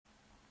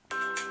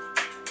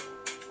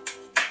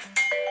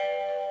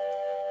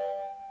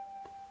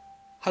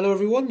Hello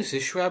everyone, this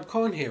is Shwab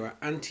Khan here at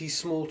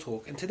Anti-Small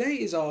Talk, and today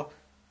is our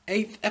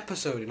 8th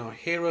episode in our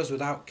Heroes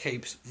Without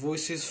Capes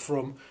Voices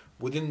from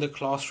Within the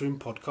Classroom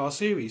podcast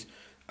series.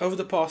 Over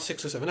the past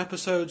 6 or 7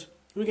 episodes,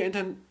 we're getting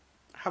to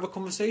have a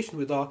conversation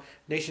with our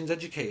nation's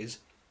educators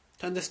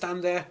to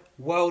understand their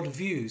world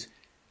views,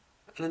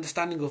 an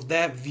understanding of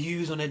their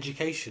views on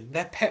education,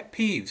 their pet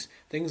peeves,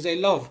 things they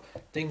love,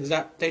 things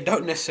that they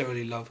don't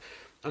necessarily love.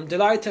 I'm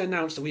delighted to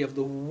announce that we have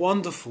the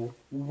wonderful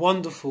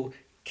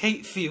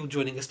Kate Field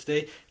joining us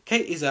today.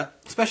 Kate is a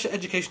special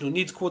educational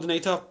needs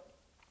coordinator,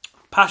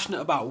 passionate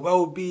about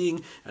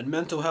well-being and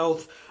mental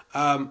health.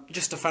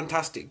 Just a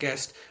fantastic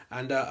guest,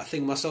 and I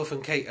think myself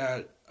and Kate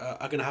are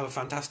going to have a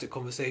fantastic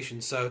conversation.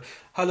 So,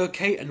 hello,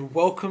 Kate, and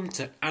welcome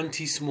to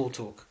Anti-Small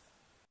Talk.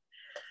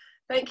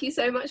 Thank you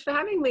so much for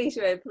having me,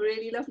 Shoaib.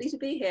 Really lovely to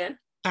be here.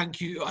 Thank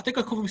you. I think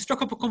we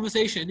struck up a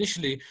conversation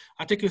initially.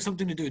 I think it was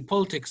something to do with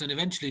politics, and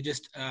eventually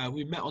just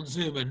we met on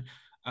Zoom, and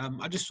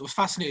I just was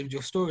fascinated with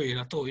your story, and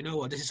I thought, you know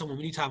what, this is someone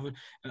we need to have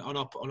on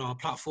our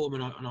platform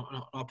and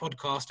on our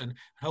podcast and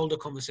hold a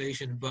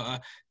conversation.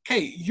 But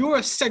Kate, you're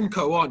a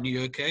Senko, aren't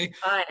you? Okay,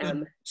 I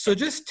am. So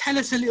just tell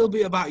us a little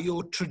bit about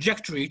your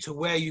trajectory to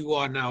where you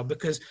are now,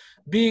 because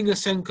being a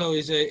Senko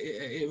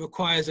it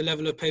requires a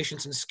level of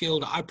patience and skill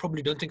that I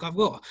probably don't think I've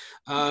got,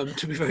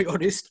 to be very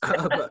honest.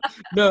 But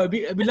no,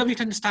 it'd be lovely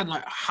to understand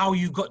like how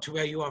you got to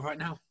where you are right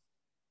now.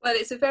 Well,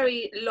 it's a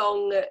very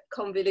long,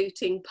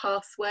 convoluting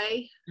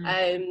pathway.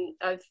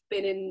 I've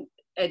been in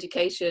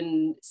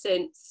education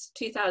since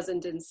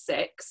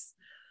 2006.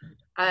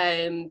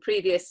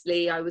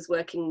 Previously, I was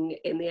working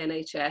in the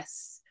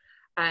NHS,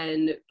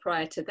 and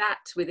prior to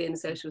that, within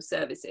social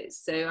services.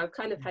 So I've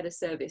kind of had a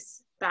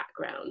service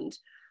background.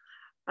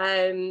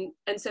 And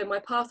so my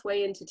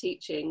pathway into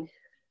teaching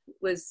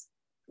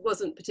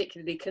wasn't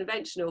particularly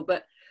conventional,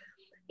 but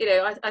you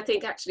know, I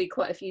think actually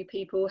quite a few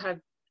people have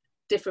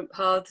different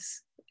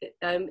paths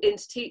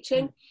into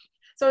teaching.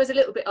 So I was a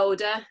little bit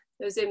older.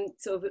 I was in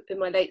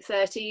my late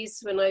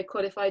 30s when I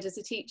qualified as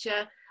a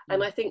teacher,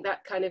 and I think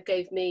that kind of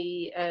gave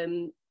me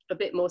a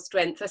bit more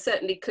strength. I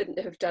certainly couldn't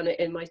have done it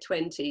in my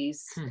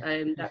 20s.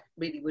 That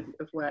really wouldn't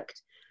have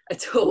worked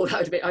at all.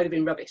 I'd have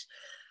been rubbish.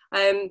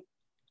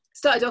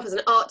 Started off as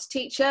an art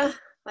teacher.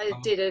 I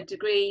did a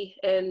degree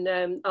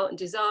in art and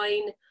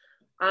design,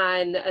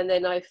 and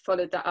then I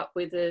followed that up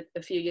with a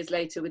few years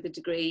later with a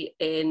degree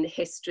in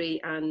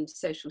history and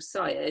social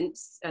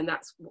science, and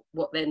that's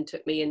what then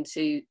took me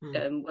into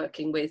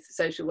working with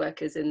social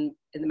workers in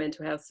the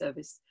mental health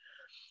service.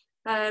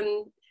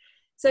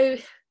 So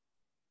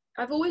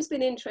I've always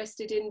been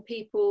interested in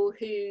people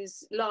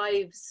whose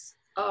lives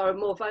are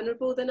more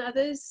vulnerable than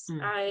others,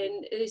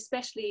 and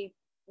especially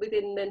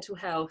within mental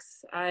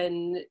health.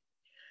 And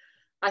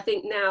I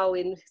think now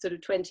in sort of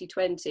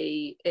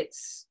 2020,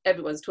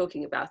 everyone's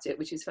talking about it,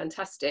 which is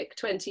fantastic.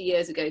 20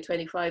 years ago,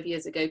 25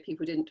 years ago,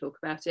 people didn't talk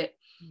about it,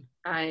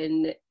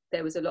 and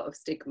there was a lot of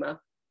stigma.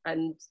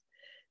 And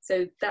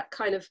so that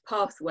kind of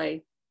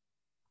pathway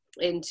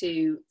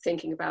into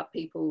thinking about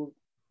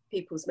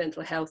people's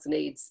mental health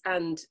needs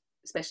and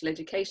special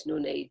educational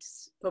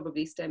needs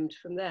probably stemmed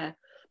from there.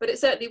 But it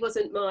certainly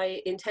wasn't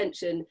my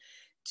intention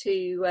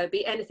to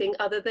be anything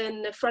other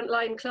than a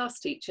frontline class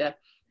teacher,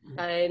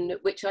 and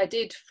which I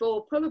did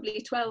for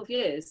probably 12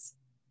 years.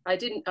 I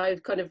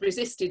kind of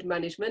resisted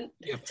management.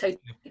 Yep. So,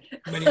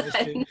 Many of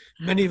us do.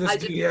 Many of us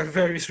do, yeah,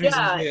 various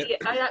reasons.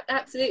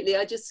 Absolutely.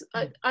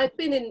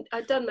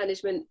 I'd done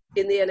management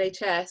in the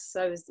NHS.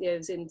 I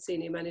was in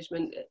senior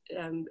management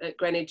at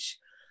Greenwich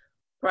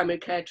Primary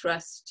Care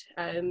Trust,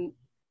 and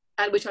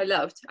which I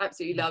loved,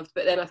 absolutely loved.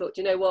 But then I thought,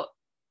 you know what,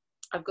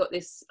 I've got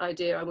this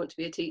idea, I want to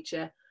be a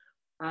teacher,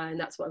 and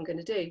that's what I'm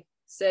going to do.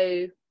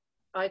 So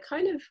I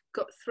kind of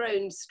got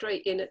thrown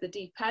straight in at the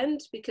deep end,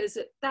 because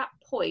at that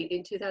point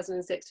in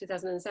 2006,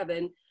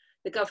 2007,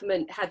 the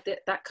government had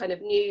that kind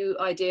of new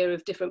idea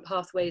of different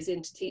pathways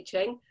into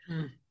teaching.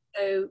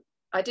 So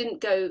I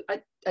didn't go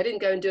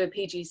and do a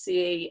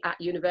PGCE at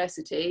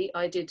university.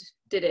 I did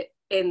it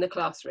in the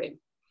classroom.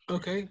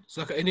 Okay, it's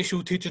like an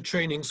initial teacher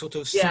training sort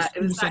of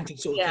school-centered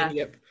sort of thing.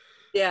 Yep.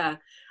 Yeah,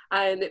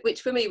 and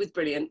which for me was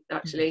brilliant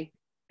actually,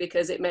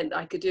 because it meant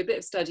I could do a bit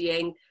of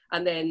studying,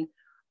 and then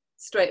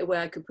straight away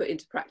I could put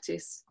into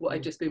practice what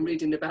I'd just been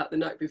reading about the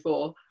night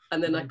before,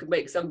 and then I could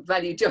make some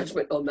value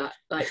judgment on that.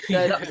 Like,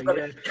 no, that was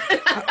rubbish.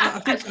 I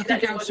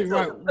think you're absolutely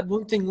right.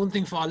 One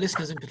thing for our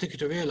listeners in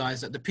particular to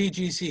realise that the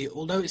PGC,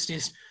 although it's seen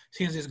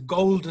as this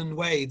golden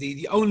way,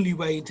 the only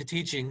way into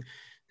teaching,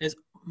 there's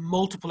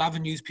multiple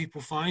avenues people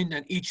find,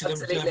 and each of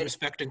them deserve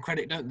respect and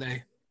credit, don't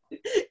they?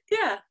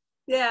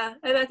 Yeah,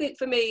 and I think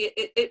for me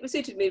it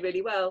suited me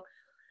really well.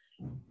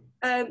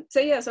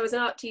 So I was an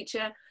art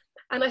teacher,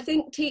 and I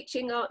think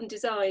teaching art and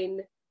design,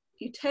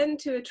 you tend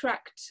to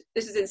attract,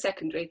 this is in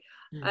secondary,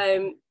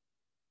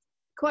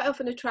 quite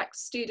often attract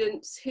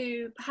students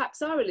who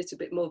perhaps are a little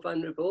bit more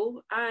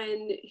vulnerable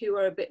and who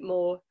are a bit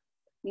more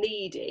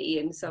needy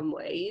in some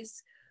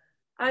ways,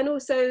 and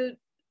also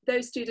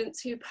those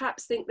students who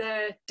perhaps think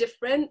they're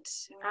different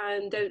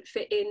and don't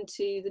fit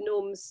into the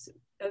norms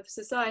of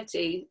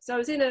society. So I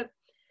was in a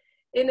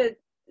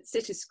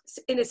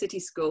inner city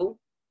school,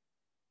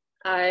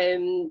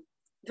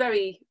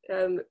 very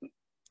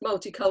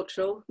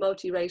multicultural,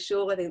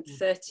 multiracial. I think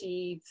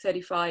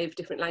 35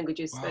 different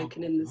languages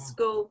spoken in the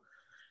school.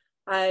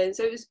 And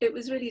so it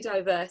was really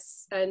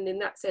diverse, and in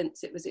that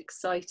sense it was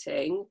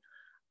exciting,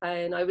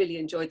 and I really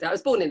enjoyed that. I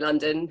was born in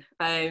London,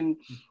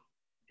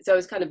 so I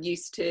was kind of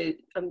used to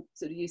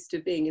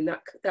being in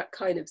that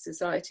kind of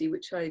society,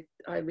 which I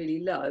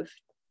really loved.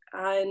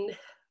 And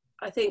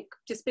I think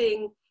just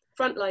being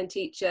frontline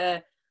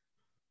teacher,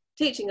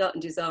 teaching art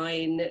and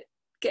design,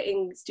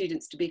 getting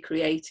students to be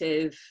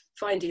creative,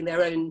 finding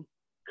their own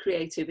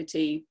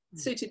creativity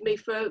suited me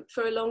for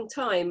a long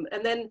time.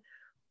 And then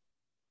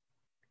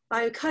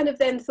I kind of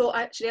then thought,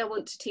 actually, I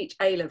want to teach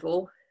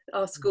A-level.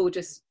 Our school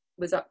just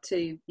was up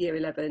to year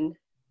 11.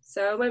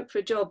 So I went for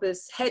a job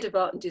as head of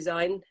art and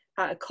design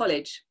at a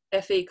college,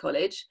 FE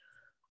college,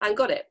 and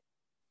got it.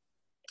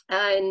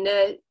 And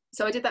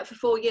so I did that for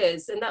 4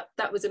 years, and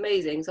that was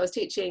amazing. So I was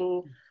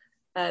teaching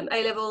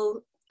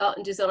A-level art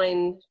and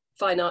design,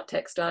 fine art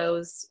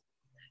textiles,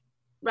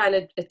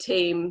 ran a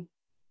team,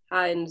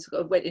 and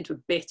sort of went into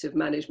a bit of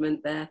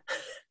management there.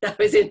 That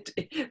was it,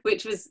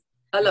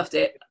 I loved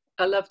it.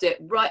 I loved it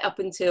right up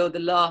until the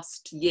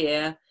last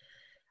year,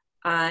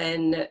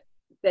 and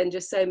then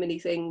just so many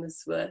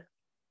things were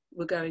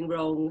going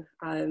wrong.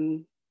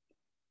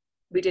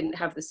 We didn't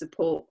have the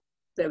support.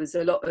 There was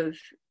a lot of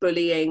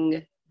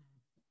bullying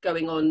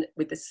going on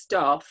with the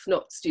staff,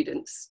 not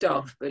students,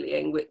 staff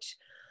bullying, which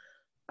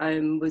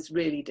was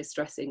really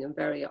distressing and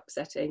very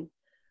upsetting.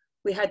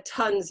 We had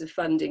tons of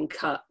funding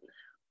cut,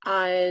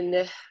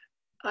 and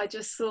I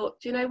just thought,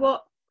 you know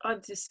what,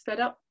 I'm just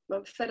fed up.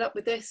 I'm fed up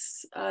with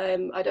this.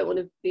 I don't want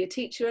to be a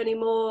teacher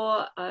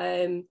anymore.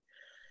 I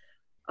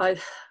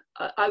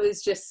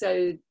was just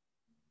so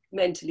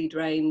mentally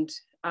drained,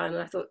 and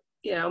I thought,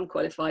 yeah, I'm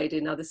qualified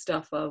in other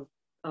stuff. I'll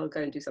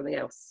go and do something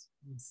else.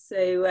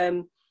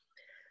 So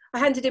I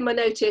handed in my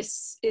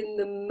notice in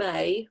the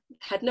May.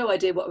 Had no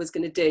idea what I was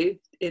going to do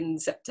in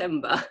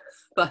September,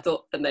 but I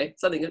thought, no,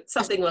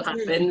 something will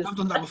happen. I've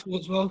done that before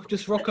as well.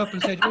 Just rock up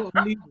and say, you know what,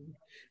 I'm leaving.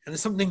 And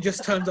something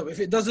just turns up. If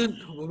it doesn't,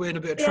 we're in a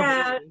bit of trouble.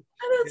 Yeah,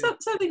 and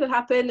something will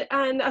happen.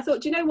 And I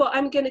thought, you know what,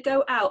 I'm going to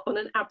go out on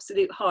an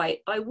absolute high.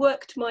 I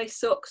worked my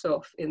socks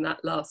off in that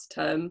last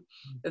term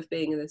of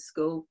being in the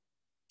school,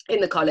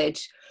 in the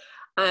college.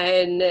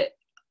 And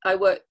I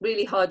worked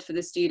really hard for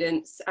the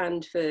students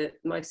and for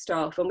my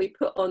staff. And we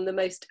put on the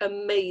most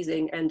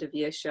amazing end of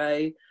year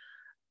show.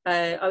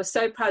 I was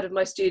so proud of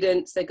my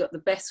students. They got the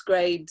best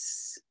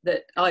grades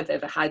that I've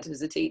ever had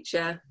as a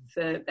teacher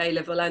for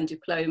A-level and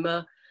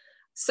diploma.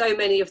 So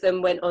many of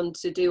them went on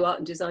to do art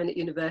and design at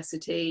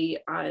university,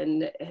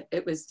 and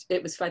it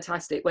was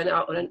fantastic. Went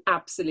out on an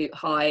absolute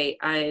high,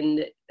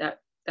 and that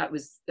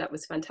was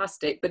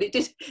fantastic. But it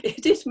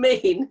did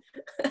mean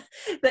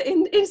that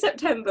in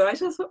September I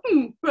just thought,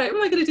 right,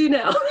 what am I going to do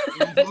now?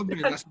 I've been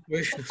in that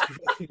situation.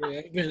 I've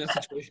been in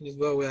that situation as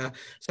well, where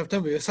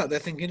September you're sat there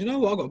thinking, you know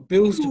what, I've got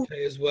bills to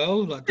pay as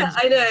well. Like, yeah,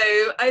 I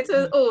know. I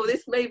thought,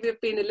 this maybe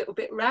have been a little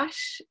bit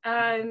rash.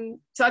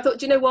 So I thought,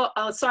 do you know what,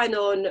 I'll sign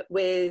on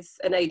with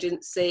an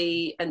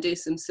agency and do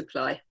some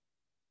supply.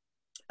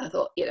 I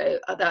thought, you know,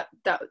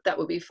 that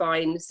would be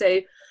fine.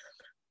 So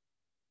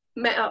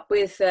met up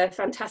with a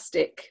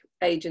fantastic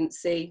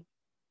agency,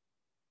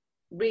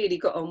 really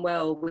got on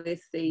well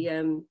with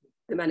the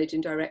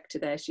managing director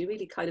there. She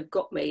really kind of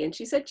got me, and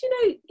she said,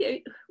 you know,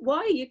 why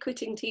are you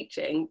quitting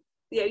teaching?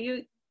 You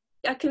know,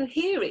 I can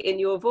hear it in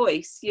your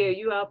voice.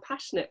 You are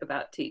passionate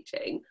about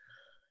teaching.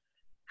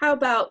 How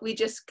about we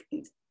just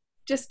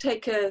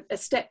take a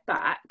step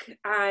back,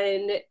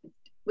 and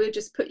we'll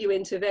just put you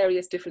into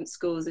various different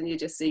schools, and you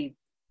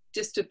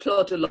just to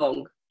plod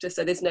along, just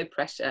so there's no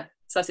pressure.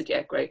 So I said,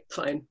 yeah, great,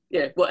 fine,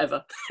 yeah,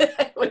 whatever.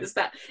 It was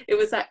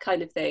that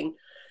kind of thing.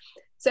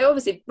 So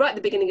obviously, right at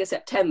the beginning of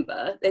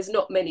September, there's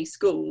not many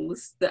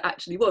schools that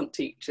actually want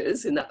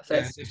teachers in that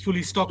first. Yeah, they're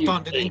fully stocked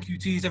on the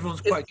NQTs. Everyone's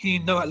quite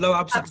keen. No, low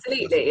absence.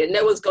 Absolutely, and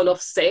no one's gone off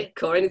sick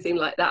or anything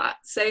like that.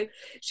 So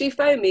she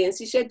phoned me and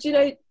she said, you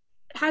know,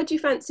 how do you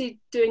fancy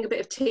doing a bit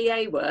of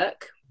TA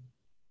work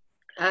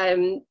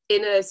in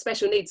a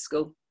special needs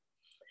school?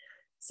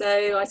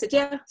 So I said,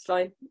 yeah, it's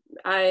fine.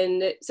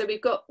 And so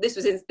this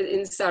was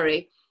in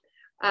Surrey,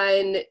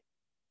 and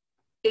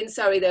in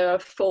Surrey there are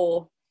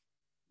 4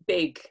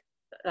 big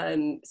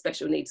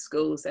special needs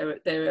schools.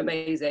 They're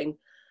amazing.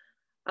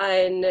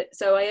 And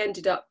so I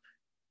ended up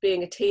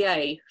being a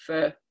TA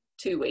for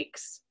 2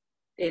 weeks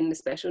in the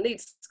special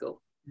needs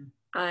school.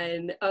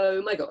 And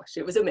oh my gosh,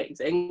 it was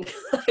amazing.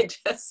 There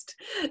was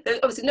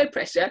obviously no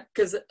pressure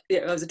because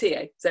I was a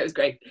TA, so it was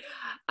great.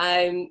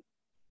 It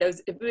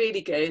was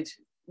really good,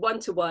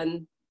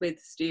 one-to-one with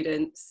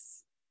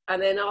students.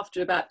 And then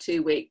after about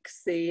 2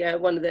 weeks,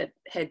 one of the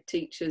head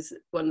teachers,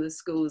 one of the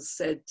schools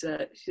said,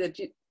 she said,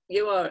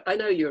 I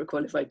know you're a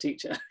qualified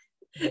teacher.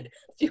 Do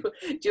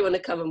you want to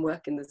come and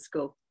work in the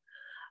school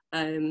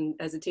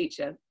as a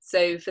teacher?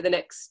 So for the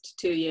next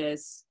 2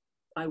 years,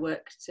 I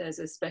worked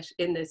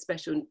in the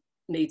special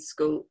needs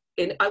school.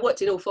 I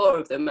worked in all 4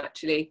 of them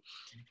actually.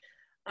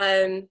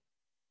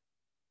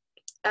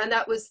 and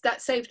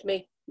that saved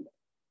me.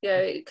 You know,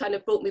 it kind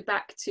of brought me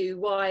back to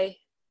why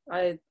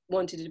I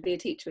wanted to be a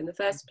teacher in the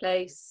first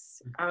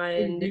place.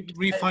 And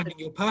Refinding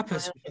your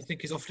purpose, which I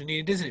think is often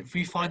needed, isn't it?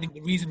 Refinding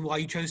the reason why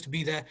you chose to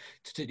be there,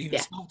 to even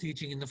start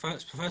teaching in the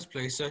first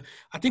place. So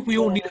I think we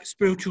all need a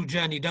spiritual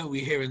journey, don't we,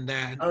 here and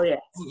there? And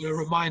a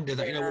reminder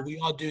that, you know, what we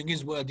are doing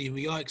is worthy, and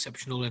we are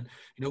exceptional, and,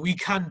 you know, we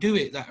can do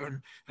it, that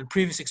and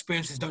previous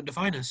experiences don't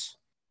define us.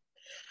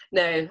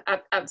 No,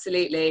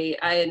 absolutely.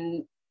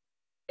 And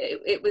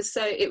it was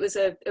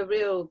a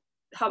real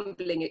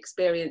humbling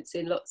experience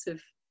in lots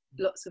of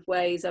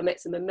ways. I met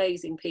some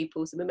amazing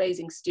people, some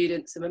amazing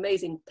students, some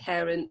amazing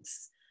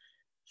parents,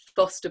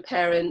 foster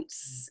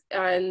parents,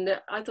 and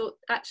I thought,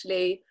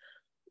 actually,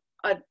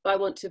 I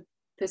want to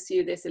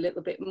pursue this a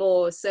little bit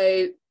more.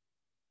 So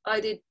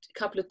I did a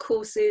couple of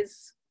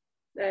courses,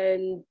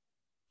 and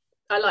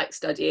I like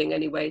studying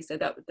anyway, so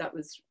that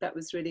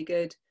was really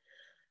good.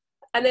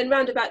 And then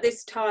round about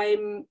this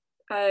time,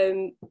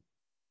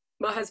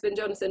 my husband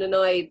Jonathan and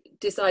I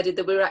decided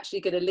that we were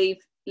actually going to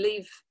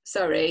leave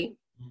Surrey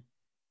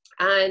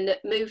and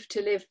move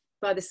to live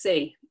by the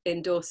sea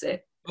in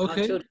Dorset.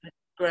 Okay. Our children had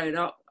grown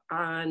up,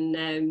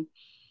 and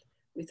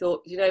we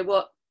thought, you know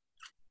what,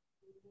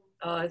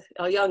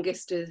 our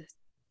youngest is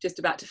just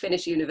about to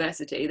finish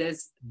university.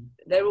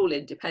 They're all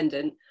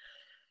independent.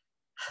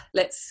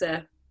 Let's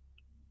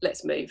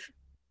move.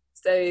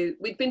 So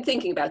we'd been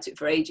thinking about it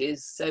for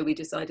ages. So we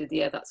decided,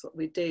 that's what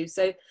we'd do.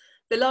 So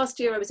the last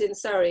year I was in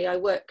Surrey, I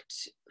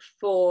worked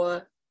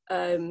for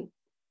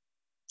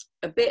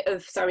a bit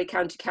of Surrey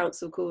County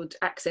Council called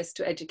Access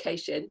to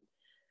Education,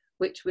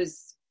 which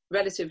was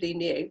relatively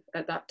new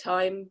at that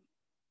time.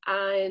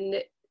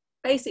 And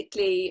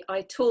basically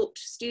I taught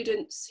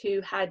students who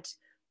had,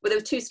 well, there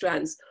were two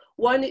strands.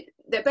 One,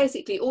 they're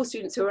basically all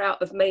students who are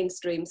out of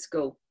mainstream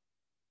school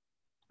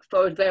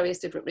for various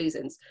different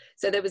reasons.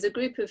 So there was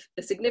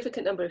a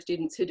significant number of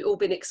students who'd all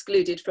been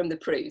excluded from the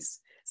PRUs,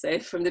 so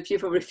from the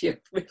pupil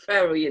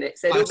referral unit.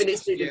 So they'd all been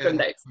excluded from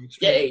those.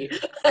 Yay!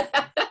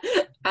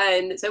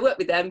 And so I worked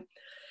with them.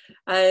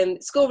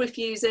 School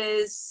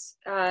refusers,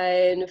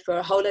 and for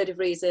a whole load of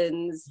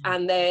reasons,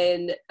 and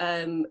then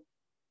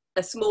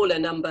a smaller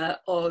number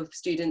of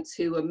students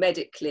who were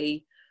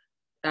medically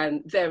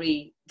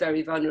very,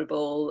 very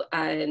vulnerable,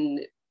 and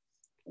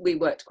we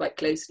worked quite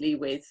closely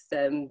with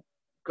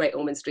Great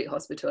Ormond Street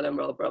Hospital and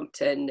Royal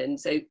Brompton, and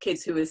so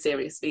kids who are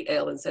seriously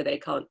ill and so they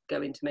can't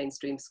go into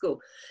mainstream school.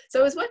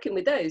 So I was working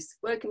with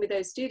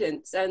those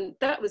students, and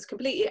that was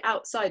completely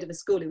outside of a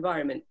school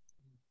environment.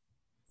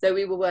 So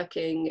we were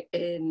working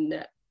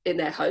in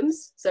their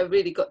homes, so I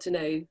really got to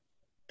know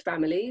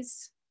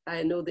families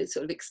and all the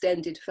sort of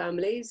extended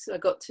families. I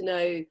got to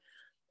know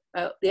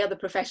the other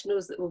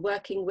professionals that were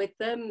working with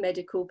them,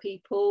 medical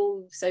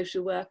people,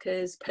 social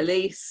workers,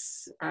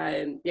 police,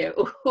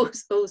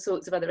 all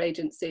sorts of other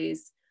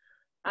agencies.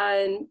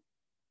 And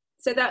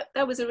so that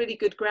was a really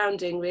good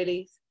grounding,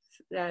 really,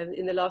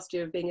 in the last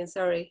year of being in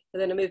Surrey.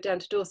 And then I moved down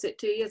to Dorset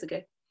 2 years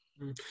ago.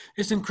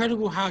 It's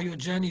incredible how your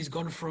journey's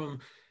gone from,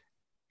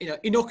 you know,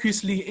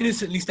 innocuously,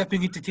 innocently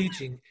stepping into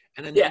teaching,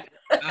 and then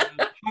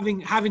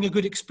having a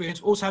good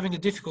experience, also having a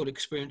difficult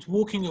experience,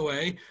 walking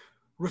away,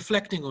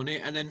 reflecting on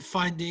it, and then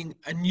finding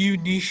a new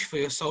niche for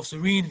yourself, so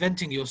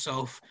reinventing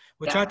yourself,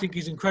 which I think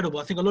is incredible.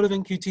 I think a lot of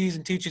NQTs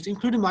and teachers,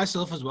 including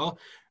myself as well,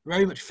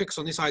 very much fixed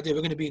on this idea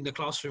we're going to be in the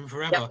classroom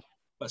forever.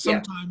 But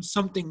sometimes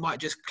something might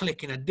just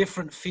click in a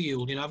different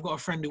field. You know, I've got a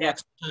friend who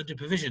works in alternative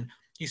provision.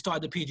 He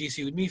started the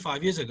PGC with me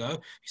 5 years ago.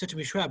 He said to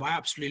me, Shweb, I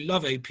absolutely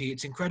love AP.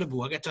 It's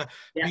incredible. I get to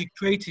be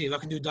creative.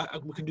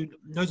 We can do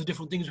loads of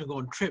different things. We go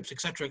on trips,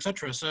 etc.,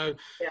 etc. So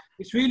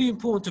it's really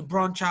important to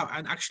branch out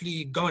and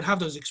actually go and have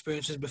those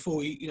experiences before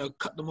we, you know,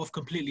 cut them off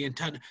completely and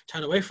turn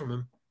away from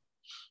them.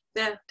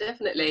 Yeah,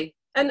 definitely.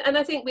 And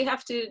I think we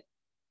have to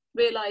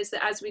realize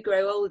that as we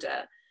grow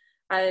older,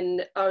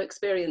 and our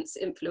experience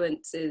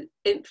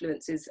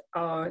influences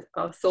our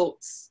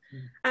thoughts,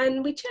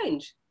 and we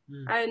change.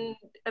 And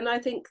I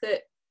think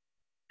that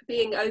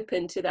being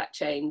open to that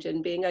change,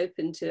 and being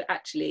open to,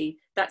 actually,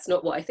 that's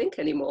not what I think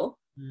anymore.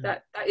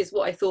 That is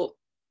what I thought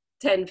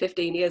 10,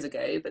 15 years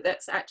ago, but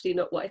that's actually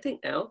not what I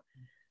think now.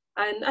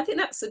 And I think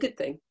that's a good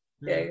thing.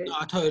 No,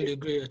 I totally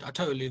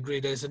agree.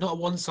 There's not a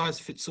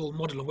one-size-fits-all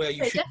model of where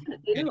you should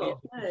be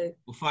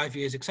for 5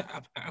 years.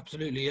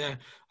 Absolutely, yeah.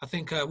 I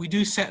think we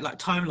do set like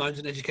timelines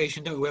in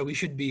education, don't we, where we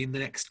should be in the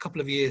next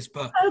couple of years.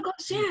 But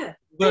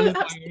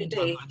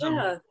absolutely,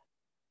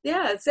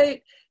 yeah. So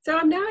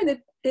I'm now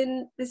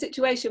in the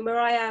situation where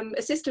I am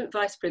assistant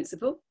vice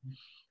principal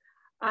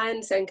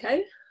and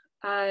Senko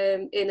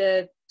in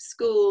a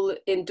school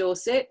in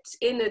Dorset,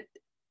 in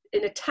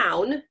a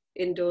town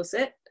in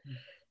Dorset.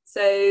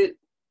 So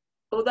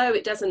although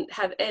it doesn't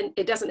have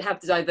the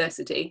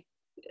diversity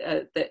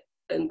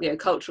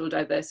cultural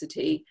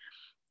diversity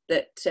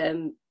that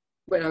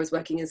when I was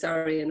working in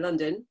Surrey and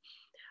London,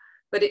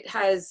 but it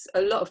has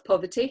a lot of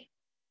poverty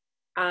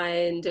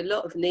and a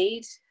lot of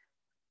need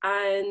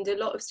and a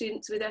lot of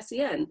students with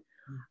SEN.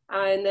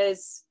 And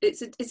it's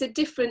a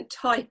different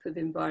type of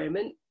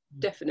environment,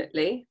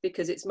 definitely,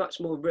 because it's much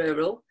more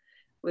rural,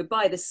 we're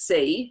by the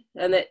sea,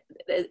 and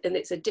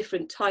it's a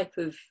different type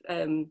of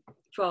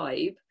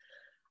vibe.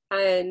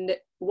 And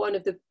one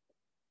of the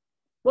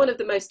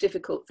most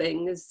difficult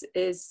things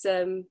is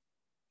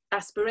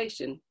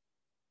aspiration,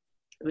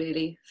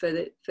 really, for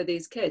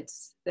these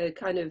kids. They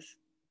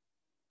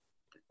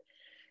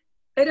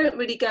don't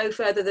really go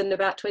further than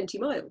about 20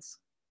 miles.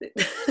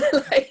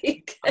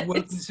 I work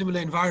in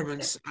similar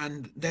environments,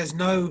 and there's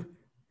no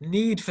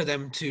need for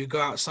them to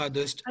go outside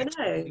those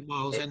 20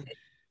 miles. And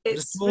the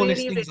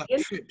smallest things like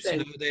trips, you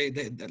know, they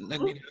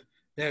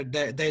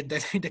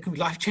can be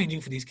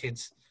life-changing for these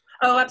kids.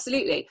 Oh,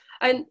 absolutely.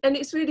 And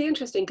it's really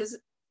interesting because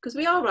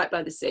we are right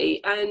by the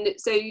sea. And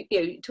so, you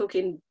know,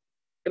 talking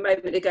a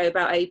moment ago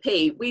about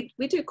AP, we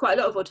do quite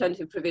a lot of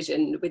alternative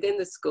provision within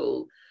the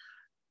school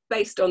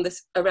based on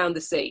this around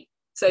the sea.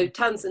 So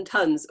tons and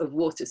tons of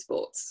water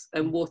sports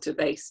and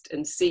water-based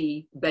and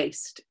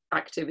sea-based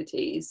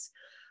activities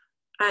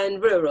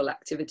and rural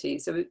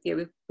activities. So, you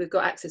know, we've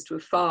got access to a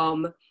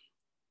farm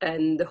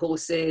and the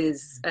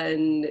horses,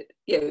 and,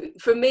 you know,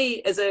 for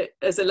me as a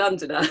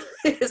Londoner,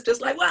 it's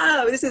just like,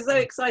 wow, this is so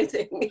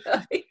exciting.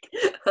 Like,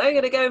 I'm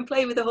going to go and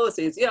play with the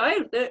horses. You know, I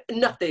know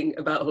nothing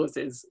about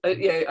horses.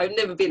 You know, I've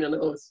never been on a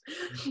horse.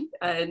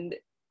 And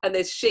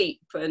there's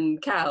sheep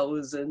and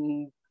cows,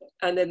 and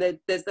then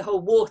there's the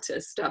whole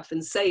water stuff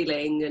and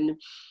sailing and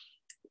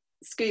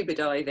scuba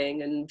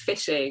diving and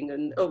fishing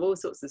and all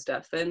sorts of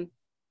stuff. And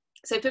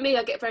so for me,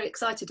 I get very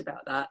excited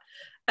about that.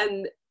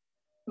 And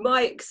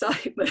my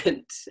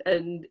excitement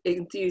and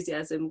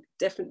enthusiasm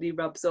definitely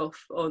rubs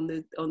off on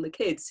the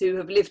kids who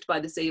have lived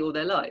by the sea all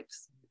their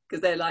lives,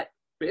 because they're like,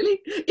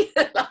 really?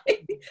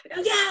 Like,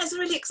 yeah, it's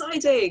really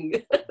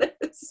exciting.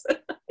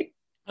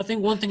 I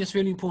think one thing that's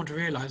really important to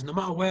realise, no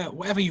matter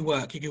wherever you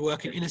work, you can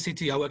work in inner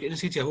city, I work in inner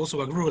city, I also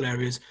work in rural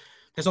areas.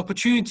 There's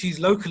opportunities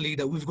locally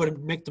that we've got to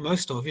make the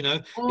most of, you know.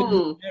 In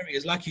rural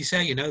areas, like you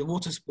say, you know,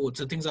 water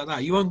sports and things like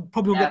that. You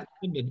probably won't get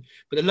to London,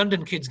 but the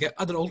London kids get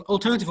other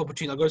alternative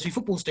opportunities, like go to see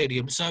football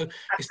stadiums. So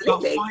it's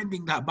about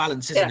finding that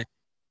balance, isn't it?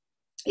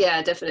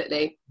 Yeah,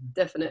 definitely.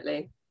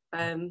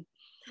 And,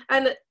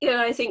 you know,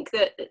 I think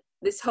that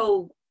this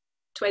whole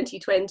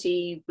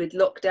 2020 with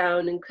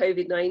lockdown and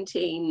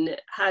COVID-19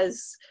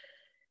 has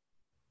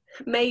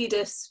made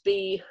us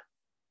be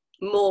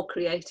more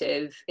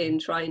creative in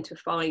trying to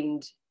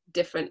find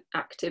different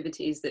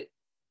activities that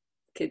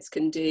kids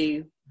can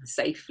do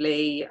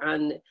safely,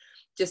 and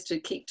just to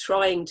keep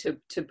trying to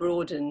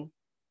broaden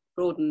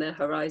their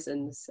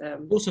horizons.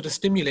 Also to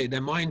stimulate their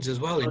minds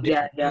as well.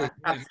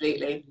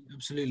 Absolutely.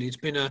 It's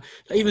been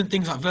even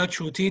things like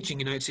virtual teaching,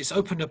 you know, it's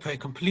opened up a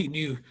complete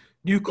new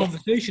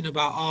conversation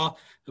about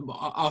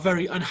our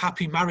very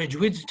unhappy marriage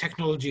with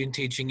technology and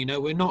teaching. You know,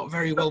 we're not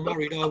very well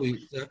married, are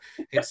we?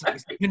 It's a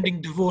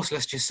pending divorce,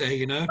 let's just say,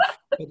 you know.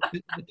 But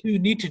the two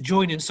need to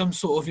join in some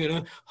sort of, you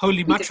know,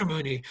 holy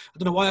matrimony. I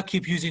don't know why I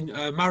keep using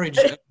marriage.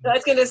 I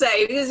was going to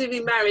say, because it'd be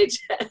marriage.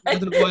 I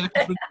don't know why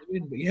I keep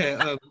bringing it in,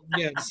 but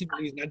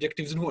similes and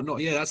adjectives and whatnot.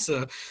 Yeah, that's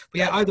but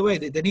yeah, either way,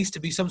 there needs to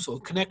be some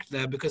sort of connect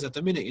there, because at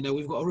the minute, you know,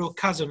 we've got a real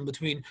chasm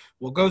between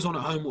what goes on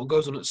at home, what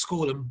goes on at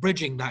school, and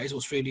bridging that is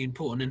what's really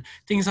important. And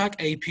things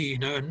like AP, you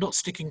know, and not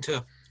sticking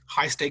to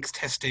high stakes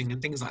testing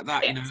and things like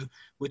that, you know,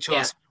 which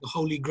are the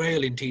holy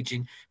grail in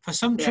teaching. For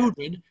some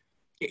children,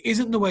 it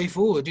isn't the way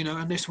forward, you know,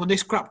 and when they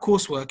scrap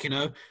coursework, you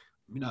know,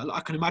 I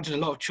can imagine a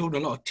lot of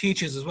children, a lot of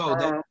teachers as well,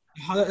 their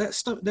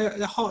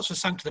hearts were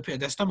sank to the pit of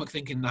their stomach,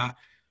 thinking that,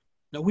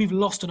 you know, we've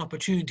lost an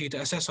opportunity to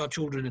assess our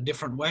children in a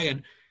different way,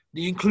 and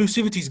the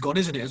inclusivity's gone,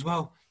 isn't it, as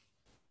well?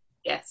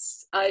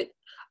 Yes, I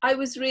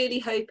was really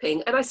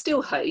hoping, and I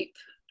still hope,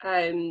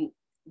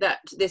 that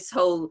this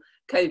whole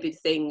COVID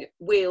thing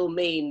will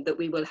mean that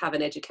we will have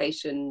an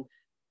education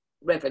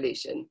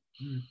revolution.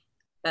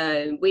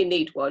 We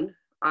need one.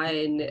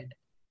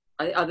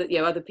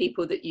 Other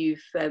people that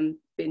you've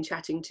been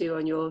chatting to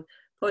on your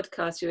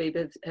podcast,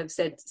 you have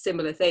said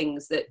similar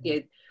things, that, you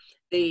know,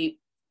 the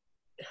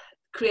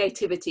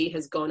creativity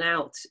has gone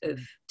out of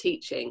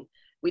teaching.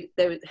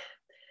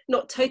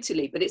 Not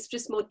totally, but it's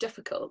just more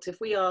difficult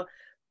if we are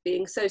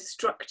being so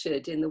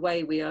structured in the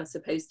way we are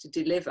supposed to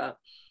deliver.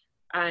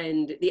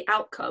 And if the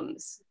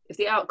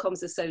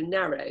outcomes are so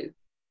narrow,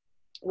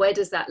 where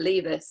does that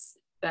leave us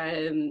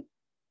in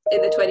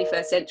the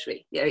 21st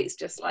century? You know, it's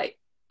just like,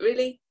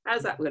 really?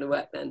 How's that going to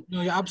work then? No,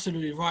 you're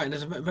absolutely right. And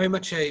there's very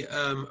much a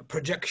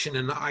projection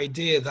and the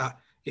idea that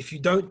if you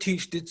don't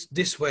teach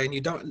this way, and you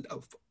don't,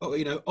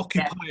 you know,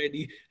 occupy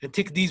and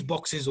tick these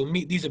boxes or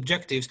meet these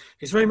objectives,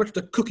 it's very much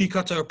the cookie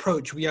cutter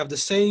approach. We have the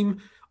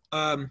same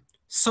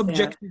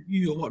subjective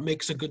view on what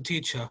makes a good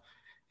teacher.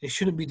 It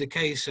shouldn't be the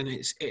case, and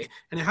it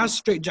has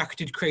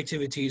straitjacketed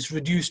creativity. It's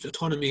reduced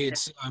autonomy.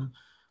 It's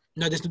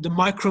there's the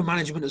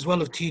micromanagement as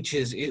well of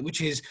teachers, which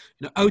is,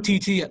 you know,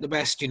 OTT at the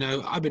best. You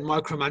know, I've been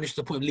micromanaged to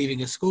the point of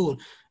leaving a school.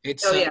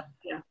 It's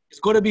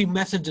got to be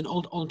methods and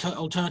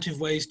alternative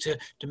ways to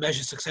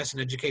measure success in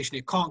education.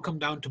 It can't come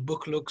down to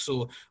book looks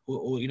or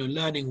you know,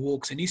 learning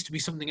walks. It needs to be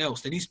something else.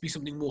 There needs to be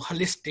something more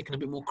holistic and a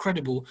bit more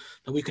credible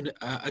that we can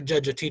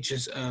judge a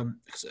teacher's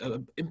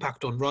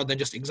impact on, rather than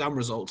just exam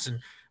results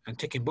and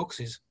ticking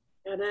boxes.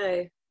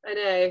 I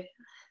know.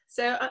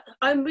 So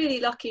I'm really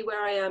lucky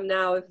where I am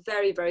now, a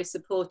very, very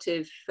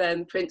supportive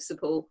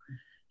principal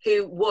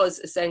who was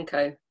a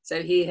Senko.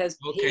 So he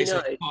Okay, so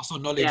knows. pass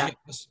on knowledge. Yeah,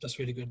 Yeah, that's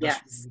really good.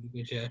 That's yes. really,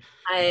 really good. Yeah.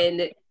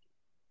 And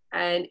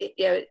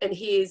and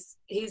he's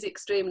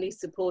extremely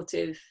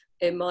supportive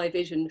in my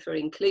vision for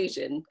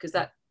inclusion, because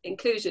that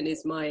inclusion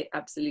is my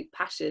absolute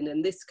passion.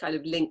 And this kind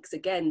of links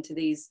again to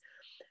these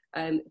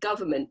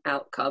government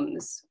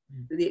outcomes,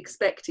 the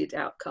expected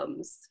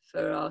outcomes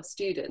for our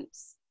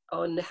students,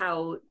 on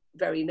how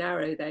very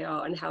narrow they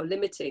are and how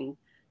limiting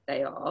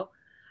they are.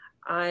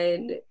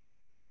 And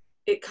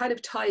it kind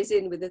of ties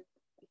in with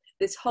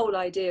this whole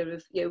idea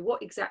of,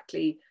 what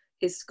exactly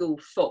is school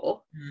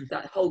for?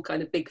 That whole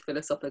kind of big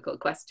philosophical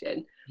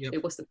question.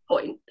 Yep. What's the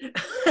point?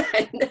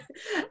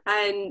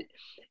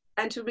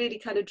 and to really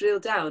kind of drill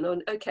down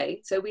on,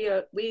 okay, so we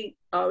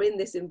are in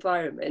this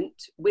environment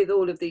with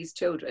all of these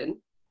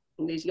children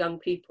and these young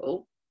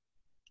people.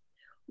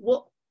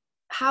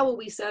 How are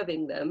we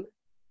serving them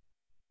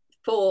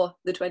for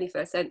the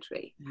 21st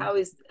century?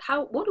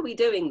 What are we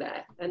doing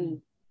there,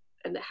 and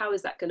how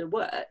is that going to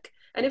work?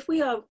 And if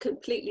we are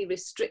completely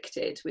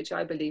restricted, which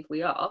I believe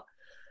we are,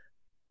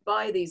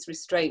 by these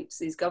restraints,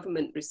 these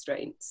government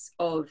restraints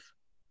of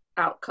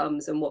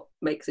outcomes and what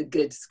makes a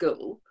good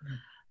school,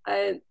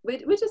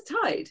 we're just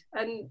tied.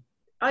 And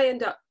I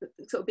end up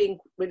sort of being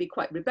really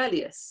quite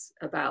rebellious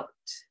about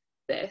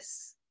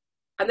this.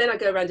 And then I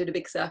go around in a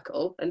big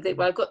circle and think,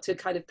 well, I've got to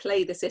kind of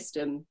play the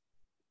system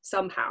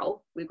somehow.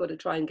 We've got to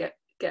try and get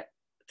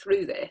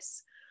through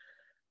this.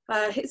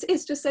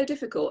 It's just so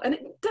difficult, and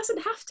it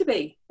doesn't have to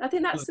be. I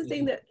think that's the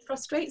thing that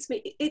frustrates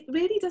me. It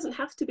really doesn't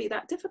have to be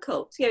that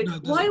difficult.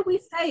 Why are we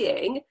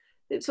saying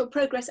sort of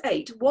progress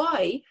 8?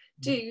 Why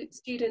do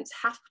students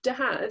have to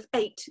have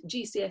 8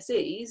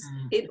 GCSEs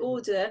in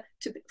order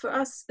for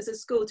us as a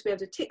school to be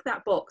able to tick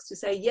that box to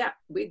say, yeah,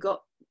 we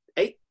got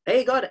 8.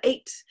 They got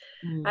 8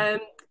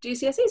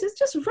 GCSEs. It's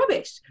just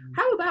rubbish.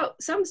 How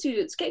about some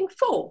students getting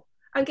 4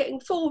 and getting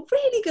 4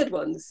 really good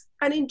ones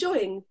and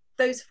enjoying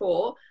those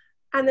 4?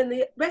 And then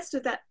the rest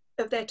of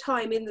their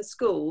time in the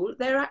school,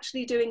 they're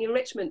actually doing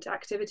enrichment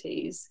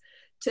activities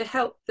to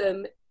help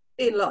them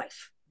in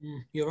life.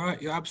 You're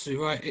right. You're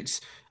absolutely right.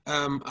 It's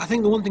I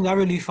think the one thing I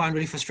really find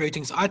really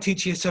frustrating is I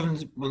teach year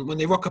 7s when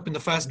they rock up in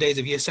the first days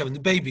of year 7, the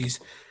babies.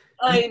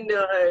 I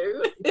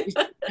know.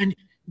 And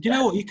do you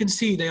know what? You can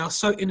see they are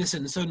so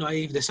innocent and so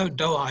naive. They're so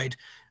doe-eyed,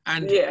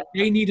 and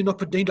they need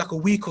like a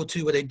week or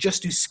 2 where they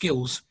just do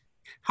skills.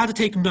 How to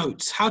take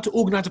notes, how to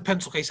organize a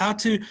pencil case, how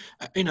to,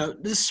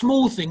 the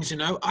small things,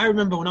 I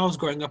remember when I was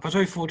growing up, I was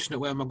very fortunate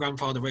where my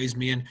grandfather raised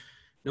me, and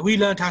we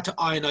learned how to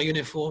iron our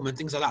uniform and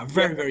things like that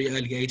very, very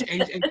early age,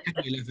 8, 10,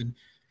 11.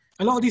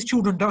 A lot of these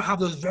children don't have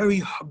those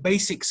very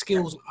basic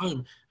skills at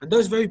home. And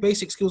those very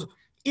basic skills,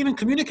 even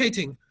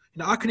communicating,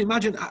 I can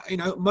imagine,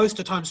 most of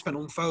the time spent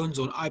on phones,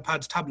 on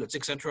iPads, tablets,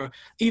 etc.,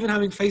 even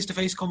having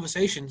face-to-face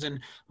conversations. And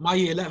my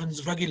year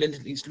 11s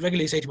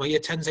regularly say to my year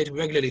 10s say to me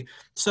regularly,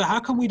 so how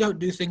come we don't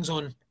do things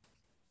on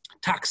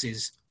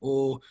taxes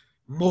or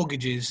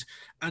mortgages?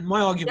 And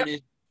my argument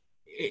is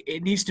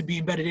it needs to be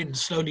embedded in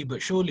slowly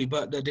but surely,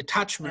 but the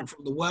detachment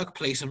from the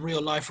workplace and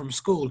real life from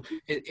school,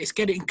 it's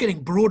getting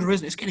broader,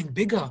 isn't it? It's getting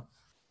bigger.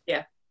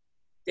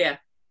 Yeah.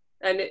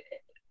 And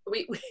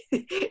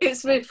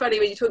it's really funny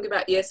when you're talking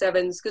about year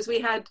 7s, because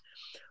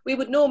we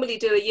would normally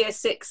do a year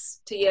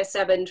 6 to year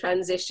 7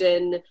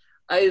 transition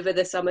over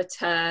the summer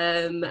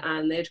term,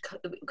 and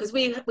because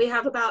we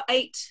have about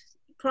 8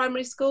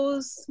 primary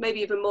schools, maybe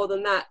even more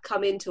than that,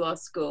 come into our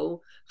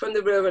school from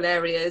the rural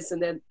areas,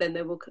 and then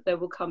they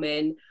will come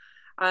in,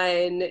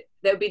 and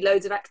there'll be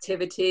loads of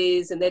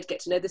activities, and they'd get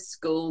to know the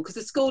school, because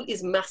the school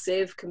is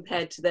massive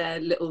compared to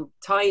their little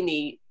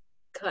tiny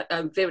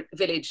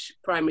village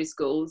primary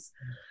schools.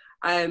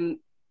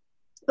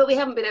 But we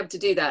haven't been able to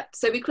do that,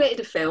 so we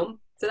created a film,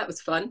 so that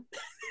was fun.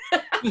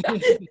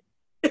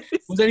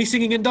 Was there any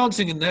singing and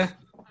dancing in there?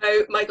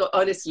 Oh my God,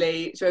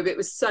 honestly, Job, it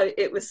was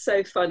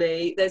so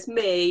funny. There's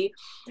me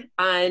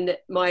and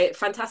my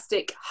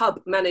fantastic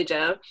hub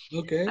manager,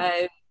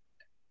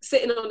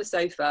 sitting on a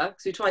sofa,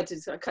 because we tried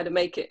to kind of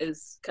make it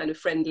as kind of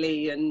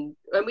friendly, and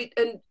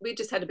we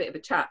just had a bit of a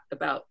chat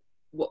about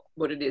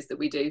what it is that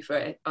we do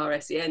for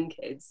our SEN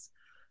kids.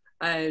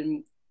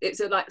 It's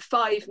a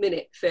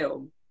 5-minute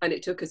film, and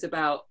it took us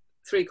about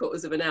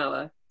 3/4 of an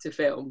hour to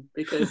film,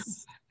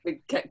 because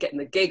we kept getting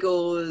the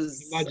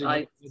giggles.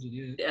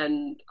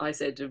 And I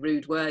said a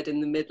rude word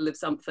in the middle of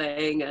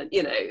something, and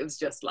it was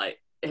just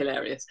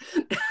hilarious.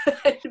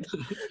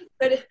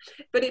 but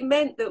it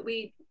meant that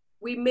we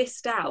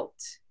missed out.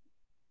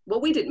 Well,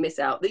 we didn't miss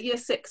out. The year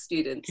 6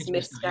 students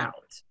missed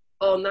out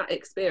on that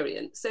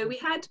experience. So we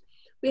had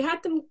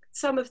them,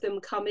 some of them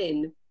come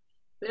in,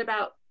 with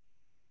about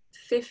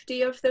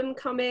 50 of them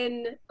come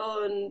in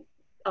on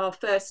our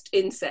first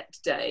inset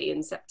day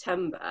in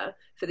September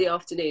for the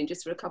afternoon,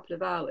 just for a couple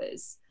of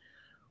hours,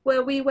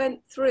 where we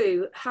went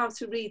through how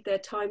to read their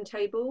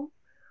timetable,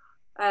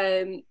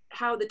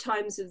 how the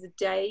times of the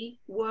day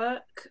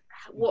work,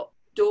 what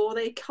door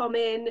they come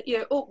in,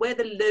 where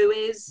the loo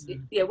is,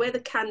 where the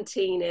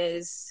canteen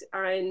is.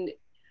 And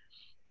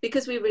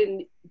because we were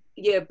in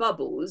year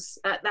bubbles,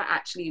 that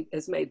actually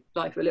has made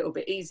life a little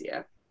bit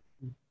easier.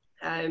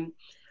 And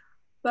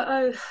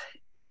they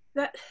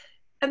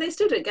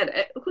still don't get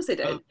it. Of course they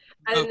don't.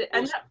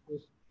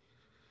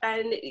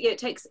 And it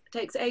takes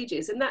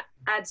ages, and that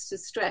adds to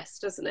stress,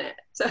 doesn't it?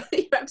 So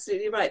you're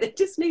absolutely right.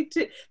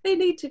 They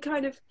need to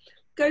kind of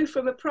go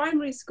from a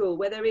primary school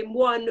where they're in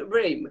one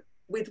room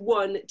with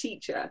one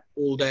teacher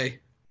all day,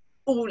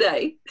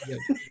 yeah.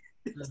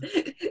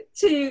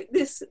 to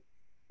this.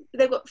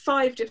 They've got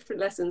 5 different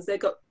lessons. They've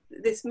got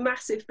this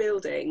massive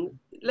building,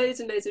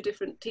 loads and loads of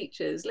different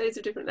teachers, loads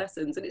of different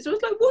lessons, and it's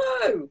always like,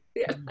 whoa.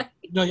 Yeah.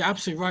 No, you're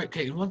absolutely right,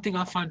 Kate. And one thing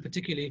I find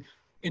particularly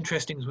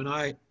interesting is when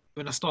I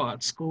start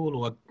at school,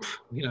 or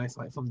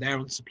if I'm there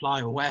on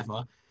supply or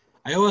whatever,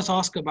 I always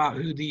ask about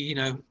who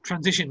the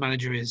transition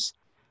manager is,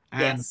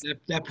 and yes.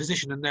 their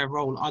position and their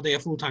role. Are they a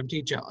full-time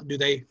teacher? Do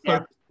they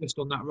focus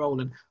on that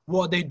role? And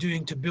what are they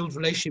doing to build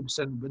relationships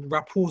and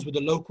rapports with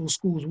the local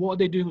schools? What are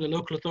they doing with the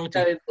local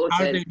authority? So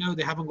how do they know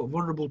they haven't got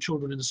vulnerable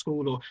children in the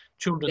school, or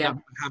children that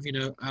have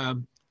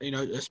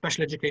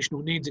special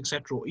educational needs,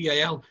 etc., or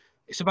EAL?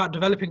 It's about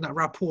developing that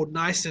rapport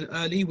nice and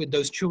early with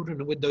those children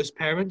and with those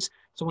parents.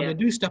 So when they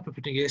do step up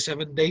into year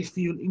 7, they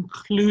feel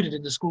included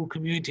in the school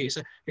community.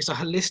 It's a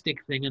holistic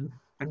thing, and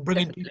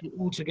bringing people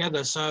all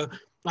together. So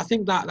I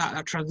think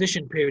that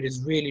transition period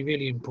is really,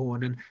 really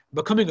important. And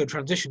becoming a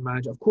transition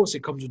manager, of course,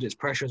 it comes with its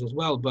pressures as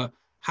well. But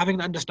having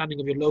an understanding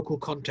of your local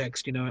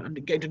context,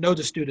 and getting to know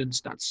the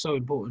students, that's so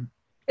important.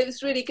 It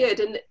was really good.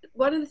 And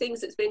one of the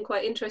things that's been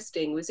quite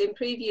interesting was in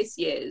previous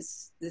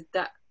years,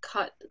 that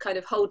kind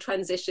of whole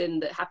transition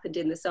that happened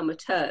in the summer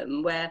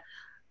term, where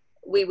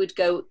we would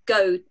go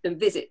and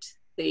visit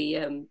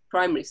the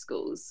primary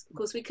schools. Of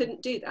course, we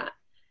couldn't do that.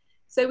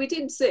 So we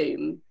did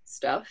Zoom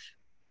stuff.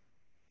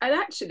 And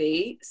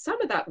actually, some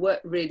of that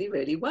worked really,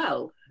 really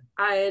well.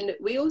 And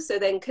we also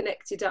then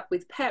connected up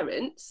with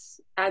parents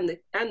and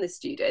the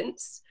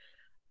students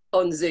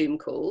on Zoom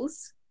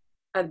calls.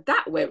 And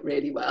that went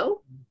really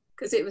well.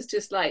 Because it was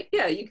just like,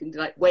 you can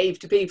like wave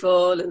to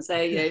people and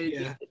say,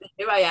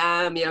 here I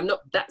am. I'm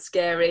not that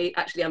scary.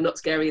 Actually, I'm not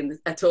scary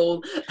at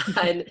all.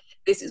 And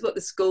this is what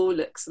the school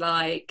looks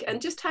like.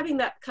 And just having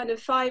that kind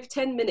of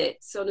 5-10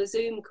 minutes on a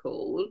Zoom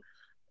call,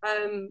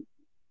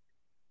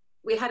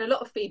 we had a lot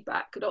of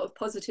feedback, a lot of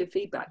positive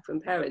feedback from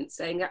parents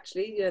saying,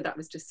 actually, that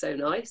was just so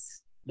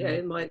nice.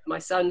 My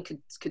son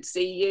could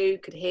see you,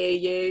 could hear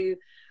you.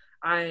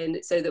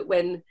 And so that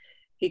when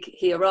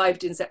he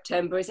arrived in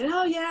September, he said,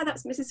 oh yeah,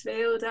 that's Mrs.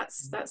 Field,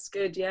 that's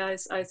good. Yeah,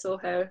 I saw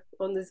her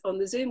on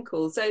the Zoom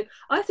call. So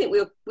I think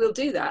we'll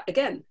do that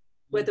again,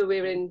 whether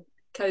we're in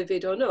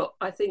COVID or not.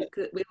 I think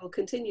that we will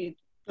continue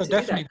to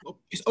definitely do that.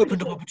 It's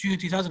opened up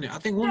opportunities, hasn't it? I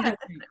think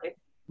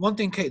one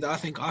thing, Kate,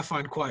 that I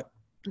find quite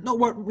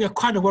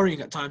kind of worrying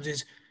at times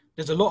is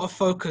there's a lot of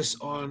focus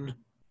on,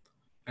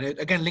 and it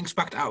again links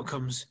back to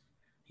outcomes,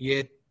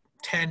 year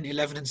 10,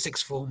 11 and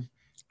 6th form,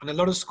 and a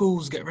lot of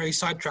schools get very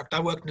sidetracked. I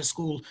worked in a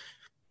school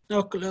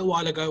a little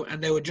while ago,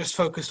 and they were just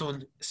focused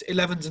on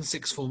 11s and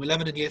 6th form,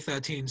 11 and year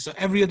 13. So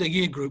every other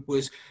year group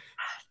was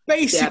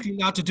basically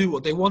allowed to do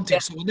what they wanted. Yeah.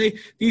 So when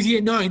these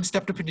year 9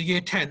 stepped up into year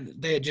 10,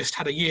 they had just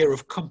had a year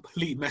of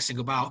complete messing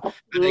about.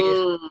 And their year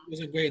 7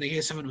 wasn't great, and their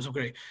year 7 wasn't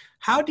great.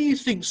 How do you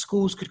think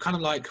schools could kind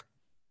of like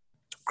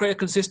create a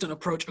consistent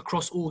approach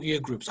across all year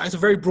groups? It's a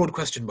very broad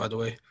question, by the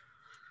way.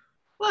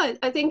 Well,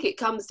 I think it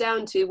comes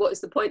down to what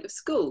is the point of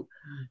school?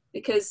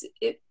 Because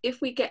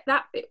if we get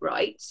that bit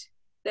right,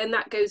 then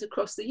that goes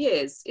across the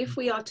years. If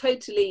we are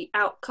totally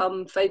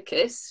outcome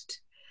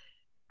focused,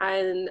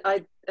 and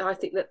I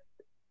think that,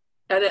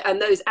 and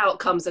those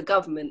outcomes are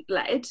government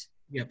led,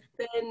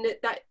 then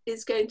that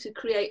is going to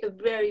create a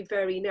very,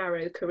 very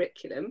narrow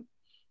curriculum.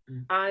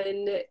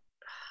 And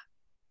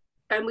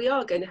we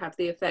are going to have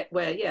the effect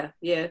where,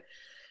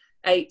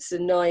 8s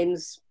and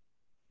 9s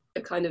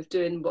are kind of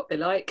doing what they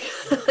like.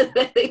 And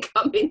then they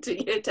come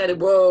into year 10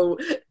 and whoa,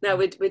 now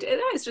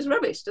it's just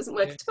rubbish, doesn't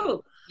work at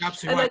all.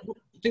 Absolutely right.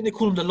 I think they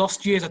call them the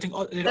lost years. I think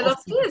the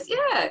lost years,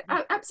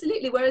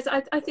 absolutely. Whereas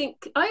I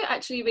think I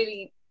actually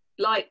really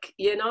like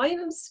year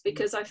 9s,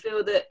 because I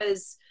feel that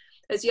as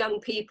young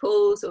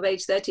people, sort of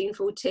age 13,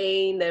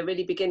 14, they're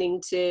really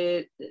beginning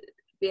to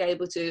be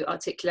able to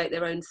articulate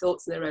their own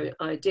thoughts and their own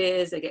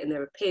ideas. They're getting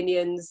their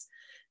opinions.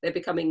 They're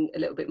becoming a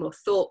little bit more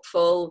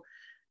thoughtful,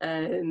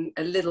 a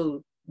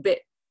little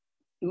bit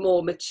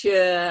more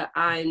mature,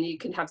 and you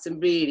can have some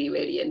really,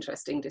 really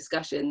interesting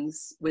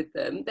discussions with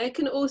them. They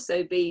can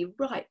also be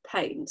right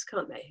pains,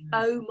 can't they?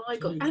 Oh my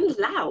God, and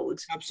loud.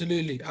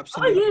 Absolutely.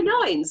 Oh, year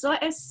 9s,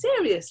 like, are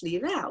seriously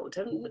loud,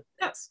 and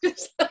that's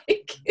just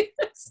like,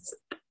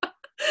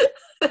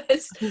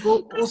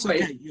 also,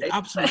 okay,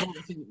 absolutely.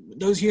 I think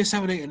those year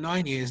 7, 8 and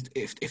 9 years,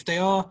 if they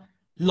are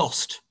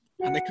lost,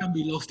 and they can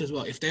be lost as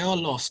well, if they are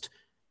lost,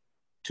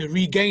 to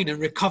regain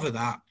and recover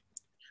that,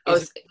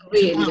 it's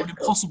really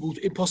impossible.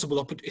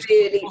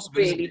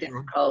 Really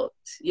difficult.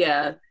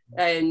 Yeah,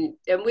 and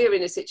we're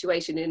in a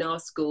situation in our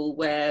school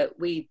where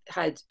we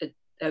had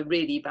a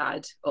really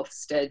bad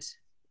Ofsted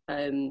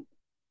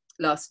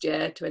last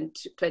year,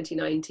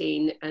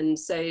 2019, and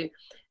so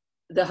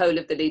the whole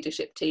of the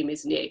leadership team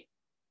is new.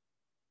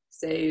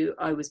 So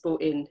I was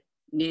brought in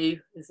new.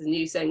 There's a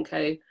new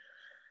Senko,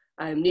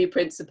 new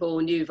principal,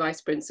 new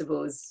vice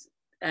principals,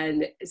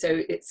 and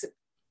so it's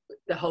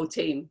the whole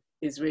team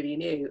is really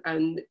new.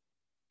 And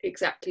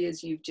exactly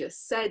as you've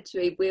just said,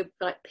 we're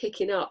like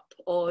picking up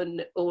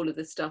on all of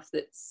the stuff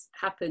that's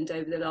happened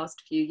over the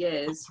last few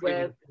years,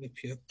 where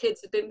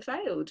kids have been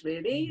failed,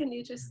 really, and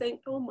you just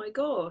think, oh my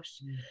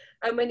gosh.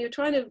 And when you're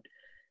trying to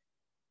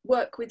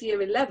work with year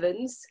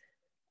 11s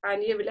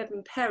and year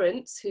 11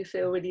 parents who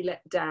feel really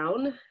let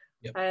down,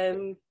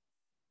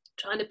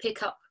 trying to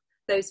pick up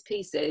those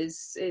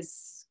pieces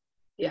is,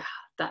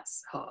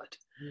 that's hard.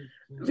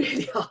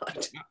 Really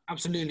hard.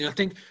 Absolutely. I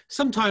think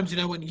sometimes,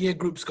 when year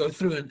groups go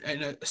through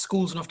and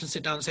schools often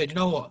sit down and say, you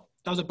know what,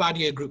 that was a bad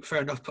year group,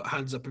 fair enough, put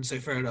hands up and say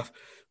fair enough.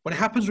 When it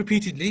happens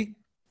repeatedly,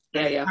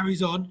 it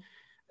carries on,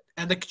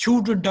 and the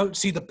children don't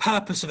see the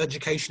purpose of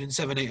education in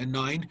 7, 8 and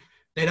 9.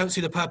 They don't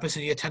see the purpose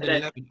in year 10 and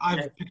 11.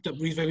 I've picked up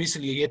very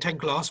recently a year 10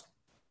 class.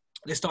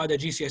 They started their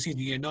GCSEs in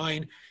year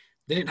 9.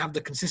 They didn't have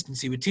the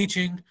consistency with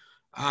teaching.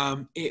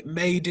 It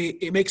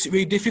makes it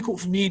really difficult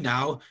for me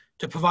now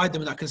to provide them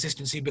with that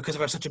consistency, because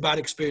I've had such a bad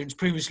experience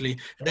previously.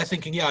 And they're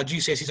thinking, our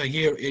GCSEs are a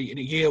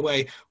year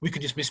away. We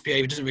can just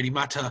misbehave. It doesn't really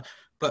matter.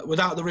 But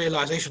without the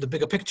realization of the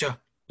bigger picture,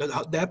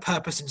 their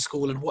purpose in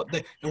school and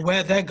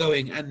where they're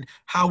going and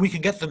how we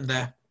can get them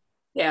there.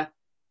 Yeah,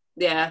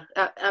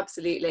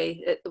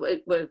 absolutely.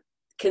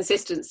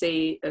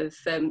 Consistency of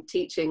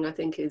teaching, I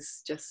think,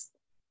 is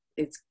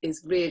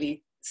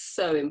really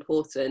so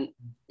important.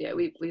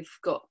 We've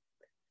got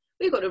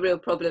a real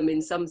problem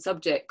in some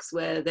subjects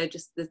where they're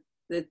just the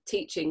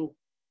teaching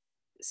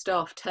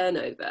staff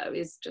turnover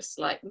is just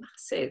like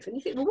massive, and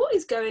you think, well, what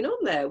is going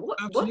on there? What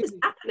is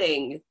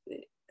happening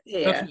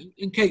here? Definitely.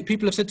 And Kate,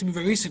 people have said to me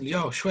very recently,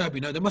 Schwab,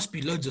 there must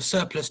be loads of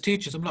surplus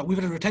teachers. I'm like, we've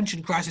had a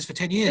retention crisis for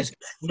 10 years.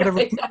 We've had a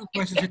recruitment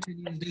crisis for 10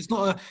 years. There's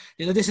not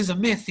this is a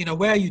myth.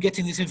 Where are you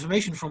getting this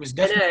information from? It's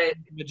definitely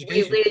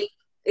education.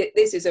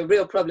 This is a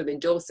real problem in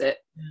Dorset,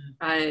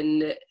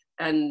 and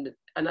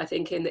I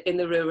think in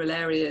the rural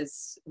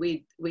areas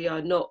we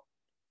are not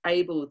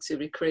able to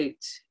recruit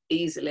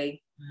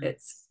easily.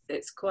 It's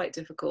quite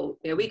difficult.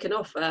 We can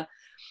offer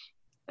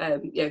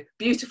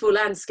beautiful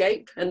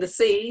landscape and the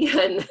sea,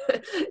 and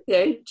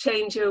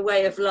change your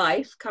way of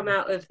life, come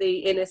out of the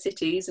inner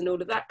cities and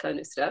all of that kind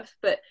of stuff.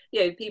 But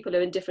people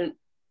are in different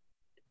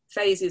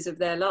phases of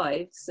their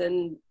lives,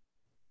 and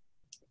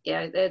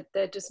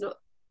they're just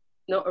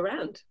not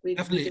around. We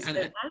just don't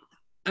have.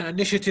 And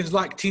initiatives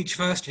like Teach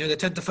First, they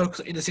tend to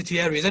focus in the city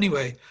areas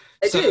anyway.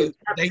 They do,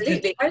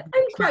 absolutely. And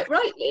quite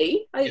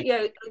rightly,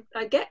 I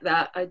get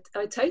that. I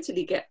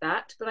totally get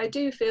that. But I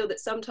do feel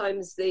that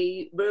sometimes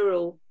the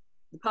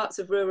parts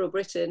of rural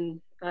Britain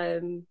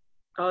are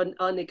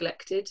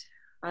neglected.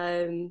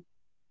 And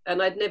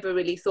I'd never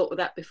really thought of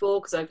that before,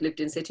 because I've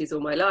lived in cities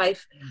all my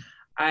life.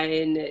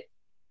 And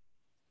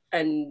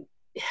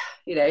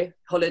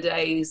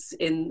holidays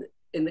in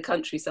the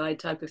countryside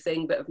type of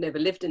thing, but I've never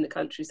lived in the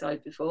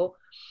countryside before.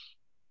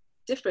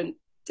 Different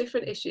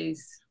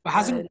issues. But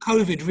hasn't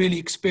COVID really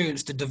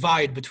experienced a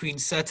divide between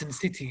certain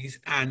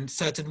cities and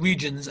certain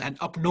regions, and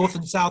up north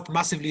and south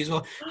massively as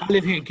well? I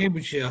live here in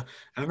Cambridgeshire,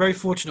 and I'm very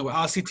fortunate with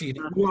our city.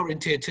 We are in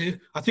tier 2.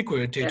 I think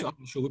we're in tier 2. I'm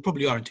not sure. We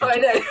probably are in tier 2. I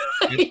know.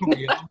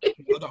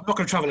 I'm not going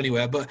to travel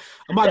anywhere, but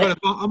I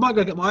might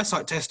go get my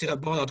eyesight tested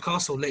at Barnard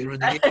Castle later in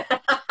the year.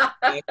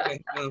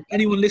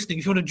 Anyone listening,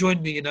 if you want to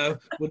join me,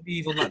 we'll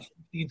leave on that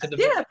 15th of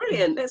November. Yeah,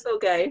 brilliant. Let's all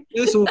go.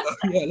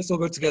 Let's all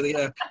go together.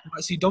 Yeah, I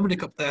might see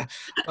Dominic up there.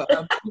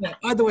 But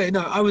either way,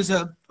 no. I was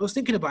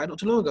thinking about it not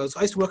too long ago. So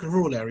I used to work in a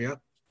rural area,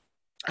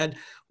 and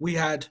we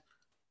had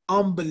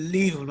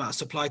unbelievable amount of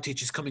supply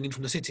teachers coming in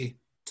from the city.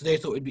 So they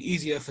thought it'd be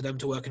easier for them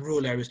to work in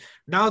rural areas.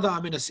 Now that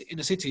I'm in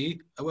a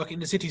city, I work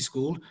in a city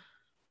school.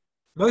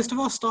 Most of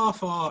our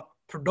staff are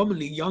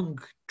predominantly young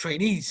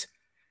trainees.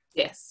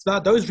 Yes. So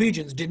those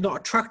regions did not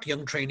attract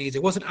young trainees.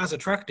 It wasn't as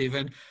attractive.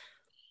 And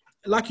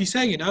like you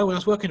say, when I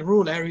was working in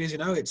rural areas,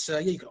 it's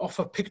you can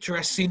offer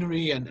picturesque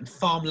scenery and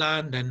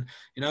farmland and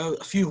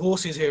a few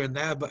horses here and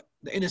there, but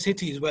the inner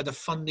city is where the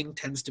funding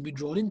tends to be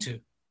drawn into.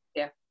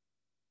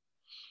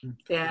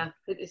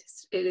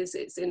 It's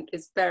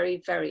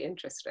very, very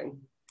interesting,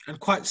 and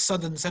quite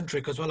southern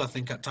centric as well, I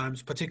think, at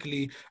times,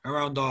 particularly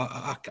around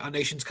our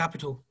nation's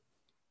capital.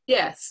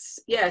 Yes,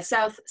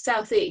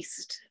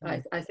 southeast.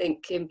 I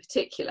think in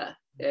particular.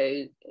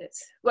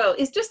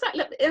 It's just that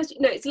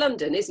it's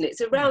London, isn't it?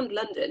 It's around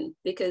London,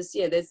 because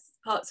there's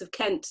parts of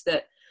Kent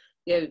that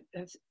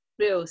have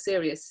real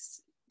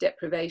serious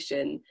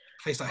deprivation.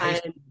 Places like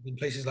Hastings and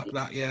places like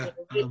that,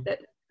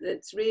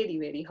 that's really,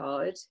 really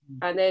hard.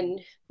 And then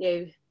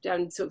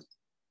down sort of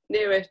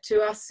nearer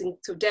to us in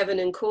sort of Devon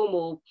and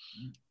Cornwall,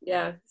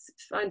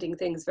 finding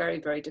things very,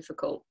 very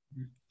difficult.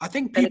 I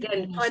think and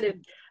again, kind of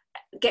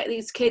get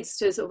these kids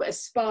to sort of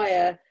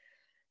aspire.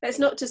 That's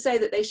not to say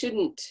that they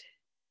shouldn't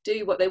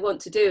do what they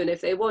want to do, and if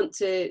they want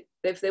to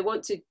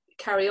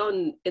carry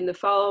on in the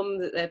farm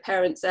that their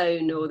parents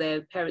own or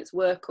their parents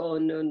work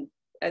on,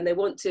 and they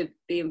want to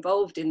be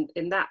involved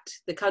in that,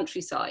 the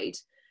countryside,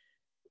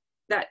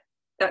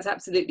 that's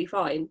absolutely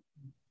fine.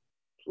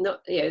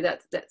 Not,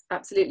 that's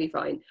absolutely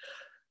fine.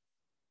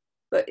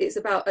 But it's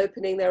about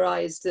opening their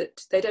eyes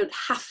that they don't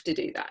have to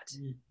do that.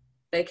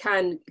 They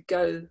can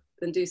go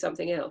and do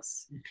something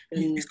else.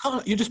 It's kind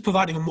of, you're just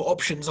providing them more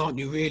options, aren't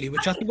you, really?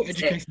 Which I think what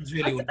education is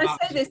really all about.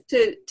 I say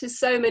this to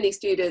so many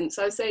students.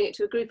 I was saying it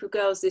to a group of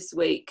girls this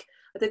week.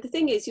 The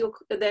thing is,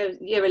 they're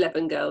year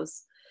 11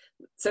 girls.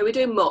 So we're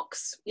doing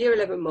mocks, year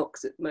 11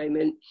 mocks at the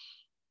moment.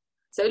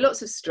 So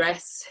lots of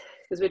stress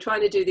because we're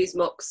trying to do these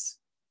mocks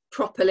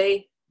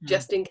properly,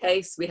 just in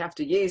case we have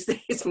to use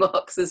these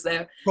mocks as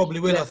their probably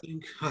will.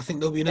 I think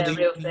there'll be another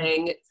real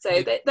thing.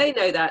 So they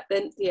know that.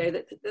 Then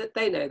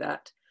they know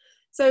that.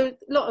 So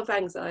a lot of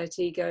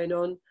anxiety going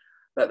on.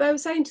 But I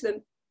was saying to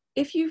them,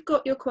 if you've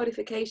got your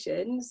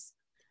qualifications,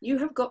 you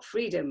have got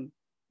freedom,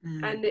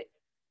 and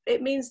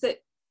it means that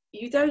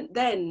you don't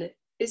then.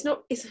 It's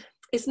not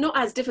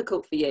as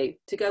difficult for you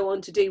to go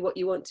on to do what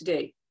you want to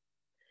do.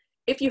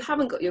 If you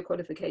haven't got your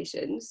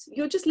qualifications,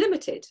 you're just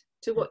limited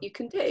to what you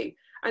can do.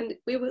 And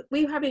we were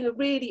having a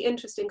really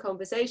interesting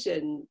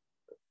conversation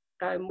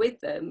with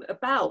them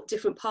about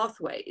different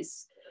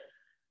pathways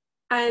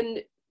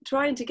and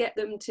trying to get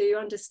them to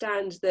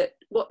understand that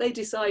what they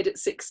decide at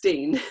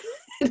 16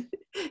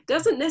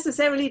 doesn't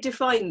necessarily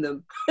define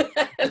them.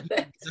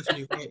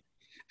 Definitely right.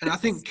 And I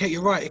think, Kate,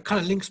 you're right. It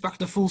kind of links back to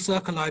the full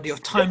circle idea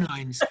of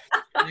timelines.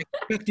 You're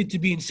expected to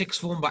be in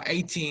sixth form by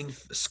 18,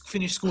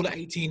 finish school at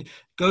 18,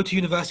 go to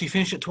university,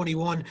 finish at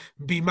 21,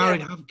 be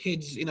married, have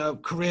kids,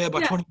 career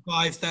by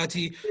 25,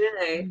 30.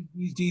 Yeah.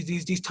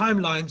 These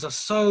timelines are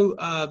so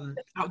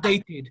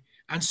outdated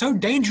and so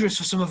dangerous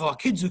for some of our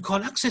kids who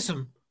can't access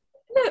them.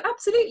 No,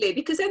 absolutely.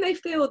 Because then they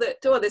feel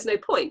that, there's no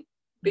point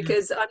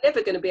because I'm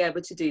never going to be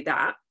able to do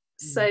that.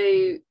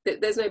 So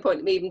there's no point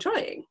in me even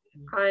trying.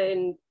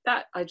 And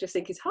that I just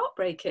think is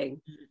heartbreaking.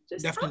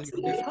 Just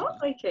absolutely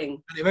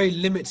heartbreaking. And it very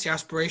limits the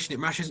aspiration. It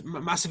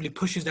massively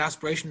pushes the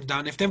aspirations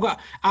down. If they've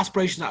got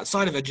aspirations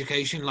outside of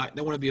education, like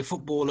they want to be a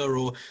footballer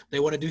or they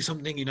want to do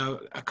something,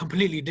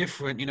 completely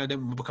different, they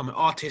become an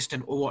artist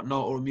or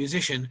whatnot, or a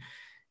musician,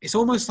 it's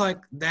almost like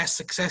their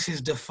success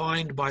is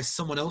defined by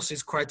someone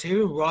else's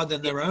criteria rather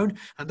than their own.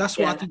 And that's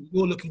what I think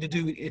you're looking to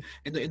do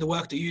in the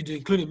work that you do,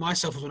 including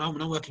myself when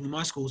I'm working in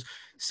my schools.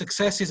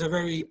 Success is a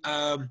very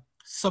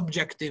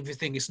subjective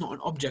thing. It's not an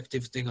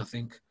objective thing, I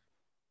think.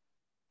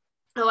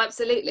 Oh,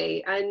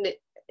 absolutely. And it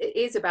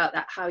is about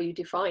that, how you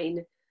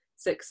define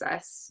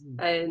success.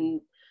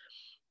 And,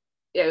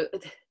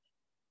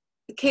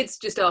 the kids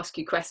just ask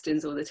you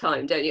questions all the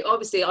time, don't you?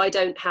 Obviously, I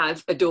don't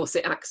have a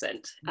Dorset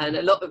accent, and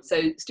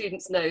so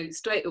students know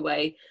straight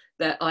away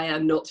that I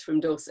am not from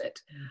Dorset.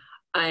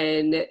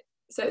 And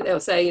so they'll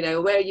say,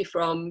 where are you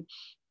from,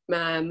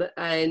 ma'am?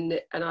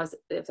 And they'll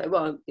say,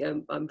 well,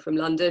 I'm from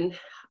London.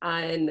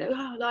 And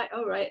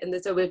all right. And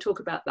so we'll talk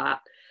about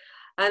that.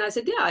 And I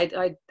said,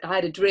 I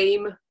had a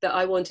dream that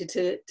I wanted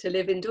to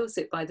live in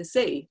Dorset by the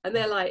sea. And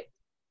they're like,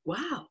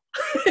 wow,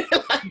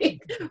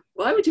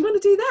 why would you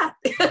want to do that?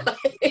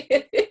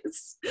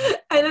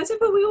 And I said,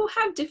 well, we all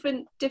have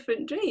different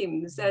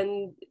dreams,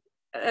 and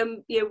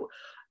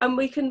and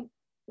we can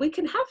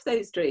have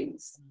those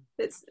dreams.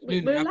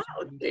 We're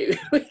allowed to.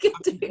 We can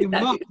do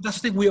that. That's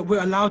the thing.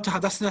 We're allowed to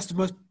have. That's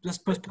the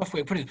most tough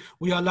way of putting it.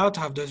 We are allowed to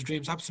have those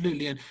dreams,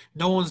 absolutely, and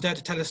no one's there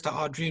to tell us that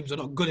our dreams are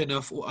not good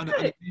enough or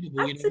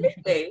unattainable.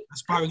 Absolutely.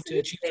 Aspiring to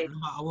achieve them no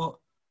matter what.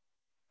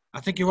 I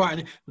think you're right,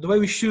 and the way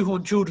we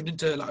shoehorn children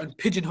into and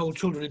pigeonhole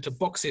children into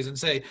boxes and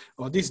say,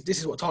 "Oh, this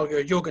is what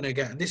target you're going to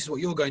get, and this is what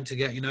you're going to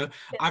get."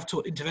 I've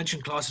taught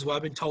intervention classes where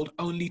I've been told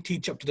only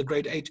teach up to the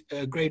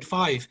grade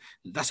 5.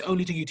 That's the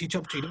only thing you teach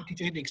up to. You don't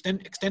teach anything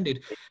extended.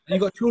 And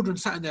you've got children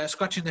sitting there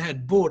scratching their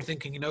head, bored,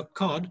 thinking,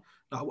 Khan,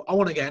 I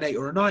want to get an 8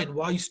 or a 9.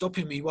 Why are you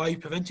stopping me? Why are you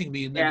preventing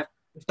me? And then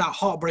it's that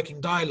heartbreaking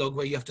dialogue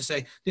where you have to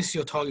say, this is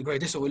your target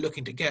grade, this is what we're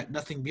looking to get,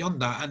 nothing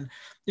beyond that. And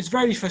it's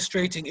very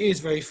frustrating. It is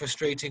very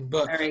frustrating.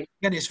 But again,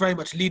 it's very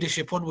much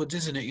leadership onwards,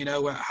 isn't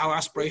it? Where how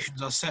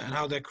aspirations are set and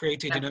how they're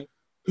created,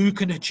 who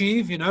can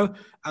achieve, and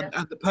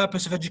the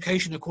purpose of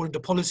education according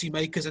to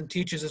policymakers and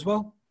teachers as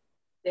well.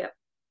 Yeah.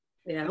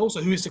 And also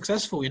who is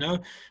successful,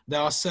 There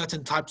are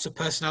certain types of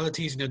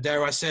personalities,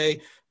 dare I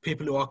say,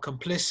 people who are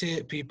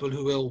complicit, people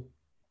who will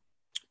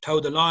toe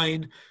the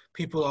line,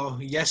 people are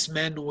yes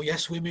men or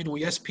yes women or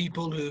yes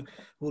people who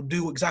will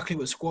do exactly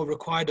what's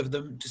required of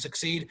them to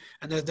succeed.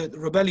 And there's the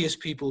rebellious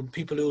people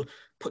who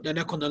put their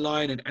neck on the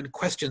line and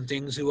question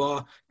things, who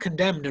are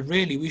condemned. And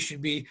really, we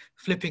should be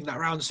flipping that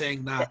around,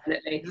 saying that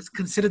let's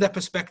consider their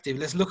perspective.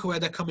 Let's look at where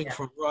they're coming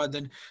from, rather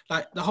than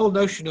like the whole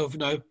notion of,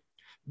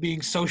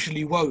 being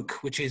socially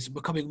woke, which is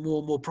becoming more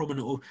and more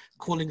prominent, or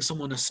calling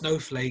someone a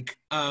snowflake,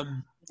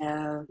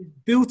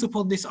 built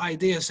upon this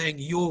idea saying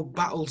your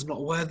battle's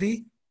not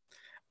worthy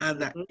and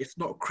that it's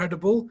not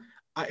credible.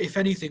 If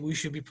anything, we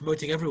should be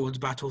promoting everyone's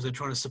battles and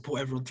trying to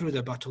support everyone through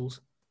their battles.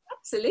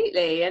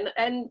 Absolutely,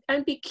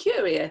 and be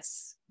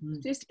curious.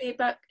 Just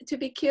to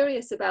be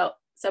curious about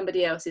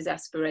somebody else's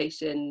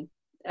aspiration.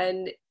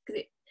 And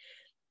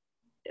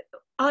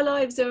our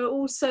lives are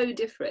all so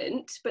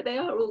different, but they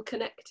are all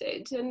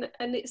connected.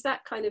 And it's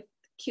that kind of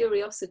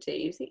curiosity.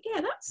 You think,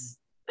 yeah,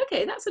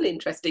 that's an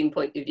interesting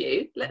point of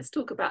view. Let's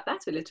talk about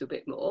that a little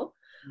bit more.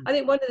 I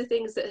think one of the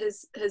things that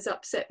has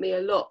upset me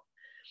a lot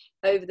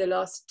over the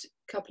last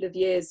couple of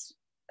years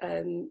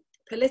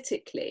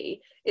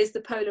politically is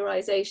the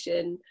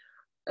polarization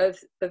of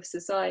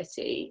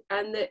society,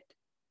 and that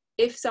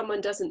if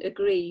someone doesn't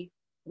agree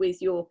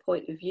with your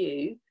point of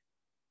view,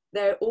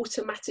 they're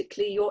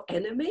automatically your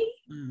enemy.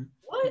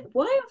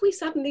 Why have we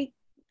suddenly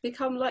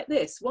become like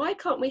this? Why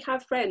can't we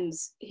have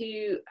friends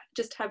who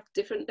just have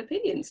different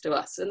opinions to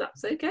us, and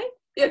that's okay?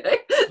 You know,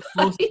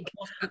 like,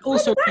 and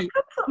also where did that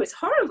come from? It's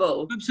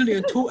horrible.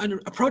 Absolutely, and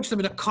approach them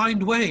in a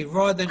kind way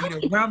rather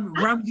than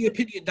ram the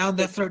opinion down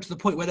their throat to the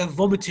point where they're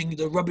vomiting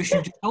the rubbish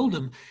you just told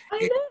them.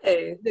 I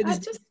know.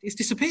 It's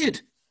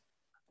disappeared.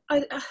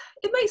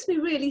 It makes me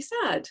really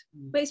sad.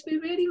 Makes me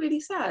really, really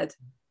sad,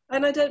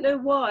 and I don't know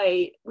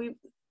why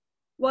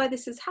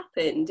this has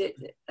happened.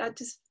 I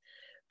just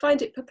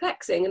find it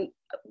perplexing. And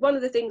one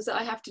of the things that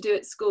I have to do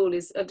at school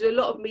is I do a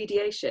lot of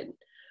mediation,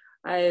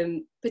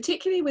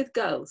 particularly with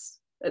girls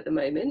at the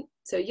moment.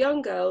 So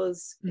young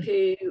girls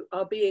who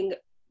are being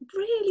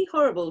really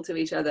horrible to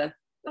each other,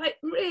 like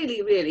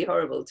really, really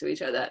horrible to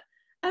each other.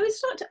 And we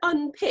start to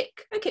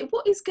unpick, okay,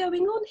 what is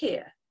going on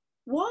here?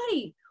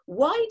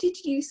 Why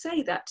did you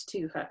say that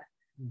to her?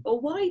 Or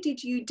why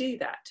did you do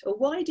that? Or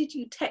why did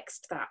you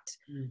text that?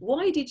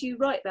 Why did you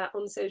write that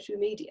on social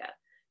media?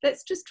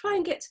 Let's just try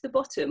and get to the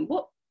bottom.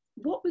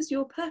 What was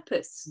your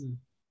purpose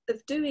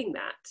of doing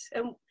that?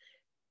 And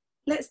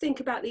let's think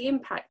about the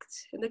impact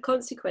and the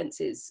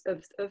consequences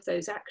of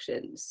those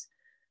actions.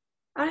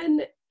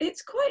 And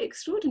it's quite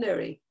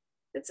extraordinary.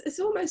 It's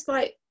almost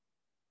like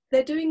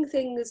they're doing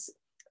things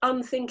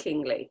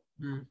unthinkingly.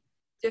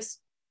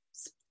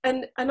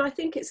 And I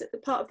think it's at the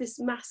part of this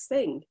mass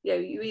thing. You know,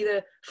 you're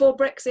either for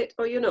Brexit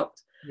or you're not.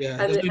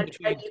 Yeah, and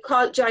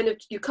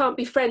you can't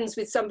be friends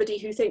with somebody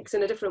who thinks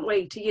in a different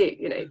way to you,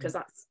 you know, because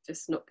that's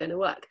just not going to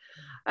work.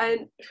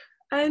 And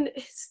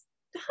it's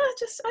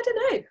I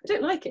don't know. I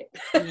don't like it.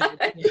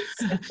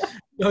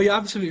 No, you're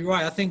absolutely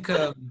right. I think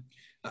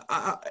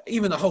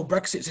even the whole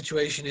Brexit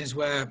situation is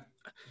where,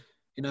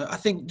 you know, I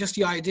think just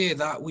the idea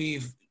that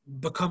we've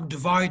become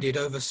divided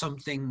over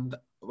something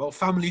that, well,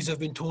 families have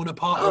been torn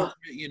apart over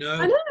it, you know.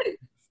 I know.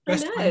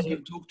 Best friends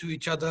don't talk to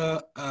each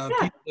other.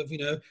 People have, you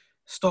know,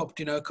 stopped,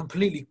 you know,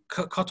 completely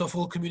cut off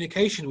all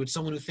communication with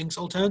someone who thinks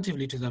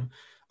alternatively to them.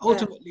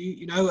 Ultimately,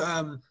 you know,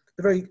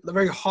 the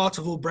very heart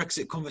of all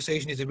Brexit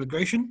conversation is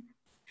immigration.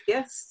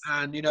 Yes.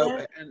 And, you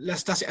know,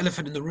 that's the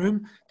elephant in the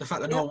room. The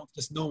fact that no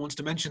one wants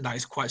to mention that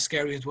is quite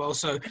scary as well.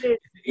 So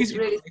it's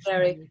really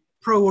scary.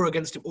 Pro or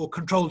against it, or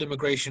controlled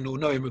immigration, or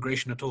no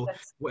immigration at all,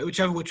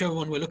 whichever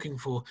one we're looking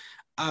for.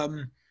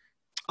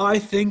 I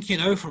think, you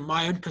know, from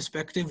my own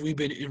perspective, we've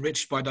been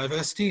enriched by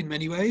diversity in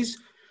many ways.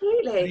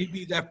 Really?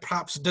 Maybe there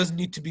perhaps does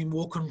need to be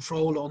more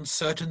control on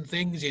certain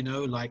things, you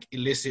know, like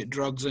illicit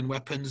drugs and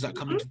weapons that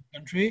come into the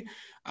country.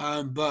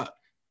 But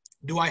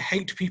do I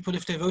hate people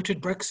if they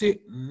voted Brexit?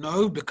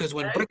 No, because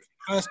when Brexit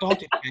first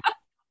started, I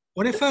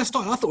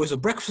thought it was a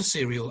breakfast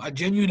cereal. I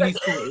genuinely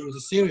thought it was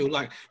a cereal.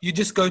 Like, you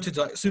just go to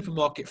the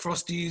supermarket,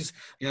 Frosties,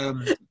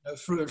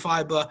 fruit and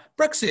fibre,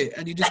 Brexit,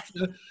 and you just,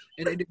 you know,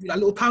 and it'd be like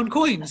little pound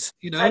coins,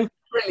 you know.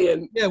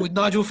 Brilliant. Yeah, with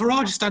Nigel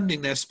Farage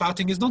standing there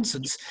spouting his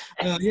nonsense.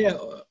 Something like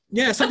that.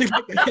 Yeah,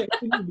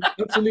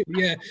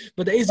 absolutely, yeah.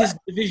 But there is this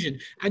division,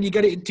 and you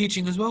get it in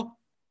teaching as well.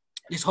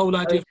 This whole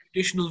idea of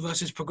traditional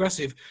versus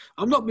progressive.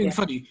 I'm not being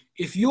funny.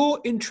 If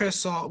your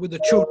interests are with the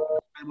children,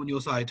 I'm on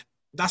your side.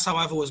 That's how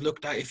I've always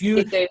looked at it. If you're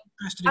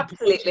interested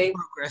in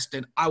progress,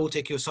 then I will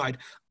take your side.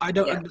 I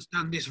don't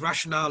understand this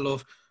rationale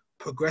of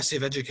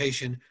progressive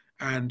education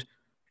and,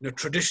 you know,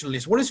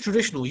 traditionalist. What is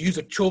traditional? Use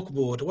a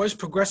chalkboard. What is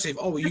progressive?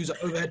 Oh, we use an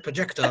overhead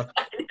projector.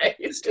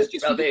 It's just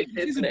rubbish,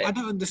 isn't it? I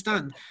don't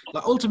understand.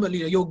 Like,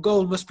 ultimately, your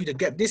goal must be to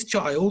get this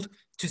child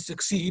to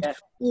succeed,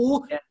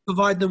 or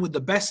provide them with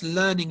the best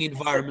learning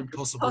environment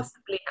possible.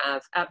 Possibly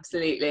have,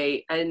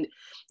 absolutely, and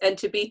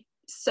to be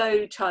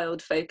so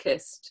child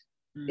focused.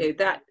 You know,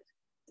 that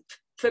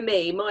for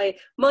me,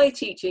 my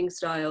teaching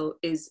style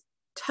is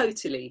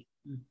totally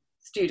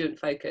student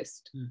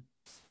focused.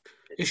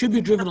 It should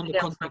be driven on the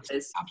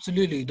context.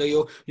 Absolutely.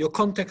 Your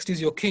context is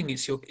your king.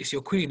 It's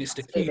your queen. It's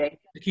the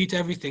key to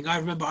everything. I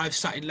remember I've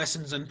sat in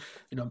lessons and,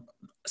 you know,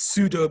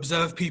 pseudo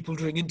observed people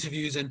during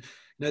interviews, and,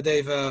 you know,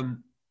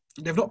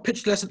 they've not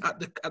pitched the lesson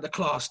at the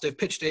class. They've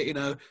pitched it, you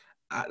know,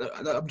 at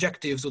the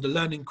objectives or the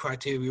learning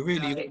criteria.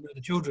 Really, you've got to know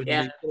the children.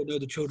 You've got to know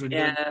the children.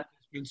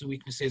 Strengths and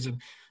weaknesses, and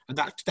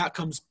that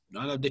comes.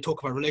 I know they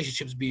talk about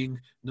relationships being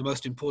the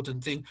most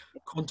important thing.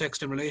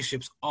 Context and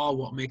relationships are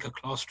what make a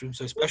classroom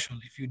so special.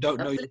 If you don't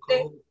know your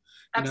goal,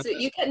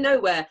 you get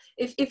nowhere.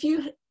 If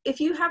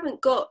you haven't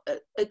got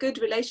a good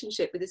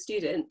relationship with a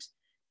student,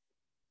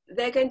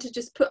 they're going to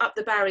just put up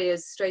the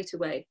barriers straight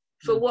away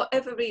for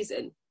whatever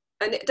reason,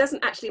 and it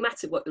doesn't actually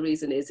matter what the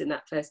reason is in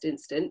that first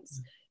instance.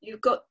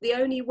 you've got the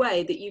only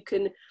way that you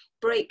can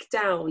break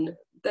down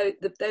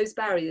those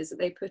barriers that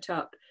they put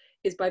up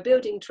is by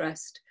building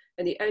trust.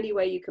 And the only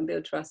way you can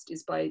build trust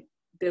is by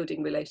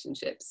building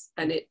relationships.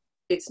 And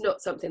it's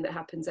not something that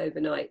happens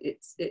overnight.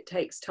 It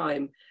takes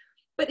time,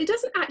 but it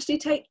doesn't actually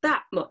take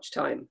that much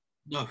time.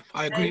 No,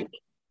 I agree.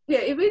 Yeah,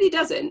 it really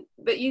doesn't.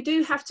 But you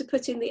do have to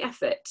put in the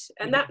effort.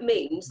 And that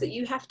means that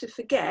you have to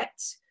forget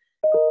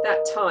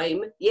that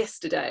time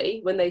yesterday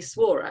when they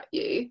swore at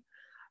you,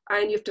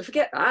 and you have to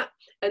forget that,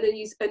 and then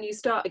you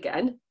start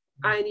again,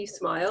 and you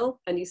smile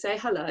and you say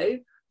hello,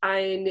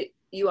 and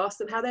you ask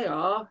them how they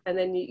are, and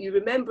then you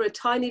remember a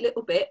tiny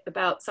little bit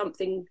about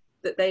something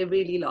that they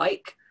really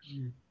like,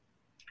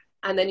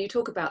 and then you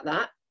talk about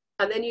that,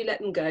 and then you let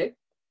them go.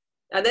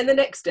 And then the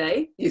next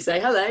day you say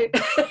hello,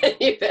 and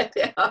you pick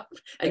it up,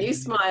 and you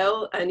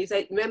smile, and you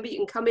say, remember, you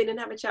can come in and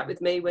have a chat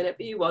with me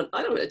whenever you want.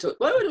 I don't want to talk.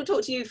 What do I want to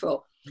talk to you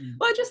for?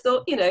 Well, I just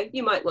thought,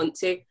 you might want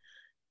to.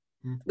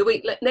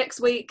 Next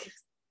week,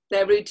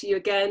 they're rude to you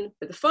again.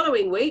 But the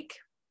following week,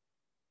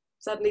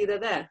 suddenly they're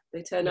there.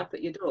 They turn up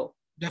at your door.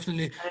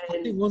 Definitely.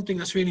 I think one thing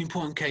that's really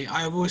important, Kate,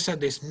 I have always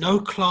said this, no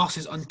class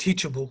is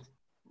unteachable.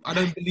 I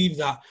don't believe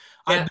that.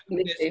 Yeah, I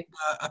believe there's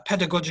a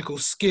pedagogical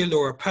skill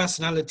or a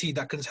personality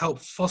that can help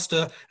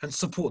foster and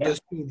support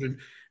those children.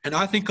 And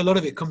I think a lot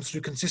of it comes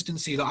through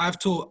consistency. Like I've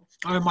taught,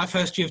 I in my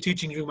first year of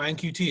teaching during my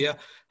NQT,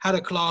 had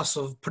a class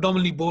of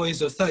predominantly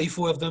boys, of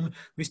 34 of them.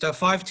 We used to have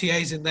 5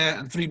 TAs in there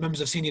and 3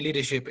 members of senior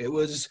leadership. It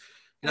was,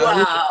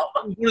 wow.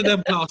 It was one of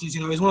them classes,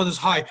 it was one of those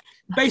high.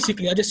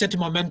 Basically, I just said to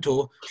my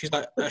mentor, she's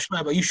like,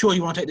 Shoaib, are you sure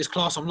you want to take this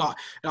class? I'm like,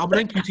 I'm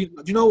an NQT. Do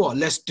you know what?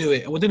 Let's do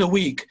it. And within a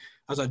week,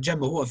 I was like,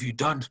 Gemma, what have you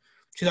done?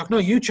 She's like, no,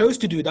 you chose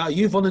to do that.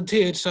 You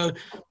volunteered. So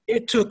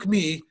it took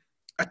me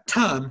a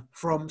term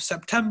from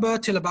September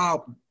till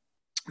about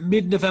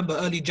mid-November,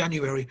 early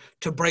January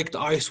to break the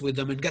ice with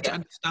them and get to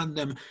understand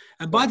them.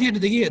 And by the end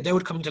of the year, they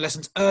would come into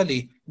lessons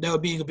early. They were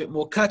being a bit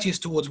more courteous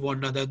towards one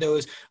another. There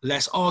was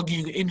less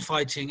arguing,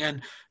 infighting,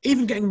 and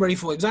even getting ready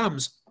for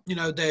exams.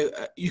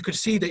 You could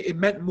see that it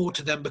meant more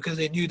to them because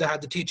they knew they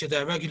had the teacher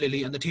there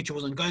regularly and the teacher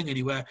wasn't going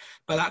anywhere.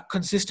 But that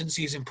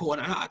consistency is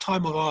important. And at a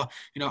time of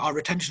our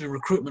retention and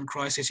recruitment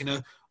crisis,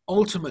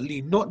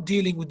 ultimately not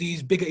dealing with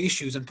these bigger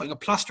issues and putting a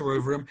plaster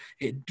over them,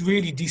 it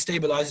really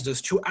destabilizes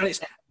us. And it's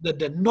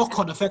the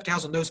knock-on effect it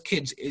has on those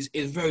kids is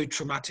very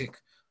traumatic.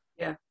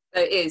 Yeah,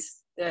 it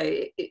is.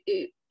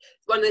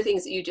 One of the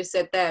things that you just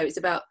said there is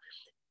about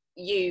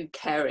you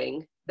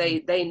caring.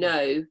 They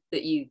know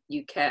that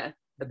you care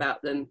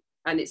about them.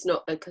 And it's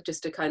not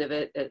just a kind of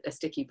a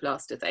sticky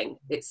plaster thing.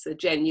 It's a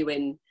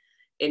genuine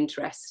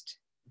interest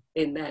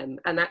in them,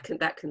 and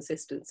that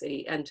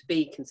consistency, and to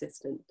be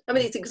consistent. I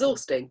mean, it's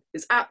exhausting.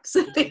 It's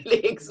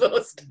absolutely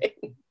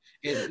exhausting.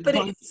 But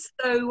it's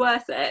so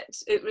worth it.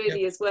 It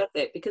really is worth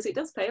it, because it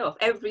does pay off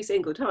every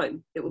single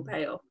time. It will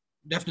pay off.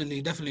 Definitely.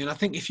 And I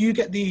think if you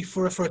get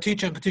for a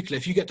teacher in particular,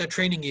 if you get their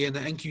training year and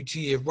the NQT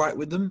year right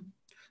with them,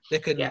 they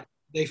can.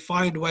 They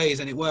find ways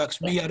and it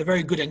works. Me, I had a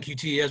very good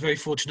NQT. I was very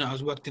fortunate. I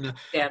was worked in a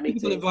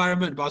difficult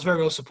environment, but I was very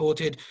well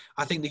supported.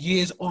 I think the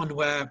years on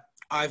where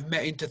I've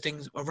run into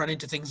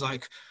things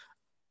like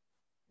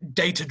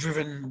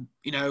data-driven,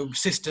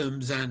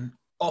 systems and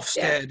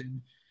Ofsted.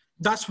 And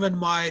that's when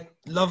my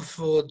love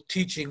for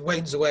teaching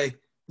wanes away.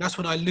 That's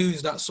when I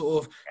lose that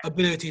sort of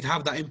ability to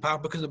have that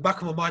impact, because in the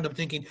back of my mind, I'm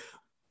thinking,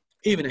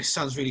 even it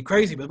sounds really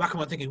crazy, but in the back of my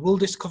mind, I'm thinking, will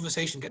this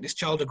conversation get this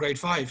child a grade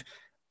 5?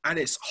 And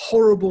it's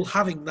horrible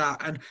having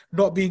that and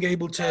not being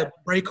able to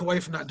break away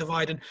from that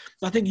divide. And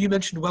I think you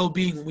mentioned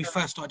well-being when we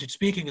first started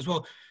speaking as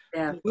well.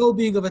 Yeah. The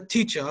well-being of a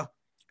teacher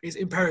is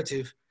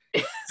imperative.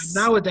 Yes. And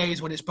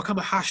nowadays, when it's become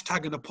a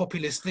hashtag and a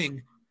populist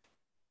thing,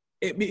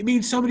 it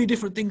means so many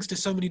different things to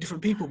so many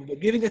different people. But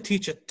giving a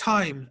teacher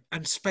time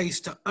and space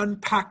to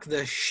unpack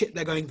the shit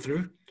they're going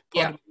through,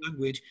 pardon the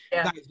language,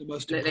 that is the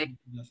most important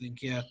thing, I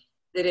think. Yeah,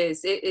 it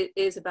is. It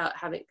is about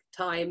having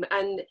time,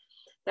 and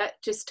that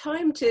just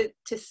time to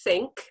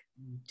think,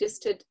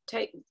 just to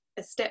take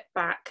a step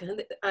back.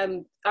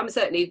 And I'm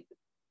certainly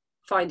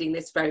finding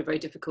this very, very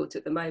difficult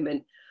at the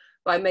moment,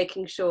 by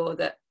making sure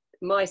that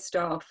my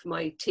staff,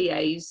 my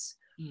TAs,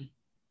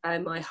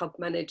 and my hub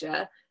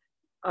manager,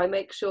 I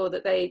make sure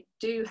that they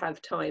do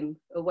have time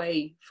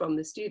away from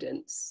the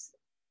students.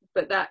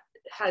 But that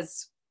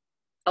has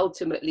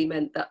ultimately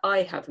meant that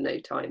I have no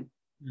time.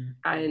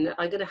 And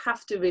I'm going to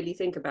have to really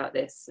think about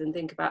this and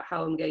think about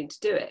how I'm going to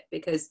do it,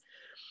 because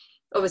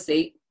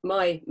obviously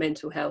my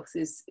mental health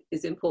is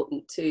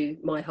important to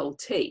my whole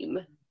team.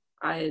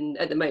 And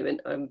at the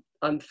moment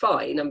I'm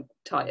fine. I'm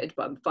tired,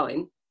 but I'm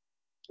fine.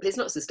 But it's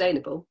not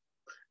sustainable.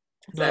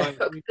 So I'm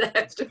going to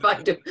have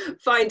to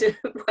find a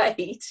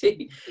way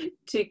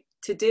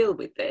to deal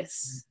with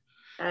this.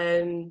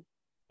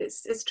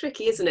 It's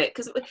tricky, isn't it?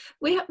 Because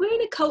we're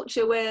in a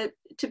culture where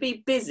to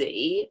be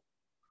busy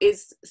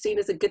is seen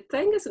as a good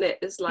thing, isn't it?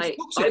 It's like,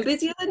 I'm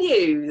busier than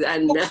you,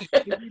 and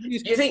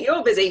you think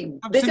you're busy.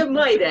 Look at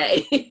my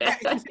day.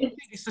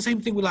 It's the same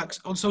thing with, like,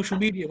 on social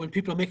media when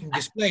people are making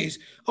displays.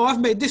 Oh,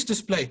 I've made this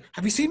display.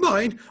 Have you seen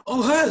mine?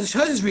 Oh, hers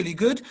is really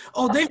good.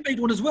 Oh, they've made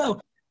one as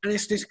well. And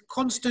it's this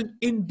constant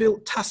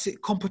inbuilt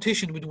tacit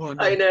competition with one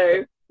I another.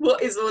 know.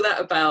 What is all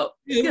that about?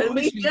 Yeah, Can we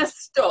honestly, just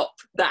stop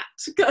that?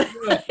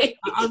 yeah.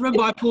 I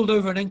remember I pulled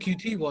over an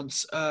NQT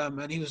once,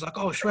 and he was like,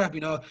 "Oh,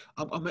 Shweb,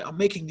 I'm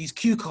making these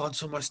cue cards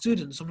for my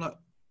students." I'm like,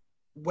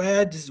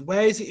 where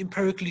is it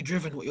empirically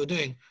driven what you're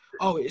doing?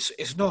 Oh,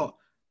 it's not.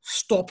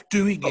 Stop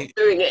doing Stop it.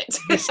 doing it.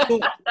 Just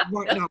stop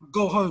right now.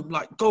 Go home.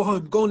 Like, go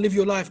home. Go and live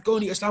your life. Go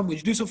and eat a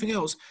sandwich. Do something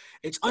else.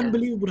 It's Yeah.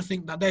 unbelievable to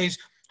think that days,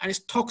 and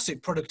it's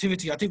toxic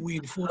productivity. I think we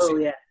enforce Oh,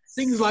 it. yes.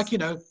 Things like,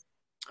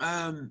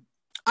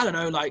 I don't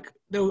know, like,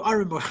 I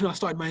remember when I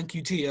started my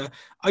NQT,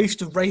 I used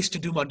to race to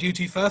do my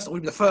duty first. I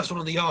would be the first one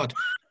on the yard.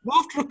 But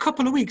after a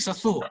couple of weeks, I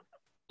thought,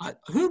 like,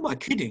 who am I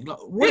kidding? Like,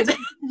 what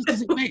difference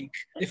does it make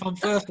if I'm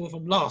first or if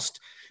I'm last?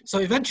 So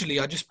eventually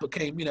I just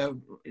became,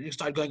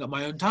 started going at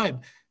my own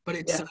time. But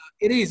it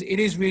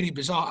is really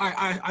bizarre.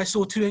 I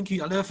saw two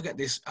NQTs, I'll never forget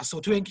this. I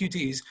saw two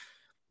NQTs.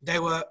 They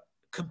were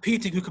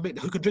competing who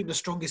could drink the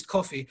strongest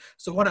coffee.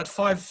 So one had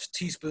 5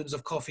 teaspoons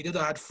of coffee, the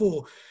other had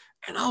 4.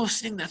 And I was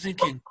sitting there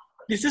thinking,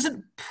 this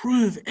doesn't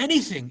prove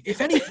anything.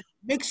 If anything, it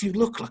makes you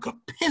look like a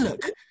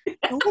pillock.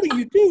 And what are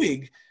you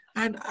doing?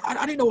 And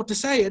I didn't know what to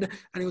say. And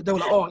they were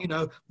like,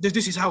 oh,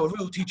 this is how a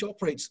real teacher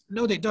operates.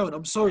 No, they don't.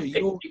 I'm sorry.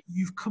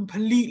 You've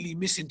completely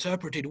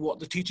misinterpreted what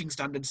the teaching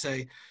standards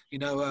say.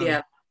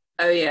 Yeah.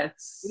 Oh,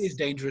 yes. It is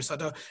dangerous.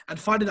 And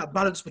finding that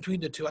balance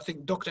between the two, I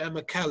think Dr.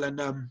 Emma Kell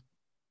and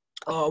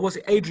was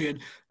it Adrian?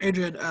 I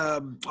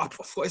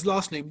forgot his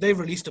last name. They've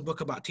released a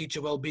book about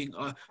teacher well-being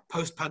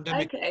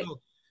post-pandemic. Okay.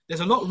 There's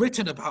a lot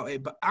written about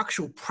it, but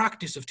actual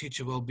practice of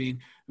teacher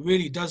well-being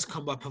really does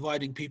come by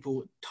providing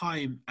people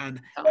time and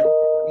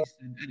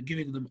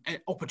giving them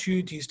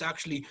opportunities to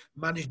actually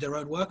manage their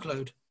own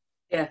workload.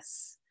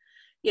 Yes.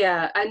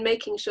 Yeah, and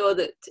making sure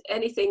that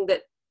anything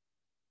that,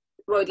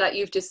 well, like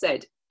you've just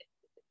said,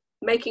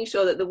 making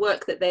sure that the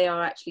work that they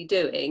are actually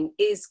doing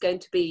is going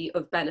to be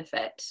of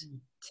benefit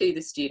to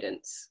the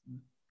students.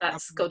 That's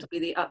Absolutely. Got to be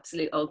the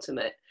absolute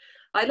ultimate.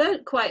 I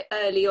learned quite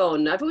early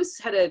on. I've always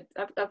had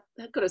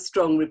I've got a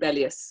strong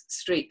rebellious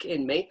streak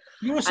in me.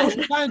 You're a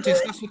social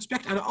scientist, that's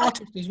expected, and an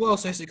artist as well,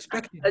 so it's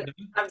expected.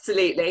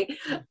 Absolutely.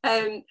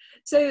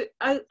 So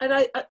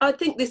I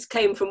think this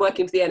came from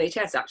working for the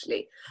NHS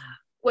actually,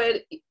 where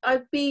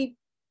there'd be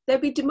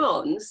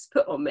demands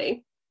put on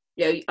me.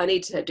 I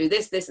need to do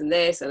this, this, and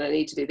this, and I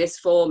need to do this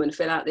form and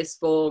fill out this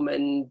form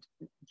and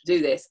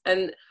do this.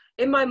 And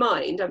in my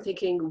mind, I'm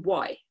thinking,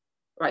 why?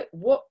 Right?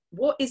 What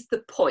is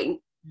the point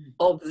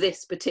of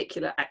this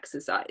particular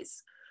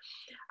exercise?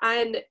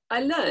 And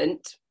I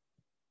learned,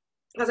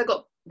 as I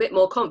got a bit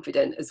more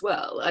confident as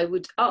well, I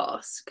would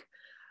ask,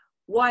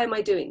 why am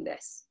I doing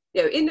this?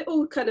 In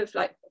all kind of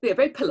like,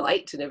 very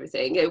polite and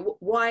everything,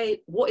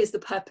 what is the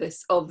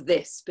purpose of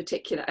this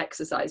particular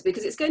exercise?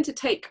 Because it's going to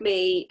take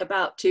me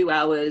about 2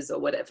 hours or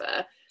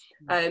whatever.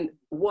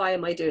 Why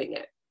am I doing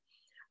it?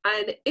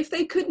 And if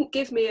they couldn't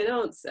give me an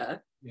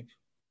answer,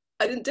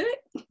 I didn't do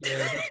it.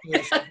 Yeah,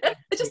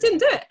 I just didn't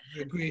do it.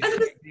 I agree.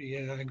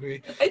 I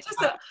agree. It's just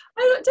that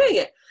I'm not doing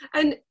it.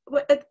 And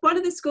one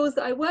of the schools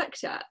that I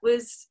worked at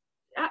was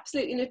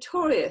absolutely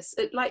notorious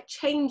at like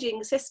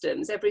changing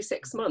systems every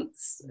 6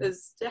 months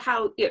as to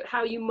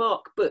how you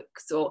mark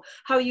books or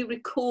how you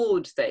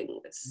record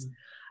things.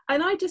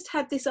 And I just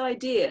had this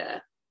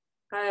idea,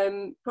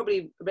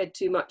 probably read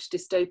too much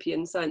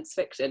dystopian science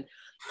fiction,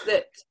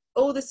 that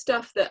all the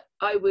stuff that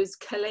I was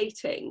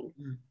collating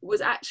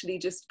was actually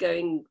just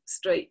going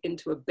straight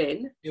into a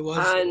bin. It was.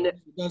 And,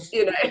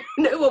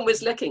 no one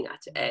was looking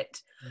at it.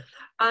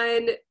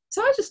 And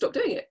so I just stopped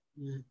doing it.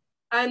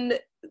 And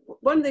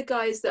one of the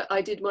guys that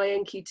I did my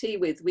NQT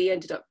with, we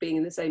ended up being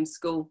in the same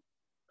school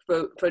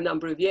for a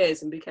number of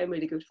years and became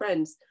really good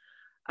friends.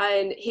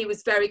 And he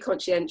was very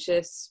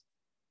conscientious.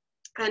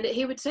 And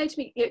he would say to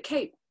me,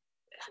 Kate,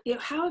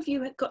 how have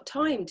you got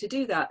time to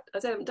do that? I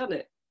said, I haven't done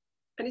it.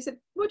 And he said,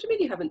 what do you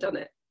mean you haven't done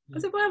it? I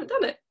said, well, I haven't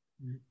done it.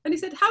 And he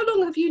said, how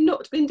long have you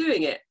not been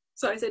doing it?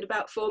 So I said,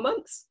 about 4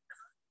 months.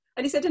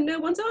 And he said, and no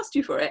one's asked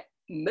you for it?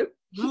 Nope.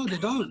 No, they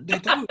don't.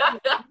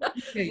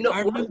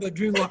 I remember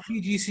during our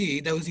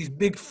PGC, there was these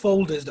big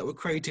folders that were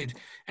created,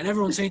 and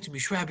everyone saying to me,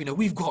 Shweb,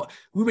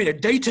 we made a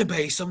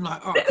database. I'm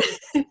like, oh.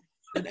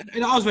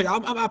 And I was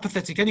I'm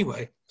apathetic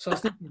anyway. So I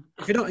was thinking,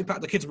 if you don't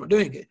impact the kids, I'm not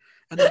doing it.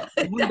 And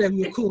then one day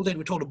we were called in, we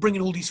were told to bring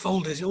in all these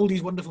folders, all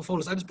these wonderful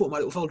folders. I just brought my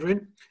little folder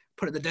in,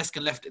 put it in the desk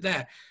and left it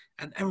there.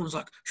 And everyone's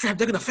like, Shweb,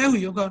 they're going to fail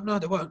you. I'm going, no,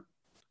 they won't.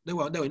 They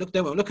won't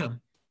look at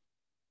them.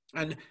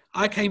 And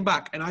I came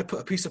back and I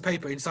put a piece of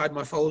paper inside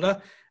my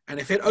folder, and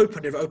if it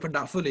opened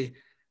out fully.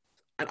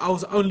 And I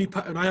was the only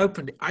person, I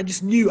opened it. I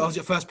just knew I was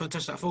your first person to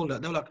touch that folder.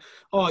 They were like,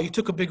 oh, you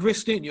took a big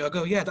risk, didn't you? I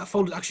go, yeah, that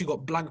folder's actually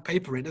got blank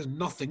paper in. There's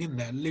nothing in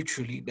there.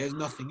 Literally, there's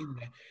nothing in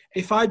there.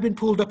 If I'd been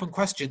pulled up and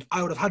questioned,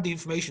 I would have had the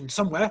information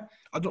somewhere.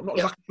 I'm not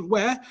exactly sure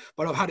where,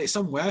 but I've had it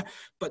somewhere.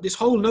 But this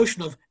whole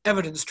notion of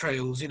evidence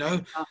trails,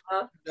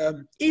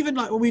 even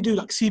like when we do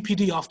like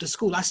CPD after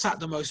school, I sat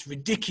the most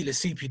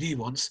ridiculous CPD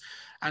once,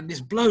 and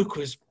this bloke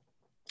was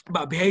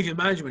about behavior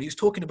management. He was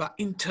talking about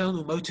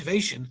internal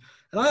motivation.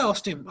 And I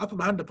asked him, I put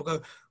my hand up and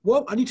go,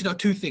 well, I need to know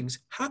two things.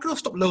 How can I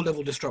stop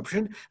low-level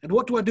disruption? And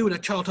what do I do when a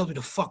child tells me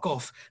to fuck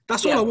off?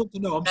 That's all I want to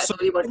know. That's all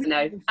you want to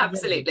know.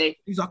 Absolutely.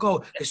 He's like,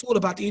 oh, it's all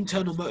about the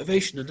internal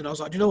motivation. And then I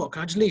was like, you know what,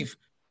 can I just leave?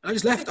 And I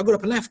just left. I got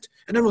up and left.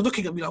 And everyone's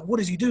looking at me like, what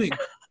is he doing?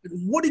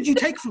 What did you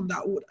take from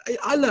that?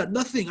 I learned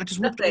nothing. I just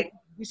walked away.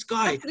 This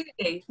guy.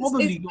 Absolutely.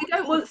 We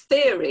don't want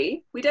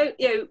theory. We don't,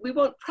 we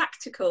want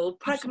practical,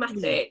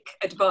 pragmatic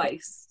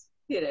advice.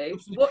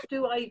 What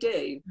do I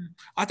do?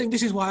 I think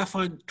this is why I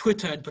find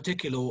Twitter in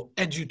particular, or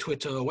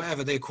edu-Twitter, or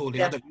whatever they call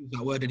it. I don't use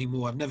that word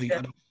anymore.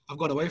 I've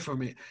gone away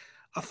from it.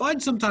 I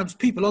find sometimes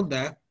people on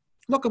there,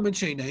 I'm not going to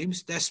mention any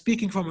names, they're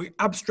speaking from an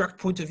abstract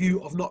point of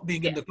view of not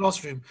being in the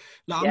classroom.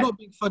 Like, I'm not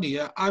being funny.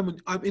 I'm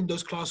in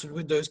those classrooms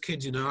with those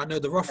kids. I know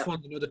the rough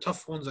ones, I know the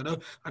tough ones. I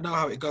know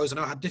how it goes. I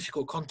know how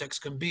difficult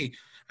context can be,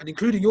 and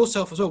including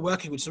yourself as well,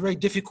 working with some very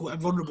difficult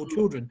and vulnerable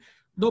children.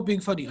 Not being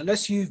funny,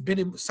 unless you've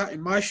sat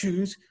in my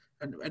shoes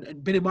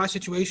and been in my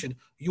situation,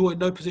 you're in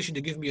no position to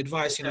give me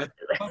advice.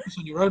 Focus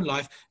on your own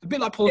life. A bit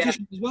like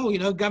politicians as well.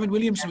 Gavin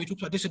Williamson, we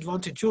talked about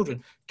disadvantaged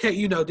children.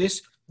 Kate,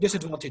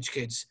 disadvantaged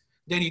kids.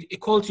 They need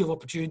equality of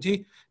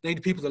opportunity. They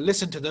need people to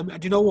listen to them.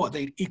 And you know what?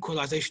 They need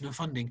equalization of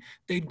funding.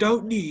 They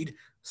don't need,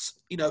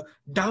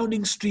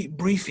 Downing Street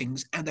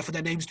briefings and for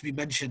their names to be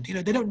mentioned.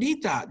 They don't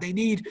need that. They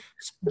need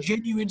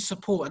genuine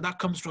support. And that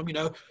comes from,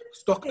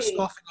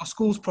 staffing our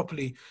schools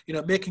properly,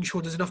 making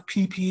sure there's enough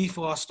PPE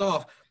for our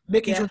staff,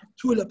 making sure there's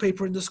toilet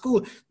paper in the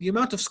school. The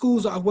amount of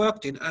schools that I've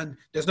worked in and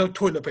there's no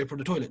toilet paper in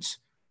the toilets.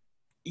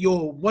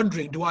 You're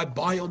wondering, do I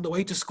buy on the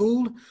way to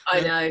school?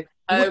 I know.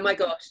 Oh my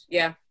gosh.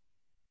 Yeah.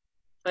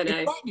 I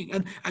know.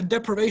 And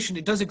deprivation,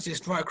 it does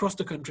exist right across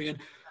the country. And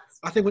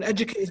I think when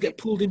educators get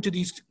pulled into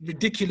these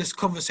ridiculous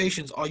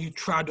conversations, are you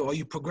trad or are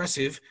you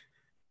progressive?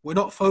 We're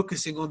not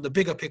focusing on the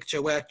bigger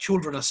picture where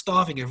children are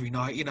starving every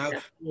night,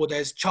 or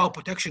there's child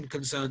protection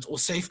concerns or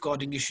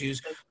safeguarding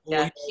issues.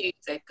 Huge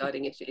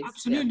safeguarding issues.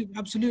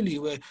 Absolutely.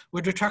 We're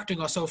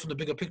retracting ourselves from the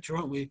bigger picture,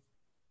 aren't we?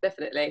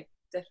 Definitely.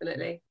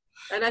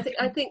 And I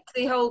think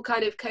the whole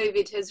kind of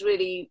COVID has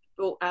really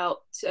brought out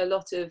a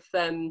lot of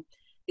the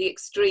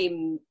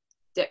extreme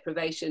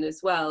deprivation as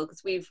well,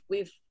 because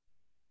we've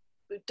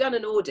done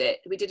an audit.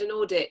 We did an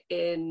audit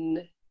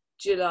in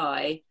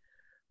July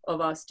of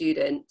our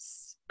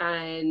students,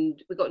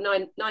 and we've got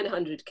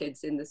 900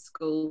 kids in the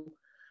school,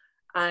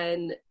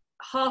 and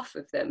half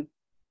of them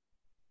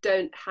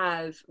don't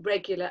have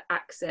regular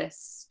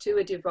access to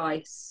a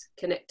device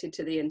connected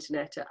to the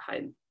internet at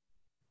home.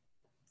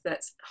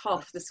 That's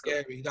half the school.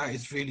 Scary. That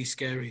is really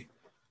scary.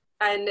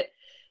 And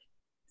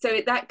so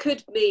that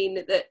could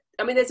mean that,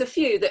 there's a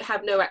few that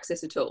have no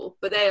access at all,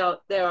 but they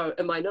are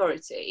a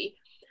minority.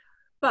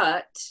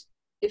 But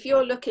if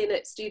you're looking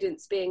at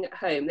students being at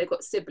home, they've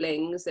got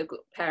siblings, they've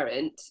got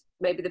parents,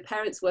 maybe the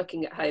parent's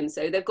working at home,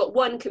 so they've got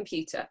one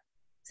computer.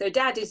 So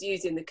dad is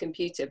using the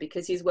computer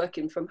because he's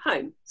working from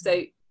home.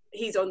 So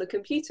he's on the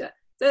computer.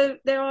 So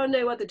there are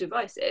no other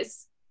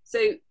devices.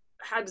 So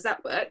how does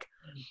that work?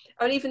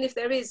 Or even if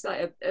there is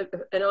like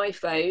an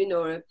iPhone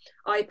or an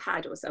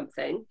iPad or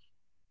something,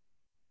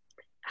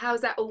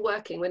 how's that all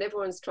working when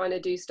everyone's trying to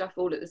do stuff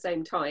all at the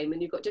same time,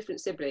 and you've got different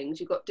siblings,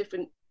 you've got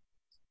different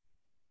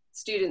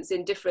students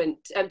in different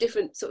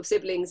sort of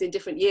siblings in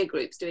different year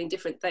groups doing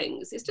different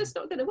things? It's just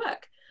not going to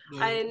work.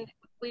 No. And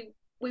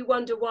we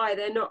wonder why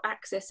they're not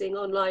accessing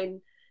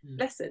online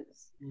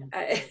lessons.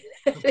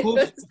 Of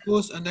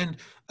course. And then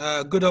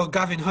good old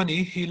Gavin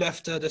Honey, he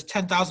left there's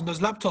 10,000 of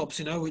those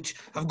laptops, which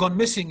have gone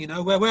missing.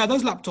 Where are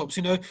those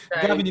laptops? No.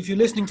 Gavin, if you're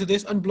listening to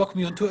this, unblock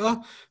me on Twitter,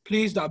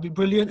 please. That'd be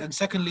brilliant. And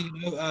secondly,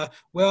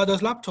 where are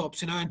those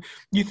laptops? And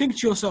you think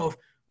to yourself,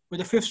 we're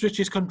the 5th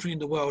richest country in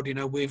the world.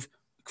 We've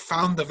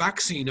found the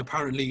vaccine.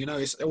 Apparently,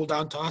 it's all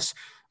down to us,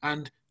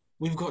 and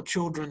we've got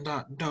children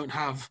that don't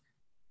have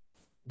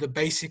the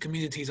basic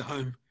amenities at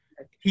home,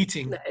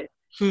 heating. No.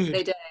 Food.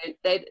 They don't.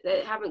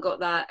 They haven't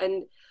got that,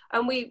 and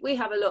we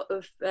have a lot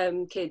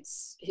of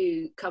kids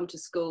who come to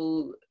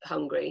school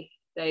hungry.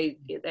 They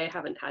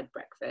haven't had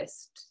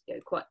breakfast.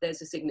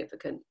 There's a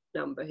significant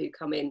number who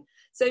come in.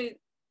 So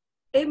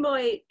in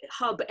my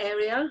hub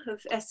area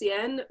of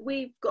SEN,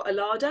 we've got a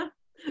larder.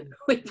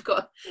 We've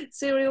got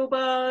cereal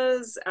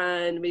bars,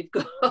 and we've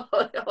got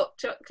hot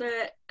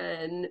chocolate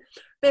and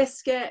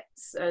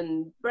biscuits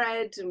and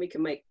bread, and we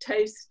can make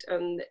toast.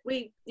 And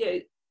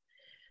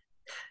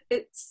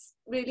it's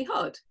really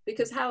hard,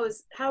 because how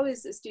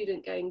is a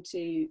student going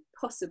to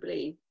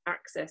possibly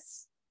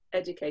access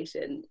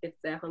education if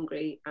they're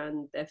hungry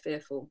and they're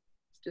fearful?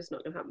 It's just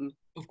not going to happen.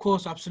 Of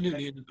course,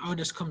 absolutely. And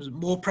onus comes,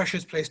 more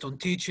pressures placed on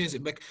teachers.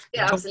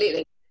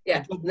 Absolutely.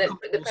 Yeah,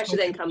 the pressure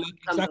then comes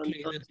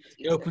exactly. on.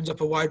 It opens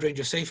up a wide range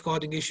of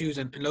safeguarding issues,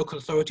 and local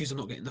authorities are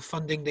not getting the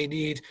funding they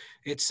need.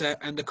 It's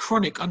and the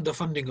chronic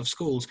underfunding of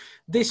schools.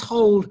 This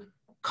whole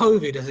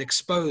COVID has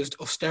exposed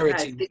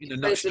austerity in a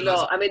nutshell. A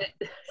lot.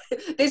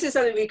 This is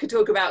something we could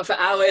talk about for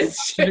hours.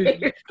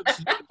 Absolutely.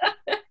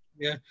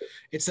 Yeah,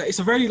 it's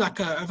a very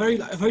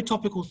very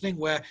topical thing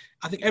where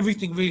I think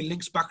everything really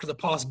links back to the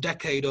past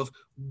decade of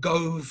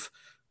Gove,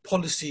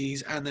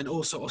 policies, and then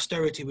also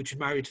austerity, which is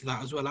married to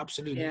that as well.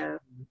 Absolutely. Yeah.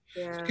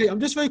 Yeah. Okay, I'm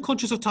just very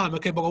conscious of time.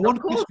 Okay, but Of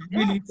course, I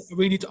yes.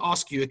 really need to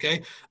ask you.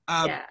 Okay,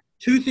 Yeah.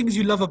 two things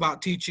you love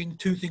about teaching,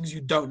 two things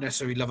you don't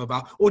necessarily love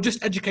about, or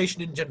just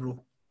education in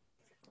general.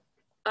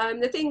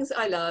 The things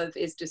I love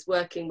is just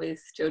working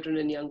with children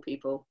and young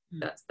people.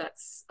 Mm.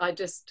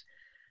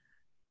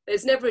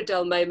 There's never a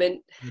dull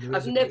moment. Yeah, there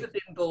I've is a never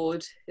been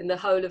bored in the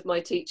whole of my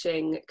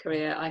teaching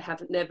career. I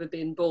have never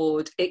been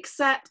bored,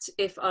 except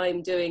if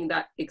I'm doing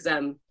that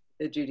exam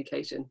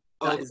adjudication.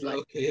 That is like,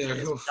 okay,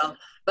 yeah. dull.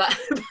 But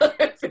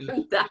apart from Yeah.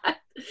 that,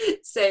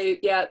 so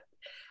yeah,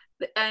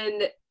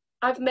 and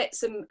I've met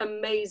some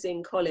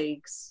amazing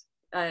colleagues,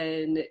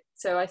 and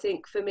so I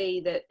think for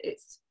me that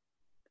it's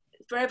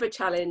forever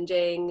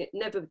challenging,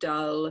 never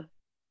dull.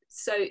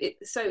 So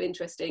it's so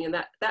interesting, and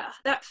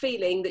that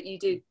feeling that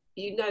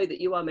you know that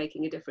you are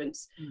making a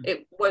difference. Mm.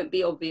 It won't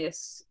be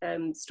obvious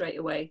straight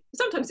away.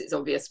 Sometimes it's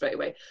obvious straight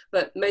away,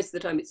 but most of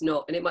the time it's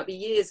not. And it might be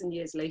years and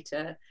years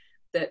later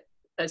that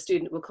a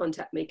student will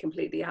contact me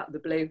completely out of the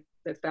blue.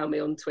 They've found me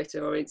on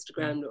Twitter or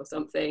Instagram or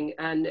something,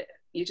 and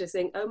you just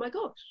think, oh my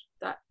gosh,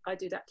 that I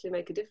did actually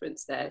make a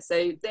difference there.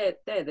 So they're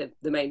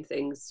the main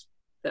things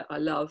that I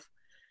love.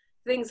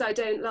 Things I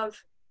don't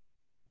love,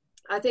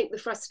 I think the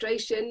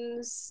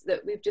frustrations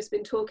that we've just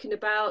been talking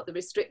about, the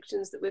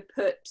restrictions that we're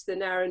put, the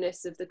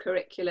narrowness of the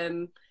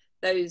curriculum,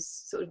 those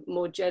sort of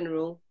more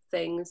general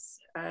things,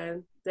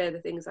 they're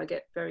the things I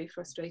get very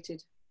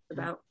frustrated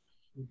about.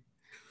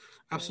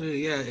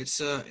 Absolutely, yeah. It's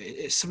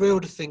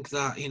surreal to think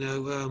that,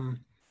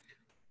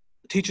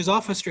 teachers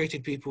are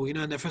frustrated people,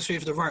 and they're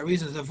frustrated for the right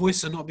reasons. Their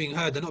voices are not being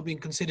heard. They're not being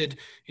considered,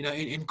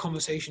 in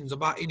conversations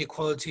about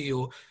inequality,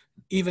 or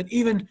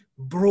even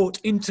brought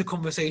into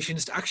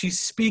conversations to actually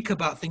speak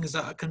about things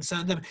that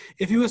concern them.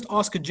 If you was to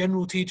ask a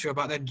general teacher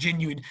about their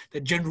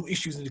general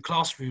issues in the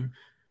classroom,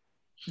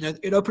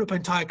 it opened up an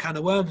entire can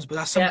of worms, but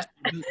that's something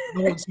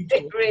no one seems to.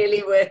 It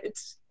really would.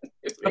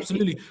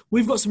 Absolutely.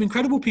 We've got some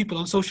incredible people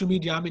on social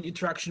media. I'm in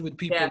interaction with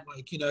people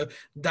like,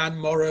 Dan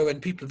Morrow,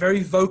 and people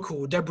very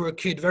vocal, Deborah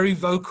Kidd, very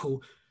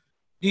vocal.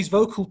 These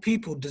vocal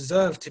people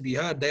deserve to be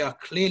heard. They are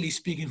clearly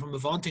speaking from a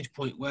vantage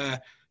point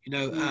where,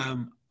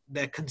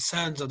 their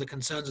concerns are the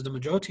concerns of the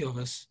majority of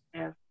us.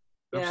 Yeah,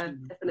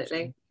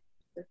 Absolutely.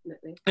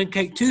 definitely. And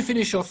Kate, to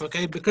finish off,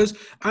 okay, because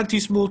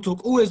anti-small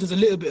talk always does a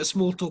little bit of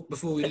small talk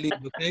before we leave,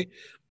 okay?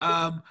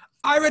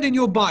 I read in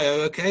your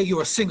bio, okay,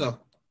 you're a singer,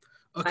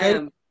 okay? I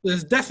am.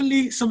 There's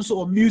definitely some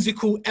sort of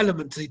musical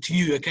element to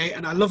you, okay?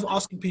 And I love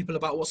asking people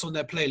about what's on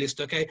their playlist,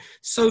 okay?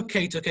 So,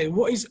 Kate, okay,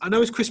 I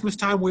know it's Christmas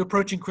time, we're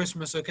approaching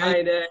Christmas, okay?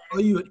 I know.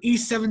 Are you an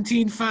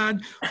E17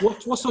 fan?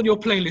 What's on your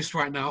playlist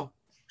right now?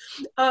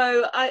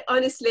 Oh,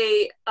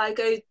 I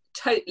go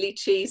totally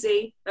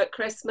cheesy at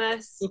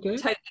Christmas. Okay.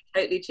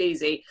 Totally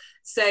cheesy.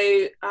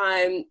 So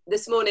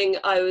this morning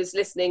I was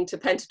listening to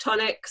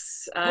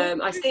Pentatonics.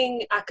 I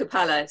sing a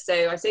cappella,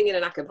 so I sing in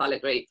an a cappella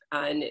group,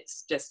 and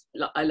it's just,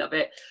 I love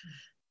it.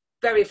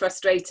 Very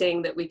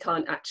frustrating that we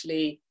can't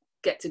actually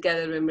get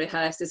together and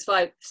rehearse. There's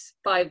five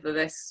of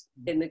us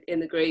in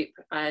the group,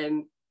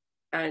 and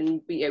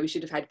we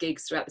should have had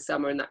gigs throughout the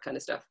summer and that kind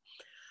of stuff.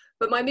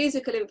 But my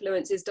musical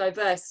influence is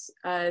diverse.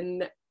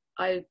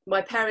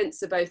 My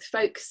parents are both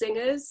folk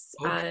singers,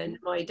 and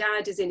my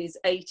dad is in his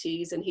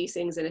 80s and he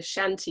sings in a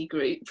shanty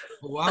group.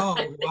 Wow.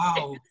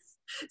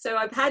 So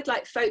I've had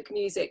like folk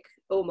music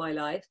all my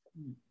life,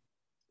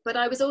 but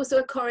I was also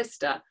a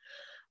chorister.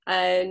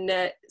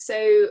 And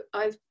so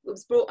I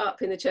was brought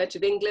up in the Church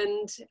of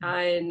England,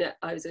 and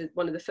I was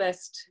one of the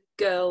first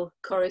girl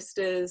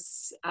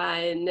choristers.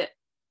 And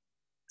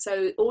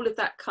so all of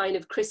that kind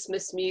of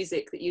Christmas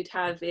music that you'd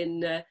have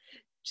in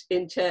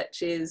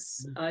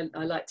churches, I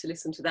like to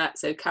listen to that.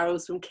 So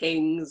carols from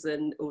kings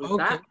and all of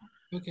that.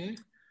 Okay.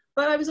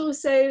 But I was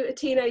also a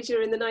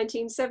teenager in the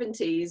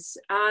 1970s,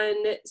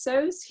 and so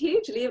I was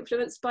hugely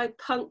influenced by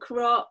punk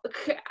rock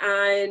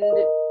and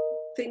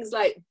things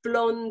like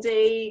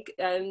Blondie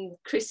and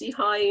Chrissie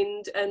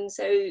Hynde, and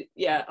so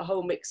a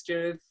whole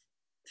mixture of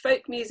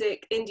folk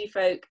music,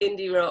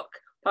 indie rock,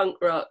 punk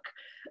rock,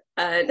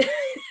 and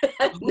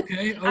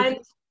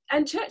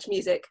and church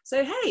music.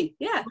 So hey,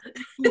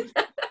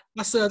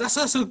 that's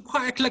a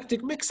quite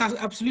eclectic mix,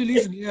 absolutely,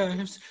 isn't it?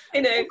 Yeah.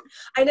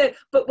 I know.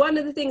 But one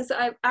of the things that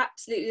I'm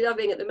absolutely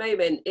loving at the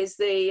moment is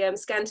the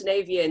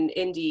Scandinavian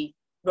indie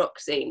rock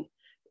scene,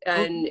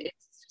 and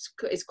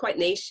it's quite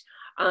niche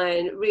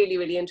and really,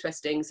 really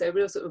interesting. So a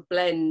real sort of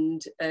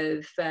blend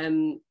of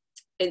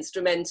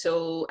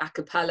instrumental, a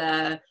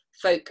cappella,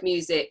 folk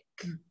music,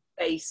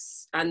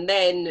 bass, and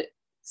then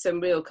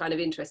some real kind of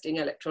interesting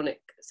electronic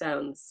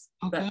sounds.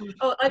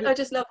 I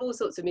just love all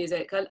sorts of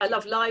music. I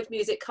love live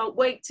music. Can't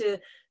wait to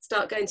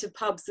start going to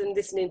pubs and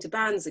listening to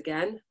bands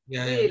again.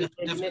 Really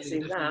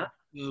missing that.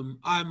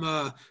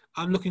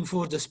 I'm looking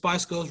forward to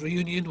Spice Girls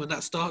reunion when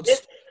that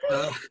starts.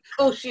 Of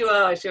course you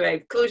are,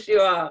 Shoaib. Of course you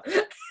are.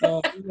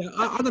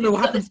 I don't know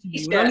what happens to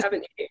me.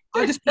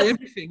 I just play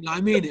everything.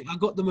 I mean it. I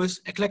got the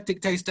most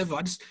eclectic taste ever.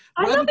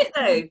 I love it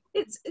though.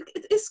 It's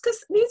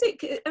because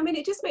music. I mean,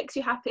 it just makes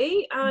you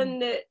happy,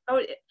 and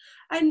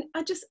and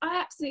I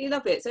absolutely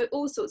love it. So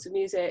all sorts of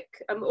music.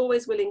 I'm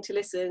always willing to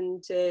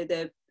listen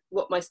to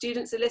what my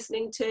students are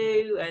listening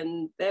to,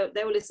 and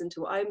they will listen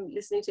to what I'm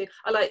listening to.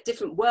 I like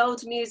different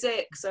world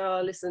music, so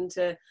I'll listen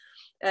to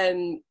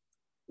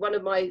one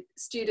of my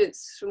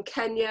students from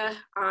Kenya,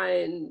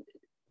 and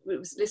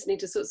was listening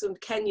to sort of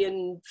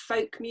Kenyan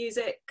folk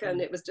music,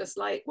 and it was just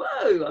like,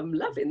 whoa, I'm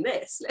loving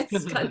this.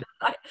 Let's kind of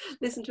like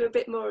listen to a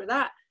bit more of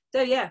that.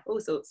 So yeah, all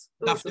sorts.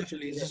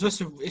 Definitely.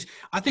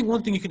 I think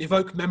one thing, you can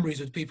evoke memories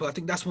with people. I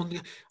think that's one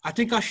thing. I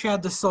think I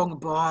shared the song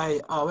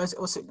by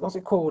what's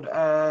it called?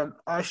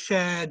 I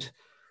shared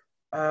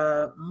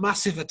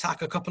Massive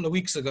Attack a couple of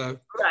weeks ago.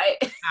 Right.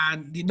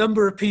 And the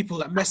number of people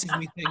that messaged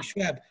me saying,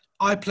 Shweb,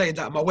 I played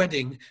that at my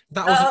wedding.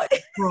 That was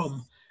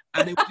from.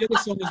 And it was the other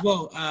song as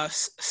well,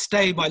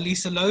 Stay by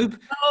Lisa Loeb.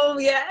 Oh,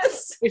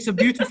 yes. It's a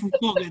beautiful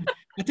song. And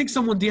I think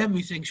someone DM'd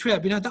me saying,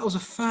 Shweb, that was the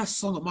first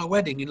song at my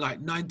wedding in like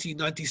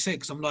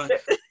 1996. I'm like,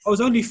 I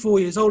was only 4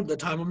 years old at the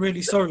time. I'm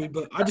really sorry,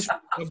 but I just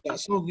love that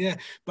song, yeah.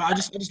 But I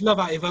just love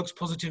how it evokes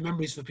positive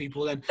memories for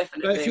people. And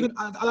if you could,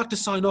 I like to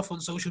sign off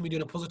on social media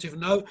on a positive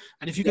note.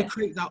 And if you could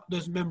create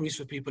those memories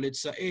for people, it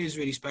is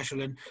really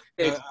special. And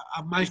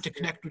I've managed to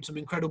connect with some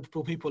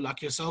incredible people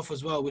like yourself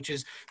as well, which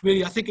is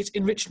really, I think it's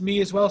enriched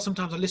me as well.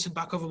 Sometimes I listen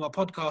back over my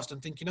podcast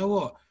and think, you know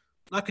what?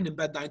 I can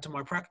embed that into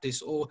my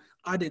practice, or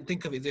I didn't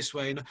think of it this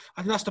way. And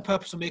I think that's the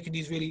purpose of making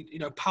these really,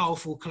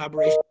 powerful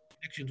collaboration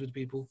connections with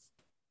people.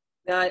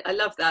 Yeah, I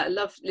love that. I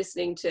love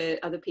listening to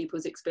other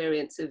people's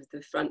experience of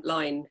the front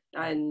line.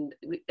 And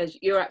as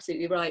you're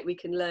absolutely right, we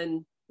can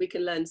learn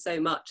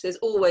so much. There's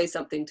always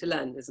something to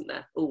learn, isn't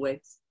there?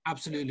 Always.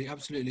 Absolutely.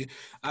 To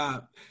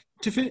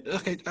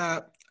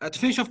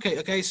finish off, Kate.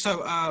 Okay, so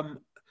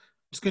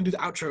just going to do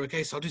the outro.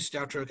 Okay, so I'll just do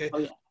the outro. Okay. Oh,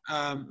 yeah.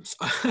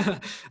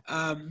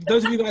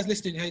 Those of you guys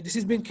listening, hey, this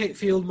has been Kate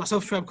Field,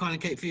 myself, Shweb Khan,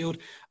 and Kate Field.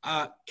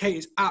 Kate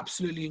is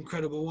absolutely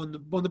incredible. One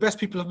of the best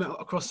people I've met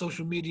across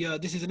social media.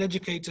 This is an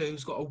educator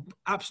who's got an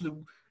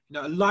absolute,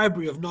 a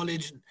library of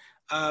knowledge.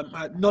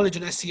 Knowledge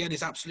on SCN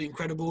is absolutely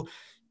incredible.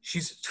 She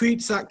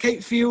tweets at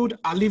Kate Field.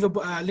 I'll leave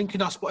a link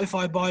in our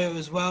Spotify bio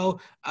as well.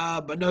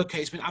 But no,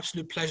 Kate, it's been an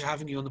absolute pleasure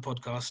having you on the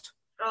podcast.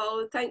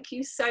 Oh, thank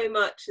you so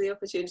much for the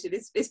opportunity.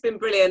 It's been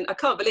brilliant. I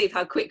can't believe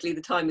how quickly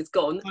the time has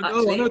gone. I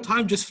know,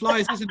 time just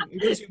flies, doesn't it?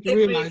 It doesn't even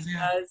realise,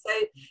 yeah. So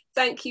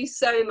thank you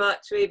so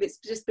much, Reeve. It's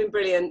just been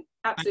brilliant.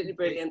 Absolutely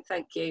brilliant.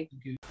 Thank you.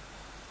 Thank you.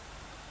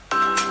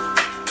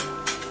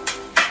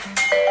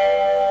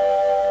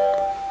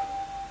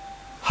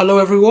 Hello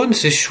everyone,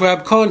 this is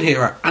Shweb Khan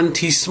here at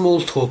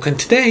Anti-Small Talk, and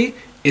today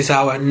is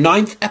our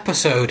 9th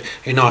episode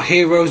in our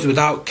Heroes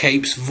Without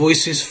Capes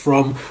Voices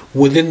from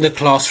Within the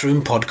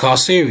Classroom podcast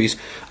series.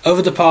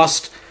 Over the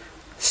past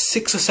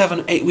 6 or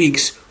 7, 8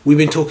 weeks, we've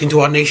been talking to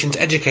our nation's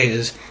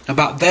educators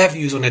about their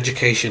views on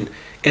education,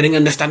 getting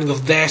understanding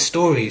of their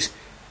stories,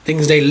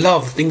 things they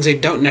love, things they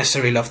don't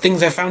necessarily love,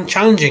 things they found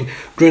challenging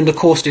during the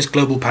course of this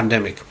global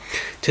pandemic.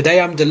 Today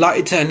I'm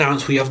delighted to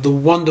announce we have the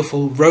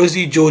wonderful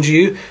Rosie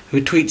Georgiou,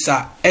 who tweets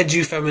at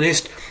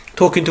EduFeminist,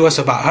 talking to us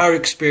about her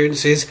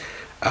experiences,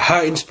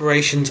 her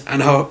inspirations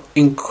and her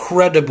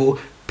incredible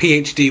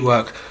PhD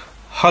work.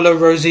 Hello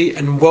Rosie,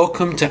 and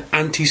welcome to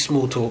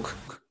Anti-Small Talk.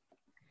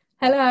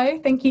 Hello,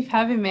 thank you for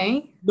having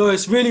me. No,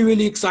 it's really,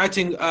 really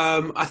exciting.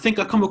 I think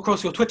I come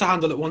across your Twitter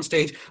handle at one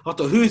stage. I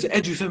thought, who is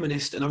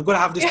EduFeminist? And I've got to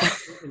have this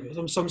conversation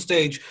on some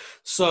stage.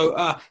 So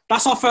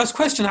that's our first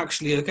question,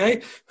 actually,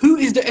 okay? Who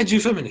is the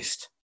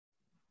EduFeminist?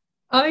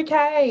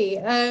 Okay,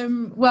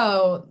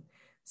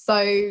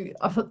 so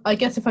I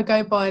guess if I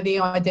go by the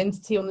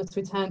identity on the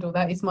Twitter handle,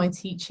 that is my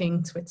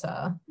teaching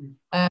Twitter.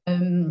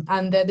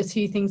 And they're the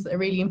two things that are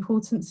really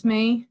important to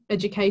me,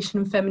 education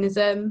and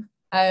feminism.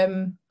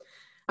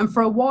 And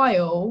for a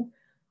while,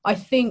 I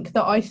think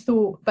that I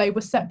thought they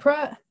were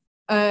separate.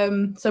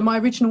 So my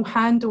original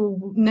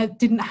handle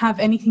didn't have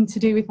anything to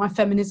do with my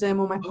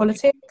feminism or my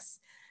politics.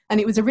 And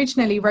it was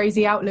originally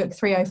Rosie Outlook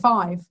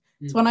 305.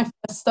 So when I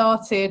first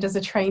started as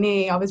a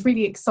trainee, I was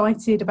really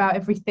excited about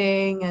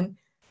everything, and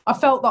I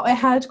felt that I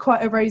had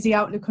quite a rosy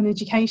outlook on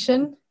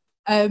education.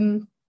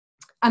 And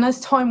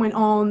as time went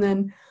on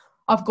and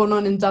I've gone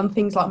on and done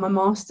things like my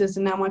master's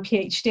and now my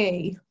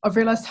PhD, I've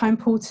realised how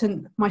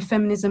important my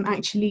feminism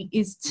actually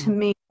is to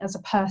me as a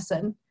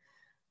person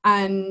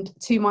and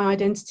to my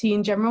identity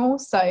in general.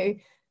 So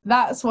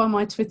that's why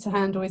my Twitter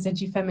handle is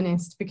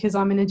EduFeminist, because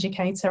I'm an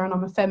educator and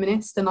I'm a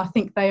feminist, and I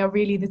think they are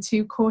really the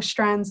two core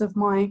strands of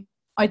my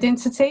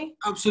identity.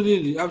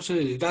 Absolutely.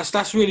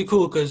 That's really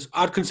cool, because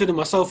I'd consider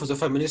myself as a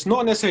feminist,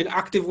 not necessarily an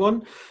active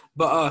one,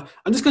 but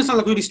and this is going to sound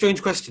like a really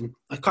strange question,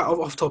 like kind of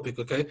off topic,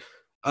 okay?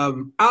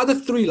 Out of the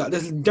three, like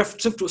there's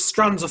different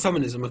strands of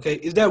feminism, okay?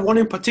 Is there one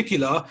in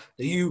particular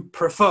that you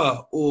prefer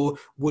or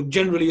would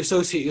generally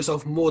associate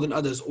yourself more than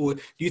others, or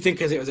do you think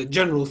as a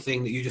general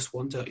thing that you just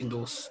want to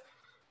endorse?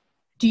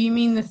 Do you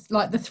mean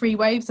the three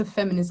waves of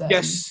feminism?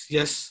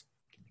 Yes.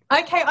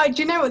 Okay,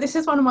 do you know what? This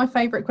is one of my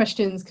favourite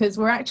questions, because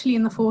we're actually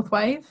in the fourth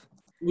wave.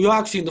 We are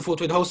actually in the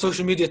fourth wave, the whole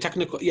social media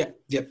technical, yeah.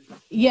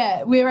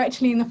 Yeah, we're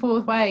actually in the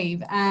fourth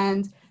wave,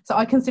 and So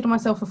I consider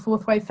myself a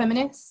fourth wave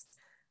feminist.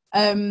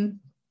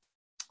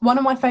 One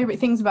of my favourite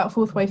things about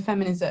fourth wave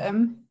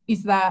feminism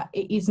is that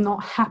it is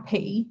not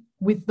happy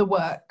with the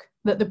work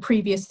that the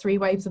previous three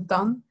waves have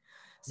done.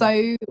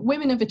 So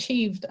women have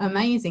achieved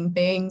amazing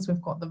things.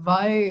 We've got the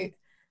vote,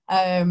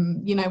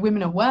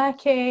 women are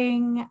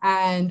working,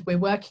 and we're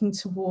working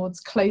towards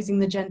closing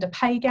the gender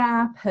pay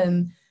gap,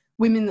 and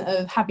women that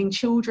are having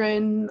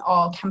children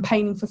are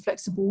campaigning for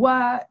flexible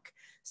work.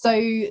 So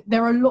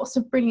there are lots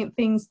of brilliant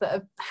things that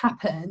have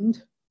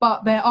happened,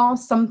 but there are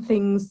some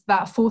things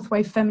that fourth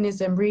wave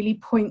feminism really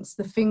points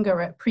the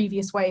finger at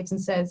previous waves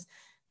and says,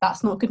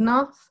 that's not good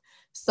enough.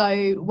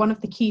 So one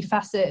of the key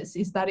facets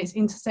is that it's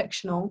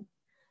intersectional,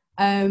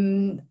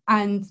 and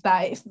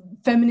that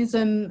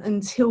feminism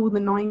until the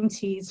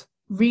 90s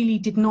really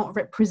did not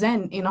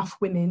represent enough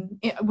women.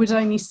 It was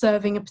only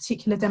serving a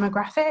particular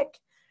demographic.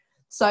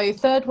 So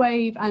third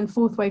wave and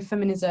fourth wave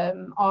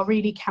feminism are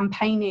really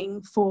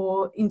campaigning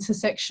for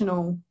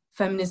intersectional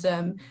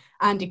feminism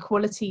and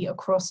equality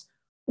across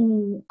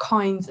all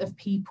kinds of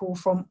people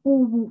from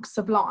all walks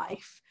of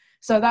life.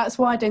 So that's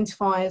why I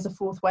identify as a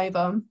fourth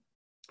waver,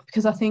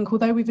 because I think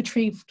although we've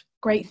achieved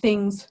great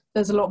things,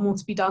 there's a lot more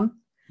to be done,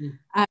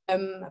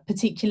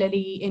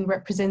 particularly in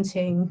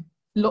representing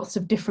lots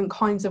of different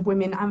kinds of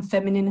women and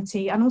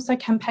femininity, and also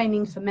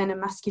campaigning for men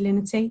and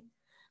masculinity,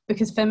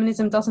 because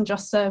feminism doesn't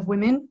just serve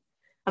women.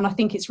 And I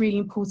think it's really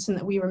important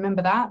that we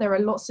remember that. There are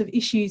lots of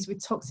issues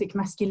with toxic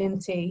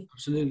masculinity.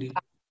 Absolutely.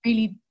 That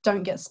really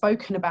don't get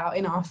spoken about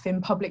enough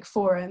in public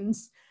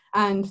forums.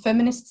 And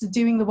feminists are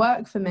doing the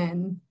work for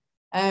men.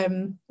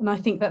 And I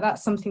think that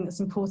that's something that's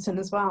important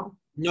as well.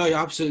 No, you're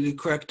absolutely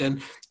correct.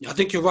 And I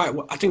think you're right.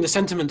 I think the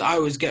sentiment I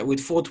always get with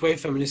fourth wave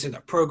feminists is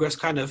that progress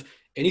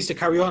it needs to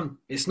carry on.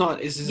 It's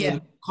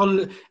an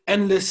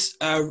endless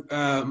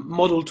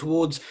model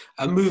towards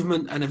a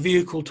movement and a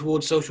vehicle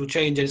towards social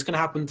change. And it's going to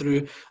happen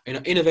through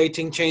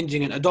innovating,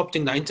 changing and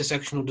adopting that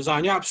intersectional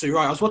design. You're absolutely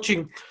right. I was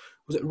watching,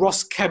 was it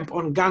Ross Kemp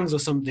on Gangs or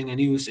something? And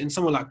he was in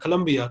somewhere like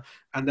Colombia,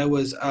 and there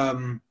was,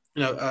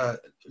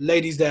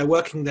 ladies there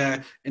working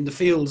there in the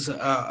fields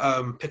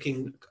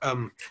picking,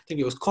 I think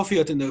it was coffee,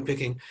 I think they were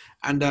picking.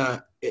 And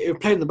it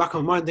played in the back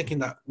of my mind thinking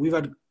that we've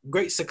had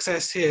great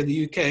success here in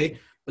the UK,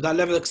 but that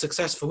level of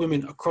success for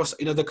women across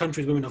in other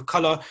countries, women of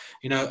colour,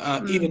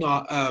 even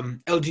our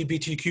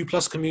LGBTQ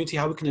plus community,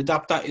 how we can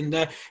adapt that in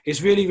there.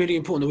 It's really, really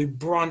important that we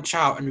branch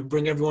out and we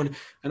bring everyone.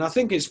 And I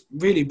think it's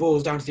really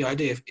boils down to the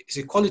idea of it's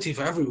equality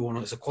for everyone,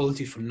 or it's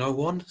equality for no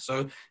one.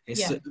 So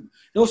it's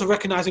also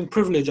recognising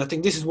privilege. I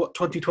think this is what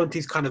 2020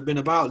 has kind of been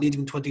about,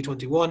 leading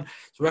 2021.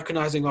 So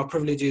recognising our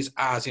privileges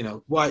as,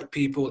 white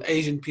people,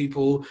 Asian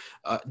people,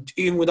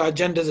 even with our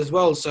genders as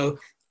well. So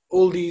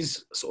all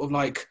these sort of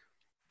like,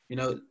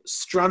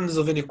 strands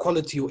of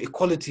inequality or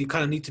equality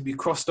kind of need to be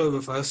crossed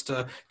over for us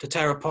to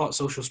tear apart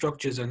social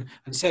structures and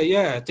say,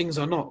 yeah, things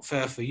are not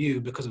fair for you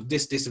because of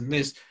this, this and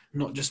this,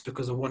 not just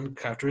because of one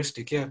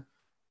characteristic.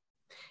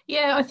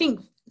 Yeah, I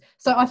think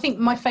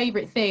my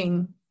favourite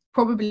thing,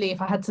 probably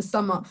if I had to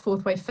sum up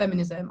fourth wave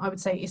feminism, I would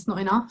say it's not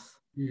enough.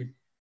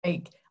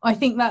 I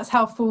think that's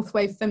how fourth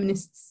wave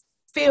feminists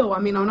feel. I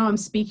mean, I know I'm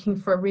speaking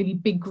for a really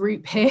big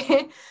group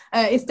here.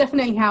 It's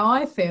definitely how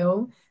I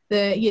feel.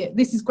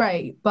 This is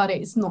great, but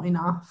it's not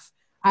enough.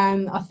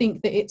 And I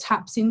think that it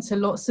taps into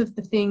lots of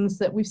the things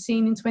that we've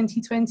seen in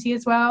 2020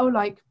 as well,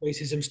 like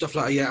racism, stuff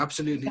like that. Yeah,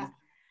 absolutely.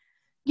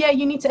 Yeah,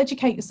 you need to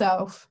educate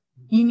yourself.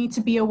 You need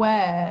to be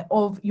aware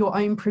of your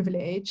own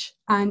privilege.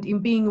 And in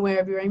being aware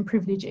of your own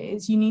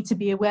privileges, you need to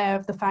be aware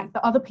of the fact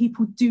that other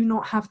people do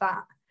not have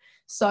that.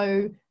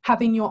 So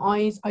having your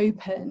eyes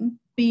open,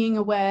 being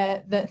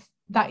aware that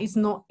that is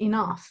not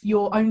enough.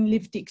 Your own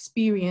lived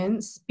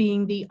experience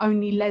being the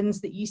only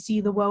lens that you see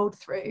the world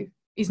through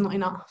is not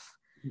enough.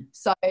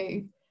 So,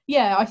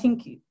 yeah, I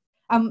think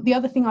the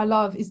other thing I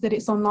love is that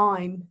it's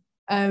online.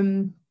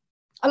 I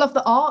love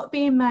the art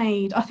being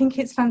made. I think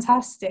it's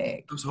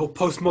fantastic. It's a whole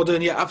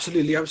postmodern, yeah,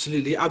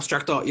 absolutely.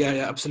 Abstract art,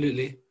 yeah,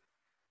 absolutely.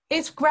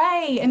 It's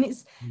great. And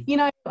it's,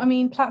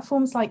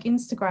 platforms like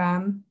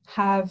Instagram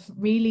have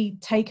really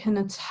taken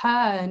a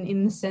turn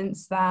in the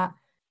sense that,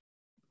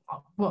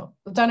 well,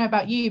 I don't know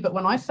about you, but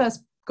when I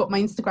first got my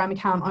Instagram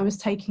account, I was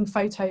taking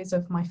photos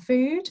of my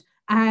food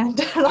and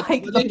I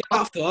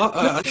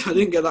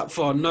didn't get that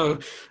far. No,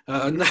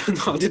 no,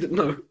 I didn't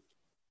know.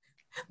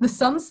 The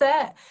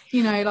sunset,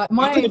 I've got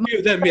a few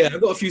of them. Yeah,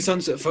 I've got a few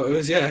sunset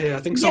photos. Yeah. I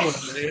think someone.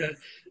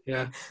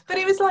 Yeah. But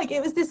it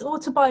was this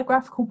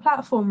autobiographical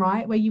platform,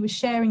 right, where you were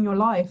sharing your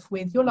life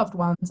with your loved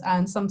ones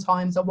and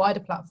sometimes a wider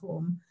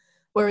platform.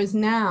 Whereas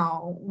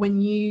now,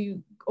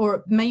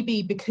 or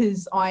maybe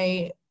because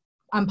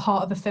I'm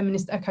part of a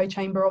feminist echo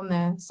chamber on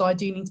there, so I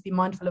do need to be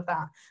mindful of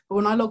that. But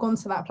when I log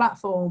onto that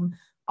platform,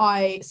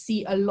 I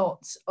see a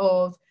lot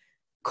of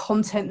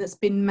content that's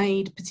been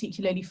made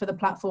particularly for the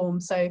platform.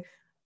 So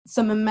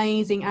some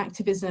amazing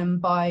activism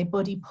by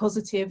body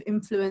positive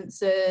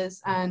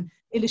influencers and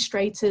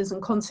illustrators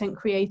and content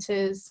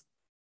creators.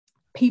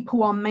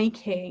 People are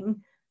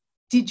making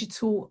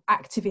digital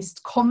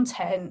activist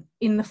content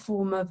in the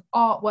form of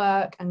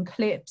artwork and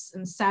clips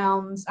and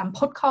sounds and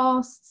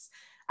podcasts,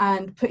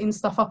 and putting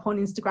stuff up on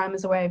Instagram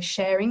as a way of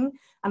sharing.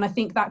 And I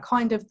think that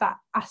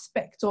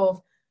aspect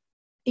of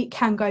it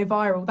can go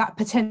viral, the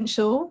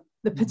potential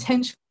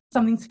for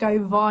something to go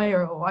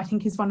viral, I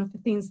think is one of the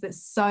things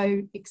that's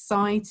so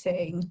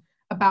exciting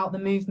about the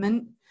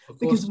movement.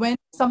 Because when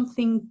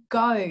something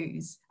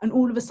goes and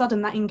all of a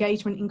sudden that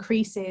engagement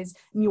increases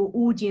and your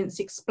audience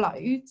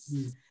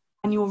explodes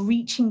and you're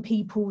reaching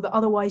people that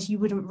otherwise you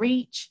wouldn't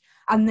reach,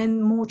 and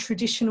then more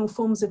traditional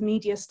forms of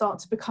media start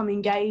to become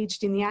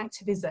engaged in the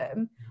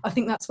activism, I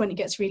think that's when it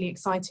gets really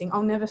exciting.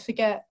 I'll never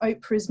forget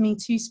Oprah's Me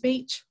Too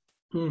speech,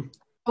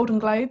 Golden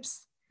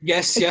Globes.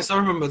 Yes, I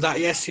remember that.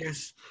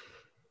 Yes.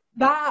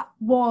 That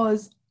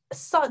was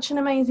such an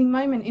amazing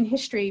moment in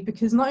history,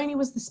 because not only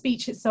was the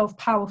speech itself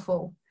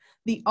powerful,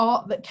 the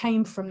art that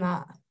came from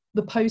that,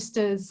 the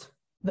posters,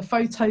 the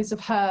photos of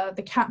her,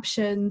 the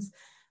captions,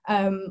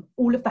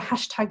 all of the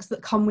hashtags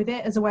that come with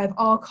it as a way of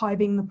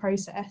archiving the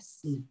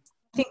process.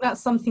 I think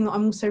that's something that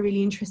I'm also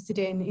really interested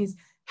in, is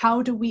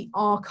how do we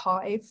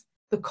archive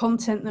the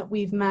content that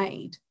we've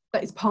made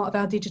that is part of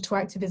our digital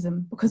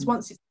activism? Because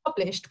once it's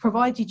published,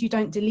 provided you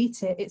don't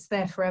delete it, it's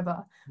there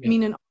forever. I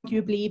mean, and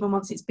arguably even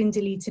once it's been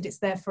deleted, it's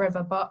there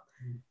forever. But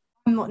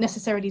I'm not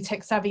necessarily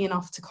tech savvy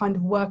enough to kind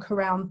of work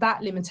around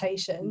that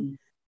limitation.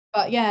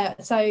 But yeah,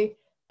 so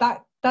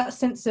that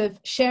sense of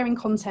sharing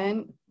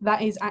content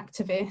that is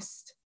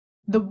activist,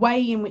 the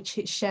way in which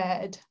it's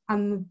shared,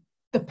 and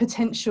the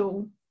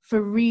potential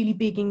for really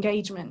big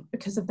engagement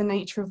because of the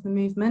nature of the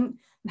movement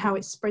and how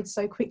it spreads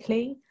so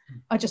quickly.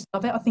 I just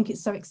love it. I think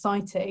it's so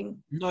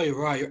exciting. No,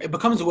 you're right. It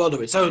becomes a world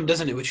of its own,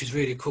 doesn't it? Which is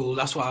really cool.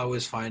 That's what I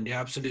always find.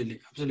 Yeah, absolutely.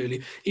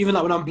 Even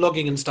like when I'm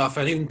blogging and stuff,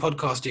 and even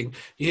podcasting,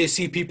 you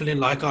see people in,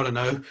 like, I don't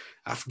know,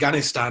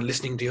 Afghanistan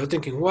listening to you,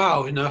 thinking,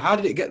 wow, how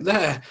did it get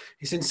there?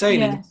 It's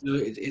insane. Yeah.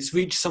 And, it's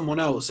reached someone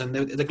else, and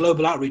the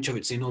global outreach of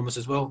it's enormous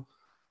as well.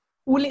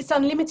 Well, it's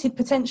unlimited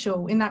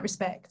potential in that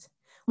respect.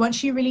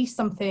 Once you release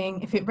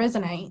something, if it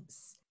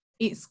resonates,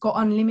 it's got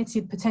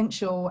unlimited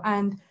potential.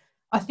 And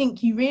I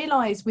think you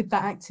realise with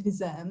that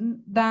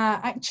activism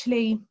that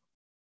actually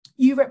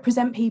you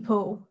represent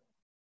people,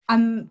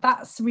 and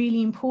that's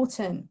really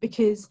important,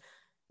 because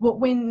what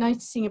we're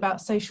noticing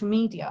about social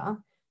media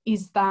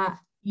is that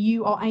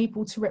you are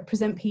able to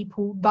represent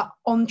people that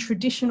on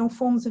traditional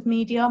forms of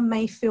media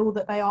may feel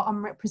that they are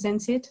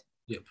unrepresented.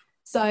 Yep.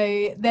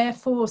 So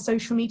therefore,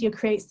 social media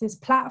creates this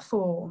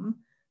platform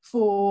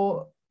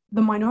for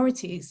the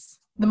minorities,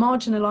 the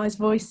marginalized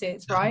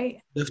voices,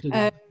 right?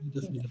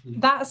 Definitely.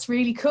 That's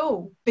really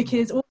cool,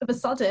 because all of a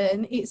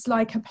sudden it's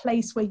like a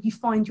place where you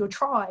find your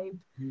tribe,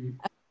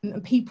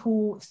 and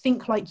people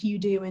think like you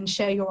do and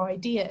share your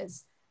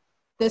ideas.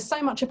 There's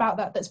so much about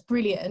that that's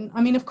brilliant.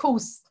 I mean, of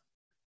course,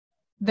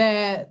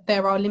 there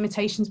are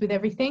limitations with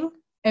everything.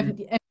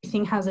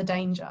 Everything has a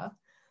danger.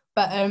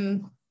 But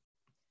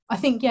I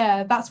think,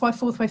 that's why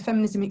Fourth Wave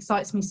Feminism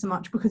excites me so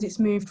much, because it's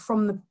moved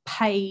from the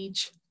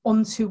page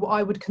onto what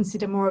I would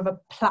consider more of a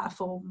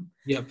platform.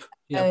 Yep,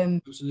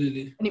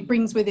 absolutely. And it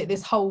brings with it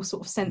this whole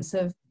sort of sense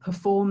of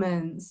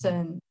performance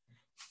and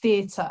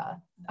theatre.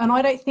 And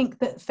I don't think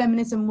that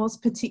feminism was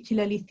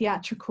particularly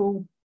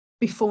theatrical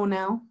before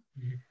now.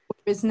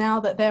 Whereas now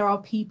that there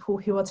are people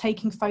who are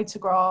taking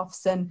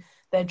photographs and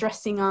they're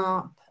dressing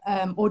up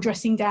or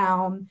dressing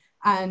down,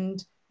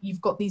 and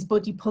you've got these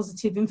body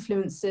positive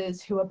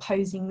influencers who are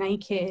posing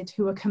naked,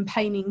 who are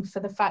campaigning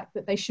for the fact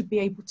that they should be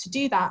able to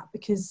do that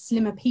because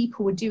slimmer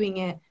people were doing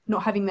it,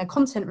 not having their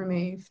content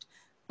removed.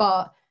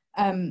 But,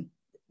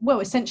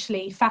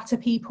 essentially fatter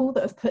people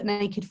that have put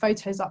naked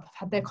photos up have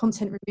had their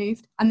content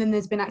removed. And then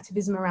there's been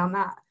activism around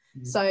that.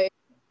 So,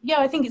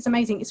 I think it's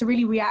amazing. It's a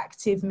really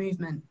reactive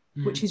movement,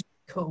 which is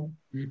cool.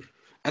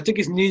 I think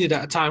it's needed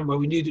at a time where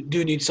we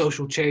do need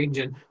social change,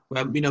 and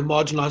where,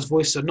 marginalized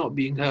voices are not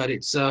being heard.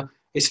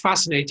 It's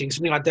fascinating,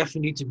 something I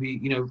definitely need to be,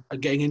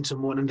 getting into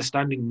more and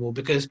understanding more,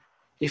 because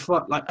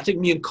I think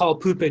me and Carl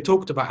Poupe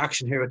talked about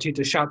Action Hero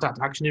Teacher. Shout out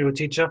to Action Hero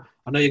Teacher.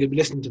 I know you're going to be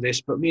listening to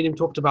this, but me and him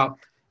talked about,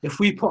 if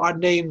we put our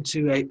name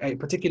to a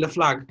particular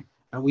flag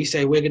and we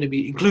say we're going to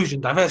be inclusion,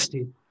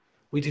 diversity,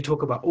 we do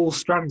talk about all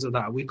strands of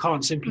that. We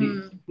can't simply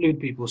include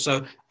people.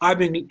 So I've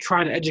been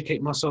trying to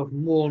educate myself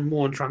more and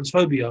more on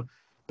transphobia,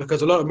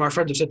 because a lot of my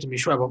friends have said to me,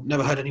 Shweb, I've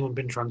never heard anyone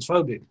been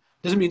transphobic.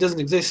 Doesn't mean it doesn't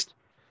exist.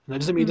 It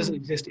doesn't mean it doesn't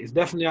exist. It's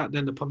definitely out there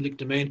in the public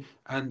domain,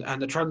 and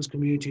the trans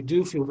community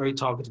do feel very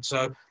targeted.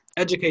 So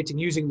educating,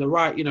 using the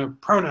right,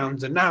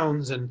 pronouns and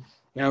nouns, and,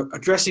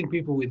 addressing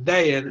people with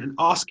they, and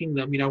asking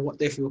them, what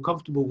they feel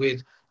comfortable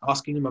with,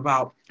 asking them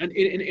about, and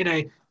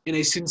in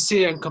a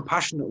sincere and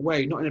compassionate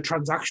way, not in a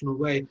transactional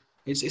way.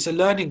 It's a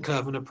learning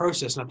curve and a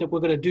process. And I think we're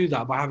going to do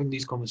that by having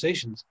these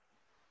conversations.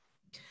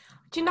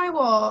 Do you know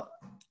what?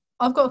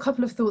 I've got a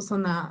couple of thoughts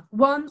on that.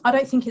 One, I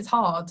don't think it's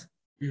hard.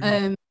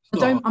 I'm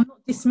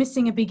not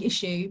dismissing a big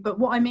issue, but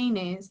what I mean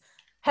is,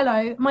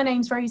 hello, my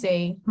name's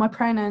Rosie. My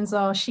pronouns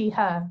are she,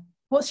 her.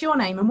 What's your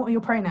name and what are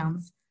your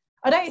pronouns?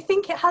 I don't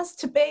think it has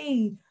to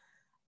be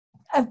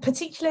a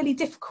particularly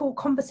difficult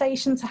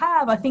conversation to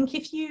have. I think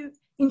if you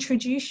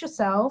introduce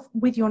yourself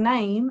with your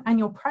name and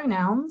your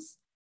pronouns,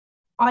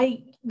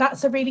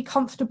 that's a really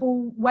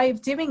comfortable way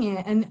of doing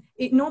it, and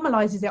it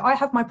normalizes it. I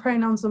have my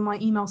pronouns on my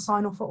email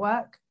sign off at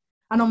work,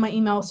 and on my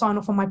email sign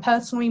off on my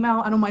personal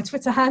email, and on my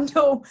Twitter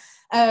handle.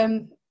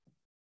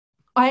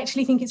 I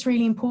actually think it's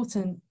really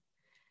important.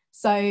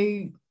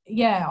 So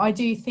yeah, I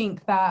do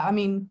think that, I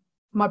mean,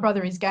 my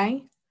brother is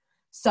gay,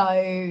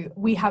 so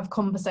we have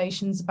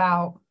conversations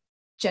about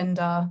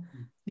gender,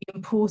 the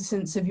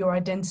importance of your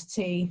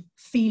identity,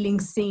 feeling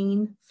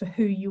seen for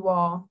who you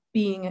are,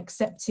 being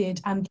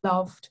accepted and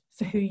loved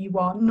for who you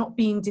are, not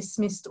being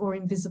dismissed or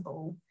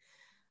invisible.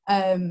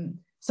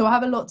 So I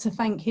have a lot to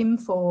thank him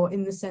for,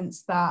 in the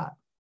sense that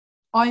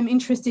I'm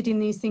interested in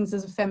these things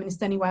as a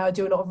feminist anyway. I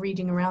do a lot of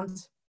reading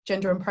around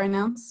gender and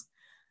pronouns.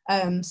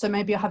 So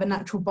maybe I have a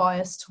natural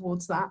bias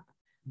towards that.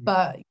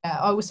 But yeah,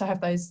 I also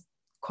have those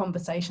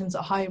conversations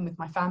at home with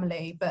my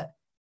family. But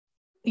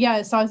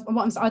yeah, so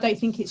I don't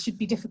think it should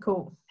be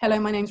difficult. Hello,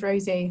 my name's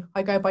Rosie.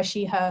 I go by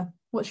she, her.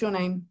 What's your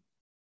name?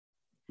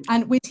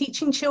 And we're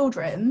teaching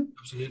children,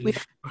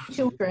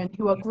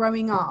 who are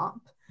growing up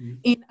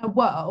in a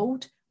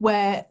world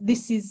where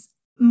this is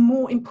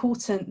more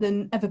important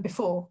than ever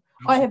before.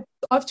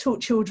 I've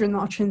taught children that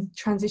are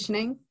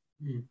transitioning,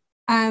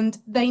 and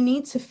they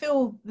need to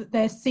feel that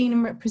they're seen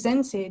and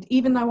represented,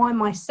 even though I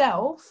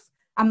myself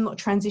am not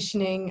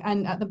transitioning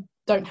and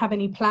don't have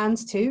any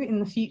plans to in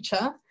the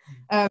future.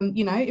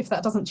 You know, if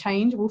that doesn't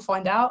change, we'll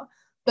find out.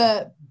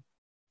 But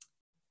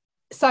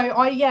so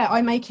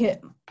I make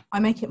it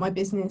my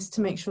business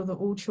to make sure that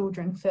all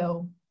children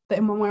feel that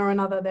in one way or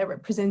another they're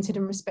represented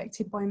and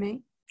respected by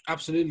me.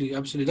 Absolutely.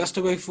 That's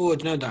the way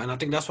forward, you know that, and I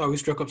think that's why we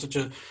struck up such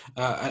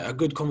a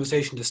good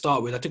conversation to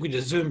start with. I think we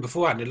did Zoom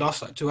beforehand. It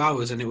lasted like 2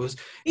 hours, and it was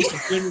just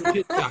a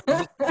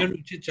general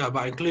chit chat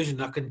about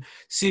inclusion. I can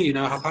see, you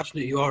know, how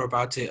passionate you are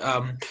about it.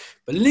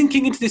 But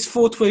linking into this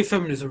fourth wave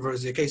feminism,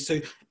 Rosie. Okay, so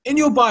in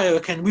your bio,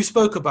 okay, we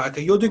spoke about,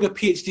 okay, you're doing a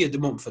PhD at De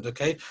Montfort,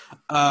 okay,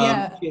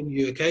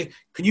 PMU, okay.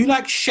 Can you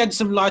like shed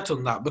some light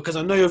on that, because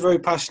I know you're very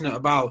passionate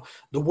about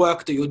the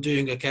work that you're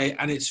doing, okay,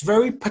 and it's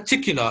very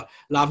particular.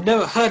 Like, I've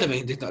never heard of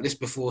anything like this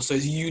before, so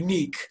it's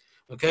unique,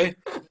 okay.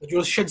 Would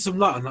you shed some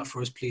light on that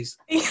for us, please?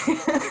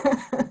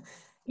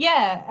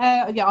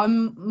 Yeah,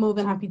 I'm more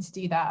than happy to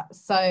do that.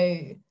 So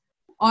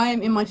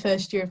I'm in my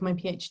first year of my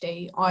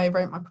PhD. I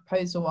wrote my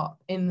proposal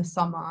up in the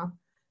summer.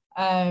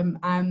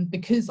 And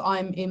because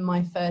I'm in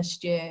my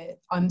first year,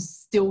 I'm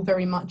still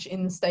very much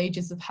in the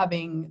stages of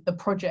having the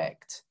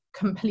project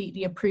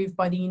completely approved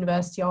by the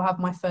university. I'll have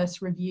my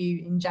first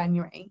review in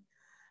January.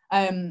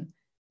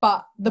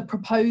 But the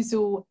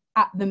proposal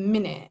at the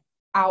minute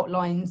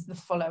outlines the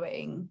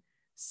following.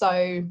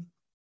 So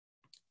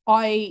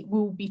I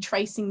will be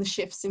tracing the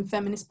shifts in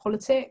feminist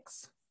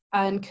politics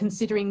and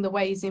considering the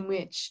ways in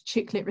which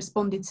Chick Lit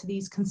responded to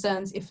these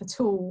concerns, if at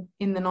all,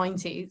 in the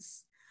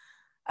 90s.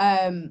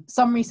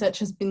 Some research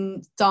has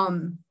been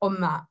done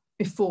on that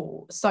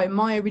before. So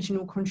my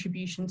original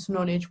contribution to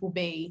knowledge will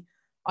be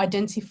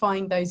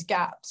identifying those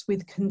gaps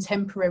with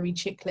contemporary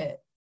Chick Lit,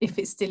 if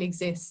it still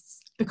exists,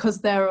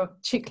 because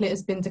Chick Lit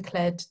has been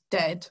declared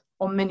dead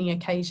on many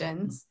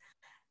occasions.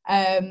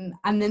 And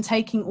then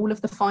taking all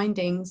of the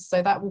findings,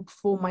 so that will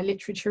form my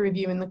literature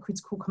review and the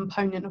critical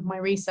component of my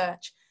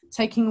research,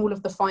 taking all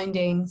of the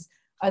findings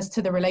as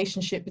to the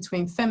relationship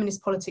between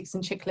feminist politics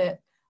and Chick Lit,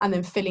 and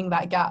then filling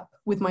that gap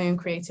with my own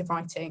creative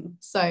writing.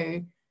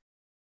 So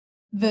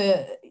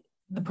the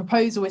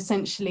proposal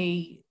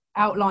essentially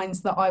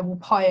outlines that I will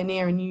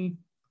pioneer a new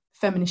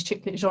feminist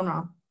Chick Lit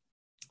genre,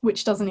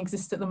 which doesn't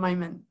exist at the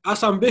moment.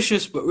 That's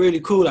ambitious, but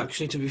really cool,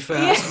 actually, to be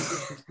fair.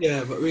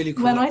 Yeah, but really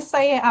cool. When I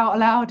say it out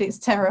loud, it's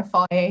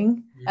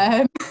terrifying.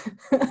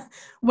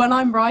 When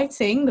I'm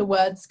writing, the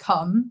words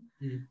come.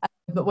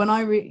 But when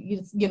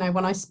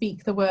when I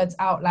speak the words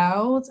out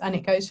loud, and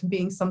it goes from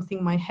being something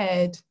in my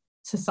head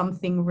to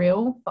something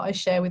real that I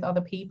share with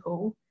other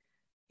people,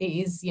 it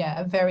is,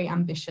 a very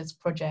ambitious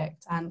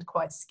project and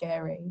quite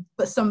scary.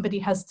 But somebody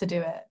has to do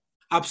it.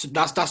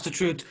 Absolutely, that's the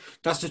truth.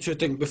 That's the true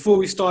thing. Before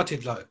we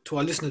started, like, to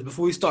our listeners,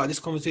 before we started this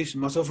conversation,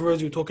 myself and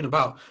Rosie were talking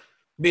about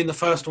being the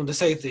first one to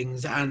say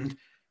things, and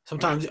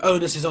sometimes the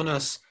onus is on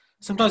us.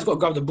 Sometimes you've got to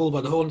grab the bull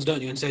by the horns,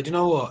 don't you, and say, do you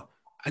know what?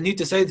 I need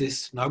to say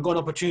this. Now I've got an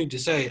opportunity to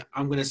say,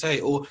 I'm going to say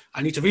it, or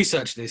I need to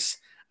research this.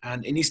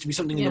 And it needs to be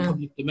something in the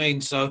public domain.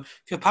 So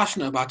if you're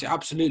passionate about it,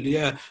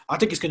 absolutely, I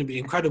think it's going to be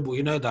incredible,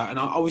 you know that. And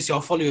obviously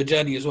I'll follow your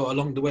journey as well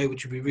along the way,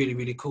 which would be really,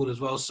 really cool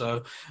as well.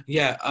 So,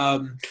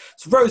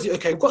 so Rosie,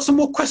 okay, we've got some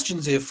more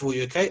questions here for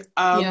you, okay?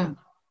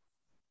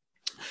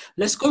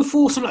 Let's go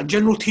for some like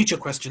general teacher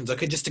questions,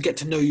 okay, just to get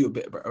to know you a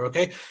bit better,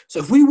 okay? So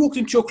if we walked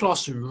into your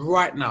classroom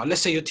right now,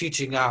 let's say you're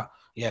teaching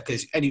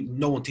because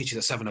no one teaches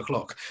at 7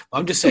 o'clock.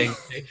 I'm just saying,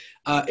 okay,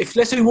 if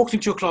let's say we walked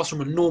into your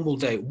classroom a normal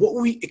day, what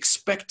would we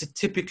expect to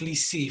typically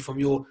see from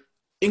your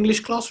English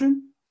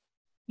classroom?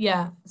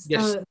 Yes.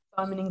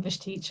 I'm an English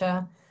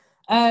teacher.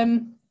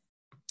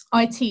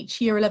 I teach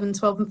year 11,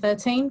 12 and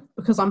 13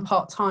 because I'm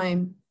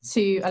part-time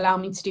to allow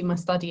me to do my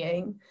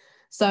studying.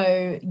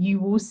 So you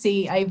will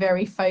see a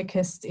very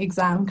focused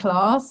exam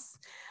class.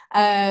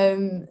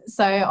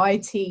 So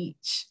I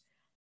teach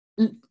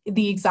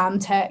the exam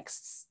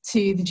texts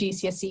to the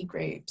GCSE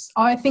groups.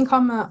 I think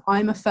I'm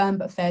a firm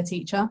but fair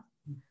teacher.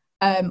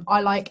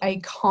 I like a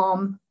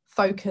calm,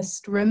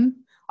 focused room.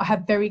 I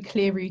have very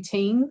clear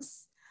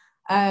routines,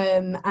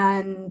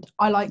 and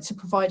I like to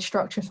provide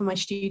structure for my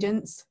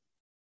students.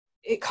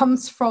 It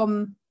comes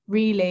from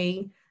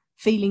really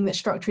feeling that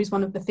structure is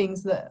one of the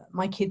things that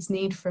my kids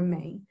need from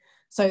me.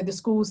 So the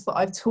schools that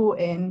I've taught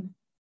in,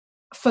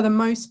 for the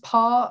most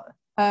part,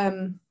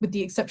 with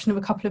the exception of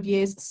a couple of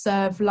years,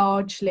 serve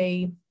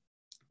largely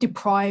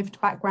deprived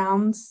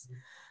backgrounds.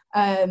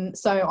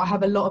 So I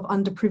have a lot of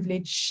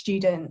underprivileged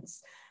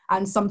students,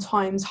 and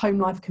sometimes home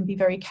life can be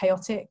very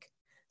chaotic.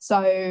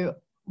 So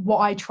what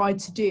I tried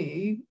to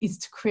do is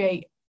to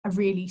create a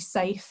really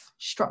safe,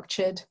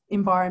 structured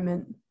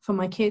environment for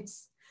my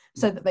kids,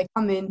 so that they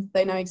come in,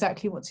 they know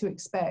exactly what to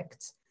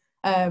expect,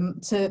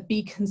 to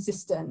be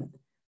consistent.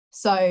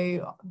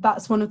 So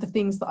that's one of the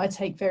things that I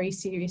take very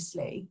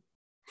seriously.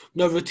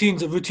 No,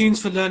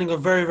 routines for learning are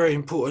very, very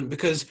important,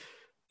 because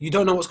you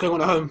don't know what's going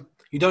on at home.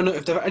 You don't know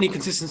if there's any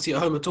consistency at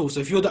home at all. So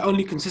if you're the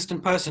only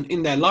consistent person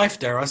in their life,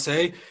 dare I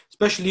say,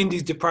 especially in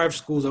these deprived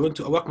schools, I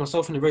work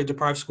myself in a very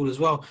deprived school as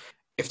well.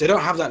 If they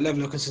don't have that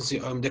level of consistency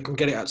at home, they can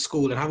get it at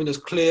school. And having those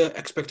clear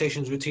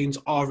expectations, routines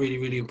are really,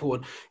 really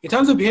important. In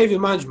terms of behavior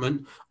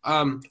management,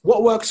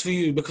 what works for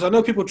you? Because I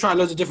know people try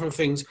loads of different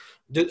things.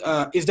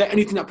 Is there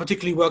anything that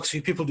particularly works for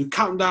you? People do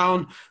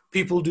countdown,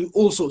 people do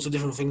all sorts of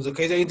different things.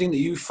 Okay, is there anything that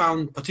you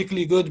found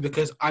particularly good?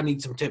 Because I need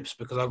some tips,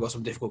 because I've got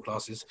some difficult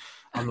classes.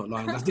 I'm not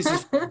lying. This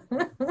is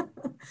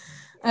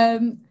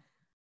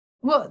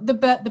well,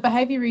 the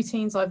behavior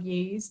routines I've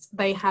used,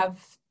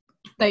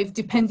 they've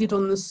depended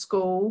on the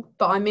school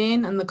that I'm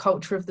in and the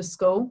culture of the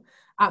school.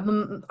 At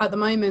the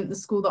moment, the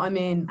school that I'm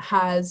in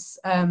has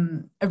a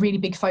really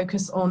big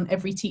focus on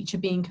every teacher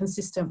being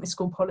consistent with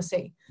school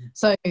policy.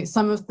 So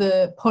some of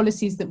the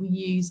policies that we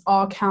use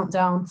are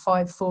countdown,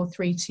 5, 4,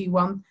 3, 2,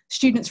 1.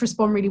 Students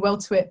respond really well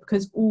to it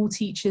because all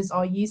teachers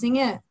are using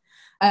it.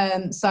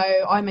 So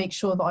I make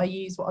sure that I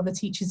use what other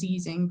teachers are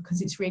using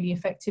because it's really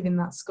effective in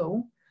that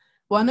school.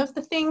 One of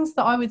the things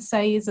that I would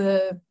say is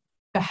a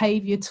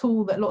behaviour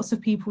tool that lots of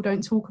people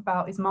don't talk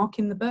about is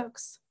marking the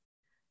books.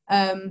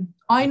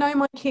 I know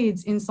my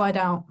kids inside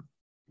out.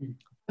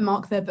 I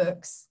mark their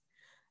books.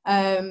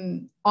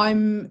 I'm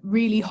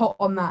really hot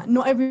on that.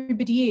 Not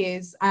everybody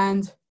is,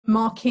 and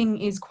marking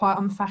is quite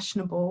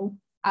unfashionable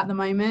at the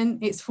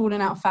moment. It's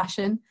fallen out of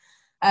fashion.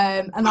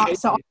 I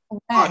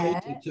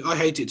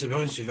hate it, to be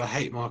honest with you. I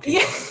hate marking.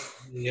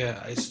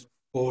 Yeah, it's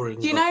boring.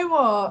 Do you know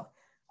what?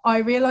 I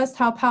realised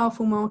how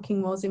powerful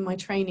marking was in my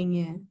training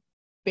year,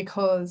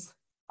 because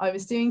I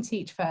was doing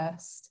Teach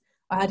First.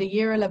 I had a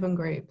year 11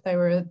 group. They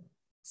were a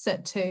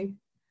set 2.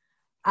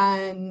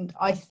 And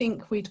I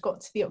think we'd got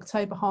to the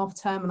October half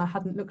term and I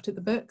hadn't looked at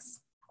the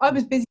books. I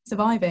was busy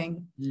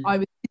surviving.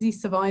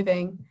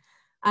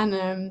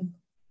 And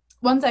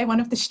one day one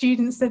of the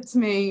students said to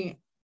me,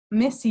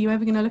 "Miss, are you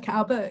ever going to look at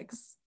our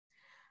books?"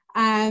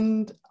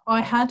 And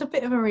I had a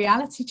bit of a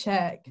reality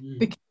check,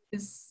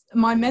 because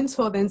my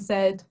mentor then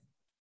said,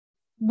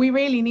 "We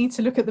really need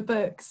to look at the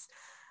books."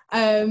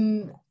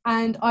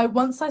 And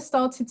once I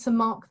started to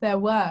mark their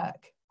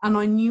work and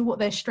I knew what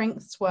their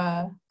strengths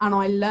were and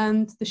I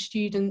learned the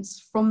students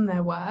from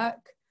their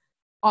work,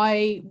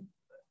 I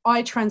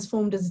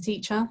transformed as a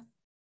teacher.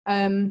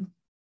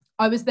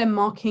 I was then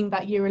marking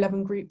that year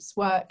 11 group's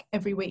work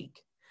every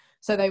week.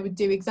 So they would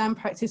do exam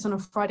practice on a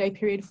Friday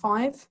period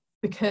 5,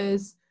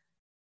 because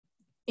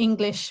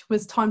English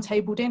was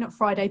timetabled in at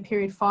Friday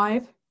period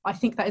 5. I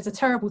think that is a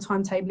terrible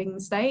timetabling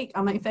mistake.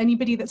 And if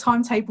anybody that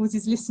timetables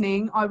is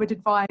listening, I would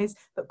advise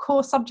that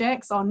core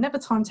subjects are never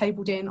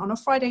timetabled in on a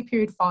Friday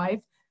period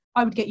 5.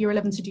 I would get year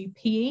 11 to do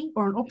PE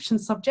or an option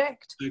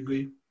subject. I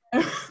agree.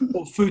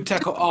 Or food,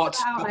 tech, or art.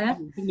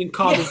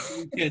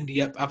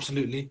 Yep,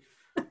 absolutely.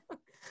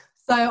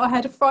 So I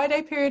had a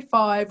Friday period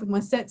 5 with my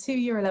set 2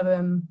 year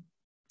 11,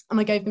 and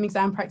I gave them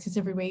exam practice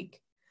every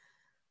week.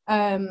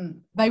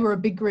 They were a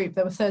big group.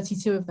 There were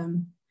 32 of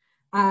them.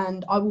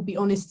 And I will be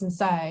honest and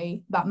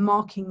say that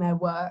marking their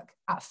work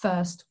at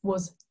first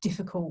was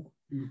difficult.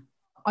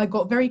 I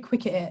got very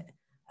quick at it.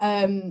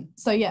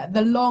 So yeah,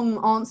 the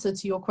long answer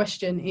to your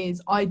question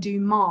is I do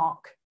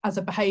mark as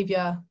a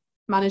behaviour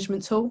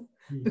management tool,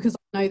 because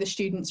I know the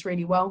students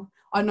really well.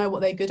 I know what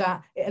they're good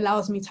at. It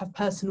allows me to have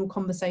personal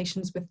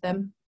conversations with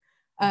them.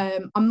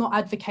 I'm not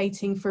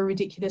advocating for a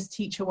ridiculous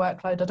teacher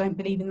workload. I don't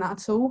believe in that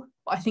at all.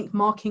 But I think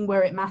marking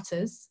where it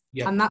matters,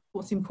 and that's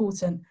what's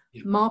important.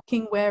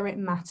 Marking where it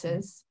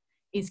matters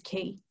is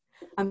key.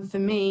 And for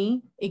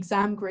me,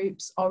 exam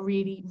groups are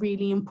really,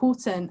 really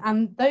important.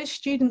 And those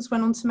students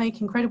went on to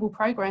make incredible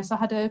progress. I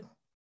had a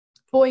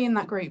boy in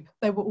that group.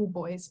 They were all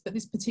boys, but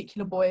this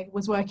particular boy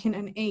was working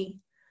an E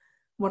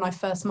when I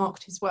first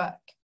marked his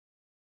work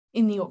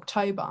in the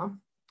October.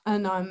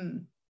 And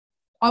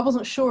I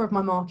wasn't sure of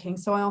my marking,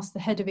 so I asked the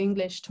head of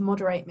English to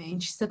moderate me,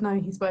 and she said, no,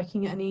 he's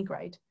working at an E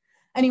grade.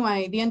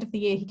 Anyway, the end of the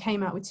year, he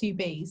came out with 2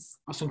 Bs.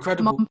 That's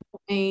incredible. Mum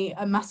bought me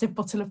a massive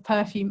bottle of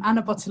perfume and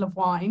a bottle of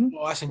wine.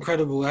 Oh, that's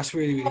incredible. That's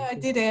really, really I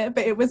did it,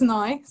 but it was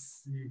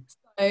nice.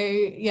 So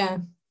yeah,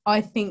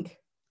 I think,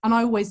 and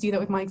I always do that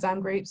with my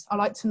exam groups. I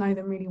like to know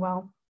them really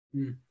well.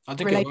 I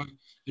think you're right.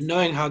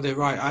 Knowing how they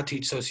write, I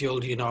teach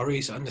sociology and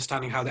RE, so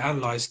understanding how they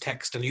analyze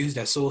text and use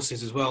their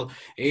sources as well,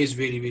 it is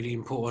really, really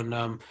important.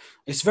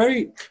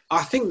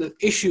 I think the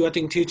issue I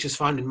think teachers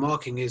find in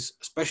marking is,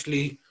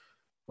 especially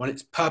when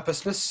it's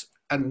purposeless,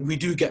 and we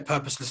do get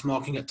purposeless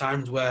marking at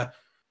times where,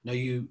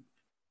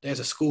 there's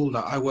a school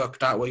that I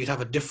worked at where you'd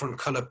have a different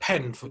color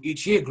pen for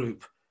each year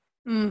group.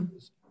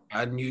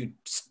 And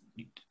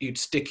you'd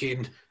stick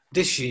in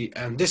this sheet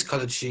and this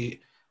colored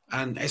sheet,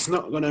 and it's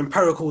not got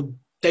empirical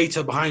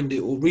data behind it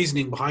or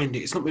reasoning behind it.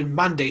 It's not been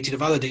mandated or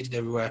validated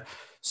everywhere.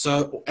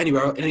 So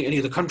anywhere, any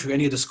of the country,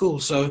 any of the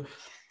schools. So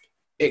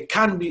it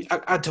can be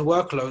add to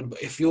workload.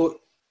 But if you're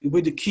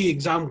with the key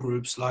exam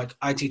groups, like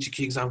I teach a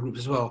key exam group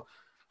as well,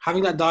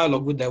 having that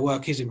dialogue with their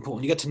work is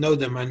important. You get to know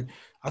them, and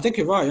I think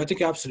you're right. I think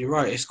you're absolutely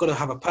right. It's got to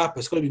have a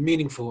purpose. It's got to be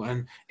meaningful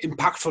and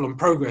impactful on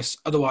progress.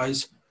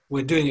 Otherwise,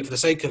 we're doing it for the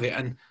sake of it,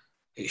 and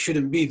it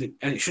shouldn't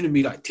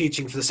be like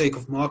teaching for the sake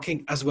of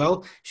marking as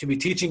well. It should be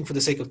teaching for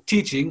the sake of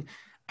teaching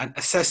and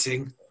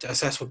assessing to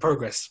assess for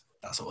progress,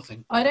 that sort of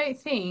thing. I don't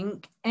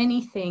think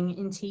anything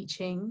in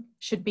teaching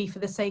should be for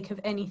the sake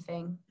of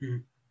anything.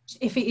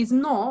 If it is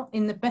not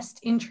in the best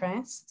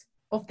interest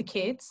of the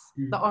kids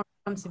that are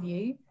in front of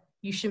you,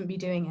 you shouldn't be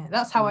doing it.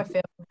 That's how I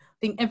feel. I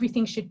think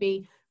everything should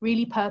be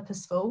really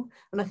purposeful.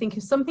 And I think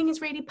if something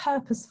is really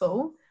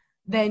purposeful,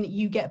 then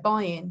you get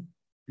buy-in.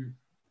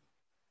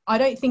 I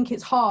don't think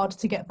it's hard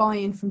to get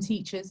buy-in from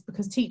teachers,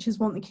 because teachers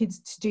want the kids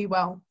to do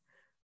well.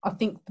 I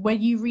think where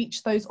you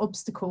reach those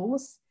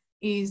obstacles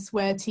is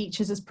where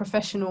teachers as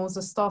professionals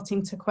are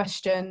starting to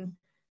question,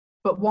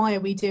 but why are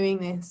we doing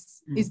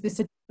this? Is this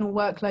additional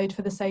workload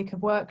for the sake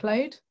of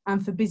workload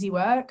and for busy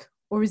work,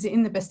 or is it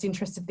in the best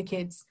interest of the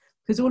kids?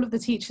 Because all of the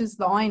teachers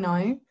that I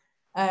know,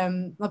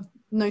 I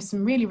know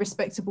some really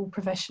respectable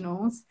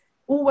professionals,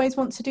 always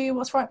want to do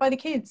what's right by the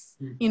kids.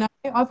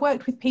 I've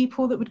worked with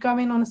people that would go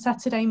in on a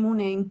Saturday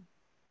morning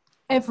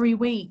every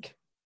week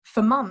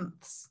for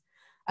months,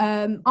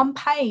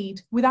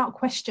 unpaid, without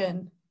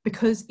question,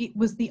 because it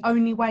was the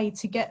only way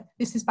to get,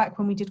 this is back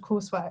when we did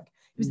coursework,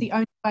 it was the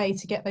only way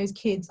to get those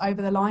kids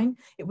over the line.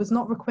 It was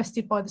not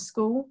requested by the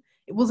school.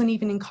 It wasn't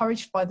even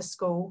encouraged by the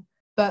school,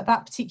 but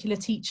that particular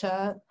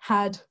teacher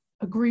had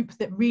a group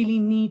that really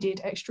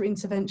needed extra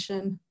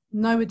intervention,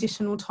 no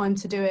additional time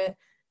to do it,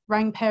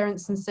 rang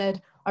parents and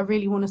said, I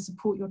really want to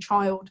support your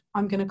child.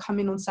 I'm going to come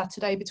in on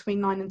Saturday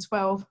between 9 and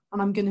 12,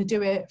 and I'm going to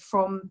do it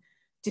from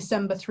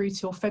December through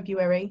till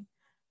February.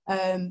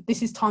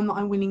 This is time that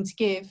I'm willing to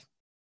give.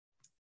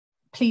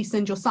 Please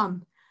send your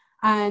son.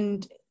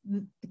 And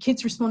the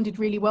kids responded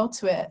really well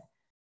to it.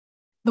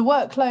 The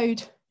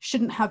workload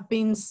shouldn't have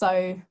been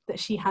so that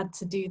she had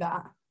to do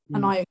that.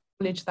 And I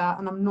acknowledge that,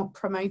 and I'm not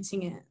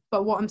promoting it.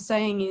 But what I'm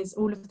saying is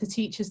all of the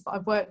teachers that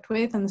I've worked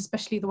with, and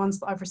especially the ones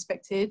that I've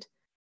respected,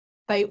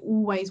 they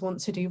always want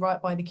to do right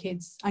by the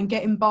kids, and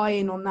getting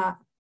buy-in on that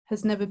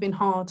has never been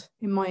hard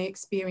in my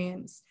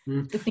experience.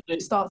 The thing you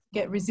start to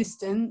get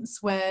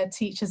resistance where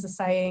teachers are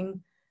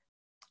saying,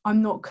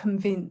 I'm not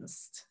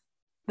convinced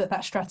that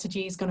that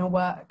strategy is going to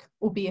work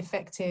or be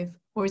effective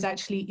or is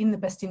actually in the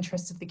best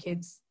interests of the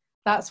kids.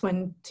 That's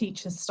when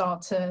teachers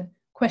start to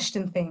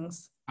question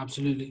things.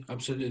 Absolutely.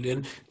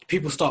 And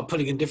people start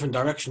pulling in different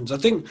directions. I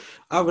think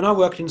when I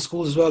worked in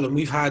schools as well, and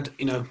we've had,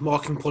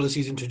 marking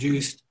policies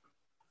introduced,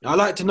 I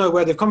like to know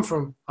where they've come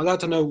from. I like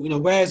to know,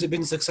 where has it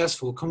been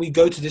successful? Can we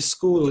go to this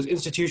school or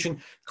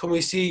institution? Can we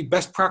see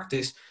best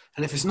practice?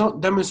 And if it's not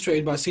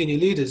demonstrated by senior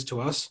leaders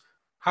to us,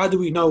 how do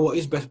we know what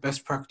is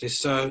best practice?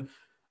 So,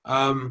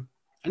 and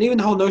even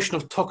the whole notion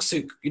of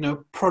toxic,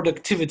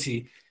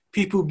 productivity,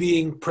 people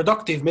being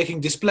productive,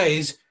 making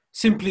displays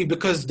simply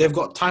because they've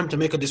got time to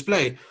make a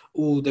display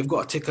or they've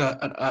got to tick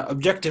an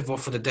objective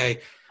off for the day.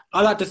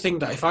 I like to think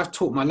that if I've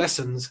taught my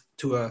lessons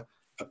to a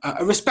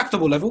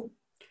respectable level,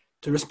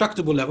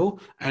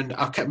 and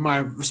I've kept my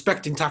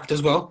respect intact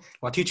as well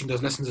while teaching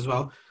those lessons as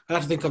well, I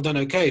like to think I've done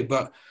okay.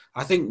 But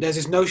I think there's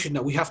this notion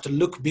that we have to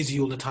look busy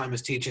all the time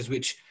as teachers,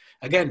 which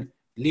again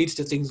leads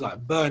to things like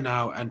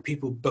burnout and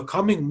people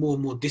becoming more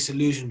and more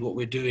disillusioned with what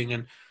we're doing.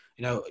 And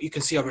you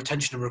can see our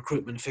retention and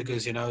recruitment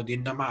figures, the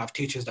amount of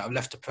teachers that have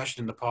left the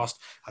profession in the past.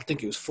 I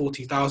think it was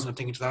 40,000, I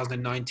think in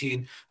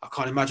 2019. I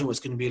can't imagine what it's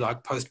going to be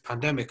like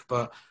post-pandemic,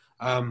 but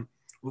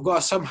we've got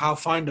to somehow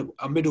find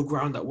a middle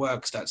ground that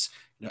works, that's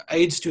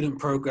aids student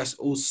progress,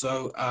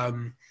 also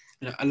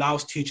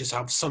allows teachers to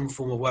have some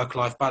form of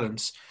work-life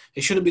balance.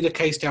 It shouldn't be the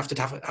case they have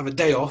to have a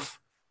day off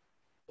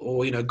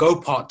or go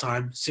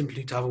part-time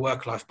simply to have a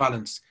work-life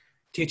balance.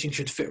 Teaching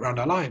should fit around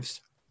our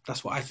lives.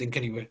 That's what I think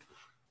anyway.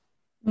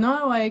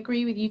 No, I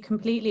agree with you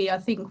completely. I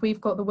think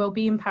we've got the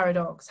well-being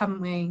paradox,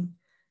 haven't we?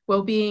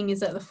 Well-being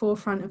is at the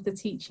forefront of the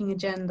teaching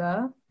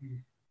agenda.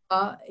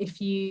 But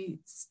if you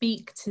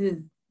speak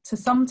to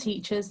some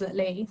teachers, at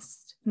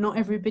least, not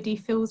everybody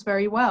feels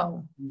very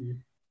well.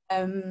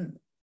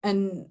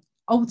 And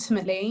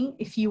ultimately,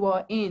 if you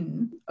are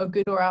in a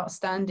good or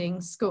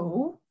outstanding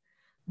school,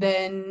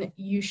 then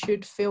you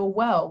should feel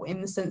well,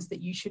 in the sense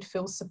that you should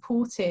feel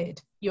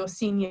supported. Your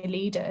senior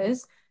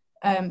leaders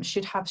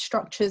should have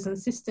structures and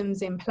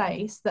systems in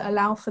place that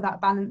allow for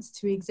that balance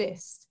to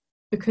exist,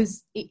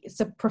 because it's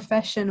a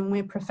profession and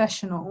we're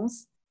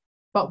professionals,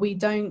 but we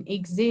don't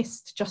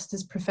exist just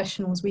as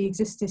professionals, we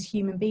exist as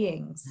human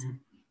beings.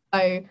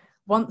 So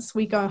once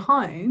we go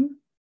home,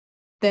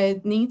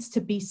 there needs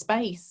to be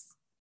space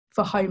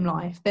for home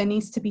life. There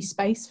needs to be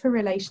space for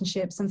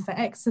relationships and for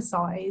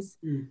exercise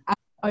and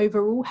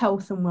overall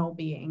health and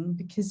well-being,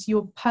 because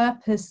your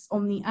purpose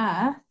on the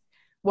earth,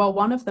 while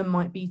one of them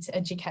might be to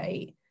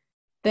educate,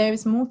 there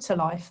is more to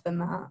life than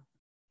that.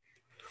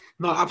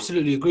 No, I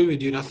absolutely agree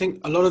with you. And I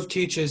think a lot of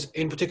teachers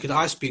in particular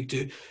I speak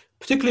to,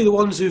 particularly the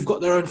ones who've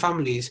got their own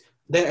families,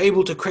 they're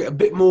able to create a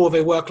bit more of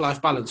a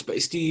work-life balance. But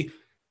it's the,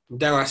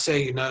 dare I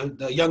say, you know,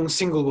 the young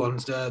single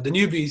ones, the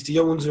newbies, the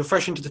young ones who are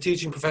fresh into the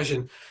teaching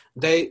profession,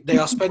 they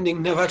are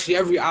spending virtually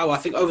every hour. I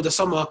think over the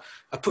summer,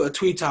 I put a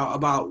tweet out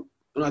about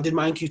when I did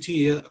my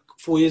NQT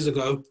 4 years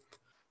ago.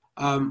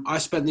 I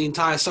spent the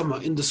entire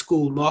summer in the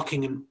school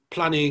marking and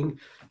planning,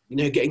 you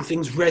know, getting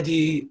things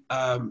ready,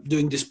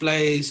 doing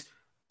displays,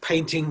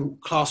 painting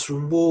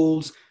classroom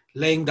walls,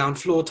 laying down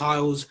floor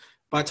tiles.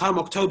 By the time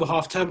October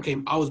half term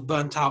came, I was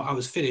burnt out, I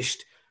was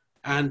finished.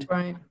 And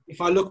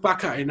if I look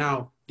back at it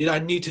now, did I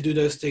need to do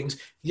those things?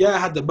 Yeah, I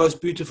had the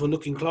most beautiful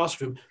looking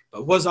classroom,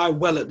 but was I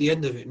well at the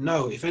end of it?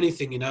 No. If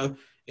anything, you know,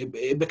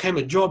 it became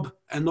a job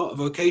and not a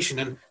vocation.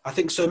 And I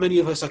think so many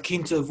of us are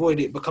keen to avoid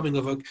it becoming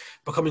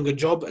a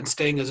job and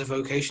staying as a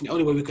vocation. The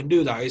only way we can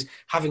do that is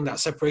having that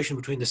separation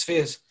between the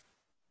spheres.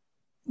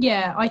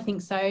 Yeah, I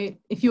think so.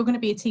 If you're going to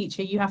be a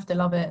teacher, you have to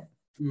love it.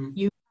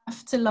 You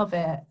have to love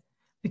it,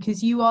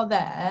 because you are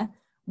there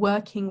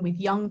working with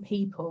young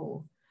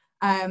people.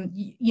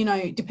 You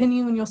know,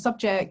 depending on your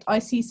subject, I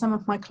see some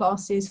of my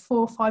classes 4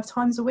 or 5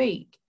 times a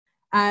week,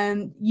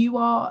 and you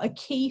are a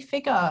key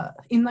figure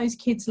in those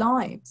kids'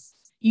 lives.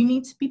 You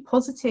need to be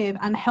positive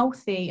and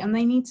healthy, and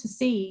they need to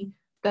see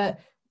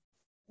that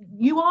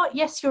you are,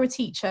 yes, you're a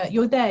teacher,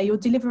 you're there, you're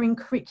delivering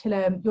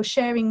curriculum, you're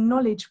sharing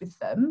knowledge with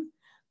them,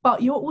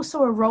 but you're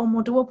also a role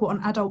model of what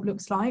an adult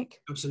looks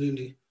like.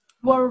 Absolutely.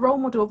 You are a role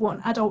model of what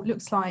an adult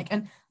looks like,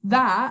 and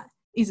that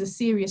is a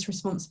serious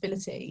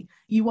responsibility.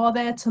 You are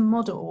there to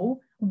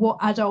model what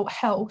adult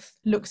health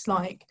looks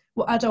like,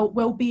 what adult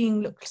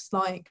well-being looks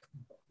like,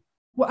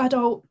 what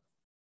adult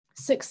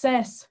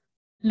success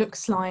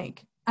looks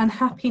like, and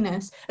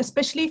happiness,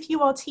 especially if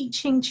you are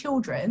teaching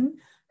children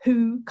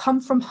who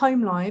come from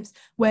home lives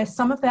where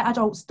some of their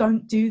adults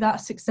don't do that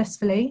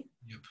successfully.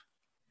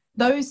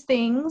 Those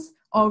things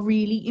are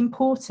really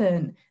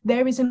important.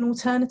 There is an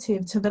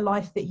alternative to the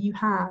life that you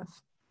have,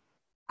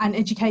 and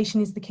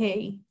education is the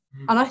key.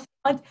 And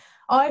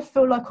I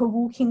feel like a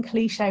walking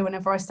cliche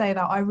whenever I say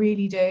that. I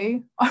really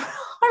do.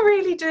 I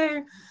really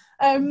do.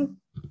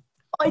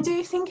 I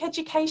do think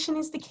education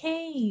is the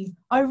key.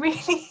 I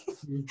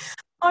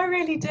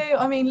really do.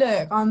 I mean,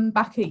 look, I'm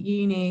back at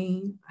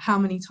uni. How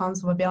many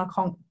times have I been? I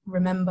can't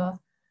remember.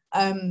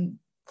 4th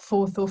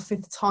or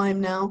 5th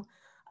time now.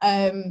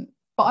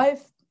 But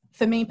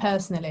for me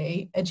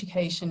personally,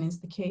 education is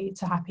the key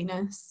to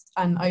happiness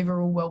and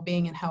overall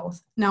well-being and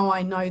health. Now,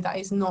 I know that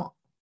it's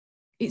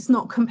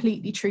not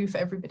completely true for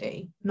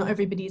everybody. Not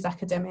everybody is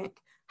academic.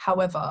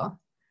 However,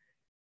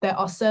 there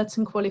are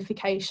certain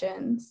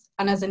qualifications,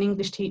 and as an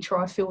English teacher,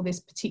 I feel this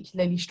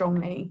particularly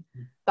strongly,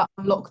 that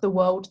unlock the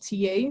world to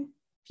you.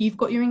 If you've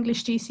got your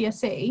English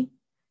GCSE,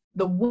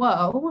 the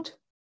world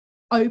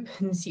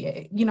opens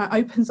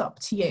up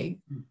to you.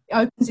 It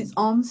opens its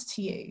arms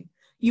to you.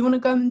 You want to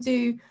go and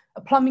do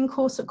a plumbing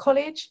course at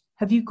college?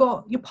 Have you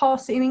got your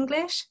pass in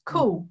English?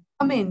 Cool,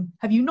 come in.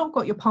 Have you not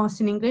got your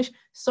pass in English?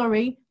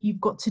 Sorry,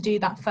 you've got to do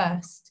that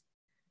first.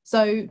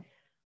 So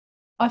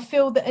I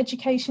feel that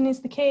education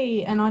is the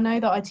key, and I know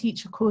that I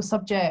teach a core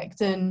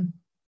subject, and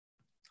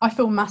I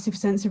feel a massive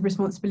sense of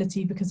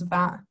responsibility because of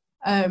that.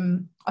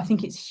 I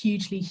think it's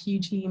hugely,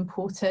 hugely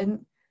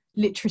important.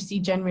 Literacy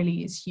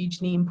generally is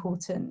hugely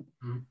important.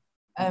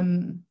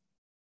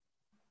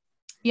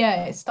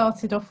 Yeah, it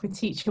started off with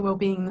teacher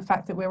wellbeing, the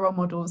fact that we're role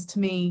models. To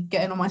me,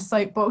 getting on my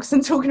soapbox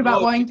and talking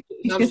about why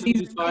GCSEs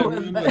is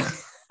important.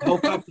 The whole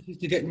purpose is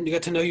to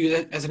get to know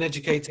you as an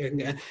educator and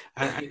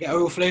get a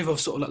real flavour of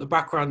sort of like the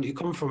background that you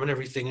come from and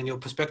everything, and your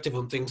perspective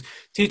on things.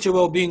 Teacher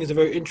wellbeing is a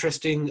very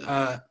interesting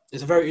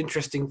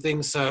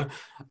thing. So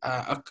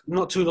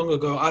not too long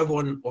ago,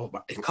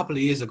 a couple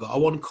of years ago, I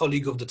won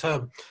Colleague of the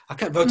Term. I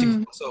kept voting for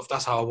myself.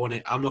 That's how I won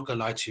it. I'm not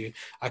gonna lie to you.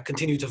 I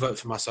continued to vote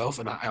for myself,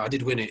 and I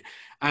did win it.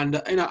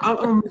 And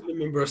I'm a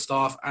member of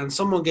staff, and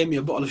someone gave me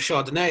a bottle of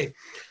Chardonnay,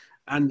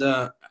 and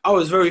I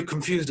was very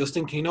confused. I was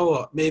thinking, you know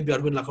what, maybe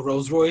I'd win like a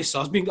Rolls Royce.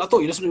 I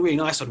thought, something really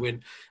nice I'd win.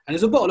 And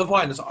there's a bottle of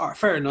wine. I was like, all right,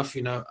 fair enough,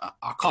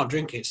 I can't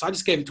drink it. So I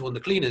just gave it to one of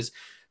the cleaners.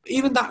 But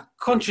even that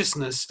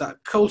consciousness,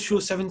 that cultural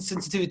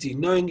sensitivity,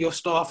 knowing your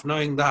staff,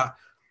 knowing that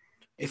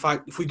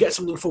if we get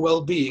something for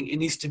well-being, it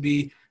needs to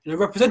be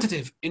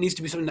representative. It needs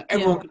to be something that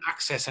everyone can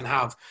access and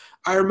have.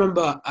 I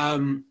remember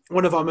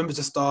one of our members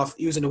of staff,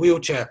 he was in a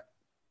wheelchair.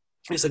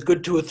 It's a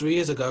good 2 or 3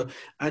 years ago,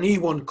 and he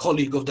won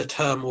colleague of the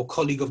term or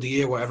colleague of the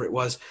year, whatever it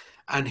was.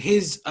 And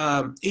his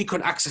he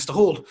couldn't access the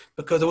hall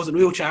because there wasn't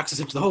wheelchair access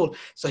into the hall.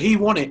 So he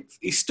won it.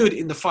 He stood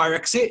in the fire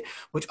exit,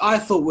 which I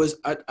thought was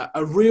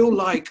a real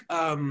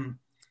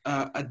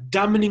a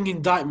damning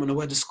indictment of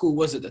where the school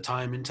was at the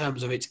time in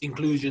terms of its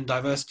inclusion,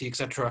 diversity,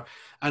 etc.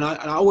 And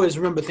I always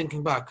remember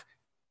thinking back,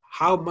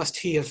 how must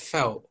he have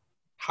felt?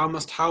 How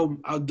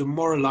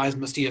demoralized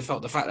must he have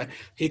felt, the fact that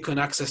he couldn't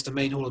access the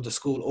main hall of the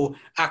school, or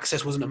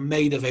access wasn't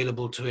made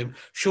available to him?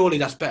 Surely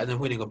that's better than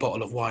winning a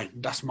bottle of wine.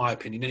 That's my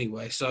opinion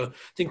anyway. So I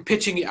think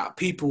pitching it at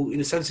people in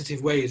a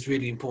sensitive way is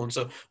really important.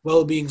 So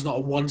well-being is not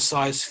a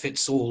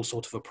one-size-fits-all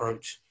sort of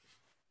approach.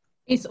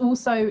 It's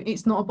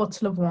not a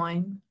bottle of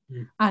wine,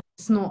 and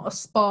it's not a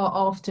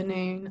spa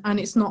afternoon, and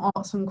it's not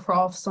arts and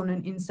crafts on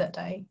an inset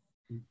day.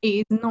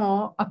 It is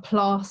not a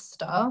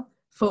plaster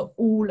for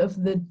all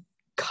of the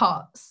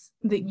cuts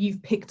that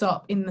you've picked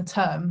up in the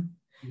term.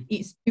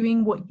 It's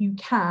doing what you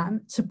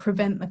can to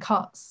prevent the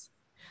cuts,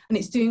 and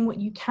it's doing what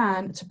you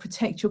can to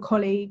protect your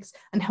colleagues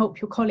and help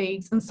your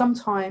colleagues. And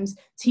sometimes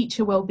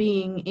teacher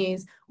well-being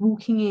is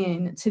walking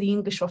in to the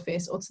English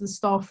office or to the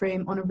staff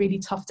room on a really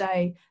tough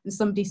day and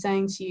somebody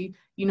saying to you,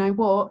 you know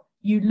what,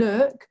 you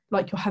look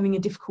like you're having a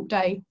difficult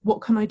day.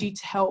 What can I do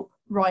to help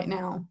right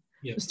now?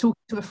 I was talking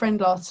to a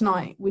friend last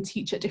night. We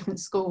teach at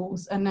different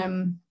schools,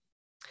 and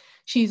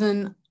she's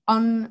an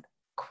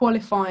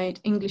unqualified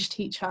English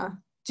teacher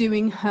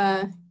doing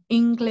her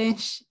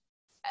English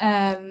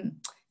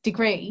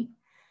degree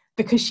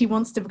because she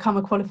wants to become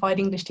a qualified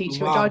English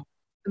teacher. Wow. Which I think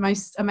is the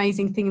most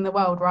amazing thing in the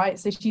world, right?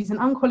 So she's an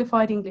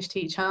unqualified English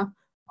teacher,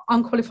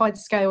 unqualified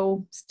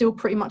scale, still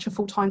pretty much a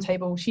full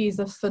timetable. She is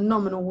a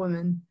phenomenal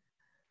woman.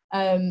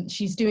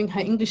 She's doing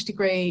her English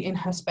degree in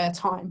her spare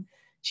time.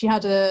 She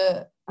had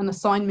an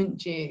assignment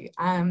due,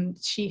 and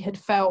she had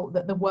felt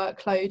that the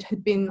workload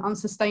had been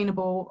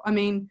unsustainable. I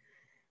mean,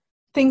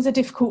 things are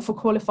difficult for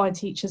qualified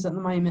teachers at the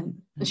moment.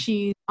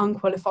 She's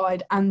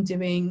unqualified and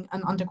doing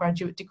an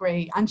undergraduate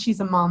degree, and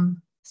she's a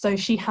mum, so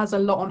she has a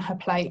lot on her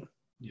plate.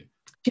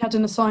 She had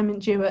an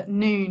assignment due at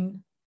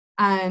noon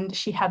and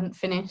she hadn't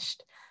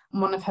finished.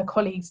 And one of her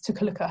colleagues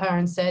took a look at her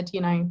and said,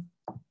 you know,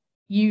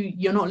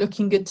 you're not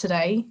looking good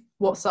today.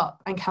 What's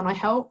up, and can I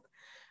help?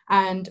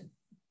 And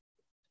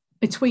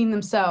between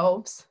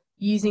themselves,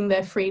 using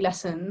their free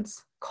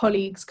lessons,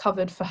 colleagues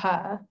covered for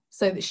her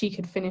so that she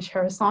could finish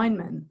her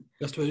assignment.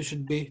 That's what it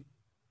should be.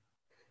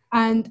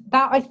 And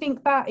that, I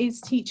think that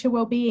is teacher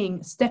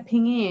well-being,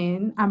 stepping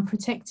in and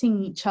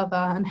protecting each other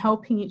and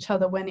helping each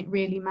other when it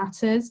really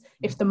matters.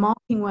 If the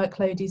marking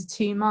workload is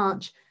too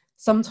much,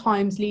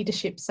 sometimes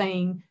leadership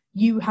saying,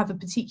 you have a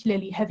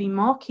particularly heavy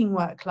marking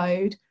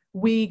workload,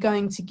 we're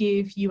going to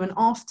give you an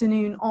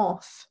afternoon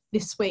off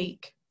this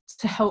week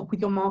to help with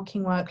your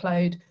marking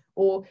workload,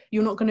 or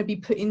you're not going to be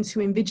put into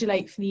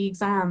invigilate for the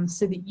exam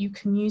so that you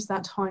can use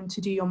that time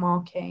to do your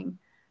marking.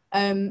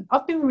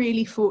 I've been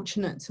really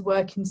fortunate to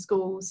work in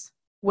schools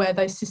where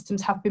those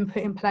systems have been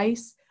put in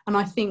place, and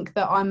I think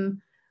that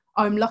I'm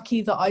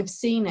lucky that I've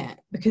seen it,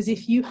 because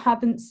if you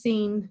haven't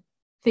seen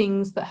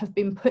things that have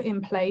been put in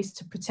place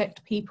to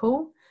protect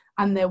people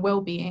and their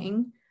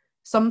well-being,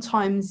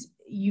 sometimes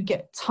you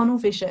get tunnel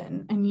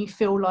vision and you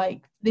feel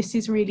like this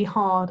is really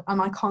hard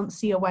and I can't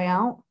see a way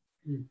out.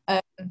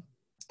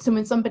 So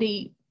when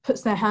somebody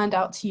puts their hand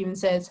out to you and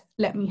says,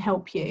 let me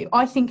help you,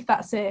 I think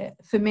that's it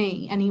for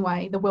me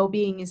anyway. The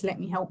well-being is let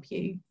me help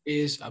you. It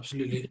is,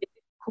 absolutely. It's a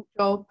difficult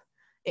job.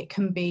 It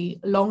can be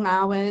long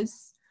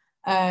hours,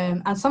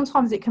 and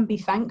sometimes it can be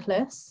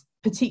thankless,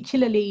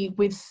 particularly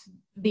with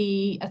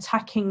the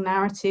attacking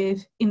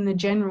narrative in the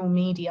general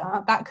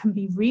media. That can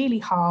be really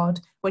hard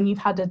when you've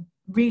had a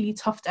really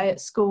tough day at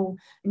school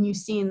and you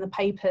see in the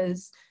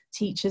papers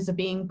teachers are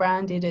being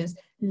branded as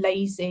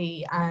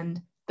lazy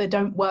and they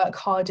don't work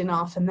hard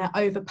enough and they're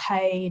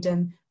overpaid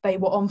and they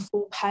were on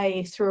full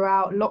pay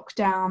throughout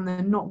lockdown,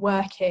 they're not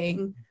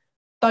working.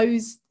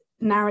 Those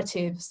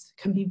narratives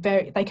can be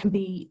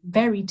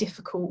very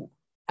difficult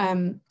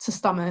to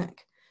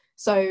stomach.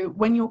 So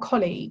when your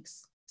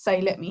colleagues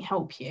say, let me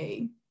help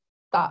you,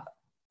 that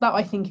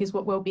I think is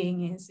what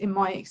well-being is, in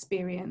my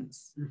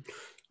experience.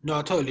 No,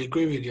 I totally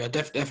agree with you. I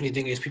definitely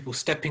think it's people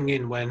stepping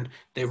in when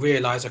they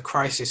realise a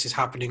crisis is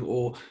happening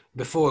or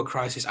before a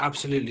crisis.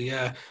 Absolutely,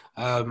 yeah.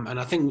 And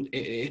I think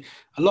a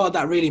lot of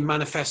that really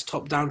manifests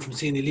top down from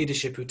senior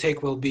leadership who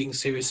take well-being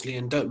seriously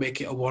and don't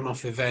make it a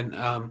one-off event.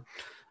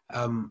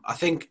 I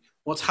think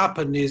what's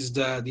happened is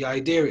the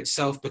idea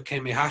itself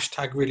became a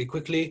hashtag really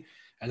quickly,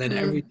 and then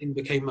everything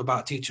became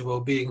about teacher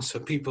well-being. So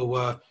people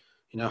were,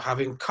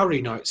 having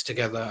curry nights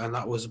together, and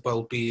that was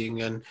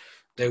well-being, and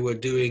they were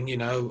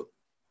doing,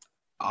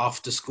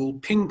 after school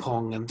ping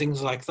pong and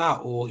things like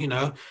that, or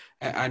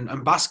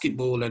and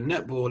basketball and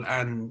netball,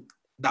 and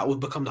that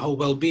would become the whole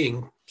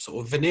well-being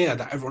sort of veneer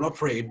that everyone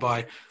operated by.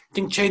 I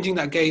think changing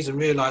that gaze and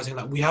realizing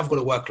that we have got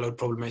a workload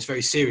problem, it's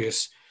very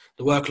serious,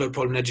 the workload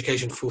problem in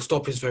education, full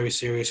stop, is very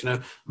serious.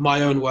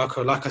 My own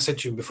workload, like I said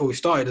to you before we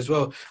started as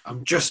well,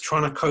 I'm just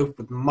trying to cope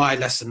with my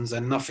lessons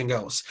and nothing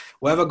else.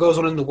 Whatever goes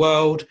on in the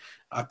world,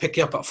 I pick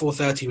it up at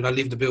 4:30 when I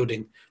leave the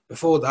building.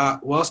 Before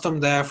that, whilst I'm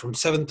there from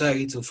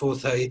 7:30 till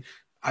 4:30,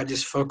 I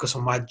just focus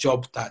on my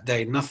job that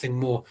day, nothing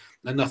more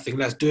and nothing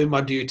less, doing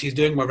my duties,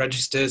 doing my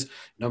registers,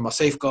 my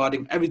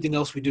safeguarding, everything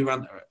else we do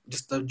around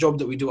just the job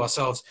that we do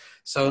ourselves.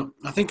 So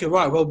I think you're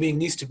right. Well-being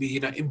needs to be,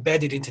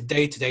 embedded into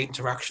day-to-day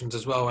interactions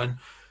as well. And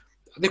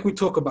I think we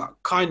talk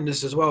about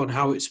kindness as well and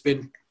how it's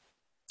been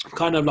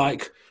kind of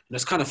like,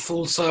 it's kind of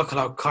full circle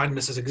how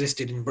kindness has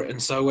existed in Britain.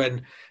 So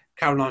when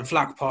Caroline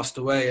Flack passed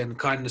away and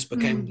kindness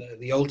became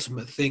the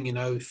ultimate thing,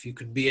 if you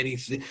could be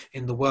anything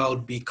in the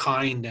world, be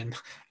kind. And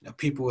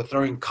people were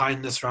throwing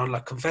kindness around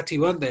like confetti,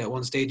 weren't they, at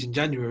one stage in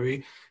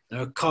January?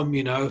 Come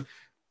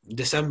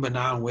December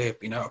now, we're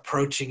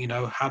approaching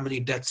how many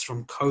deaths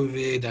from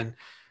COVID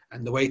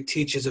and the way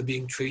teachers are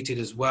being treated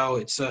as well.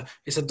 It's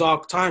a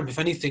dark time. If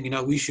anything,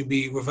 we should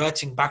be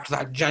reverting back to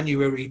that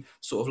January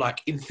sort of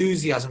like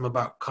enthusiasm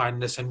about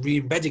kindness and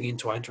re-embedding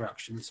into our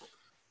interactions.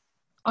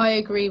 I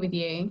agree with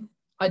you.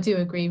 I do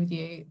agree with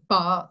you,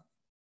 but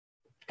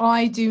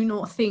I do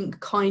not think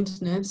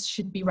kindness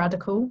should be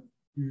radical.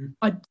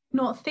 I do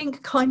not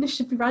think kindness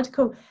should be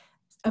radical.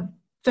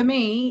 For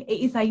me,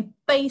 it is a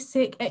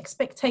basic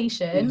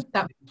expectation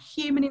that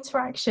human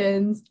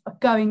interactions are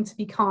going to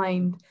be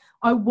kind.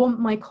 I want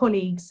my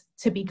colleagues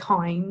to be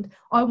kind.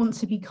 I want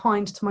to be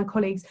kind to my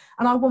colleagues,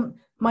 and I want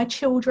my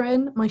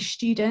children, my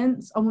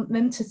students, I want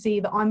them to see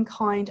that I'm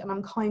kind and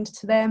I'm kind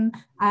to them,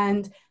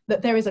 and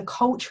that there is a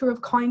culture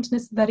of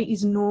kindness, that it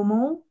is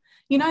normal.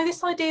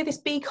 This idea, this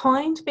be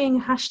kind being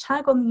a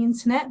hashtag on the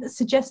internet that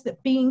suggests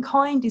that being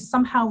kind is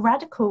somehow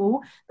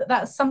radical,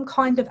 that's some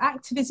kind of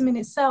activism in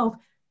itself.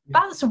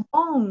 That's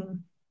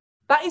wrong.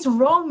 That is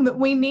wrong, that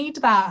we need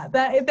that.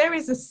 That there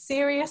is a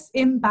serious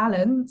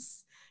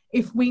imbalance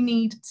if we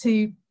need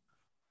to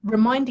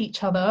remind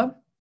each other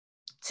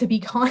to be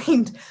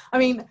kind. I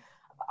mean,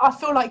 I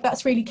feel like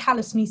that's really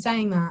callous, me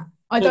saying that.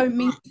 I don't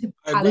mean to be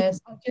callous.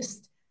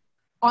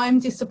 I'm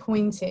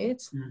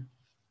disappointed.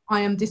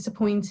 I am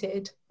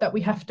disappointed that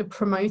we have to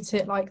promote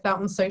it like that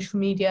on social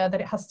media,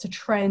 that it has to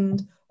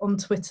trend on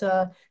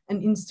Twitter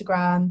and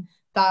Instagram,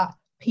 that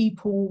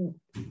people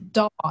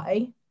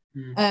die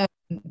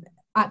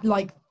at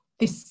like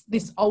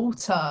this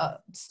altar,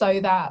 so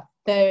that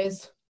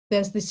there's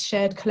this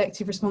shared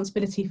collective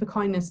responsibility for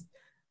kindness.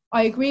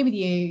 I agree with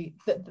you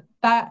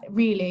that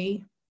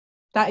really,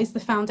 that is the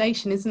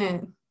foundation, isn't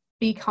it?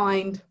 Be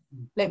kind.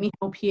 Let me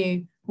help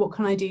you. What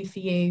can I do for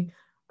you?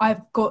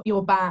 I've got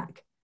your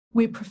back.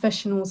 We're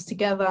professionals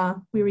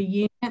together. We're a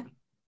unit.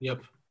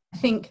 Yep. I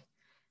think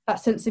that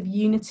sense of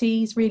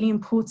unity is really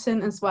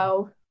important as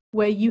well.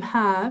 Where you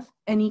have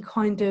any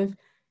kind of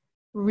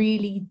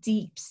really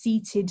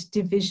deep-seated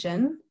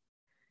division,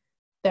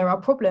 there are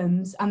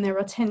problems and there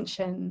are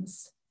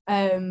tensions.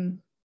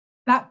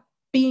 That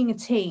being a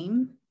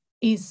team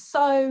is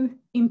so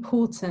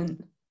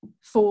important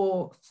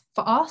for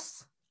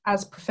us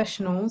as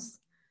professionals,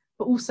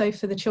 but also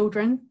for the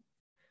children.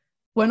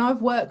 When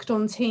I've worked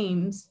on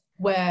teams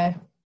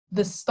where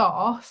the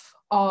staff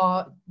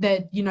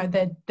they're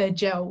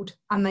gelled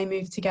and they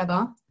move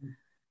together,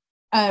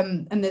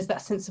 and there's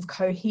that sense of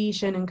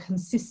cohesion and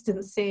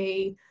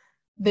consistency,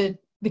 the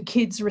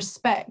kids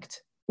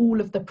respect all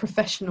of the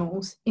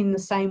professionals in the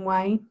same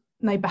way,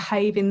 and they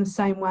behave in the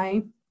same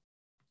way.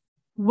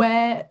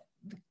 Where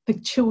the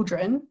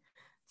children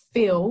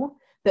feel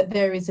that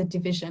there is a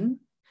division,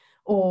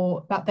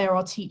 or that there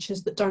are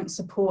teachers that don't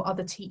support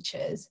other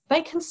teachers,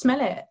 they can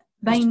smell it.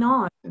 They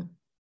know.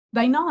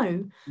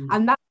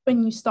 And that's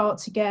when you start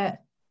to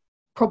get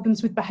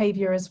problems with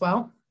behaviour as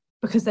well,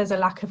 because there's a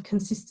lack of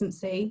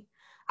consistency,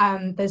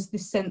 and there's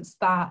this sense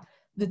that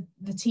the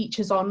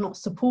teachers are not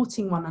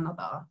supporting one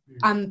another,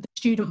 and the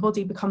student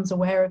body becomes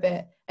aware of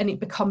it, and it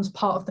becomes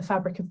part of the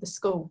fabric of the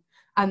school.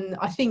 And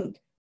I think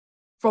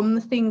from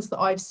the things that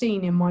I've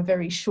seen in my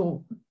very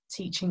short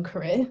teaching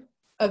career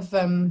of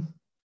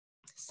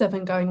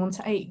 7 going on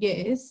to 8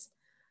 years,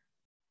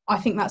 I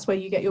think that's where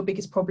you get your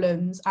biggest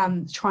problems,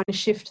 and trying to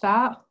shift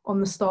that on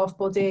the staff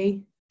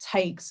body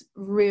takes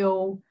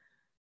real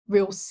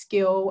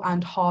skill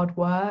and hard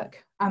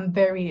work and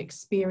very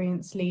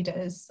experienced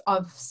leaders.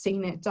 I've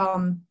seen it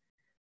done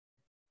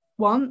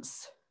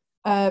once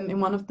in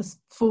one of the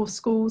 4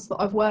 schools that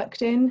I've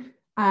worked in,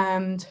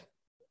 and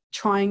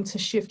trying to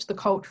shift the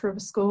culture of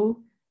a school,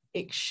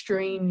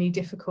 extremely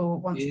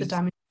difficult once the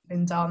damage has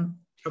been done.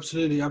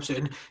 Absolutely.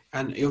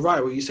 And you're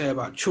right what you say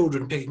about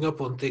children picking up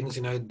on things.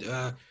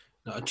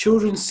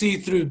 Children see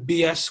through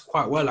BS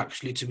quite well,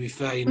 actually, to be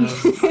fair.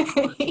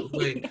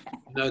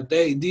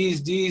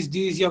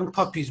 These young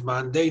puppies,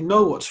 man, they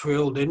know what's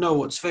real, they know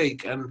what's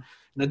fake, and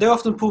they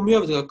often pull me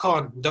over. They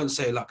go, don't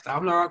say it like that.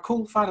 I'm like, all right,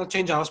 cool, fine, I'll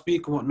change how I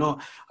speak and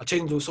whatnot. I'll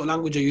change the sort of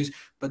language I use.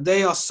 But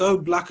they are so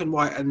black and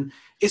white, and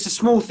it's the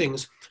small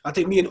things. I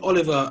think me and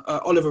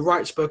Oliver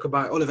Wright spoke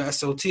about Oliver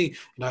SLT.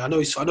 I know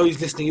he's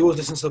listening. He always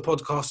listens to the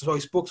podcast as well.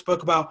 He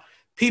spoke about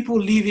people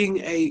leaving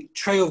a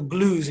tray of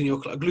glue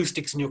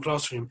sticks in your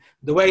classroom,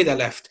 the way they're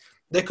left,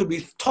 they could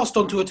be tossed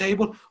onto a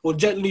table or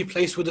gently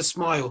placed with a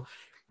smile.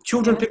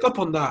 Children pick up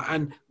on that,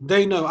 and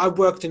they know. I've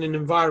worked in an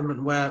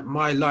environment where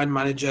my line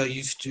manager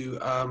used to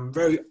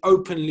very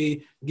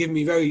openly give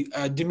me very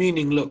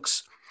demeaning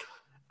looks,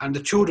 and the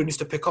children used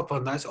to pick up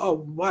on that. Oh,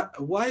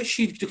 why is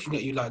she looking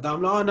at you like that?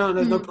 I'm like, oh, no,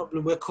 there's no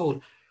problem, we're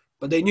cool.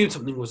 But they knew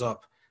something was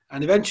up.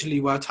 And eventually,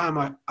 by the time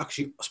I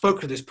actually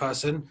spoke to this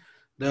person,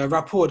 the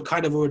rapport had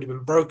kind of already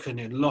been broken.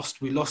 We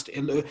lost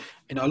it,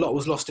 a lot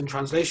was lost in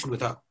translation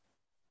with her.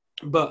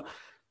 But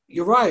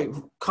you're right,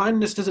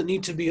 kindness doesn't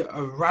need to be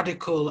a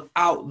radical,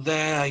 out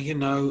there,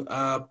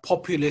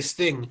 populist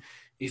thing.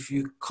 If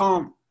you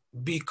can't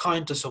be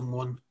kind to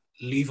someone,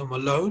 leave them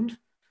alone.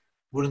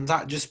 Wouldn't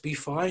that just be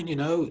fine?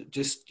 I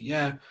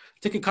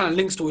think it kind of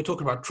links to what we're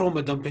talking about,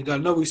 trauma dumping. I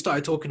know we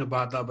started talking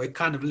about that, but it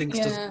kind of links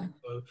to something.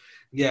 So,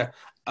 yeah.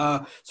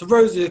 So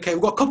Rosie, okay,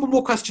 we've got a couple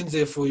more questions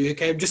here for you,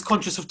 okay? I'm just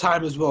conscious of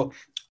time as well.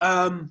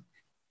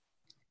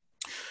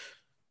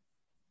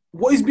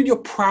 What has been your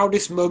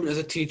proudest moment as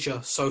a teacher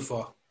so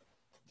far?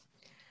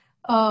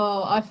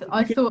 Oh,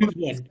 I thought...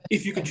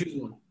 If you could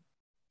choose one.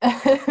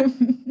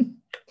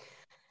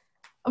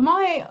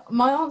 My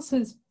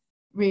answer's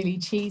really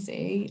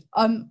cheesy.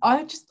 I'm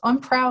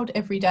proud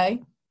every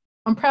day.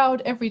 I'm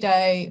proud every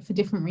day for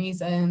different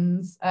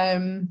reasons.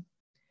 I'm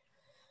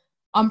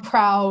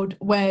proud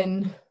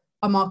when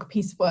I mark a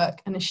piece of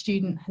work and a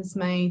student has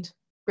made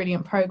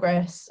brilliant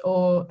progress,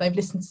 or they've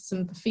listened to some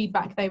of the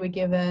feedback they were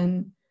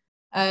given.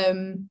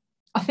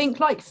 I think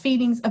like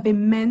feelings of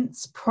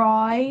immense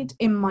pride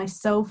in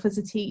myself as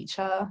a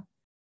teacher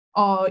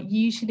are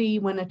usually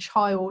when a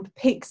child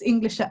picks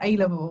English at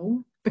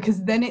A-level,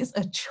 because then it's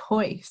a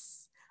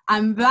choice.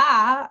 And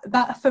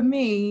that for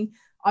me,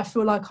 I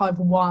feel like I've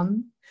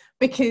won,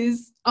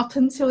 because up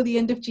until the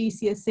end of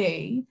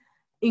GCSE,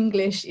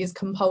 English is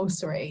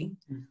compulsory.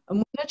 And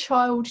when a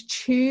child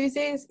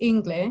chooses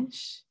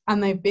English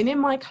and they've been in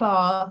my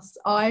class,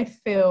 I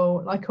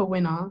feel like a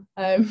winner.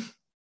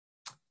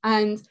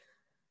 And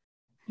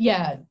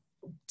yeah,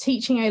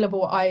 teaching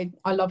A-level, I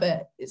love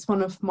it. It's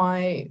one of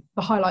the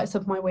highlights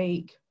of my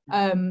week.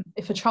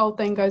 If a child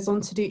then goes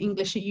on to do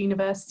English at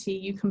university,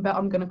 you can bet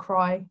I'm going to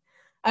cry.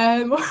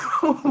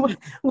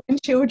 When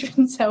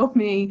children tell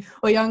me,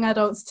 or young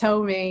adults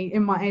tell me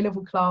in my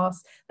A-level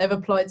class they've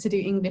applied to do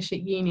English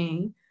at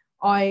uni,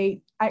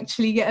 I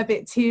actually get a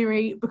bit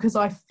teary, because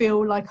I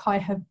feel like I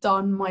have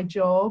done my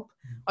job.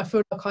 I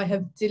feel like I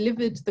have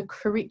delivered the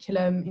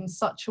curriculum in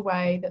such a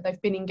way that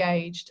they've been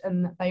engaged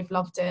and that they've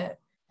loved it.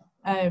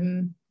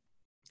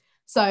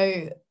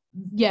 So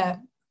yeah,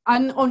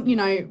 and on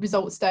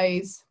results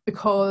days,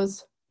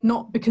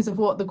 not because of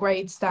what the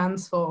grade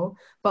stands for,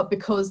 but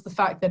because the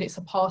fact that it's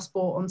a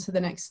passport onto the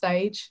next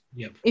stage.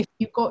 Yep. If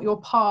you've got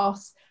your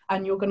pass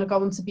and you're going to go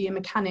on to be a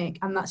mechanic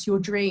and that's your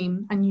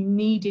dream and you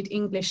needed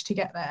English to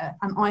get there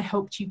and I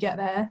helped you get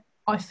there,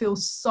 I feel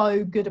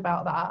so good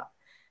about that,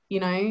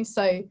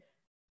 So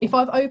if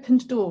I've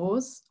opened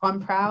doors, I'm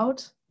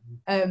proud.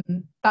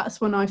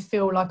 That's when I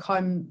feel like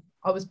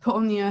I was put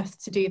on the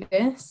earth to do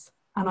this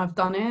and I've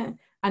done it.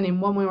 And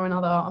in one way or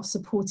another, I've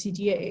supported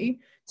you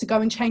to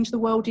go and change the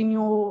world in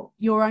your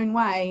own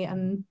way.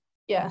 And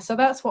yeah, so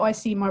that's what I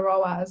see my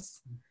role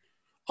as.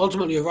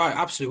 Ultimately, you're right.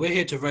 Absolutely. We're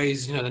here to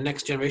raise, the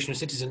next generation of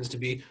citizens to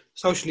be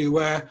socially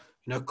aware,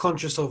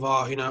 conscious of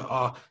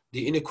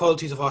the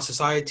inequalities of our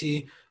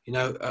society,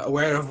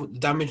 aware of the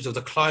damage of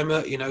the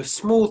climate,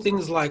 small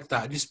things like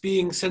that, just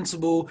being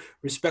sensible,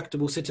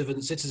 respectable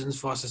citizens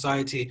for our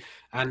society.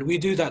 And we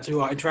do that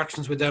through our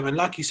interactions with them. And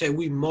like you say,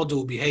 we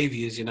model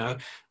behaviors,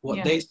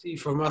 what they see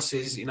from us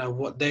is,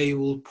 what they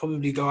will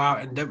probably go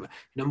out and,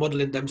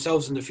 model in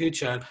themselves in the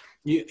future.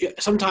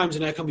 Sometimes,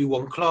 it can be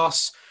one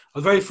class. I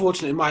was very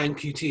fortunate in my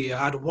NQT.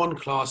 I had one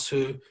class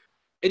who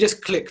it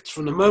just clicked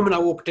from the moment I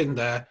walked in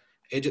there.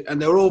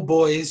 And they were all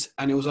boys,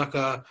 and it was like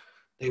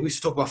we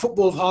used to talk about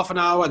football for half an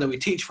hour, and then we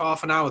teach for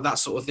half an hour, that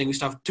sort of thing. We used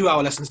to have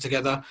 2-hour lessons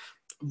together,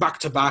 back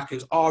to back.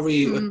 It was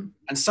RE, and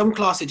some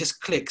class it just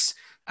clicks.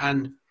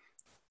 And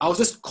I was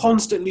just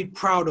constantly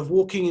proud of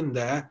walking in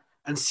there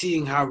and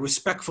seeing how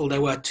respectful they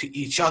were to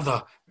each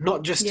other,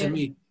 not just to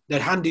me.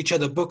 They'd hand each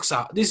other books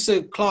out. This is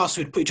a class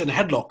who'd put each other in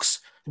headlocks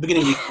at the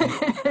beginning of the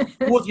year.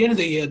 Towards the end of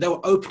the year, they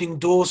were opening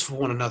doors for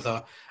one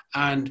another.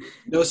 And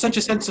there was such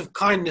a sense of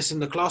kindness in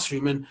the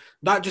classroom, and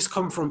that just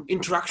come from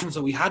interactions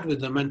that we had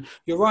with them. And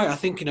you're right, I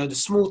think, the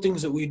small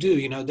things that we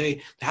do,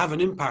 they have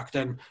an impact.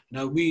 And,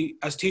 we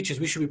as teachers,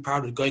 we should be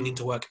proud of going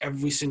into work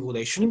every single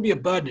day. It shouldn't be a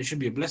burden, it should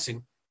be a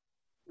blessing.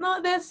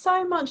 No, there's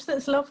so much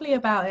that's lovely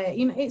about it.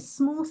 It's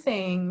small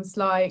things,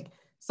 like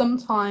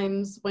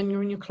sometimes when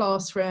you're in your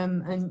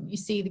classroom and you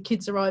see the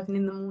kids arriving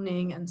in the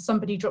morning and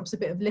somebody drops a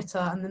bit of litter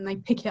and then they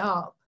pick it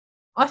up.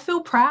 I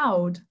feel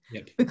proud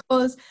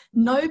because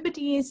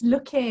nobody is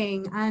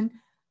looking. And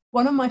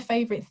one of my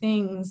favorite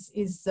things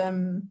is,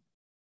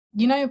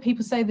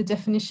 people say the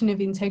definition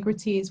of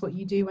integrity is what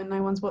you do when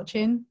no one's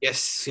watching.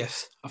 Yes.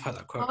 I've had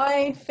that quote.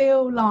 I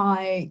feel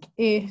like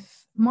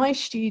if my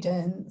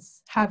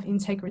students have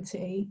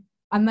integrity,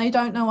 and they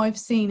don't know I've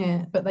seen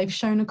it, but they've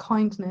shown a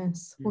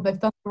kindness or they've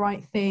done the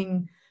right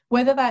thing,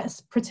 whether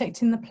that's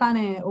protecting the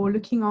planet or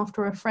looking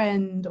after a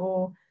friend,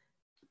 or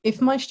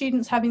if my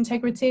students have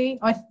integrity,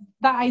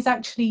 that is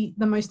actually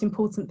the most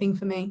important thing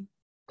for me.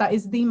 That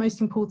is the most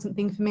important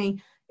thing for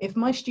me. If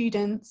my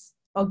students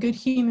are good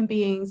human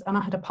beings and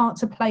I had a part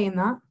to play in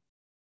that,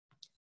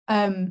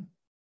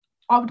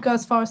 I would go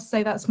as far as to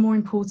say that's more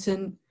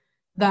important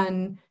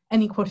than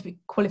any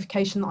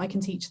qualification that I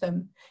can teach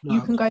them. No.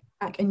 You can go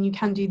back and you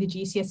can do the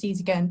GCSEs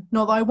again.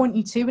 Not that I want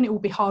you to, and it will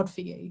be hard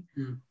for you.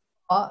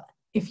 But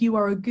if you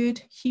are a good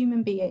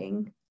human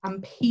being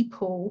and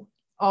people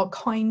are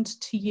kind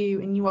to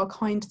you and you are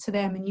kind to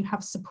them and you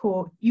have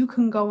support, you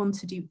can go on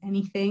to do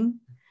anything.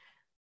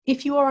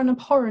 If you are an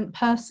abhorrent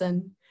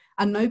person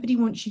and nobody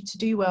wants you to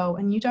do well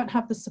and you don't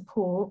have the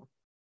support,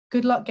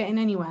 good luck getting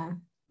anywhere.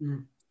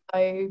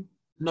 So,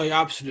 no, you're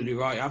absolutely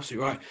right.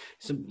 Absolutely right.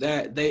 So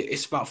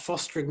it's about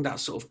fostering that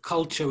sort of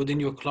culture within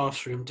your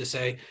classroom to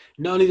say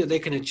not only that they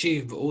can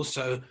achieve, but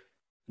also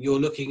you're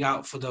looking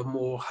out for the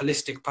more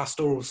holistic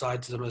pastoral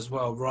side to them as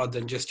well, rather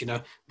than just,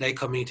 they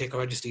come in, take a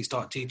register, you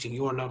start teaching.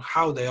 You want to know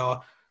how they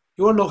are.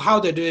 You want to know how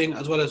they're doing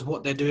as well as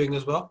what they're doing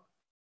as well.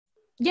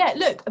 Yeah,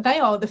 look, they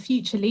are the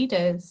future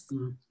leaders.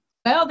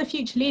 They are the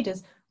future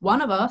leaders.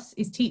 One of us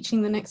is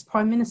teaching the next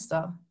Prime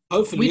Minister.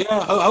 Hopefully,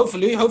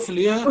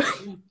 hopefully, yeah.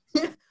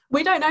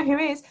 We don't know who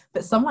is,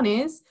 but someone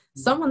is.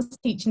 Someone's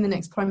teaching the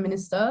next Prime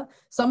Minister.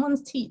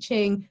 Someone's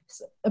teaching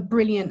a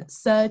brilliant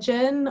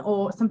surgeon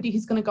or somebody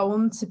who's going to go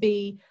on to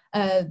be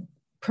a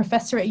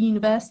professor at a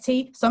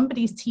university.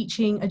 Somebody's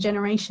teaching a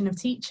generation of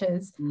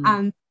teachers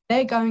and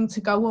they're going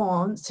to go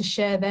on to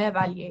share their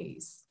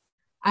values.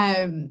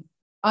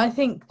 I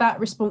think that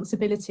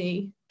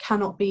responsibility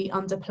cannot be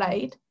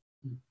underplayed.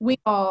 We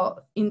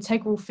are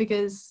integral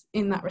figures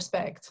in that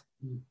respect.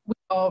 We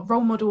are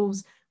role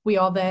models. We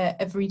are there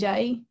every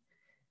day.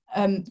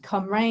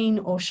 Come rain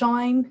or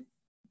shine,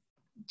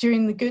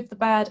 during the good, the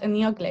bad and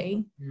the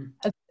ugly,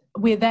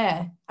 we're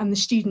there and the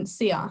students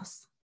see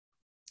us.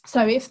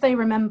 So if they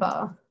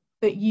remember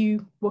that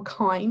you were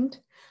kind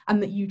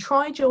and that you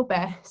tried your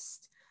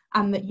best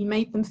and that you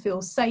made them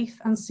feel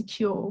safe and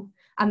secure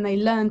and they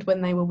learned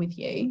when they were with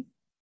you,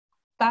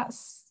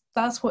 that's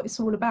what it's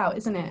all about,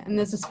 isn't it? And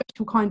there's a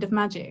special kind of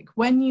magic.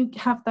 When you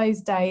have those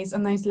days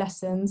and those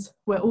lessons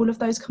where all of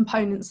those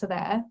components are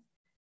there,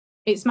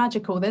 it's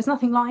magical. There's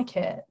nothing like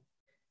it.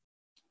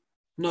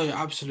 No, you're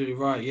absolutely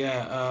right.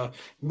 Yeah.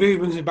 Really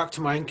brings me back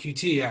to my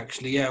NQT,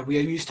 actually. Yeah, we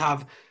used to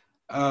have,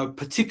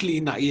 particularly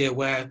in that year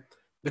where,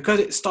 because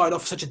it started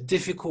off such a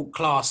difficult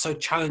class, so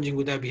challenging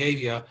with their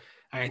behaviour,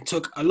 and it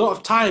took a lot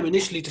of time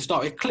initially to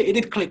start. It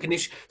did click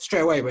straight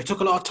away, but it took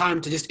a lot of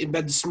time to just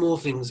embed the small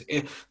things,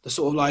 the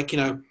sort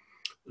of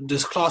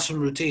this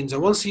classroom routines.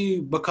 And once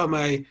you become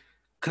a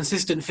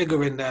consistent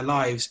figure in their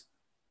lives,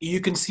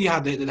 you can see how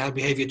their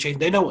behaviour change.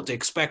 They know what to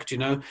expect,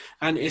 and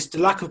it's the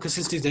lack of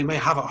consistency they may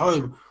have at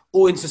home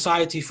or in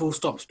society, full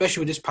stop,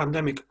 especially with this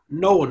pandemic.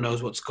 No one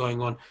knows what's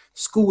going on.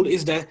 School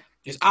is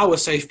our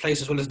safe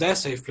place as well as their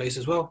safe place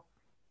as well.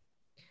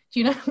 Do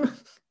you know,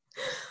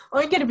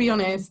 I'm going to be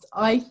honest,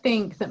 I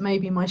think that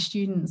maybe my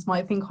students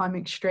might think I'm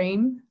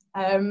extreme,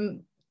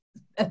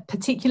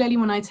 particularly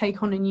when I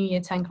take on a new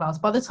year 10 class.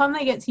 By the time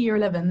they get to year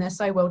 11, they're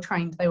so well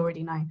trained, they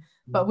already know.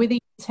 But with the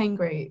year 10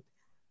 group,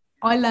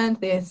 I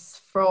learned this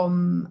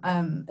from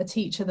a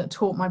teacher that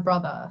taught my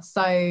brother.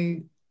 So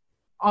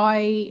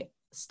I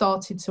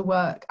started to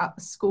work at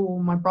the school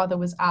my brother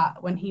was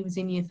at when he was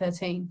in year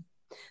 13.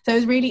 So it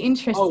was really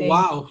interesting. Oh,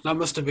 wow. That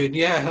must have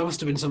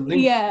been something.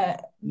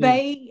 Yeah.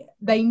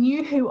 They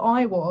knew who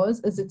I was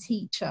as a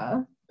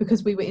teacher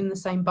because we were in the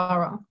same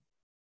borough.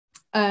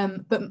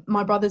 But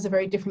my brother's a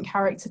very different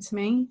character to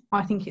me.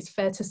 I think it's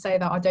fair to say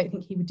that I don't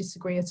think he would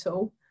disagree at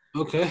all.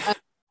 Okay.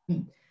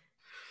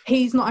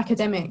 He's not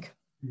academic,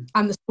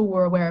 and the school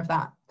were aware of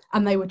that.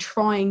 And they were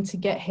trying to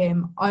get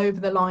him over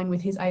the line with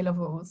his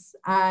A-levels.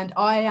 And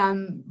I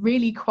am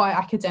really quite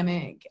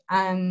academic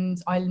and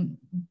I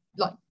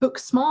like book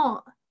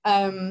smart.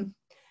 And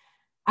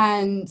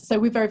so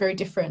we're very, very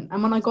different.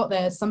 And when I got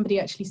there, somebody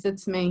actually said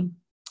to me,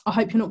 I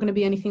hope you're not going to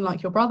be anything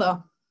like your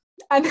brother.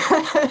 And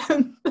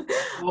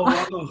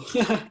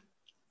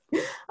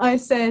I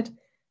said,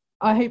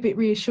 I hope it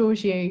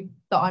reassures you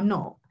that I'm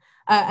not.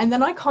 And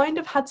then I kind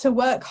of had to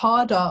work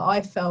harder,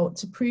 I felt,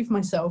 to prove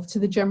myself to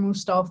the general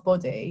staff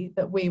body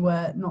that we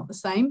were not the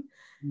same.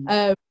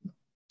 But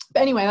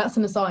anyway, that's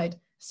an aside.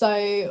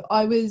 So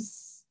I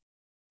was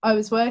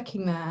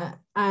working there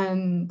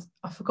and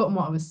I've forgotten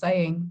what I was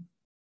saying.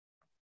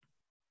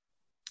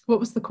 What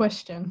was the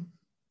question?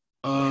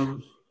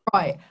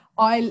 Right.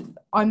 I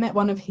met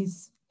one of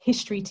his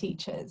history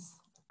teachers,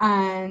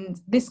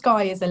 and this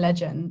guy is a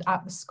legend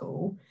at the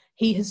school.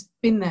 He has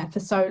been there for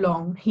so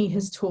long. He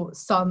has taught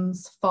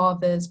sons,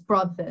 fathers,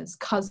 brothers,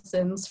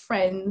 cousins,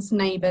 friends,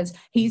 neighbours.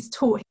 He's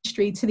taught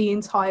history to the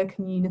entire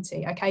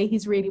community, okay?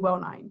 He's really well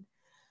known.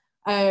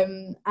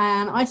 And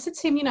I said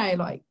to him,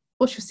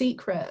 what's your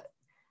secret?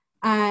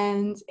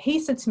 And he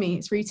said to me,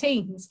 it's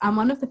routines. And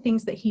one of the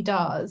things that he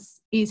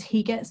does is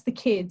he gets the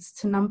kids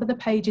to number the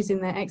pages in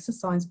their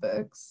exercise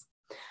books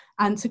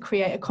and to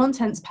create a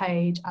contents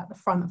page at the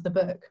front of the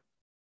book.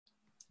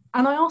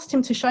 And I asked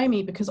him to show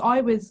me because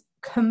I was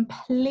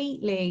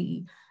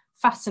completely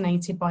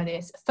fascinated by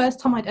this. First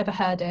time I'd ever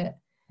heard it.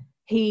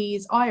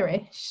 He's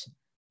Irish,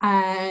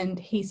 and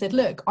he said,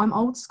 look, I'm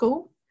old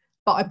school,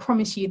 but I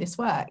promise you this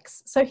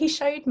works. So he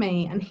showed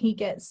me, and he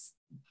gets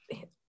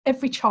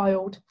every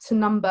child to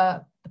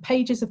number the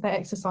pages of their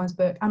exercise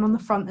book, and on the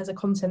front there's a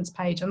contents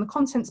page, and the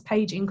contents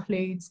page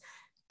includes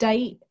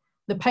date,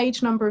 the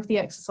page number of the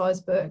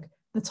exercise book,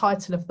 the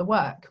title of the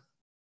work.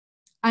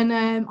 And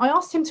I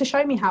asked him to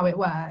show me how it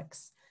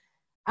works,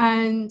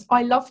 and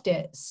I loved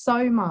it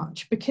so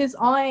much because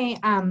I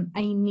am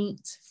a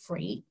neat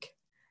freak.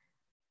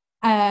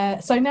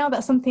 So now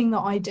that's something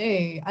that I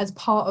do as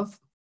part of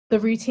the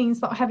routines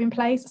that I have in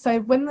place. So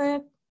when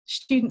the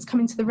students come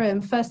into the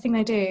room, first thing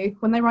they do,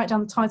 when they write down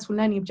the title and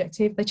learning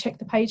objective, they check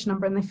the page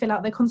number and they fill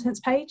out their contents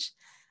page.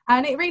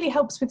 And it really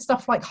helps with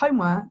stuff like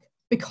homework,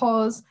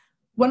 because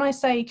when I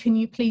say, can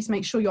you please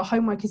make sure your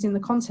homework is in the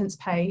contents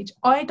page,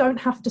 I don't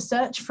have to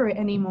search for it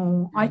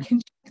anymore. I can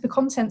check the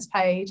contents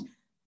page.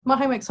 My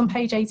homework's on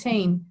page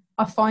 18.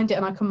 I find it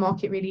and I can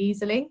mark it really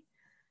easily.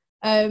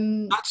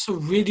 That's a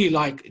really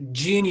like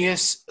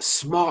genius,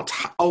 smart,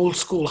 old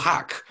school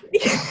hack.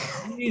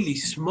 Really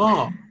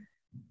smart.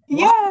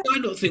 Yeah, Why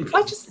did I not think of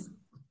I just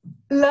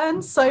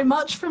learned so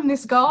much from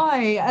this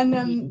guy.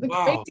 And the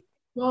Wow. crazy thing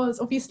was,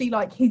 obviously,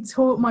 like, he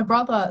taught my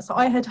brother. So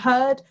I had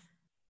heard,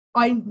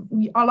 I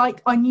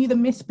knew the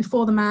myth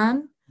before the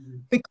man,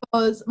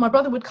 because my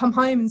brother would come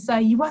home and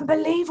say, you won't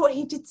believe what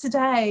he did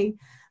today.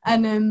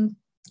 And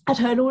I'd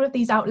heard all of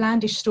these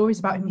outlandish stories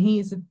about him. He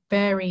is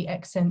very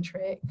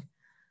eccentric.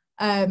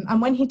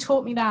 And when he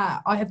taught me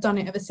that, I have done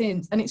it ever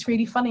since. And it's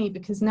really funny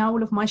because now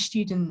all of my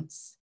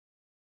students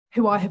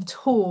who I have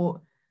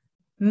taught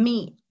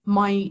meet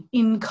my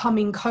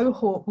incoming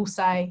cohort will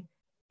say,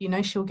 you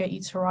know, she'll get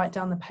you to write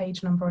down the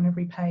page number on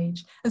every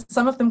page. And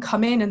some of them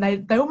come in and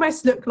they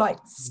almost look like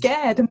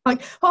scared and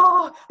like,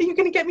 oh, are you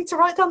going to get me to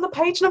write down the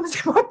page numbers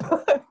in my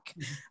book?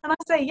 And I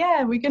say,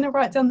 yeah, we're going to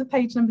write down the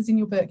page numbers in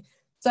your book.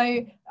 So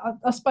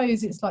I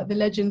suppose it's like the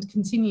legend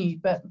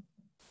continued, but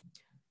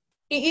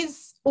it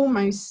is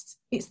almost,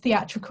 it's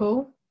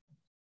theatrical.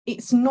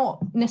 It's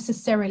not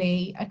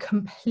necessarily a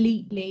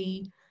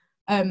completely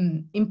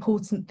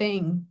important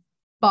thing,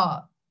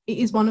 but it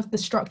is one of the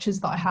structures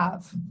that I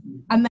have,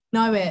 and they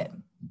know it.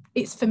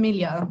 It's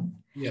familiar.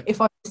 Yeah.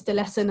 If I missed a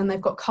lesson and they've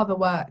got cover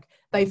work,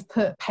 they've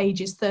put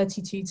pages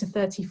 32 to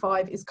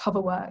 35 is cover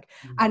work.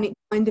 And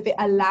it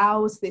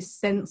allows this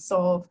sense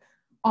of,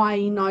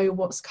 I know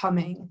what's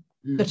coming.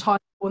 The title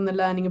and the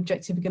learning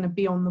objective are going to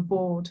be on the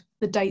board.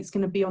 The date's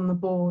going to be on the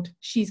board.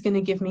 She's going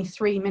to give me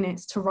 3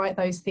 minutes to write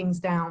those things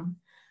down.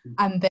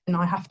 And then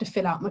I have to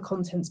fill out my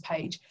contents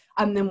page,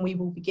 and then we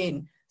will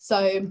begin.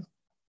 So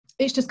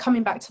it's just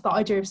coming back to the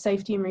idea of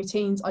safety and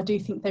routines. I do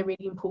think they're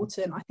really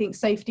important. I think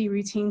safety,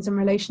 routines and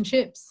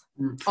relationships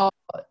are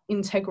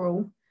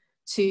integral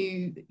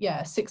to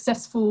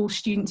successful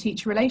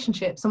student-teacher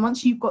relationships. And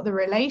once you've got the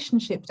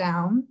relationship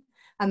down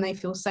and they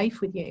feel safe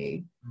with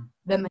you,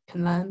 then they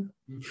can learn.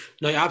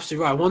 No, you're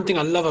absolutely right. One thing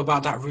I love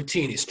about that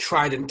routine, it's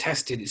tried and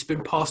tested. It's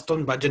been passed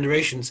on by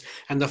generations.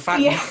 And the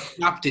fact you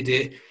adapted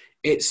it,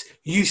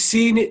 you've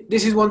seen it.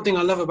 This is one thing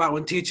I love about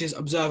when teachers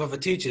observe other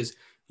teachers.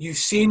 You've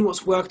seen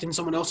what's worked in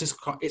someone else's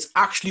class. It's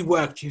actually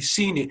worked. You've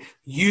seen it.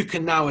 You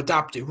can now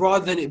adapt it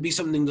rather than it be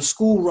something the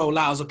school roll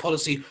out as a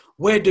policy.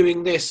 We're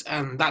doing this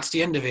and that's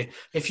the end of it.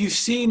 If you've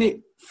seen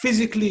it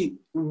physically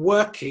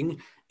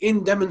working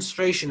in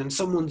demonstration and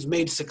someone's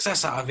made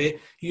success out of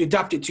it, you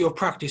adapt it to your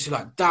practice. You're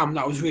like, damn,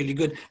 that was really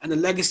good. And the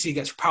legacy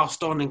gets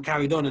passed on and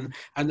carried on, and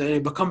then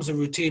it becomes a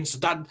routine. So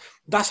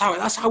that's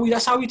how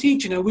we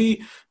teach.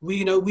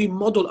 We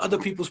model other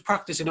people's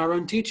practice in our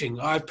own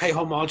teaching. I pay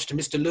homage to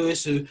Mr.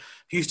 Lewis, who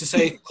used to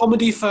say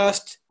comedy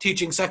first,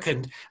 teaching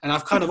second. And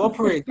I've kind of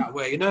operated that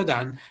way,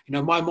 Dan.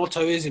 My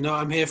motto is,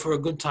 I'm here for a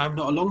good time,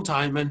 not a long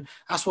time. And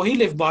that's what he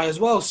lived by as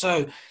well.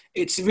 So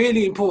it's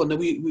really important that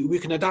we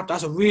can adapt.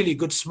 That's a really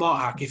good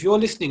smart hack. If you're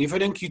listening, if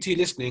you're an NQT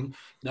listening,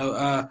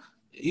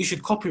 you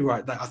should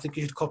copyright that. I think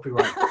you should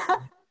copyright.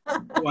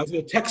 Otherwise,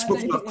 your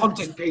textbooks have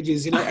content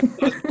pages,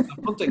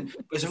 content.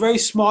 But it's a very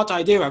smart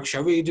idea,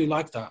 actually. I really do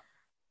like that.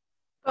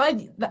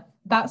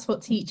 That's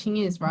what teaching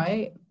is,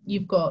 right?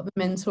 You've got the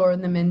mentor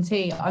and the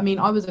mentee. I mean,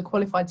 I was a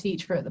qualified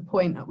teacher at the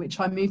point at which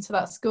I moved to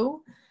that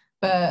school,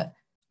 but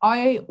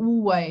I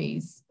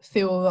always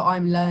feel that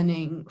I'm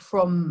learning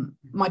from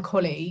my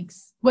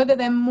colleagues, whether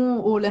they're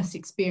more or less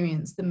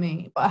experienced than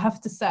me. But I have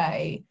to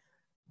say,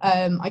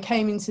 I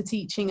came into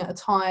teaching at a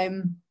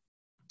time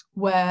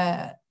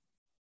where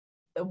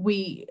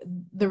the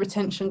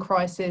retention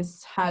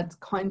crisis had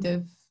kind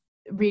of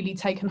really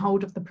taken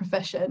hold of the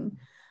profession,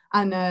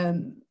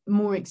 and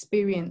more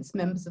experienced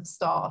members of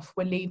staff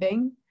were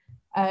leaving.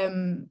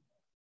 And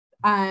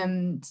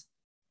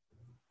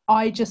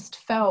I just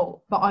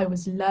felt that I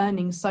was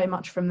learning so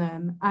much from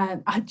them.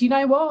 And do you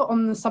know what?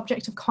 On the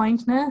subject of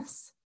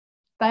kindness,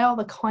 they are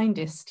the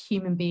kindest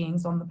human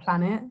beings on the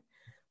planet.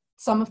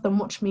 Some of them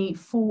watched me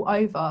fall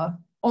over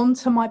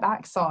onto my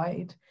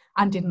backside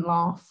and didn't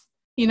laugh.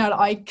 You know,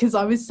 because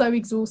I was so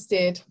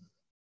exhausted,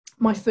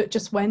 my foot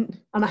just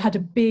went, and I had a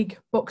big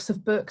box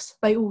of books.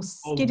 They all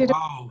skidded.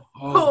 Oh,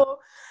 wow.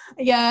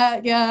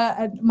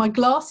 Yeah. And my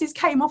glasses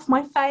came off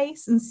my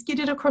face and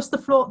skidded across the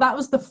floor. That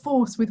was the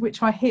force with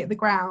which I hit the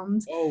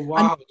ground. Oh,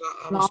 wow.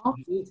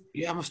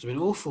 That must have been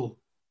awful.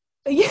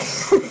 Yeah.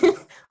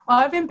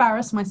 I've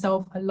embarrassed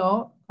myself a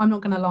lot. I'm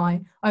not going to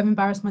lie. I've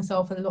embarrassed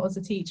myself a lot as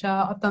a teacher.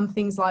 I've done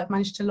things like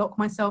managed to lock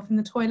myself in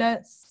the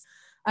toilets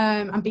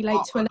and be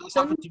late to a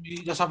lesson.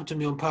 That's happened to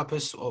me on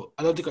purpose.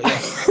 I don't think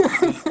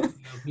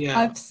yeah.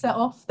 I've set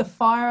off the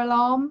fire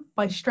alarm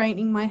by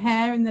straightening my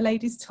hair in the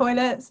ladies'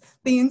 toilets.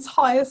 The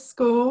entire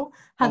school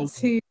had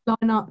to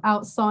line up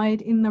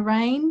outside in the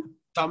rain.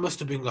 That must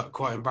have been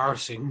quite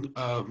embarrassing.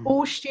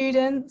 All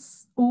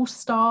students, all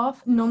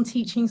staff,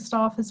 non-teaching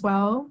staff as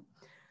well,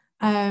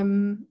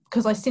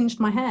 because I singed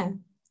my hair.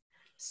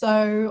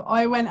 So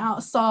I went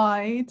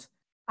outside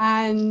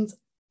and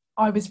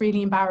I was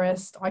really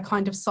embarrassed. I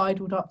kind of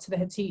sidled up to the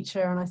head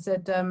teacher and I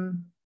said,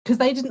 because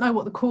they didn't know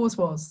what the cause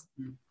was.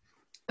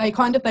 They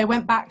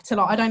went back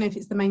to, I don't know if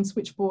it's the main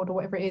switchboard or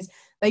whatever it is.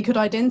 They could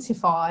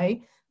identify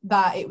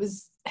that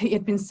it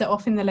had been set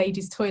off in the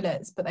ladies'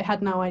 toilets, but they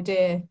had no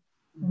idea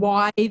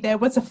why there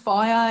was a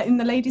fire in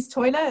the ladies'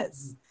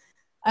 toilets.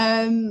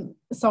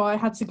 So I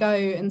had to go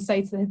and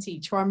say to the head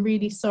teacher, I'm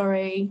really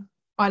sorry.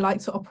 I like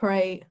to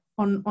operate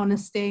on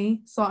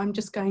honesty. So I'm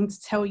just going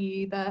to tell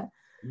you that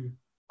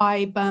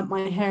I burnt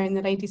my hair in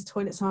the ladies'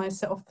 toilets and I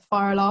set off the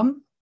fire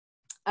alarm.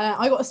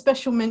 I got a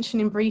special mention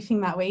in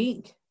briefing that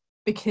week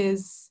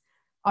because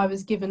I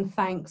was given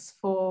thanks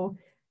for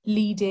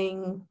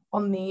leading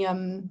on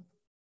the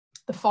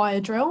fire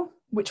drill,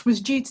 which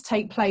was due to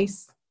take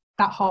place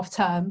that half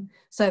term.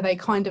 So they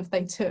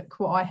took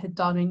what I had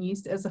done and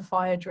used it as a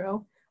fire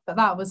drill, but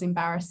that was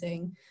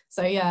embarrassing.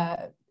 So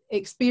yeah,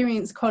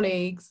 experienced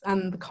colleagues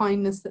and the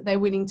kindness that they're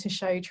willing to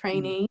show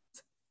trainees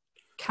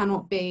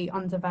cannot be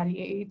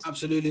undervalued.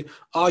 Absolutely.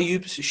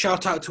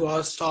 Shout out to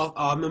our staff,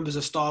 our members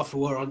of staff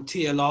who are on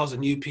TLRs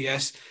and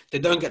UPS. They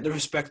don't get the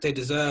respect they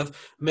deserve.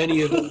 Many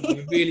of them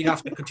really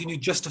have to continue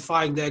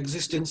justifying their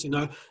existence.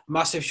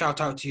 Massive shout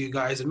out to you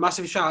guys, and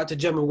massive shout out to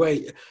Gemma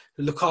Waite,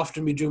 who looked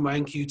after me during my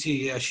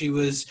NQT. Yeah, she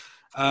was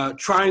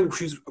going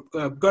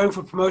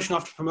for promotion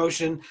after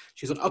promotion.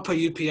 She's on upper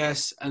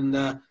UPS, and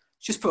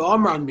she just put her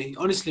arm around me.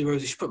 Honestly,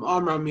 Rosie, she put my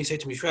arm around me,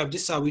 said to me, Shreb,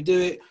 this is how we do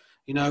it.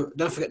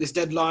 Don't forget this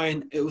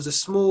deadline. It was a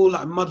small,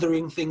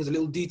 mothering things, the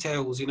little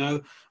details.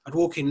 I'd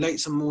walk in late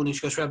some morning.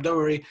 She goes, Shreb, don't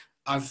worry.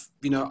 I'll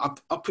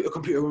put your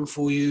computer on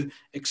for you,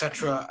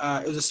 etc.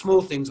 It was the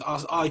small things.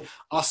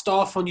 Our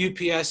staff on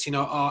UPS,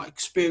 our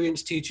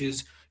experienced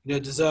teachers,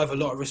 deserve a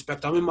lot of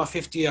respect. I'm in my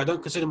 5th year. I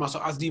don't consider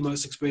myself as the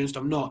most experienced.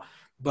 I'm not.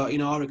 But,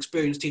 our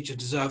experienced teachers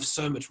deserve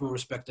so much more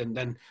respect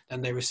than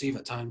they receive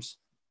at times.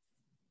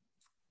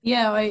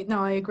 Yeah,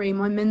 I agree.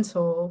 My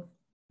mentor,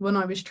 when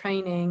I was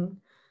training,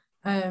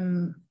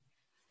 I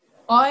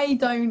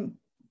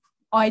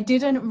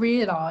didn't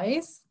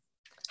realise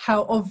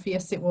how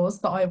obvious it was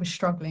that I was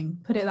struggling,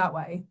 put it that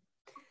way.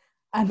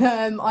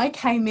 And I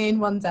came in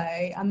one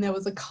day and there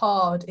was a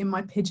card in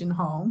my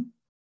pigeonhole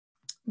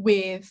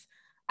with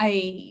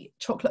a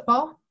chocolate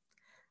bar,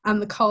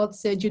 and the card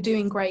said, "You're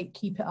doing great,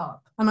 keep it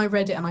up." And I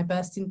read it and I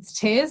burst into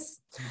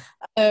tears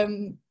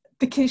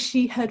because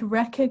she had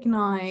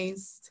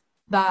recognised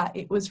that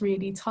it was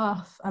really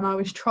tough and I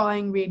was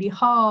trying really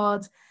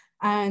hard.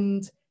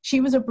 And she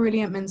was a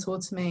brilliant mentor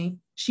to me.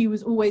 She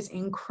was always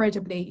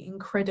incredibly,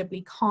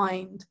 incredibly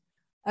kind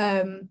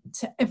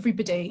to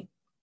everybody.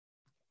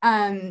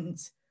 And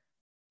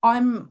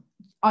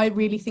I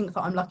really think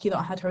that I'm lucky that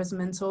I had her as a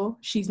mentor.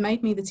 She's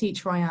made me the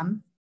teacher I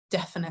am,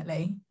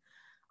 definitely.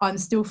 I'm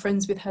still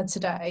friends with her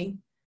today.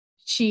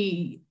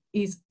 She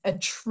is a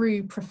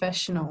true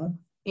professional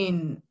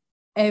in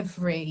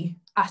every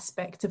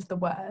aspect of the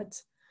word.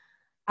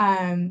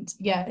 And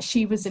yeah,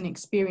 she was an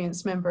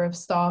experienced member of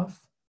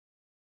staff.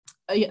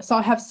 So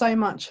I have so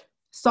much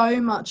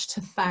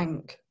to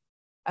thank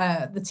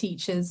the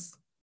teachers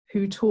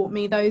who taught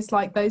me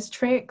those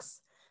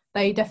tricks.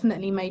 They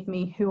definitely made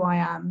me who I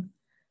am.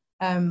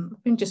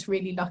 I've been just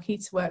really lucky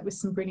to work with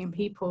some brilliant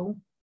people.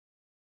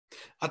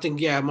 I think,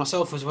 yeah,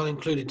 myself as well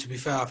included, to be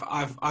fair.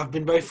 I've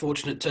been very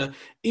fortunate to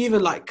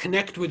even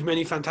connect with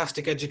many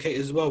fantastic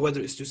educators as well,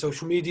 whether it's through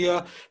social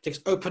media, it's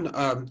open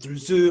through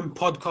Zoom,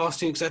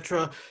 podcasting,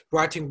 etc.,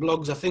 writing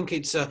blogs. I think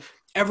it's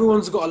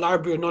everyone's got a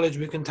library of knowledge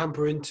we can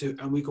tamper into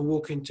and we can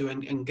walk into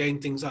and gain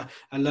things out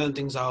and learn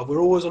things out. We're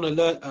always on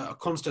a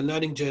constant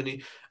learning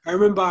journey. I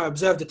remember I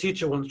observed a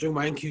teacher once during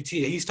my NQT.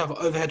 He used to have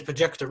an overhead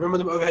projector. Remember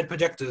them overhead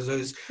projectors?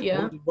 Those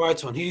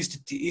bright one. He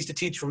used to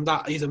teach from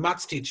that. He's a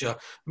maths teacher,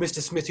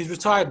 Mr. Smith. He's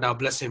retired now,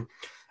 bless him.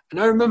 And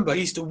I remember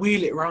he used to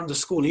wheel it around the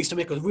school. He used to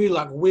make a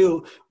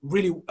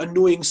really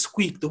annoying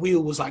squeak. The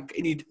wheel was like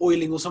it needed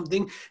oiling or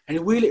something, and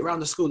he'd wheel it around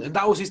the school. And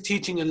that was his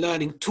teaching and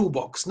learning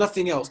toolbox,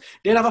 nothing else.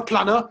 Didn't have a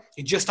planner.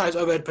 He just had his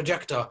overhead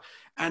projector.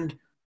 And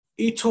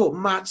he taught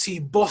maths. He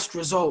bossed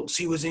results.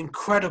 He was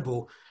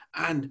incredible.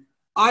 And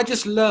I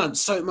just learned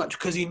so much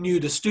because he knew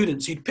the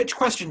students. He'd pitch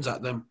questions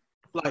at them,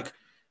 like,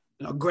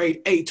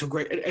 grade 8 or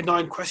grade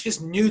 9 questions,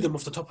 just knew them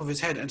off the top of his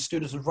head, and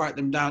students would write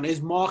them down.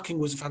 His marking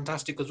was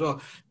fantastic as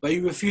well, but he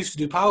refused to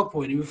do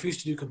PowerPoint. He refused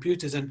to do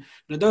computers. And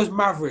those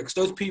mavericks,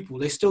 those people,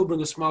 they still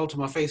bring a smile to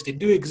my face. They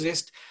do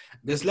exist.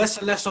 There's less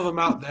and less of them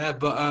out there,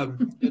 but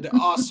there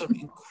are some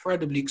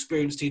incredibly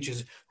experienced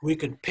teachers who we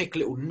can pick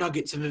little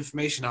nuggets of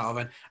information out of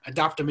and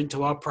adapt them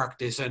into our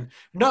practice. And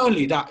not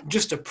only that,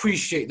 just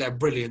appreciate their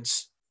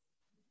brilliance.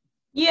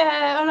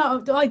 Yeah,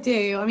 I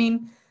do. I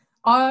mean,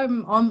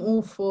 I'm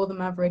all for the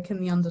maverick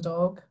and the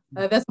underdog.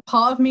 There's a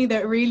part of me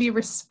that really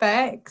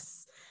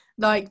respects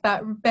like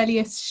that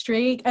rebellious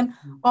streak, and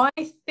I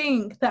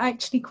think that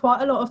actually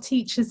quite a lot of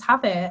teachers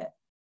have it.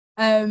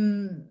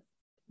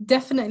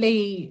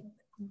 Definitely,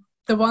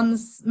 the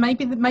ones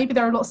maybe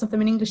there are lots of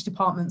them in English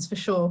departments for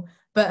sure,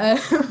 but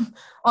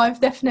I've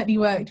definitely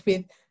worked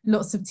with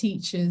lots of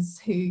teachers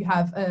who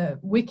have a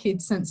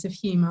wicked sense of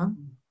humour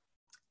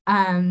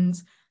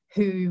and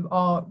who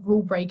are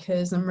rule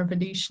breakers and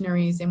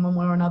revolutionaries in one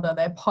way or another.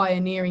 They're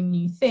pioneering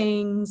new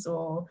things,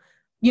 or,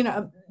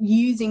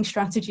 using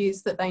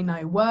strategies that they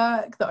know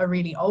work, that are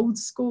really old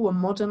school, and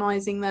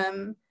modernizing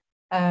them.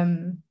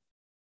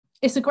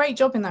 It's a great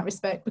job in that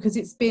respect because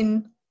it's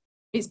been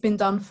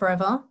done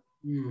forever.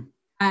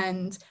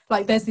 And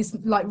like there's this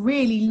like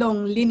really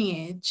long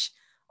lineage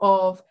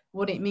of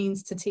what it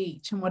means to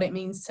teach and what it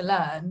means to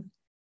learn.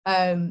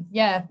 And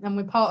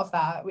we're part of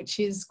that, which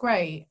is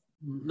great.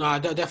 No, I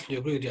definitely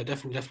agree with you. I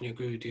definitely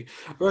agree with you.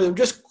 Right, I'm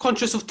just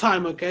conscious of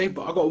time, okay?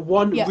 But I got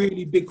one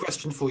really big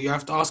question for you. I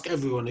have to ask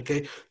everyone,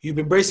 okay? You've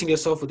been bracing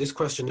yourself for this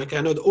question, okay?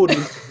 I know the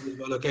audience as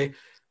well, okay?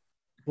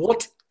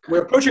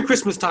 We're approaching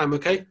Christmas time,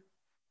 okay?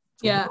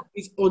 So what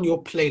is on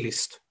your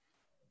playlist?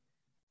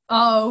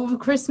 Oh,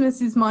 Christmas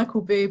is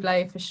Michael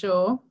Bublé for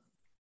sure.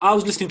 I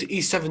was listening to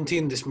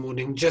E17 this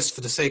morning just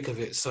for the sake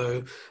of it,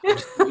 so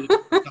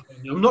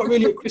I'm not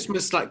really a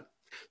Christmas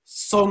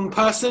song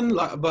person,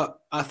 but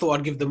I thought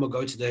I'd give them a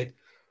go today.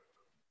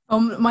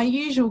 My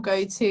usual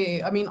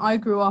go-to, I mean, I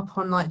grew up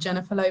on like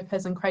Jennifer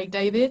Lopez and Craig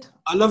David.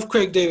 I love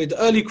Craig David, the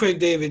early Craig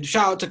David.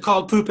 Shout out to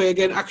Carl Poupe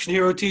again, action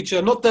hero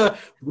teacher. Not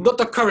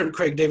the current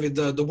Craig David,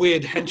 the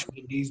weird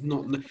henchman. He's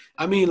not.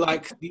 I mean,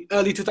 like the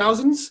early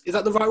 2000s. Is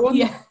that the right one?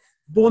 Yeah.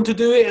 Born to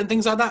Do It and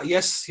things like that.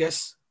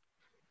 Yes.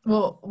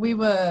 Well, we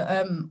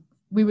were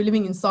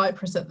living in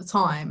Cyprus at the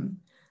time,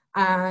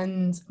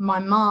 and my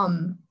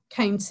mum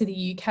came to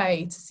the UK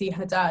to see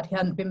her dad. He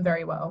hadn't been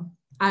very well.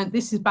 And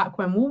this is back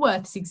when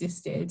Woolworths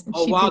existed. And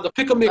the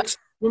pick and mix.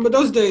 Remember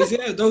those days?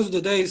 Yeah, those are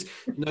the days.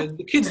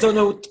 The kids don't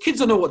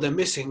know what they're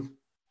missing.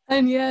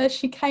 And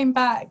she came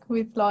back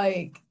with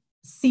like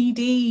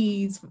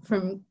CDs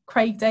from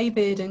Craig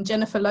David and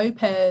Jennifer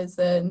Lopez.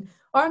 And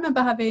I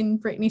remember having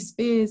Britney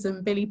Spears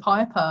and Billie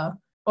Piper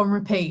on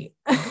repeat.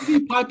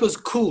 Billie Piper's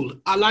cool.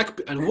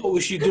 And what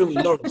was she doing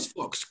with Lawrence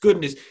Fox?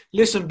 Goodness.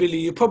 Listen, Billie,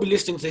 you're probably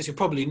listening to this. You're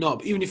probably not.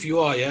 But even if you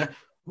are, yeah.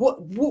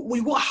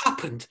 What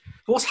happened?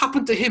 What's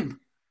happened to him?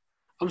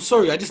 I'm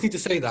sorry. I just need to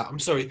say that. I'm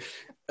sorry.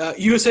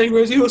 You were saying,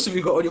 Rosie, what else have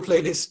you got on your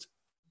playlist?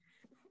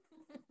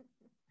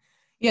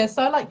 Yeah,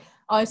 so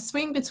I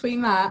swing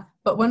between that,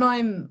 but when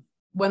I'm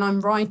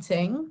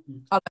writing,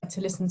 I like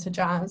to listen to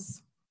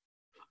jazz.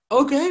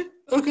 Okay,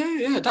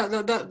 yeah,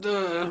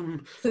 So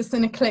it's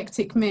an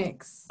eclectic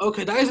mix.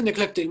 Okay, that is an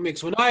eclectic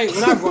mix. When I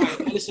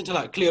write, I listen to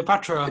like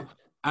Cleopatra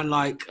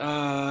and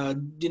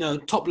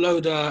Top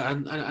Loader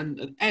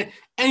and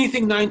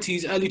anything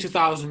 90s, early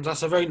 2000s.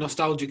 That's a very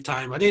nostalgic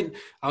time. I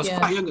was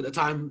quite young at the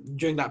time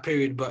during that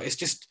period, but it's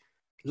just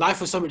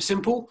life was so much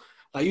simple.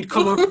 Like you'd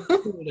come over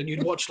and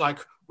you'd watch like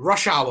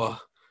Rush Hour,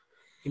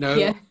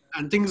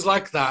 and things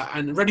like that,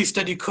 and Ready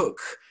Steady Cook.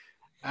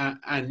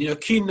 And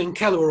Keenan and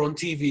Kel were on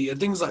TV and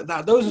things like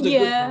that. Those are the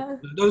good,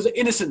 those are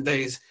innocent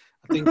days.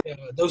 I think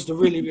those are the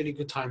really, really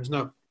good times.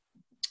 No,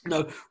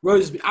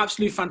 Rose, it's been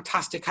absolutely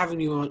fantastic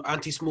having you on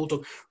Anti-Small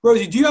Talk.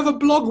 Rosie, do you have a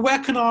blog? Where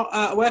can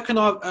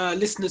our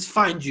listeners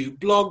find you?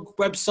 Blog,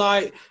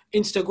 website,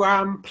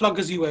 Instagram, plug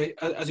as you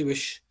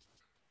wish.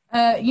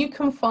 You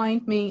can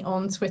find me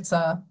on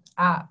Twitter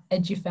at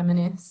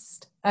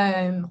edufeminist.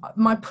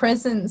 My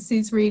presence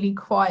is really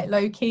quite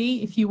low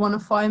key. If you want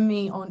to find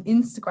me on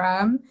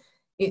Instagram,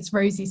 it's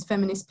Rosie's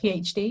Feminist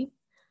PhD,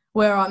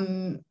 where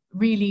I'm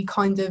really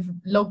kind of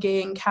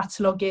logging,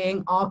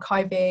 cataloguing,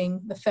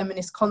 archiving the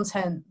feminist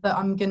content that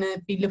I'm going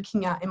to be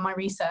looking at in my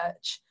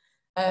research.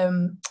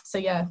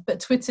 But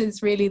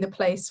Twitter's really the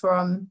place where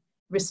I'm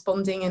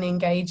responding and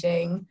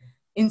engaging.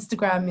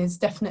 Instagram is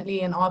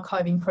definitely an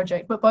archiving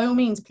project, but by all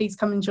means, please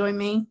come and join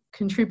me,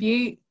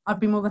 contribute. I'd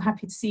be more than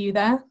happy to see you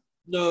there.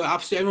 No,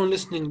 absolutely. Everyone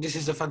listening, this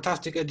is a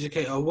fantastic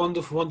educator, a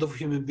wonderful, wonderful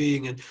human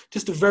being, and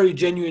just a very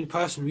genuine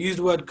person. We used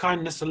the word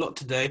kindness a lot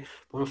today.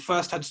 When we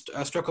first had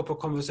struck up a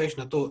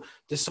conversation, I thought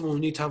there's someone we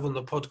need to have on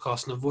the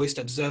podcast and a voice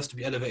that deserves to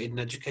be elevated in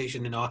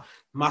education in our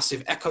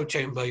massive echo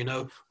chamber.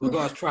 We've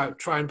got to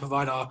try and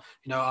provide our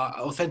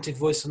authentic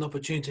voice and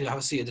opportunity to have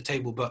a seat at the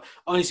table. But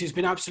honestly, it's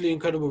been absolutely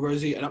incredible,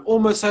 Rosie, and I'm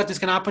almost certain it's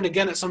going to happen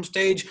again at some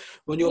stage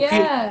when your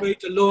PhD is ready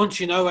to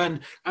launch. And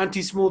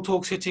anti-small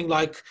talks hitting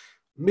like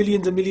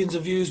millions and millions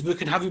of views. We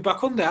can have you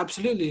back on there.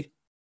 Absolutely.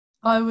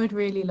 I would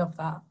really love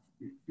that.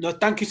 No,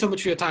 thank you so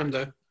much for your time,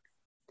 though.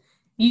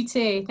 You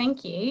too.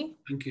 Thank you.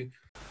 Thank you.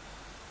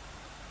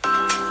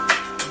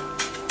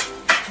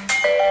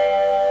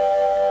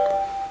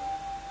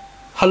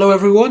 Hello,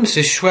 everyone. This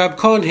is Shoaib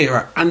Khan here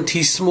at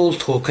Anti-Small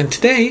Talk, and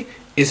today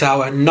is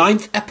our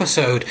 9th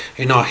episode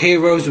in our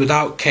Heroes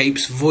Without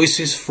Capes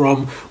Voices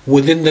from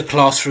Within the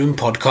Classroom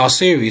podcast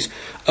series.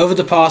 Over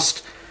the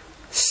past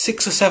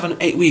 6 or 7,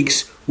 8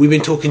 weeks, we've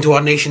been talking to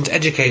our nation's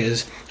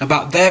educators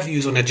about their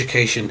views on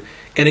education,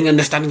 getting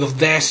understanding of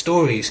their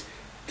stories,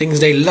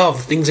 things they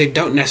love, things they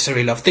don't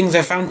necessarily love, things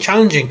they found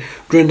challenging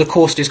during the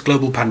course of this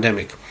global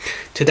pandemic.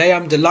 Today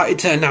I'm delighted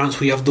to announce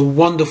we have the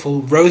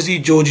wonderful Rosie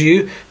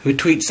Georgiou, who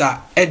tweets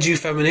at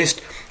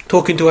EduFeminist,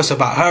 talking to us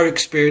about her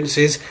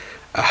experiences,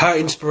 her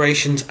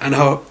inspirations and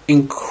her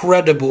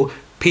incredible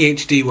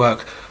PhD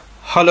work.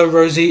 Hello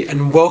Rosie,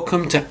 and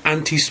welcome to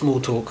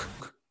Anti-Small Talk.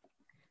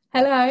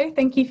 Hello,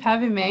 thank you for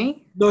having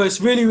me. No, it's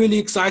really, really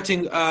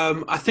exciting.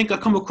 I think I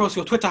come across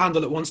your Twitter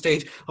handle at one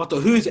stage. I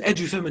thought, who is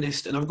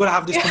EduFeminist? And I've got to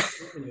have this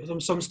conversation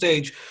at some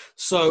stage.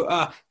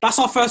 So that's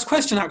our first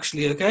question,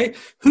 actually, okay?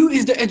 Who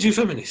is the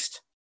EduFeminist?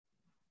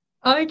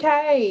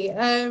 Okay,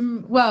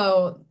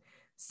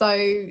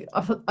 so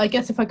I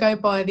guess if I go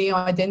by the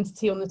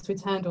identity on the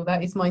Twitter handle,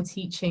 that is my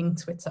teaching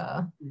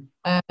Twitter.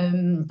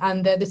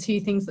 And they're the two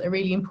things that are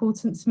really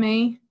important to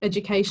me,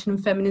 education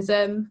and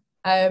feminism.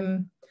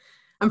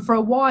 And for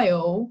a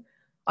while,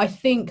 I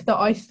think that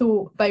I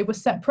thought they were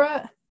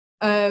separate.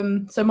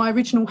 So my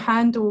original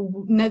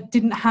handle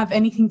didn't have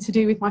anything to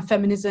do with my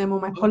feminism or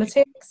my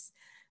politics.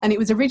 And it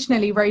was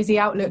originally Rosie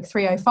Outlook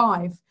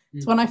 305.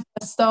 So when I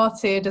first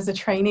started as a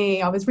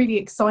trainee, I was really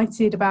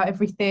excited about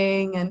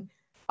everything. And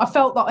I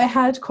felt that I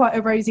had quite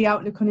a rosy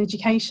outlook on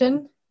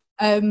education.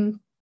 And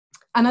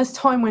as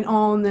time went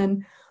on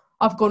and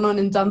I've gone on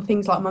and done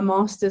things like my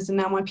master's and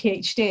now my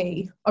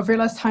PhD, I've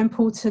realised how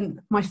important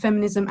my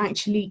feminism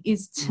actually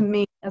is to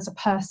me as a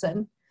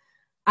person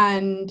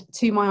and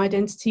to my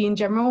identity in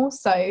general.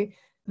 So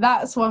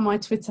that's why my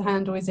Twitter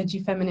handle is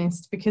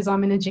EduFeminist, because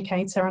I'm an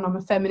educator and I'm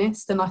a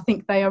feminist, and I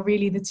think they are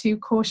really the two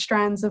core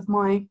strands of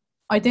my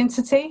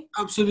identity.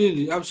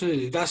 Absolutely.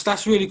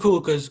 That's really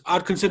cool, because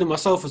I'd consider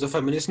myself as a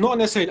feminist, not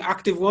necessarily an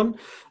active one,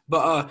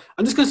 but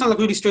and this is going to sound like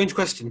a really strange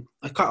question,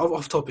 kind of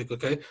off topic,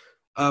 okay?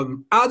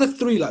 Out of the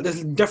three, like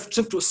there's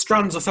different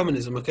strands of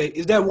feminism, okay?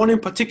 Is there one in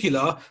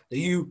particular that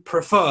you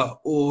prefer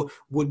or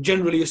would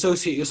generally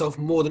associate yourself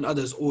more than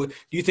others, or do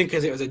you think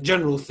as a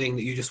general thing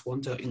that you just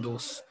want to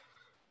endorse?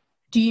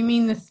 Do you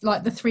mean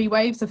the three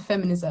waves of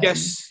feminism?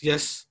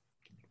 Yes.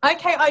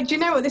 Okay, do you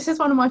know what? This is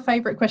one of my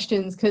favourite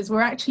questions, because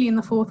we're actually in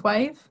the fourth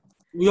wave.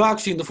 We are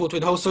actually in the fourth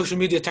wave, the whole social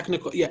media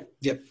technical, yeah.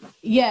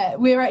 Yeah,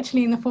 we're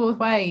actually in the fourth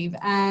wave,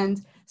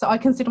 and so I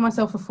consider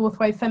myself a fourth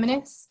wave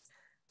feminist.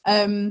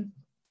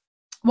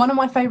 One of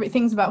my favourite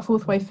things about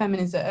fourth wave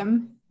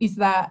feminism is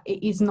that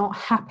it is not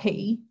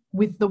happy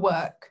with the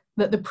work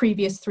that the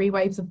previous three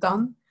waves have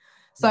done.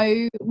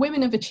 So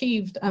women have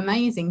achieved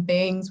amazing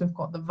things. We've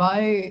got the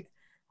vote,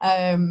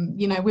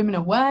 women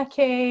are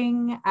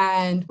working,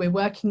 and we're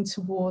working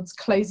towards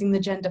closing the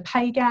gender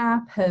pay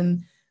gap,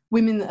 and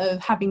women that are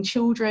having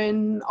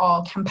children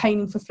are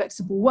campaigning for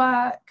flexible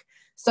work.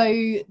 So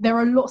there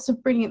are lots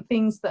of brilliant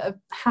things that have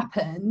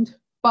happened.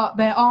 But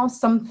there are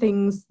some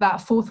things that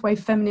fourth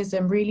wave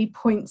feminism really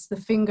points the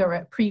finger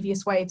at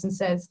previous waves and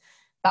says,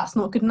 that's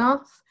not good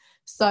enough.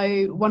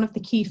 So one of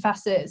the key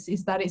facets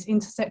is that it's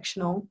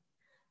intersectional,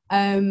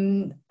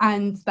 and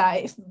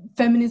that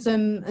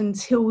feminism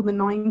until the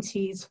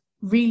 90s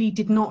really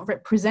did not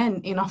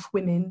represent enough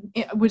women.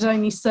 It was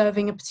only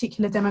serving a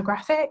particular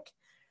demographic.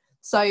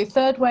 So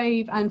third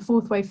wave and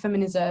fourth wave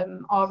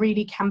feminism are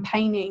really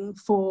campaigning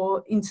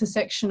for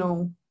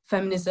intersectional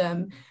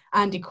feminism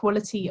and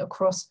equality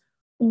across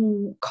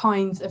all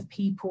kinds of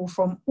people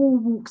from all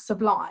walks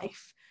of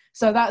life.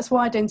 So that's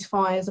why I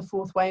identify as a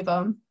fourth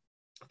waver,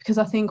 because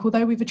I think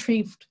although we've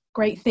achieved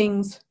great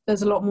things,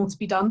 there's a lot more to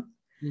be done,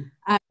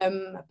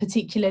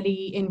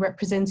 particularly in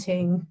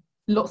representing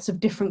lots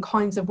of different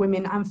kinds of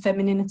women and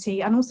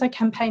femininity, and also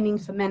campaigning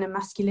for men and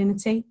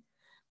masculinity,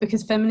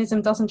 because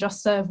feminism doesn't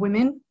just serve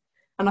women.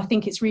 And I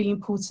think it's really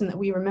important that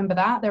we remember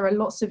that. There are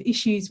lots of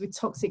issues with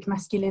toxic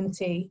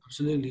masculinity.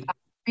 Absolutely.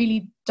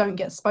 Really don't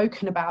get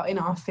spoken about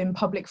enough in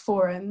public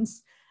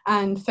forums,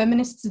 and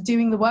feminists are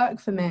doing the work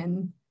for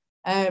men,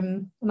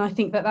 and I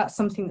think that that's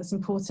something that's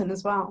important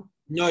as well.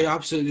 No, you're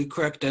absolutely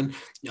correct, and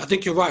I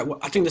think you're right.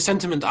 I think the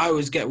sentiment I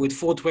always get with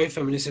fourth wave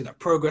feminists is that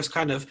progress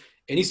kind of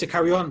it needs to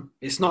carry on.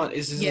 It's not.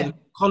 It's Yeah.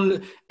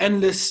 a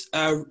endless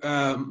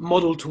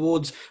model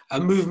towards a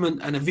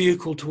movement and a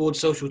vehicle towards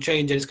social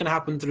change, and it's going to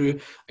happen through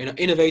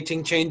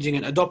innovating, changing,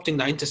 and adopting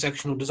that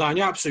intersectional design.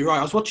 You're absolutely right.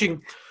 I was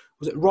watching,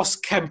 was it Ross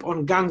Kemp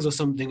on Gangs or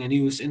something, and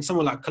he was in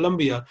somewhere like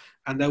Colombia,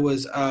 and there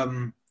was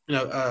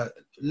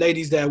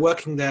ladies there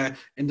working there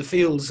in the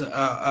fields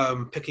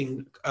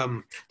picking I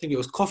think it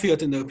was coffee I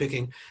think they were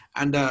picking,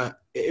 and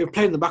it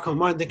played in the back of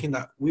my mind thinking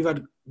that we've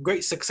had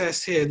great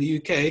success here in the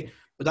UK,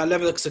 but that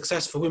level of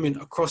success for women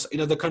across in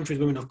other countries,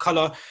 women of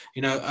color,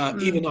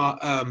 even our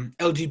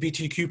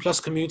LGBTQ plus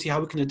community,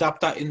 how we can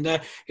adapt that in there.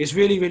 It's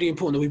really, really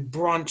important that we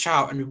branch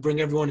out and we bring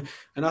everyone.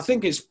 And I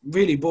think it's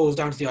really boils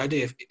down to the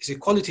idea of it's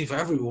equality for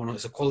everyone, or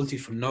it's equality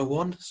for no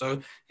one. So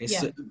it's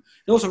and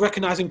also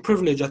recognizing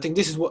privilege. I think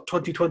this is what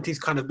 2020 has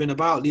kind of been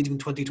about, leading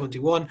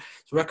 2021.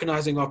 So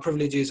recognizing our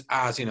privileges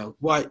as,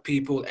 white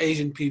people,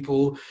 Asian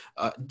people,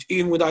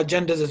 even with our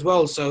genders as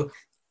well. So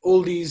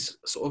all these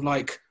sort of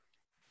like,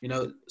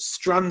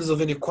 strands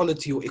of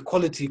inequality or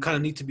equality kind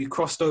of need to be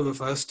crossed over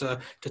for us to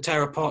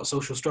tear apart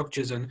social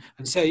structures and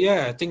say,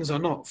 yeah, things are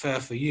not fair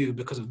for you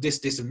because of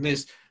this, and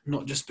this,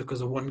 not just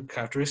because of one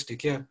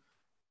characteristic.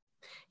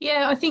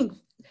 Yeah, I think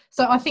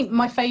so. I think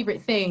my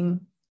favorite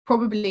thing,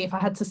 probably if I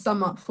had to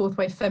sum up fourth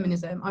wave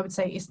feminism, I would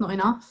say it's not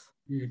enough.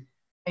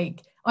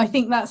 Like, I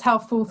think that's how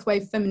fourth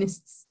wave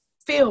feminists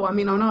feel. I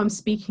mean, I know I'm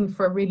speaking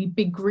for a really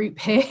big group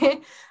here.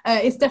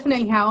 It's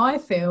definitely how I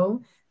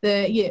feel.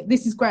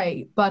 This is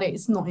great, but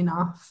it's not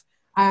enough.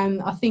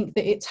 And I think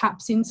that it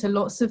taps into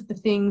lots of the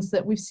things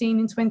that we've seen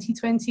in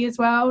 2020 as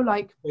well,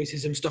 like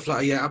racism, stuff like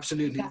that. Yeah,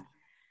 absolutely.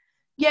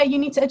 Yeah, you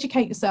need to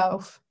educate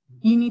yourself.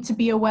 You need to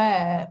be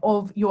aware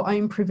of your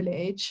own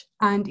privilege,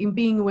 and in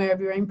being aware of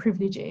your own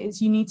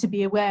privileges, you need to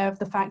be aware of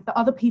the fact that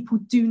other people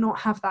do not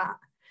have that.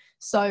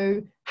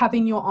 So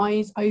having your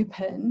eyes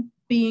open,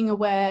 being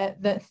aware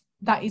that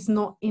that is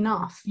not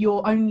enough.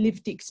 Your own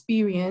lived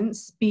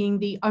experience being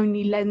the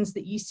only lens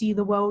that you see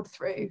the world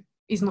through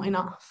is not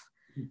enough.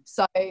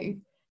 So,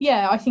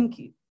 yeah, I think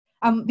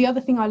the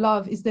other thing I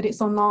love is that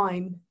it's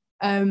online.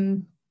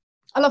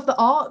 I love the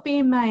art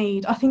being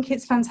made. I think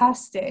it's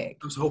fantastic.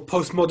 It's whole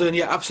postmodern,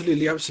 yeah,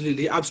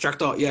 absolutely.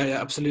 Abstract art, yeah,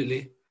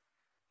 absolutely.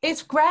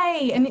 It's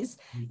great. And it's,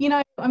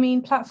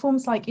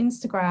 platforms like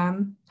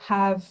Instagram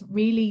have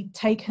really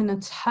taken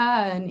a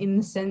turn in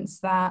the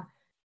sense that,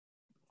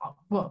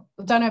 well,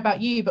 I don't know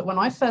about you, but when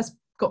I first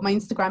got my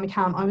Instagram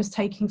account, I was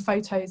taking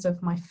photos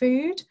of my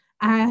food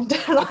and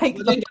like. I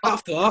didn't get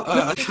that far.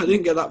 I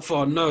didn't get that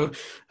far. No,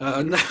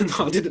 no,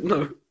 I didn't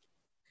know.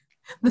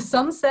 The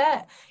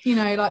sunset,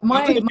 like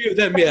my. I've got a few of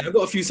them. Yeah, I've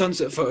got a few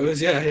sunset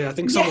photos. Yeah. I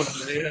think someone.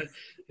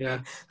 Yeah.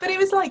 But it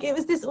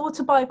was this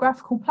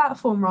autobiographical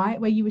platform,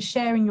 right, where you were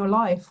sharing your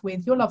life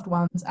with your loved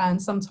ones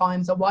and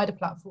sometimes a wider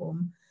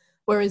platform.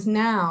 Whereas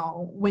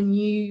now,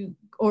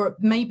 or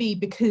maybe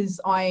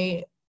because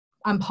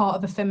I'm part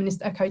of a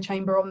feminist echo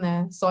chamber on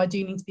there, so I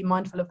do need to be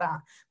mindful of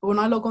that. But when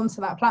I log onto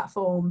that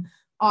platform,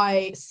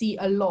 I see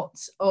a lot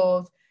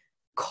of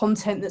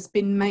content that's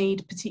been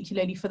made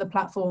particularly for the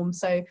platform.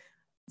 So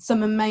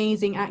some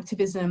amazing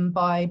activism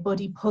by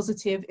body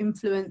positive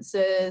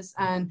influencers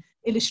and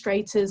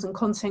illustrators and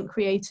content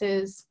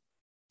creators.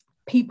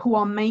 People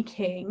are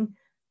making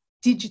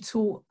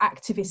digital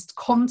activist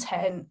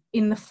content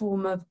in the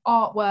form of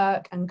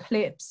artwork and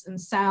clips and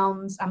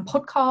sounds and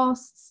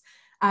podcasts,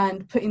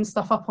 and putting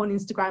stuff up on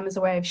Instagram as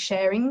a way of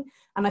sharing.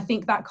 And I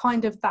think that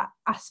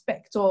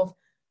aspect of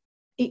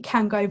it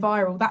can go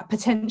viral,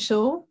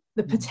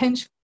 the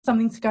potential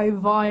something to go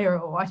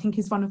viral, I think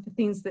is one of the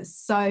things that's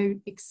so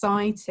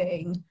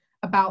exciting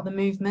about the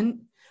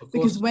movement.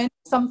 Because when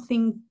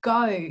something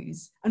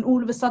goes and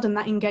all of a sudden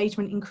that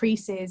engagement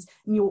increases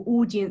and your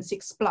audience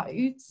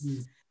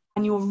explodes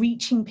and you're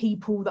reaching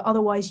people that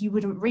otherwise you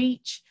wouldn't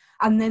reach,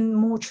 and then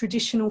more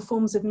traditional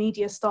forms of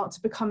media start to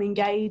become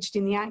engaged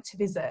in the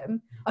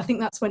activism, I think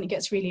that's when it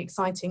gets really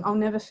exciting. I'll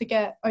never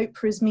forget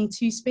Oprah's Me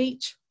Too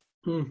speech,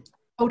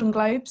 Golden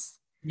Globes.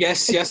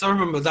 Yes, I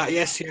remember that.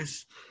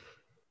 Yes.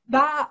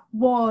 That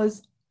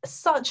was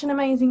such an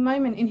amazing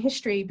moment in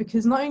history,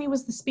 because not only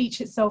was the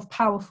speech itself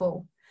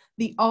powerful,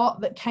 the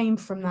art that came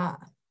from that,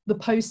 the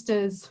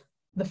posters,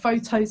 the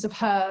photos of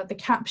her, the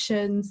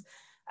captions,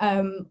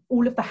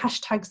 all of the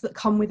hashtags that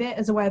come with it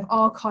as a way of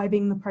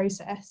archiving the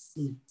process.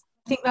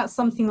 I think that's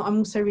something that I'm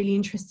also really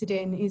interested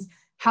in, is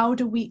how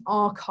do we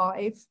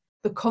archive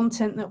the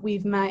content that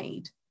we've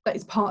made that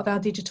is part of our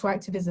digital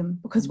activism?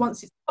 Because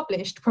once it's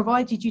published,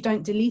 provided you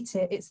don't delete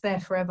it, it's there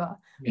forever.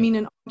 Yeah. I mean,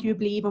 and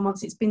arguably even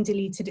once it's been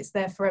deleted, it's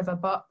there forever,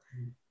 but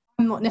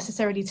I'm not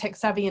necessarily tech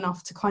savvy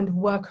enough to kind of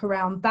work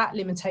around that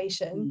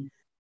limitation.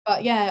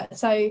 But yeah,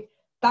 so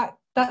that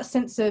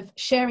sense of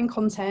sharing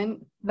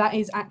content that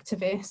is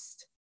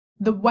activist,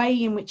 the way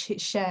in which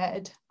it's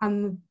shared,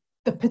 and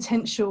the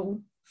potential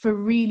for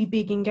really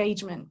big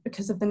engagement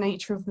because of the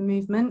nature of the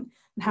movement,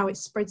 and how it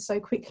spreads so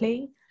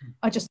quickly.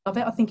 I just love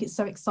it. I think it's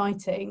so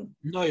exciting.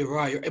 No, you're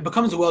right. It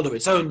becomes a world of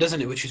its own, doesn't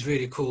it? Which is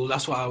really cool.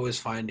 That's what I always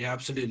find. Yeah,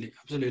 absolutely,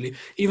 absolutely.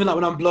 Even like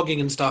when I'm blogging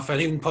and stuff,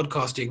 and even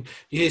podcasting,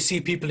 see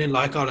people in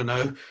like, I don't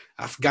know,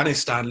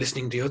 Afghanistan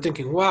listening to you,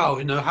 thinking, "Wow,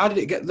 how did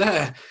it get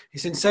there?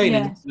 It's insane."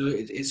 Yeah. And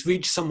it's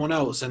reached someone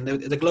else, and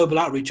the global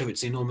outreach of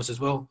it's enormous as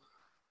well.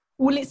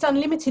 Well, it's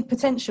unlimited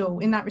potential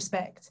in that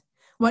respect.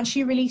 Once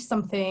you release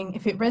something,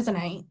 if it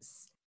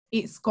resonates,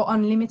 it's got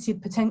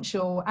unlimited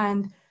potential.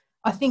 And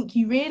I think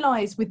you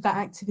realise with that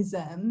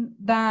activism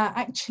that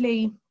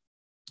actually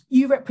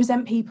you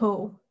represent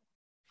people.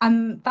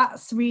 And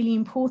that's really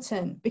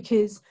important,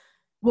 because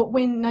what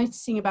we're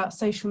noticing about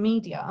social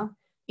media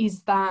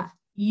is that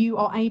you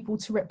are able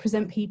to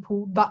represent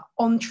people that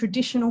on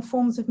traditional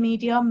forms of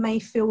media may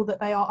feel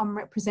that they are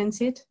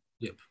unrepresented.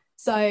 Yep.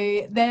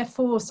 So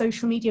therefore,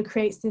 social media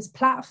creates this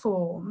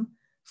platform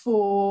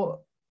for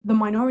the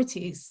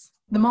minorities,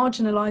 the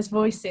marginalized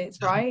voices,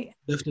 right?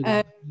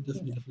 Definitely.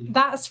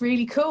 That's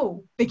really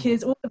cool,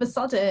 because all of a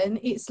sudden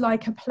it's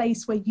like a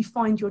place where you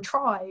find your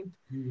tribe,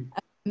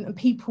 and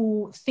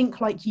people think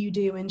like you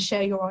do and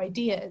share your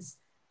ideas.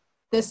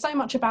 There's so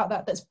much about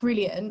that that's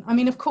brilliant. I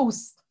mean, of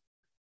course,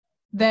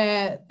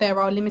 there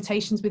are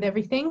limitations with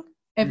everything.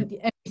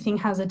 Everything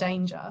has a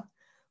danger.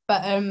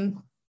 But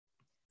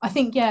I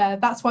think,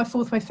 that's why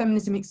Fourth Wave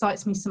Feminism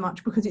excites me so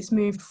much, because it's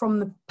moved from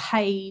the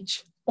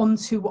page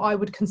onto what I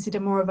would consider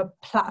more of a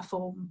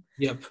platform.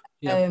 Yep,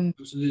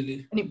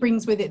 absolutely. And it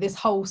brings with it this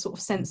whole sort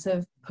of sense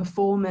of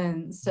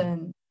performance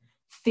and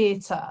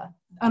theatre.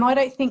 And I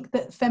don't think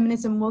that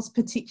feminism was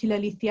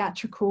particularly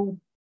theatrical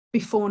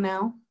before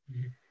now.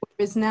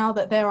 Whereas now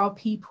that there are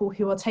people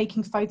who are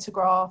taking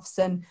photographs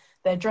and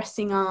they're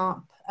dressing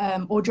up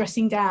or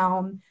dressing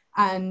down,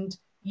 and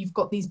you've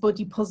got these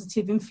body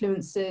positive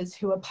influencers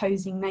who are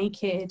posing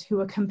naked, who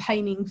are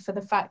campaigning for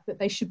the fact that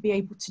they should be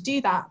able to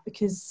do that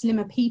because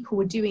slimmer people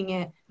were doing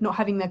it, not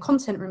having their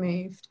content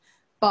removed.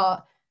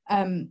 But,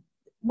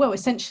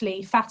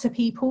 essentially fatter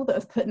people that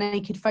have put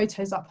naked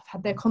photos up have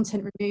had their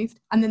content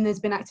removed. And then there's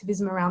been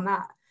activism around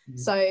that.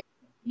 So,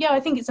 I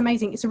think it's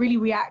amazing. It's a really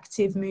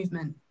reactive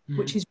movement,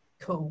 which is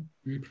cool.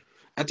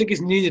 I think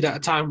it's needed at a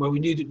time where we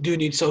do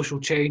need social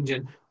change,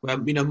 and where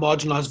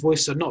marginalized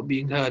voices are not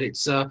being heard.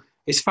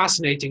 It's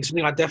fascinating,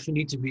 something I definitely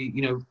need to be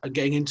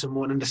getting into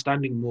more and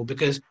understanding more,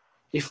 because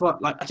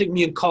I think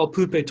me and Carl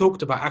Poupe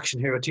talked about Action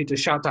Hero Teacher.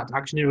 Shout out to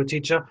Action Hero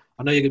Teacher.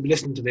 I know you're gonna be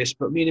listening to this,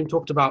 but me and him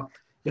talked about,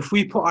 if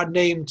we put our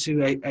name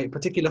to a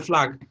particular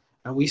flag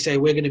and we say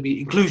we're going to be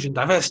inclusion,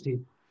 diversity,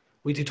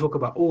 we need to talk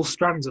about all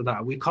strands of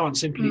that. We can't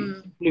simply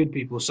include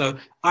people. So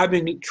I've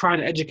been trying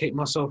to educate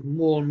myself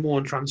more and more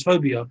on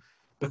transphobia,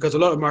 because a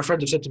lot of my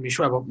friends have said to me,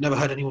 Shweb, I've never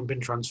heard anyone been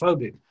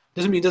transphobic.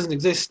 Doesn't mean it doesn't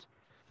exist.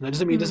 And that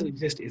doesn't mean it doesn't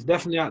exist. It's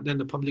definitely out there in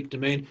the public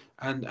domain,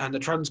 and the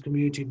trans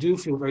community do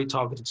feel very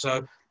targeted.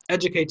 So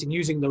educating,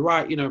 using the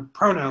right,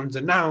 pronouns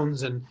and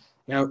nouns, and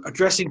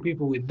addressing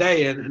people with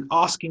they, and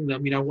asking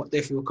them, what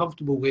they feel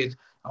comfortable with,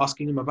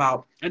 asking them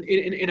about, and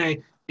in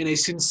a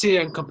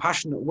sincere and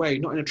compassionate way,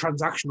 not in a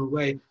transactional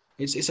way.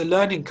 It's a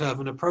learning curve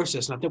and a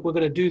process, and I think we're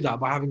going to do that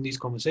by having these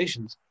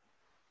conversations.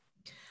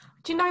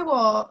 Do you know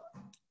what?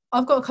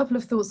 I've got a couple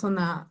of thoughts on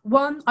that.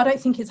 One, I don't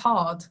think it's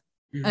hard.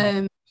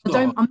 I'm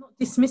not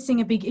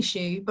dismissing a big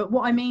issue, but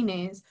what I mean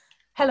is,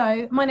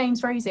 hello, my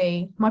name's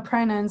Rosie. My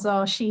pronouns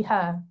are she,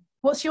 her.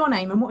 What's your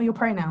name and what are your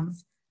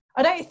pronouns?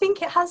 I don't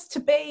think it has to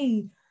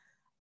be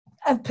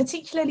a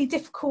particularly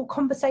difficult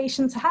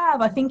conversation to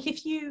have. I think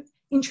if you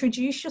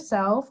introduce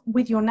yourself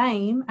with your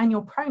name and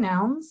your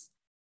pronouns,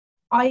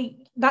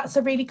 that's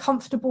a really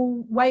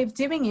comfortable way of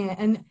doing it,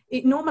 and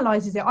it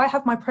normalizes it. I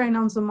have my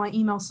pronouns on my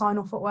email sign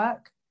off at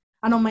work,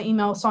 and on my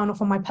email sign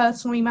off on my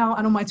personal email,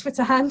 and on my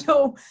Twitter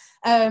handle.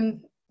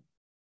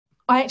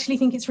 I actually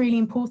think it's really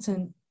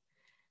important.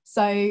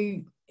 So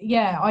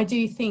I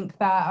do think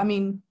that,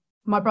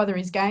 my brother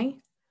is gay,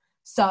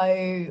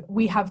 so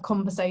we have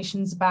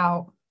conversations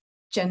about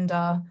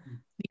gender,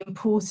 the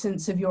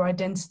importance of your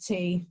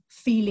identity,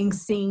 feeling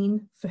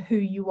seen for who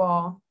you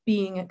are,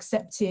 being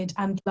accepted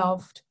and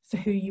loved for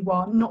who you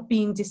are, not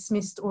being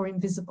dismissed or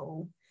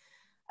invisible.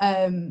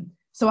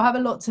 So I have a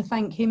lot to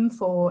thank him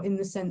for, in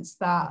the sense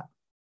that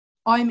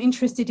I'm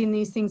interested in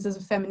these things as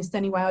a feminist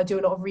anyway. I do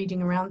a lot of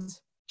reading around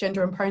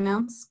gender and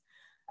pronouns.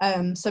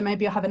 So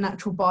maybe I have a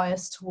natural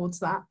bias towards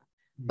that.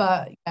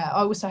 But I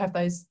also have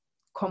those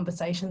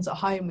conversations at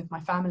home with my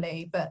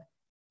family. But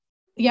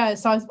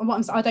so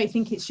I don't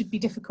think it should be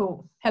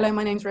difficult. Hello,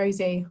 my name's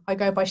Rosie. I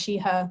go by she,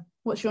 her.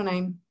 What's your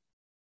name?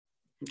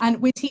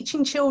 And we're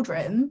teaching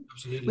children,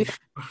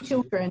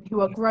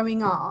 who are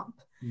growing up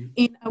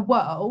in a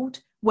world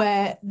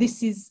where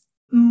this is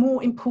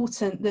more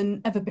important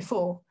than ever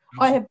before.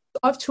 I've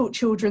taught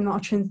children that are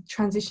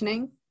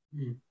transitioning,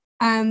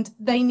 and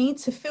they need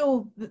to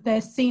feel that they're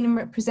seen and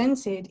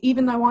represented,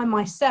 even though I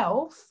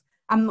myself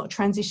am not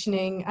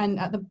transitioning and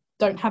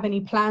don't have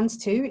any plans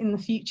to in the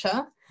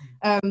future.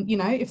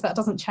 If that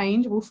doesn't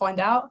change, we'll find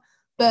out.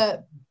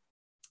 But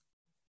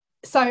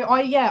so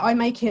I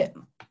make it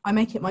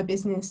my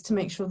business to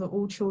make sure that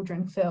all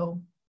children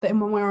feel that in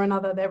one way or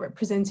another they're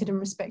represented and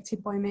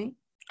respected by me.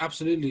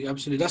 Absolutely,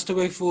 absolutely. That's the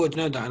way forward,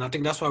 you know that, and I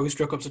think that's why we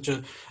struck up such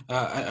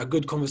a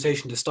good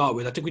conversation to start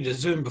with. I think we just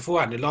zoomed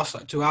beforehand. It lasted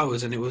like 2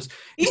 hours, and it was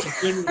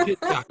just a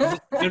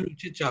general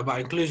chit chat,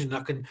 about inclusion.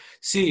 I can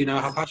see, you know,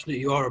 how passionate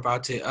you are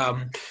about it.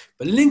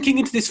 But linking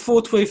into this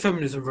fourth wave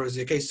feminism,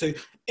 Rosie. Okay, so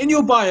in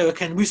your bio,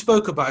 okay, we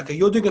spoke about. Okay,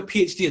 you're doing a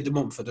PhD at De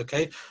Montfort.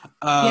 Okay,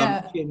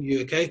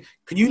 TMU. Okay,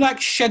 can you like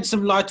shed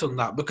some light on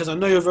that, because I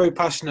know you're very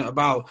passionate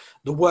about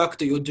the work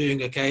that you're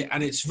doing. Okay,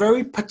 and it's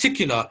very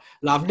particular.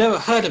 Like, I've never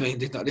heard of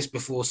anything like this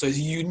before. So it's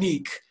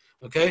unique,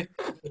 okay?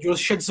 Would you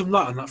shed some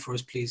light on that for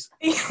us, please?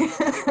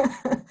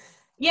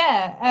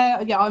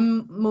 Yeah,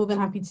 I'm more than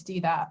happy to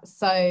do that.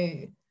 So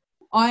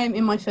I'm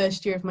in my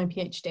first year of my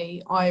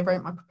PhD. I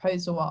wrote my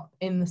proposal up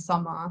in the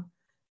summer.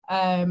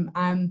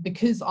 And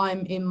because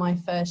I'm in my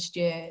first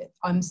year,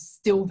 I'm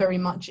still very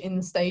much in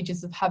the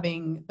stages of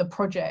having the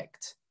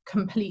project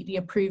completely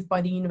approved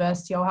by the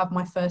university. I'll have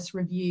my first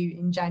review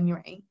in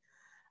January.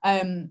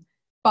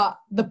 But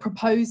the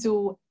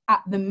proposal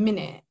at the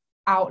minute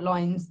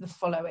outlines the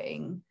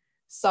following.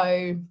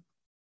 So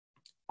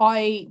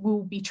I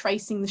will be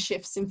tracing the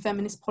shifts in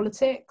feminist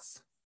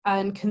politics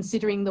and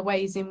considering the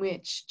ways in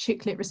which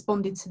Chick Lit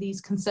responded to these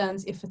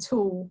concerns, if at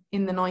all,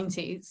 in the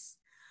 90s.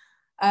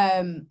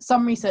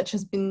 Some research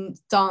has been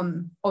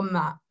done on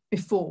that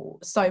before.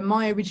 So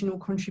my original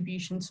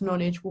contribution to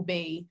knowledge will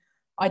be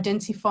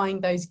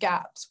identifying those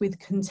gaps with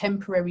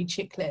contemporary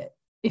Chick Lit,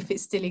 if it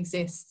still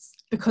exists,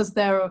 because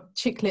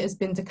Chick Lit has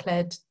been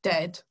declared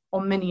dead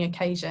on many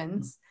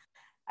occasions.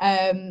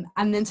 And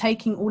then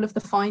taking all of the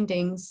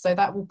findings, so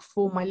that will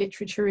form my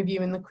literature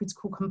review and the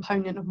critical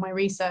component of my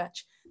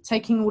research,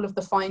 taking all of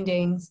the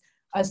findings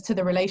as to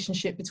the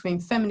relationship between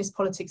feminist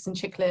politics and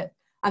Chick Lit,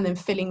 and then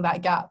filling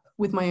that gap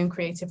with my own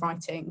creative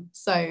writing.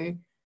 So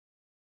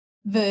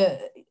the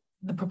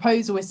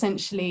proposal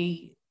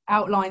essentially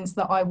outlines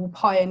that I will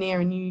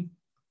pioneer a new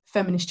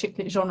feminist Chick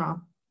Lit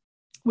genre,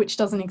 which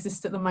doesn't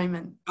exist at the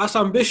moment. That's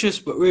ambitious,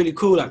 but really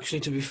cool, actually,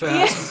 to be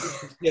fair.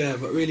 Yeah,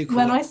 but really cool.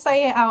 When I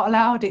say it out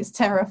loud, it's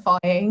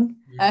terrifying.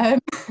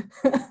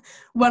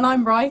 When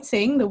I'm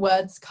writing, the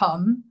words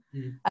come.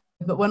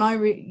 But when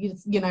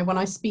when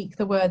I speak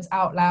the words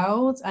out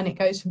loud, and it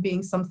goes from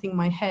being something in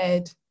my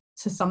head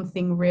to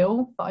something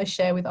real that I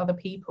share with other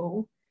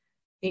people,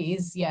 it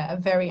is, a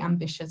very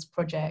ambitious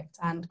project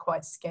and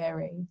quite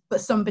scary.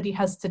 But somebody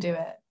has to do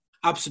it.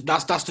 Absolutely,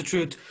 that's the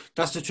truth.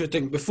 That's the true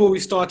thing. Before we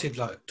started,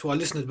 like, to our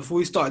listeners, before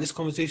we started this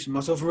conversation,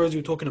 myself and Rosie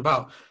were talking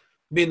about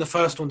being the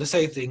first one to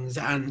say things,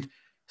 and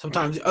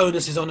sometimes the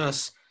onus is on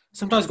us.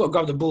 Sometimes you've got to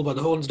grab the bull by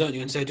the horns, don't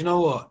you, and say, do you know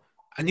what?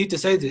 I need to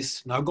say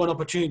this. Now I've got an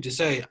opportunity to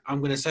say, I'm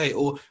going to say,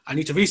 or I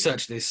need to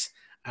research this.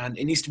 And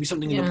it needs to be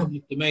something in the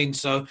public domain.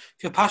 So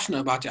if you're passionate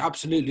about it,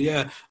 absolutely,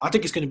 I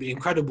think it's going to be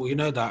incredible, you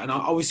know that. And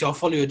obviously I'll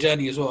follow your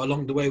journey as well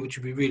along the way, which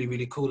would be really,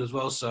 really cool as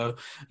well. So,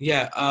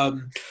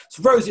 so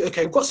Rosie,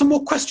 okay, we've got some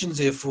more questions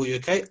here for you,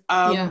 okay?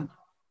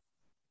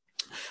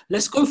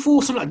 Let's go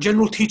for some like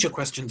general teacher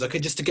questions, okay,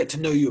 just to get to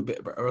know you a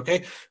bit better,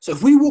 okay? So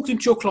if we walked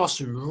into your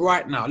classroom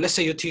right now, let's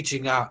say you're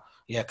teaching at,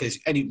 because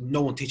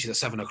no one teaches at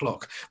 7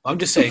 o'clock. But I'm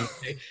just saying,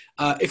 okay,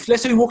 if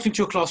let's say we walked into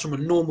your classroom a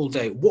normal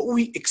day, what would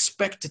we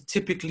expect to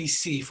typically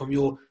see from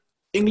your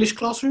English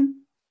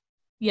classroom?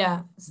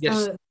 Yes.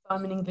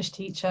 I'm an English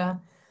teacher.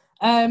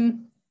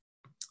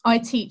 I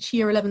teach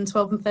year 11,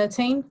 12 and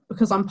 13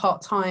 because I'm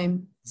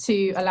part-time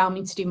to allow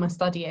me to do my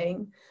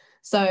studying.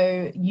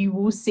 So you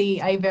will see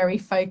a very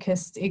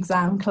focused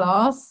exam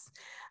class.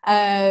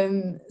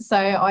 So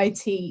I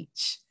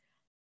teach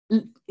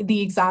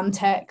the exam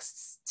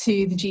texts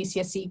to the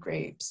GCSE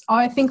groups.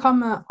 I think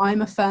I'm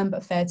a firm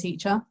but fair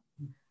teacher.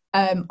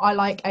 I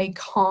like a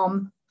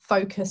calm,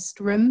 focused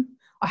room.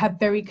 I have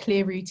very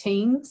clear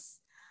routines,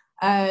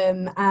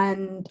 and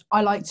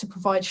I like to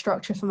provide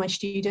structure for my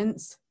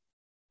students.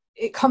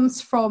 It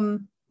comes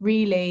from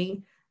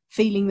really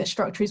feeling that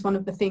structure is one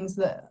of the things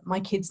that my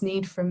kids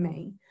need from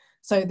me.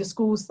 So the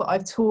schools that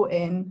I've taught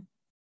in,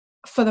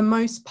 for the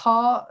most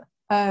part,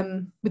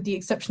 with the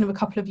exception of a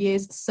couple of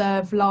years,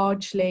 serve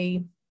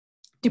largely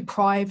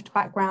deprived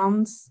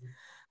backgrounds.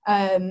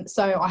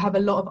 So I have a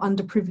lot of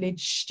underprivileged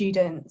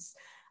students,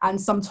 and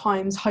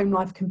sometimes home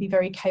life can be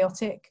very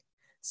chaotic.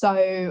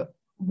 So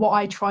what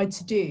I try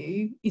to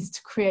do is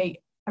to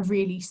create a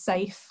really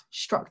safe,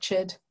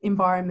 structured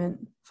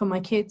environment for my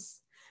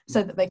kids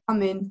so that they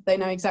come in, they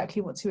know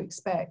exactly what to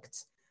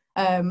expect,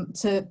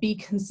 to be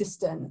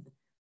consistent.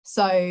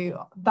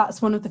 So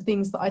that's one of the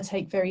things that I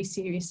take very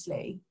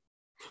seriously.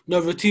 No,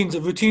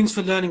 routines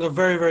for learning are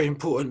very, very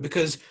important,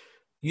 because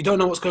you don't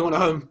know what's going on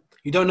at home.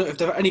 You don't know if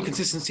there are any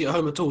consistency at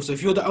home at all. So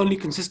if you're the only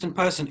consistent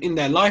person in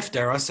their life,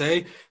 dare I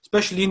say,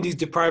 especially in these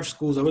deprived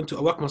schools, I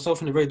work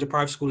myself in a very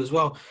deprived school as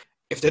well.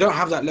 if they don't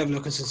have that level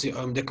of consistency at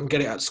home, they can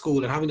get it at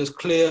school. And having those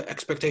clear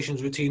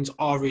expectations, routines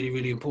are really,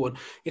 really important.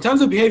 In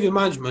terms of behavior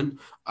management,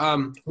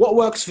 what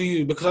works for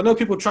you? Because I know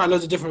people try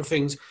loads of different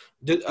things.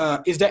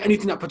 Is there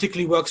anything that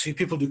particularly works for you?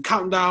 People do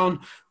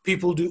countdown,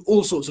 people do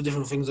all sorts of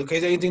different things. Okay,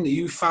 is there anything that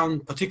you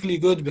found particularly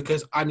good?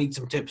 Because I need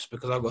some tips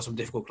because I've got some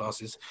difficult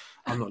classes.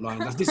 I'm not lying.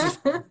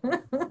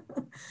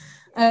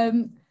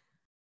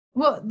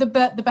 Well,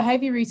 the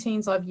behavior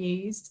routines I've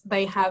used,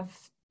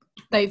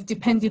 they've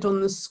depended on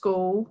the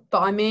school that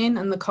I'm in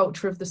and the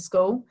culture of the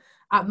school.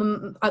 At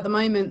the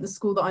moment, the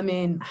school that I'm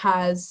in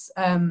has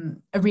a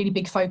really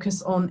big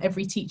focus on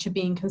every teacher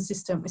being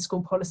consistent with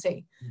school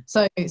policy.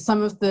 So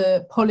some of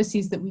the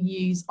policies that we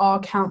use are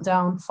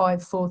countdown,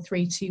 5, 4,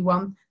 3, 2,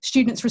 1.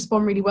 Students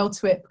respond really well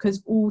to it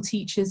because all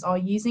teachers are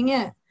using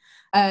it.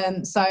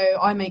 So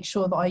I make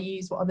sure that I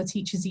use what other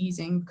teachers are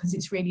using because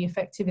it's really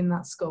effective in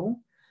that school.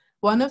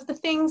 One of the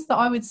things that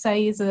I would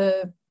say is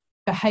a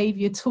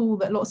behaviour tool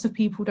that lots of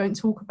people don't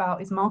talk about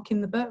is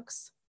marking the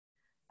books.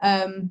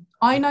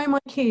 I know my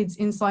kids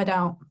inside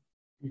out.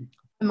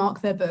 I mark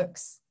their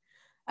books.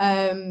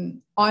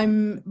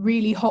 I'm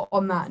really hot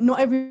on that. Not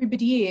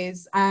everybody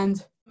is,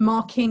 and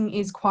marking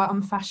is quite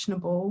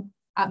unfashionable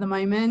at the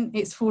moment.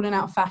 It's fallen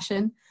out of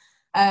fashion.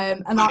 I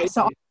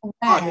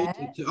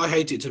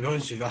hate it, to be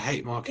honest with you. I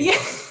hate marking.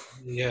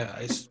 Yeah,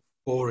 it's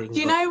boring. Do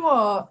you know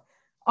what?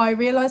 I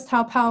realised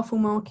how powerful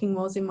marking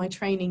was in my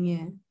training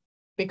year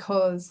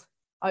because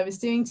I was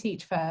doing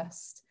Teach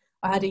First.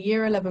 I had a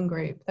year 11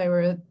 group. They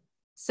were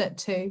set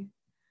 2.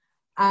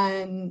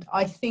 And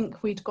I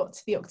think we'd got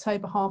to the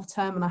October half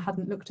term and I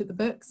hadn't looked at the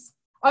books.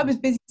 I was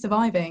busy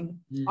surviving.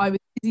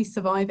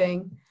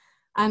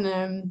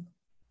 And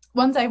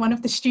one day one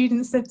of the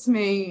students said to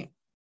me,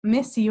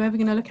 "Miss, are you ever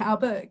going to look at our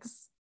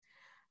books?"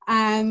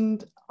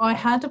 And I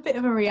had a bit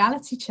of a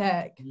reality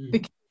check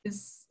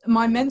because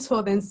my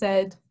mentor then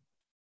said,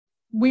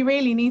 "We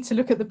really need to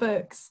look at the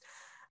books."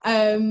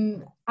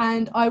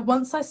 And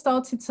once I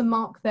started to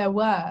mark their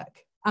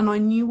work and I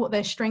knew what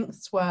their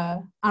strengths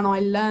were and I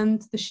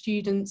learned the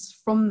students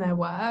from their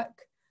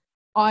work,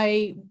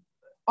 I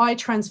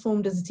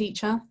transformed as a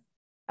teacher.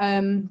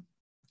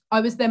 I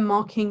was then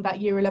marking that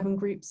year 11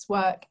 group's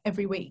work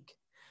every week.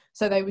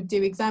 So they would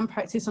do exam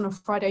practice on a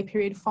Friday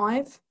period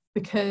 5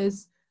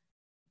 because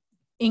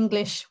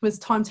English was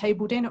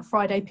timetabled in at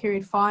Friday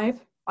period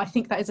 5. I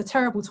think that is a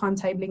terrible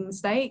timetabling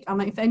mistake.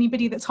 And if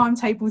anybody that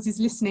timetables is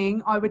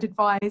listening, I would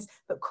advise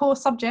that core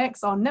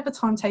subjects are never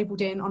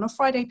timetabled in on a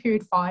Friday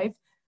period 5.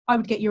 I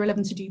would get year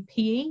 11 to do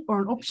PE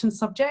or an option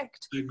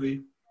subject. I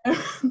agree.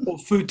 Or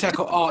food tech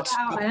or art.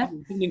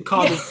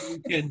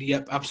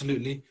 Yep,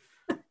 absolutely.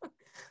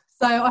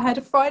 So I had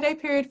a Friday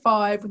period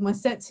 5 with my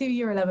set 2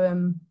 year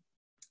 11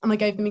 and I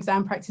gave them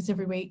exam practice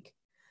every week.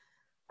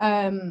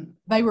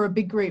 They were a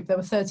big group. There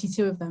were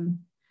 32 of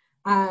them.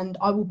 And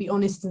I will be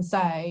honest and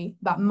say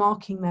that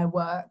marking their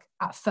work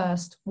at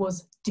first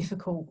was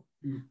difficult.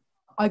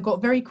 I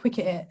got very quick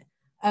at it.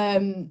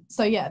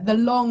 So yeah, the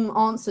long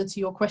answer to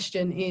your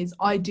question is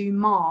I do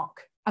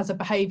mark as a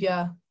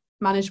behaviour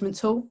management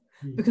tool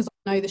because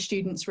I know the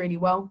students really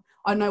well.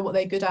 I know what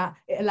they're good at.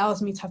 It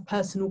allows me to have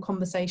personal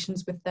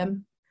conversations with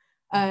them.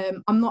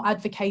 I'm not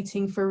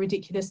advocating for a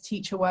ridiculous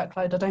teacher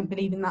workload. I don't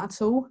believe in that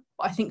at all.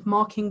 But I think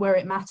marking where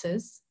it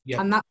matters,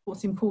 and that's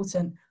what's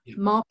important.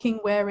 Marking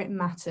where it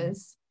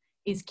matters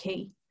is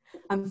key.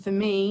 And for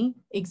me,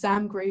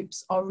 exam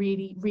groups are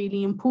really,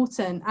 really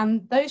important.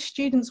 And those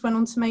students went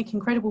on to make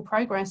incredible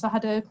progress. I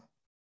had a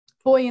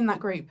boy in that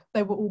group.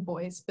 They were all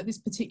boys, but this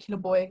particular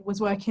boy was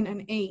working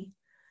an E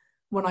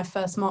when I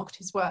first marked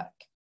his work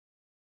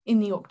in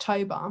the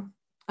October.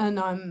 And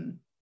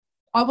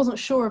I wasn't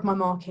sure of my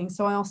marking,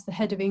 so I asked the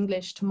head of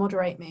English to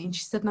moderate me, and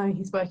she said, no,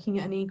 he's working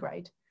at an E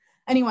grade.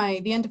 Anyway,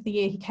 at the end of the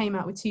year, he came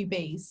out with 2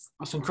 Bs.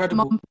 That's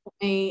incredible. Mum bought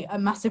me a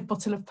massive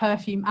bottle of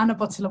perfume and a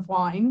bottle of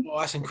wine. Oh,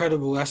 that's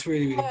incredible. That's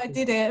really, really cool. I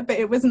did it, but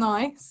it was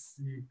nice.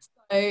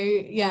 So,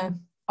 yeah,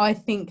 I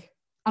think,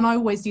 and I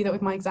always do that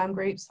with my exam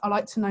groups. I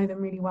like to know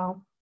them really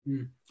well.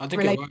 I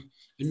think you're right.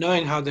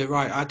 Knowing how they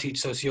write, I teach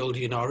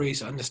sociology and RE,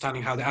 so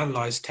understanding how they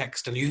analyse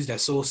text and use their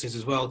sources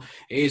as well,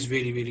 it is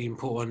really, really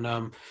important.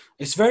 I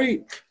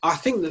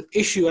think the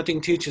issue I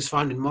think teachers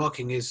find in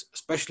marking is,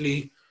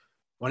 especially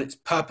when it's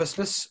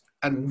purposeless,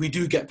 and we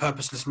do get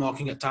purposeless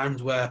marking at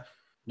times where,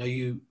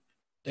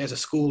 there's a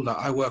school that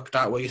I worked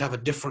at where you'd have a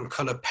different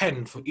colour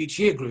pen for each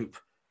year group.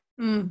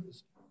 And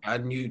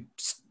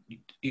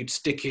you'd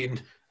stick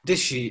in this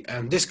sheet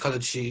and this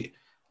coloured sheet,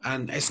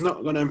 and it's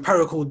not got an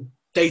empirical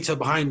data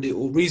behind it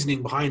or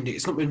reasoning behind it.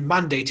 It's not been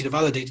mandated or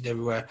validated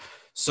everywhere.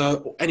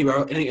 So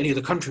anywhere, any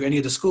other country, any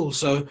other school.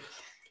 So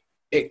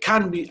it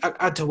can be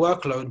add to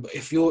workload. But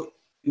if you're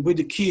with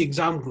the key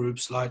exam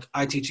groups, like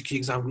I teach a key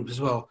exam group as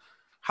well,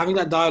 having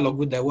that dialogue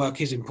with their work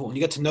is important.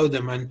 You get to know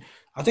them. And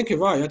I think you're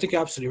right. I think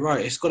you're absolutely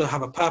right. It's got to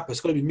have a purpose.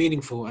 It's got to be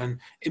meaningful and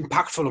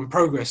impactful on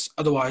progress.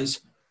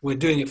 Otherwise, we're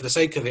doing it for the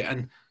sake of it.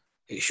 And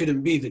it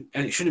shouldn't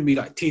be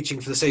like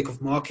teaching for the sake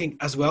of marking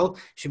as well.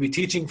 It should be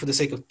teaching for the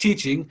sake of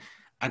teaching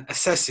and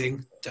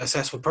assessing to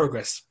assess for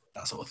progress.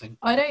 that sort of thing.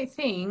 I don't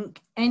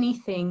think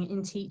anything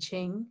in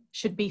teaching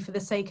should be for the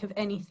sake of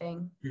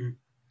anything.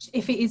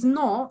 If it is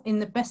not in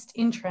the best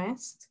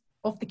interest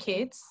of the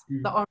kids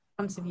that are in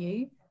front of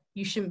you,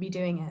 you shouldn't be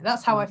doing it.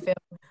 That's how I feel.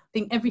 I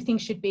think everything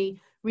should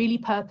be really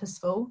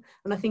purposeful.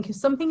 And I think if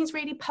something is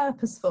really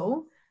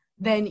purposeful,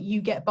 then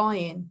you get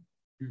buy-in.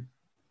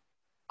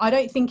 I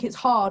don't think it's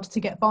hard to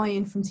get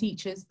buy-in from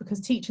teachers,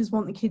 because teachers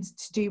want the kids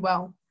to do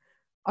well.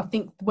 I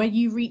think where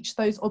you reach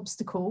those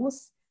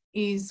obstacles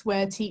is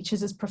where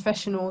teachers as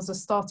professionals are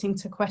starting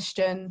to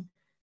question,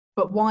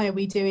 but why are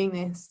we doing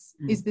this?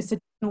 Is this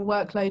additional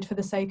workload for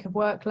the sake of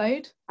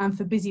workload and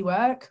for busy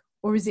work,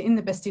 or is it in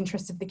the best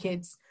interest of the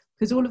kids?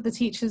 Because all of the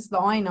teachers that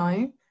I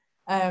know,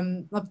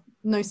 I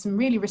know some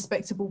really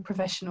respectable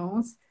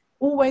professionals,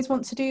 always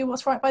want to do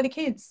what's right by the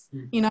kids.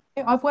 You know,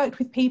 I've worked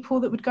with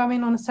people that would go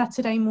in on a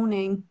Saturday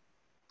morning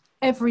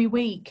every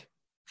week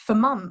for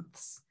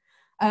months,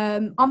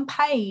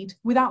 unpaid,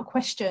 without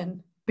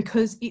question,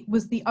 because it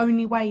was the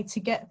only way to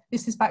get,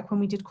 this is back when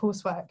we did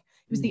coursework,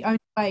 it was the only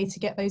way to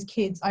get those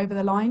kids over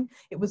the line.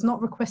 It was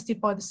not requested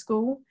by the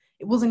school,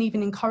 it wasn't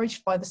even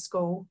encouraged by the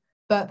school,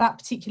 but that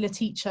particular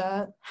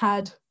teacher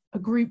had a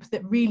group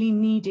that really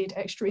needed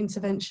extra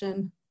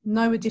intervention,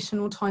 no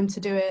additional time to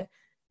do it,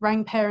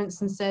 rang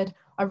parents and said,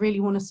 I really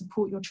want to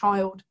support your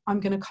child. I'm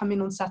going to come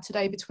in on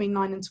Saturday between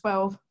 9 and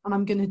 12, and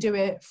I'm going to do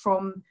it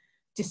from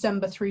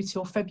December through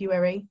till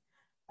February.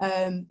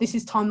 This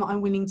is time that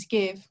I'm willing to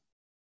give.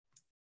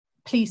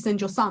 Please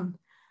send your son.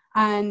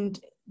 And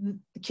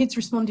the kids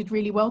responded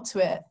really well to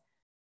it.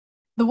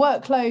 The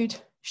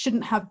workload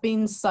shouldn't have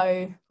been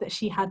so that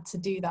she had to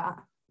do that.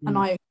 And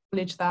I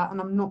acknowledge that, and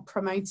I'm not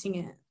promoting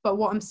it. But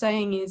what I'm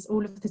saying is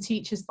all of the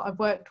teachers that I've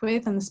worked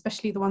with, and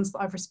especially the ones that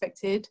I've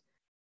respected,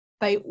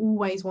 they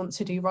always want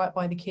to do right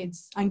by the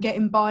kids, and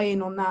getting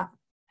buy-in on that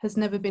has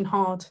never been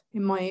hard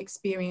in my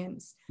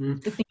experience.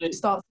 The thing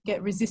starts to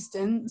get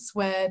resistance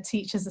where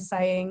teachers are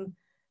saying,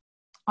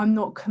 I'm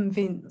not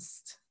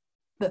convinced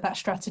that that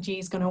strategy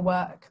is going to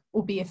work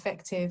or be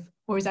effective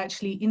or is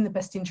actually in the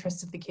best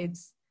interest of the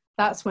kids.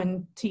 That's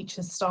when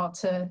teachers start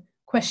to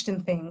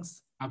question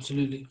things.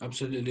 Absolutely.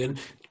 And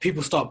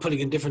people start pulling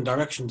in different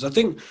directions. I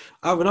think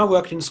when I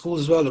worked in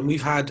schools as well, and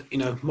we've had,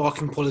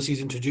 marking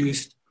policies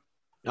introduced,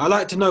 I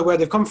like to know where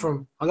they've come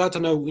from. I like to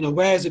know,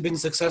 where has it been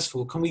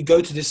successful? Can we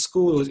go to this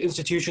school or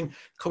institution?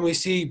 Can we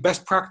see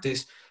best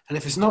practice? And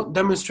if it's not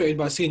demonstrated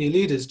by senior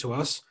leaders to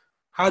us,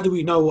 how do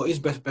we know what is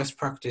best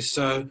practice?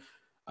 So,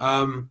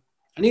 and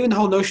even the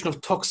whole notion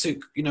of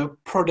toxic,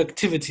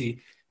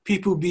 productivity,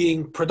 people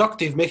being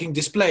productive, making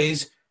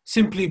displays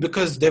simply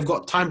because they've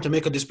got time to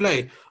make a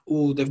display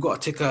or they've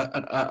got to tick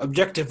an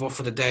objective off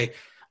for the day.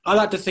 I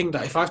like to think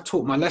that if I've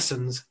taught my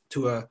lessons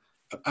to a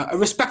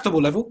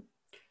respectable level,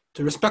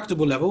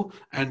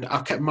 and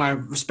I've kept my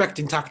respect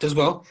intact as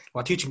well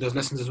while teaching those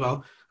lessons as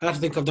well, I like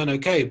to think I've done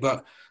okay.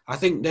 But I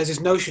think there's this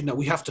notion that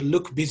we have to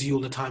look busy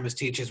all the time as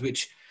teachers,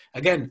 which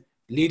again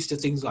leads to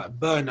things like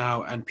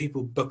burnout and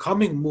people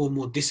becoming more and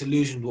more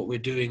disillusioned with what we're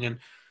doing. And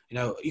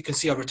you can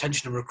see our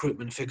retention and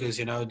recruitment figures,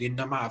 the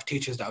amount of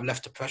teachers that have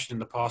left the profession in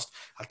the past.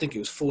 I think it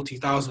was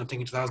 40,000, I think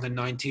in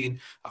 2019.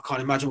 I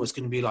can't imagine what it's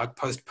going to be like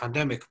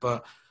post-pandemic,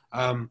 but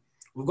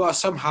we've got to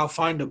somehow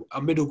find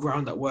a middle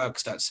ground that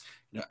works, that's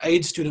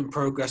aids student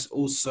progress,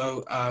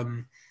 also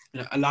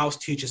allows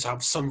teachers to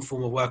have some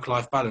form of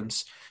work-life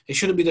balance. It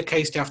shouldn't be the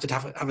case to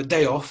have a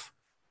day off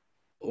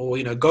or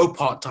go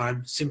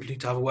part-time simply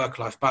to have a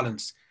work-life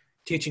balance.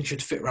 Teaching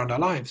should fit around our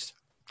lives.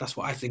 That's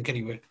what I think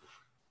anyway.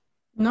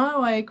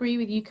 No, I agree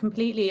with you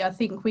completely. I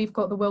think we've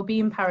got the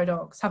well-being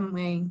paradox, haven't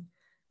we?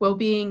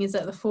 Well-being is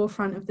at the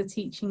forefront of the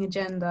teaching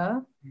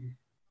agenda.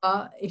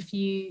 But if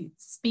you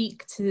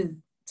speak to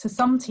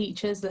some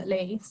teachers at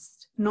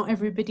least, not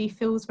everybody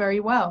feels very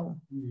well.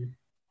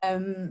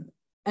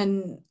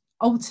 And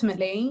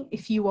ultimately,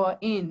 if you are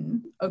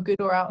in a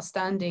good or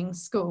outstanding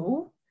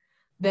school,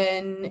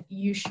 then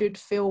you should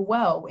feel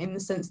well, in the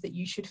sense that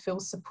you should feel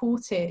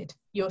supported.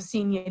 Your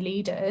senior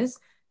leaders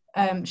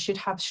should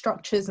have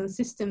structures and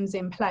systems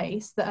in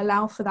place that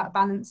allow for that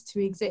balance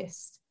to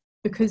exist,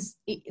 because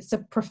it's a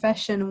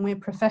profession and we're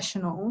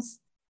professionals,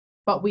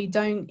 but we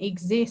don't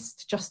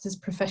exist just as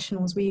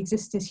professionals, we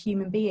exist as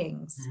human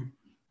beings.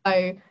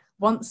 So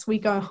once we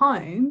go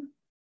home,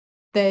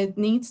 there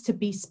needs to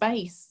be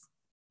space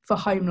for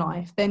home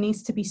life, there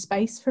needs to be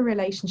space for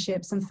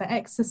relationships and for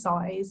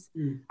exercise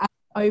and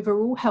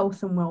overall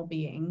health and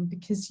well-being,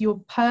 because your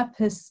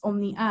purpose on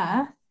the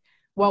earth,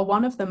 while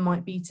one of them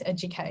might be to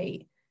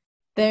educate,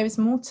 there is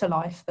more to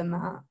life than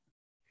that.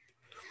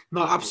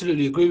 No, I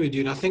absolutely agree with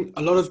you. And I think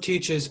a lot of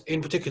teachers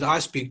in particular I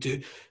speak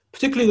to,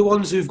 particularly the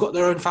ones who've got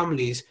their own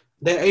families,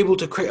 they're able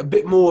to create a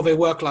bit more of a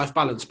work-life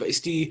balance. But it's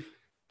the,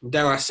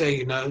 dare I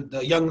say,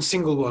 the young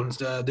single ones,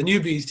 the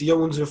newbies, the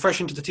young ones who are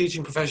fresh into the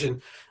teaching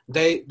profession,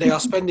 they are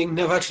spending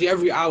virtually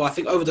every hour. I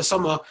think over the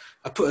summer,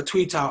 I put a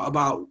tweet out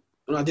about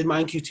when I did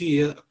my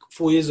NQT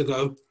 4 years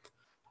ago.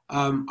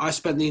 I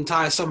spent the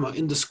entire summer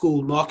in the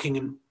school marking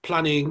and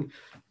planning,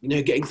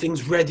 getting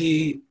things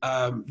ready,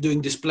 doing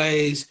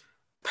displays,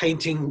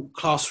 painting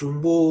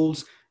classroom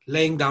walls,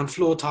 laying down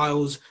floor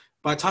tiles.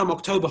 By the time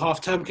October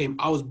half term came,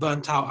 I was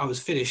burnt out. I was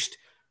finished.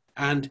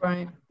 And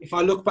Right. if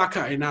I look back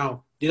at it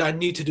now, did I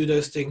need to do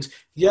those things?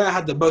 Yeah, I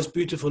had the most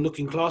beautiful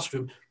looking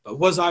classroom, but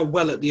was I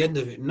well at the end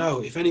of it?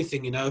 No. If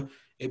anything,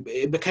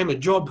 it became a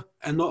job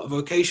and not a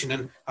vocation.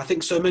 And I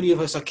think so many of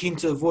us are keen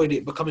to avoid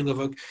it becoming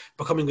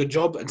a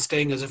job and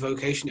staying as a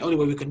vocation. The only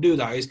way we can do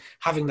that is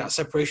having that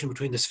separation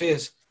between the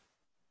spheres.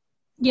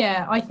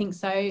 Yeah, I think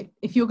so.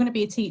 If you're going to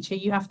be a teacher,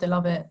 you have to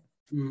love it.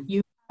 Mm.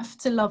 You have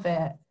to love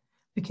it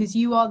because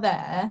you are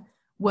there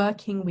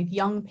working with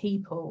young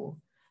people.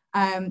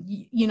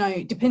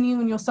 Depending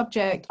on your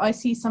subject, I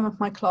see some of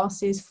my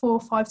classes 4 or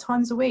 5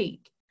 times a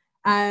week,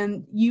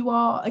 and you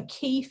are a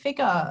key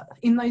figure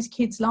in those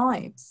kids'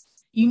 lives.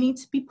 You need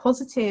to be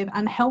positive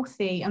and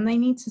healthy, and they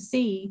need to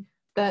see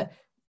that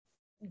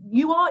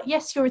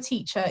yes, you're a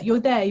teacher, you're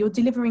there, you're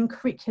delivering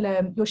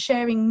curriculum, you're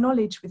sharing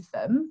knowledge with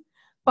them,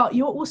 but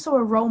you're also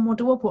a role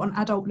model of what an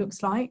adult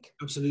looks like.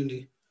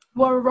 Absolutely.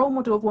 You are a role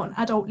model of what an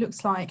adult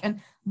looks like,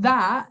 and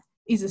that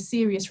is a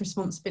serious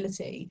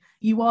responsibility.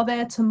 You are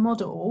there to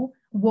model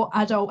what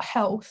adult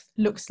health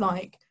looks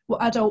like,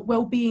 what adult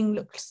well-being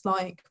looks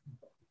like,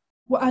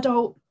 what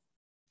adult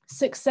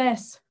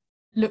success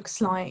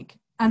looks like,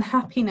 and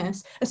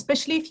happiness,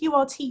 especially if you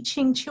are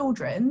teaching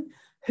children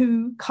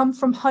who come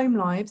from home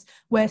lives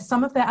where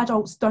some of their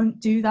adults don't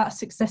do that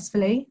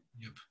successfully.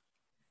 Yep.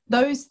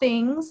 Those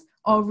things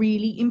are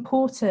really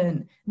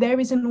important. There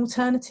is an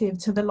alternative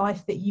to the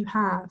life that you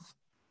have,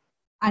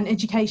 and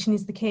education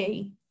is the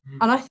key.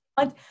 And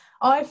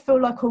I feel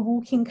like a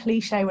walking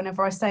cliche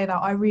whenever I say that.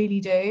 I really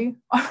do.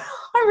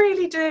 I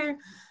really do.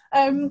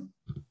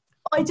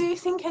 I do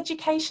think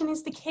education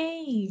is the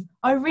key.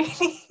 I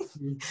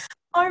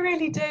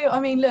really do. I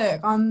mean,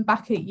 look, I'm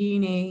back at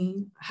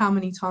uni. How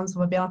many times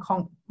have I been? I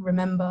can't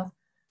remember.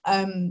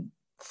 4th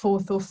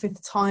or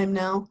 5th time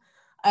now.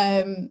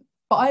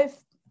 But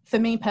for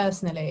me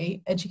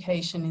personally,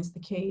 education is the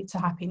key to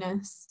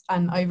happiness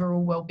and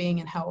overall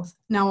well-being and health.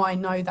 Now, I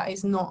know that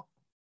it's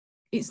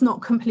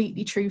not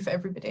completely true for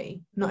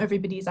everybody. Not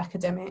everybody is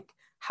academic.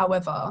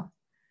 However,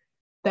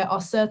 there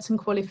are certain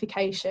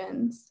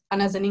qualifications,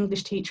 and as an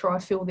English teacher, I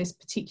feel this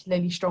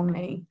particularly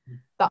strongly,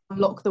 that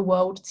unlock the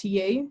world to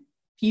you.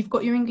 If you've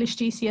got your English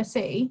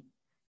GCSE,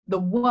 the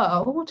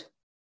world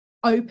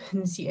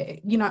opens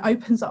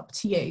up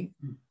to you.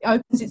 It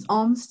opens its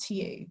arms to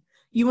you.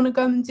 You want to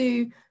go and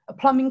do a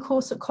plumbing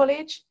course at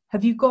college?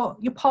 Have you got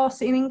your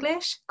pass in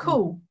English?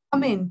 Cool,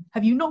 come in.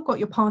 Have you not got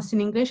your pass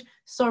in English?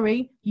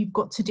 Sorry, you've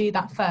got to do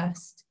that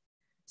first.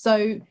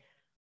 So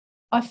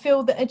I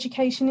feel that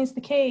education is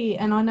the key,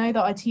 and I know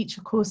that I teach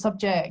a core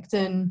subject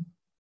and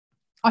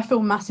I feel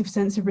a massive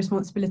sense of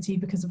responsibility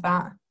because of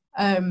that.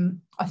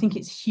 I think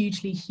it's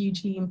hugely,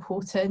 hugely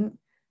important.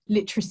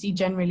 Literacy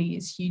generally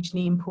is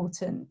hugely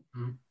important.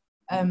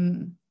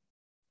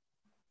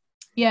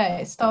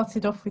 It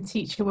started off with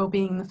teacher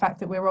wellbeing, the fact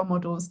that we're role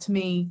models. To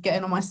me,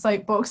 getting on my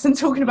soapbox and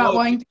talking about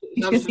why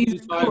GCSE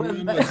is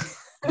important.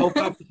 The whole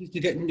purpose is to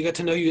get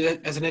to know you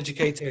as an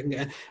educator and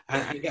get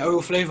a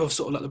real flavour of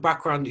sort of like the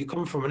background that you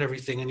come from and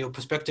everything and your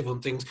perspective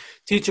on things.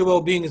 Teacher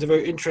wellbeing is a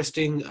very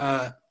interesting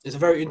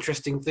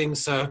thing.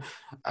 So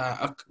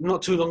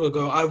not too long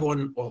ago,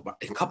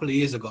 a couple of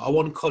years ago, I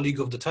won Colleague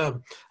of the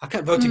Term. I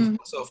kept voting for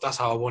myself. That's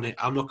how I won it.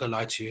 I'm not gonna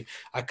lie to you.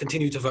 I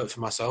continued to vote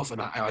for myself,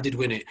 and I did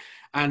win it.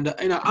 And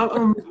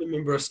I'm a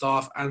member of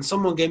staff, and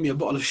someone gave me a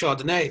bottle of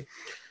Chardonnay,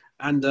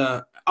 and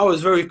I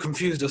was very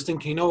confused. I was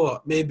thinking, you know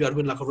what, maybe I'd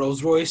win like a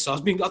Rolls Royce. I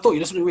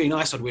thought, something really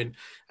nice I'd win.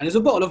 And there's a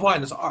bottle of wine.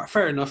 I was like, all right,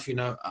 fair enough,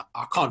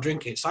 I can't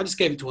drink it. So I just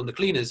gave it to one of the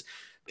cleaners.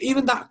 But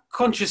even that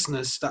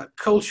consciousness, that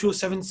cultural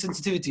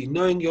sensitivity,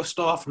 knowing your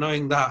staff,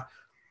 knowing that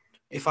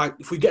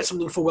if we get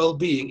something for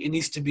well-being, it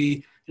needs to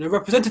be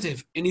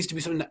representative. It needs to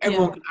be something that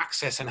everyone can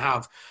access and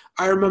have.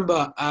 I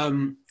remember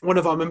one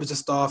of our members of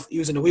staff, he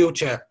was in a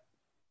wheelchair.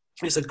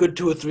 It's a good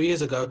 2 or 3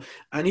 years ago,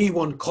 and he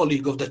won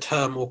Colleague of the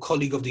Term or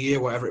Colleague of the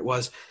Year, whatever it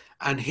was.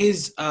 And he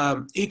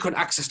couldn't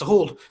access the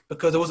hall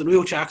because there wasn't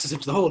wheelchair access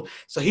into the hall.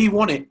 So he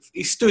won it.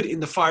 He stood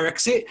in the fire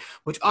exit,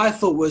 which I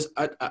thought was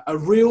a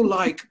real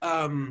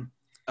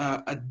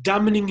a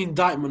damning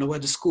indictment of where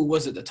the school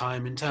was at the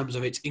time in terms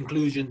of its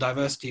inclusion,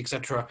 diversity,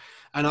 etc.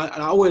 And I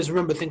always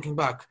remember thinking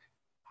back,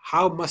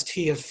 how must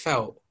he have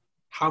felt?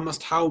 How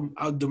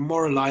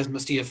demoralized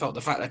must he have felt,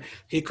 the fact that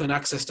he couldn't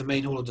access the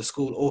main hall of the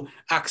school, or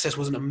access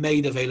wasn't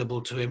made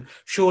available to him?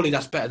 Surely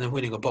that's better than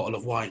winning a bottle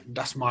of wine.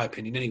 That's my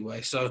opinion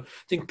anyway. So I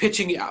think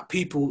pitching it at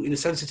people in a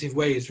sensitive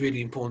way is really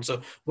important.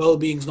 So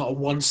well-being is not a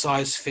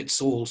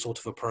one-size-fits-all sort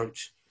of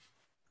approach.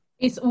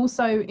 It's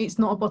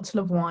not a bottle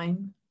of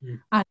wine,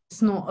 and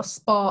it's not a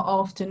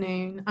spa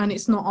afternoon, and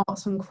it's not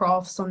arts and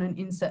crafts on an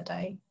inset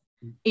day.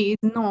 It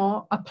is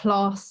not a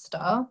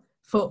plaster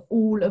for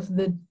all of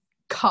the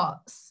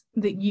cuts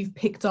that you've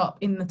picked up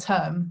in the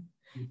term.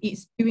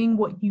 It's doing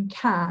what you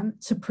can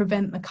to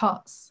prevent the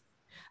cuts,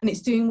 and it's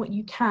doing what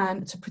you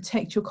can to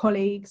protect your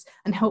colleagues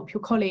and help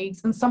your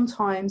colleagues. And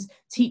sometimes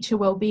teacher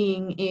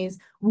wellbeing is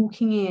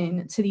walking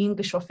in to the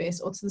English office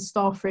or to the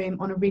staff room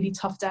on a really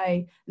tough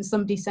day and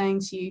somebody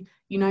saying to you,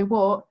 you know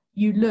what,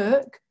 you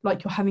look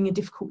like you're having a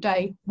difficult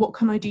day. What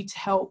can I do to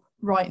help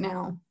right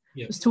now?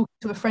 Yeah. I was talking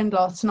to a friend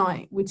last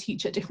night. We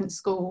teach at different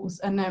schools,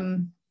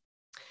 and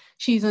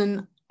she's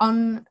an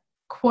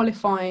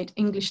unqualified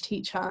English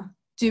teacher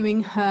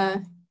doing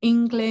her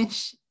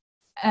English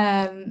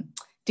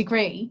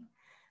degree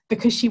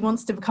because she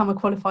wants to become a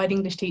qualified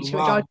English teacher,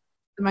 Wow. which I think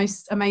is the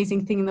most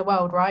amazing thing in the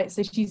world, right?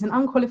 So she's an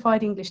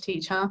unqualified English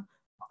teacher,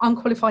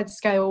 unqualified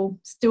scale,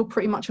 still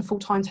pretty much a full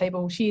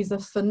timetable. She is a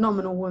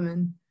phenomenal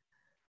woman.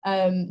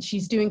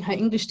 She's doing her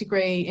English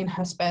degree in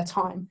her spare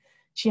time.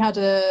 She had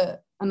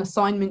an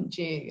assignment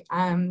due,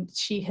 and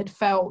she had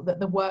felt that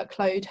the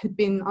workload had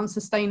been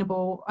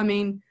unsustainable. I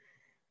mean,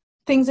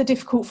 things are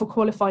difficult for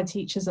qualified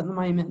teachers at the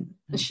moment.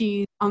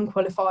 She's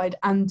unqualified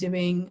and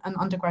doing an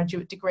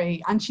undergraduate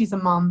degree, and she's a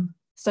mum,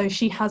 so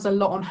she has a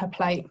lot on her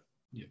plate.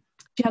 Yeah.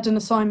 She had an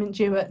assignment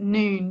due at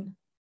noon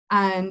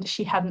and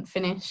she hadn't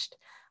finished.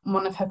 And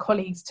one of her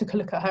colleagues took a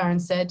look at her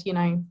and said, you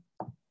know,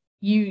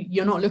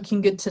 you're not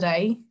looking good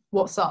today.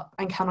 What's up?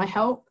 And can I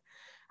help?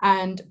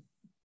 And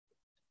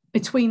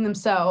between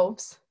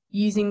themselves,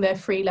 using their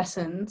free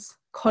lessons,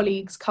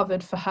 colleagues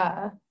covered for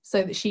her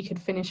so that she could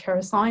finish her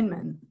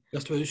assignment.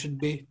 That's what it should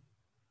be.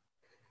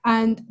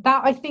 And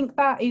that, I think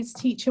that is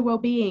teacher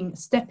well-being,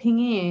 stepping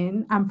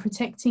in and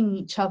protecting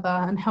each other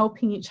and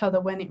helping each other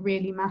when it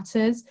really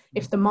matters.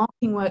 If the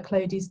marking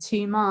workload is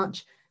too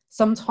much,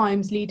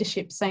 sometimes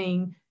leadership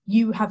saying,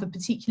 you have a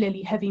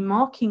particularly heavy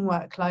marking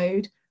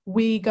workload,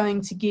 we're going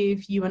to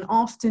give you an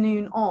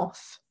afternoon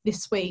off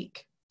this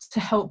week to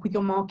help with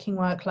your marking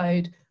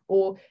workload,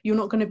 or you're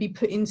not going to be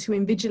put into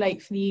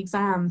invigilate for the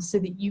exam so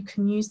that you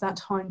can use that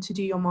time to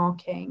do your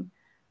marking.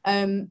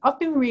 I've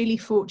been really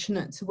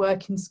fortunate to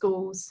work in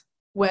schools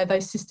where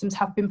those systems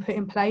have been put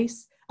in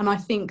place, and I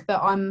think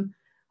that I'm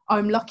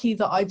lucky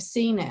that I've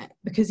seen it,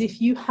 because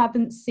if you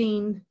haven't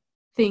seen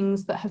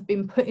things that have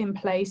been put in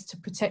place to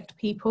protect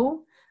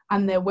people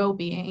and their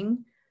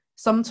well-being,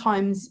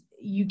 sometimes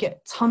you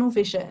get tunnel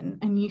vision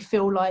and you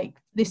feel like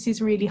this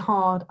is really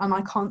hard and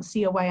I can't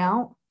see a way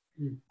out.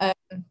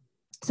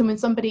 So when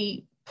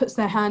somebody puts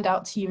their hand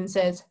out to you and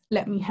says,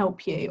 let me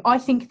help you, I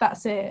think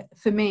that's it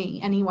for me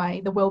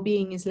anyway. The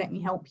well-being is let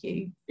me help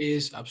you. It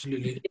is,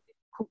 absolutely. It's a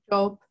difficult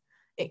job.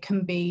 It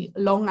can be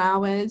long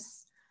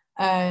hours,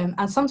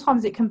 and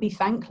sometimes it can be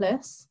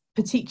thankless,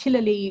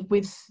 particularly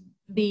with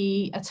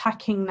the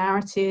attacking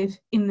narrative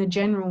in the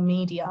general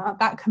media.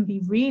 That can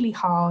be really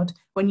hard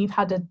when you've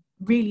had a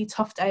really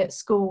tough day at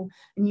school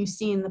and you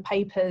see in the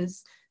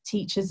papers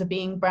teachers are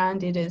being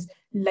branded as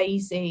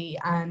lazy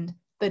and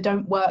they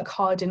don't work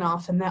hard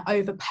enough and they're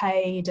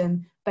overpaid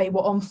and they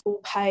were on full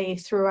pay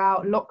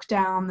throughout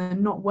lockdown, they're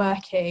not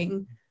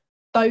working.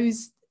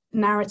 Those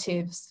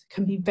narratives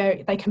can be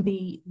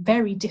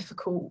very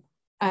difficult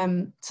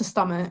to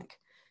stomach.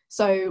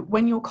 So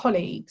when your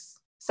colleagues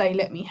say,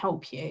 let me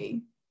help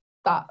you,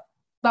 that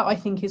I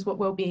think is what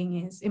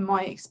well-being is, in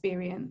my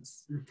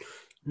experience.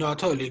 No, I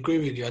totally agree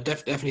with you. I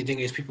definitely think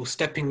it's people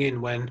stepping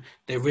in when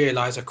they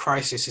realise a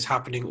crisis is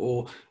happening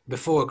or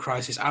before a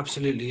crisis.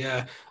 Absolutely,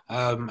 yeah.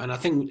 And I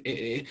think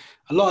a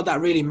lot of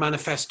that really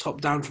manifests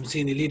top down from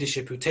senior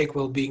leadership who take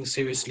well-being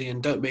seriously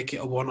and don't make it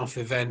a one-off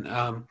event.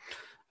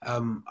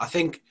 I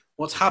think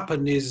what's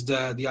happened is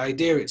the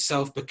idea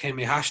itself became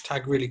a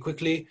hashtag really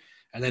quickly,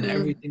 and then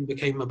everything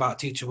became about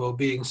teacher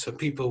well-being. So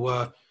people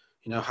were,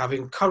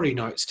 having curry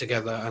nights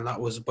together, and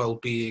that was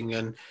well-being,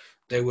 and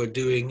they were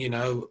doing,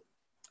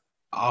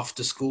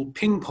 after school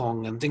ping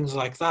pong and things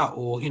like that,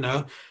 or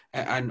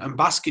and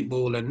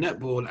basketball and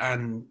netball,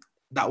 and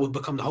that would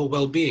become the whole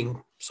well-being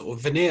sort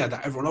of veneer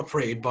that everyone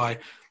operated by. I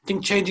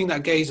think changing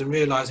that gaze and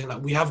realizing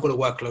that we have got a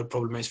workload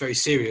problem, it's very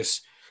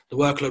serious. The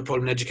workload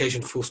problem in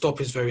education, full stop,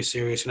 is very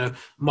serious.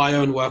 My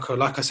own workload,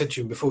 like I said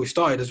to you before we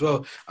started as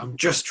well, I'm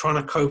just trying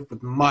to cope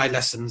with my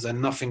lessons and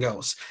nothing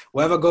else.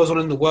 Whatever goes on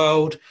in the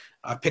world,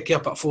 I pick you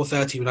up at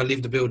 4:30 when I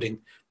leave the building.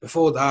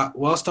 Before that,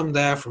 whilst I'm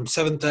there from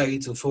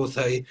 7:30 till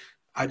 4:30,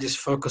 I just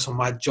focus on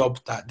my job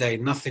that day,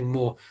 nothing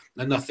more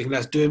and nothing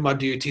less, doing my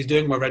duties,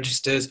 doing my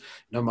registers,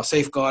 my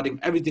safeguarding,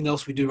 everything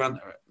else we do around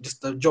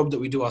just the job that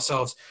we do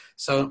ourselves.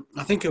 So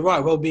I think you're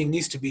right. Well-being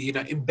needs to be,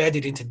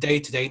 embedded into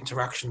day-to-day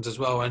interactions as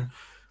well. And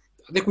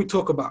I think we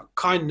talk about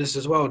kindness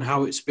as well and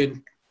how it's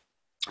been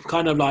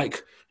kind of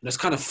like, it's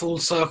kind of full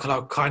circle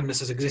how kindness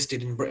has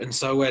existed in Britain.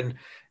 So when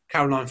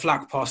Caroline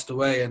Flack passed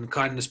away and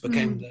kindness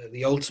became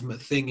the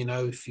ultimate thing,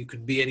 if you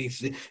could be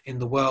anything in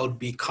the world,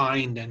 be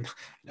kind. And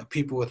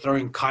people were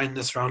throwing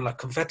kindness around like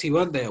confetti,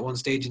 weren't they, at one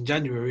stage in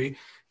January?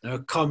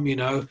 Come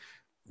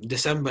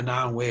December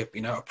now, and we're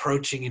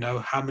approaching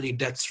how many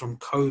deaths from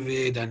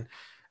COVID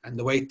and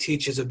the way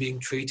teachers are being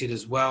treated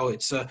as well.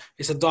 It's a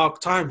dark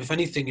time. If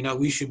anything,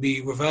 we should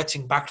be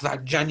reverting back to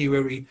that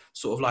January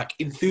sort of like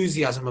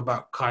enthusiasm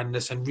about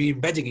kindness and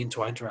re-embedding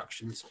into our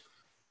interactions.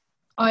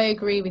 I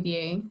agree with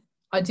you.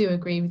 I do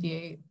agree with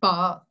you,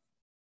 but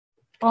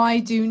I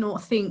do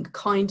not think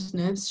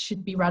kindness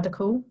should be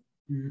radical.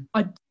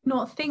 I do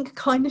not think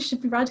kindness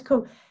should be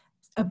radical.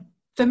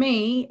 For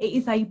me, it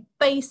is a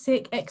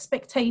basic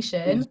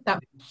expectation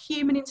that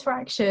human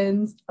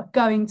interactions are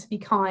going to be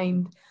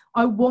kind.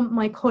 I want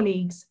my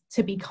colleagues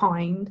to be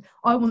kind.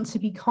 I want to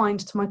be kind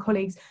to my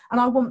colleagues, and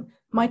I want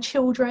my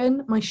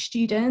children, my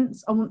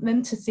students, I want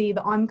them to see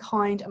that I'm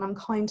kind and I'm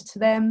kind to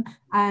them,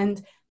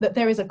 and that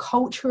there is a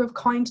culture of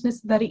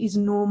kindness, that it is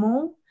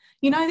normal.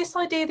 You know, this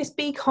idea, this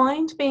be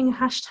kind being a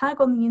hashtag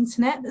on the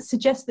internet that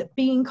suggests that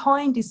being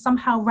kind is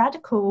somehow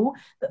radical,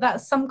 that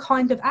that's some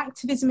kind of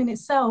activism in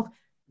itself.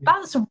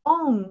 That's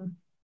wrong.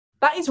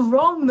 That is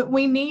wrong, that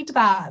we need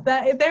that.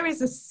 That there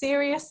is a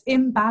serious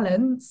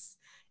imbalance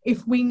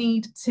if we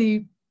need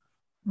to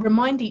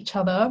remind each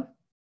other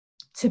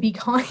to be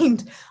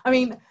kind. I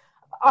mean,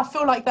 I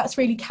feel like that's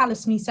really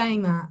callous, me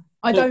saying that.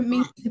 I don't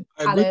mean to be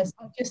callous.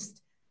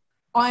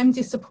 I'm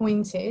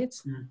disappointed.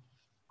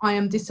 I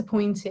am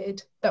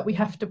disappointed that we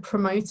have to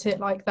promote it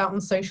like that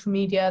on social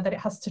media, that it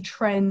has to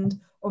trend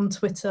on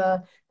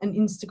Twitter and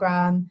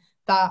Instagram,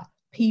 that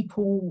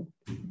people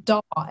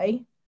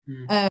die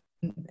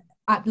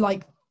at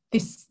like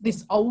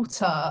this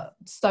altar,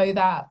 so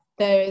that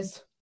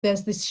there's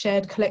this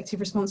shared collective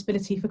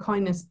responsibility for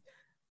kindness.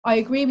 I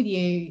agree with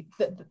you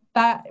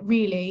that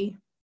really,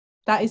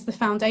 that is the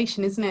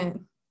foundation, isn't it?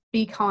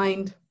 Be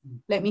kind.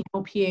 Let me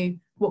help you.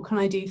 What can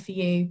I do for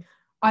you?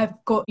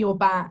 I've got your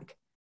back.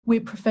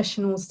 We're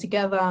professionals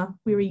together.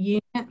 We're a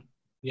unit.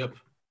 Yep.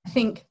 I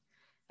think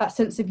that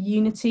sense of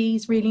unity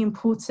is really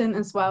important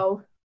as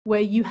well. Where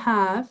you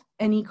have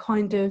any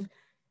kind of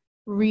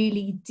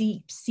really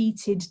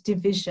deep-seated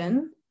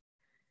division,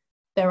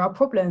 there are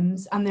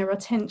problems and there are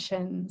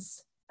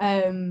tensions.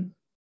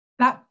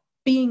 That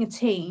being a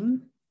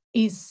team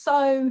is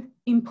so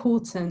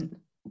important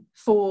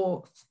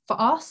for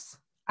us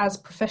as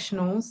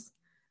professionals,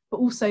 but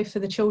also for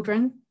the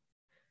children.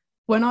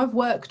 When I've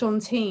worked on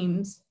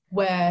teams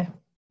where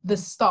the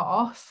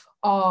staff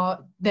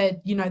they're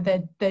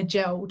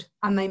gelled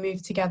and they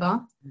move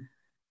together,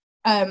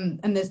 and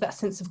there's that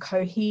sense of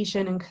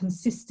cohesion and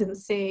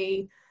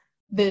consistency,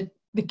 the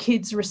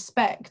kids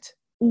respect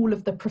all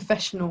of the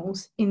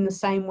professionals in the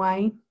same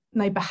way,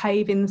 and they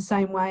behave in the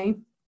same way.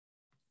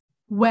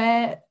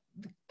 Where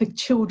the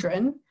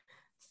children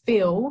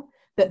feel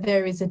that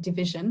there is a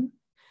division,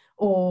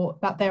 or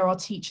that there are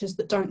teachers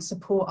that don't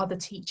support other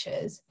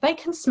teachers, they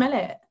can smell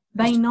it.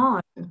 They know.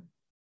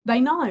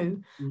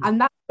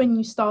 And that's when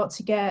you start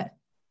to get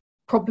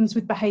problems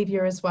with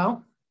behaviour as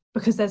well,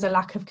 because there's a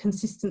lack of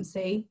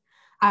consistency,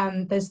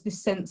 and there's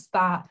this sense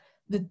that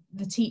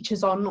the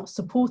teachers are not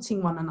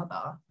supporting one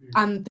another,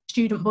 and the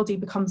student body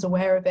becomes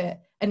aware of it,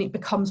 and it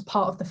becomes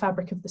part of the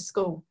fabric of the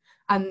school.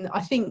 And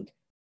I think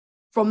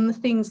from the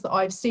things that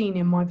I've seen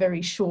in my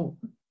very short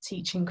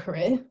teaching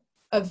career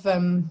of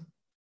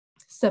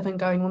 7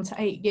 going on to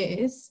 8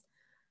 years,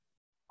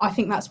 I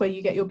think that's where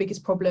you get your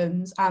biggest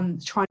problems,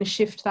 and trying to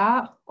shift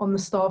that on the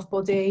staff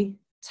body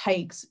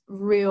takes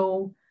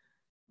real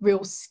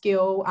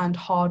skill and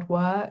hard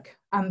work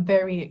and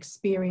very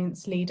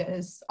experienced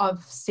leaders.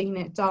 I've seen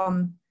it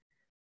done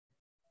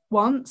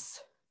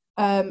once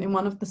in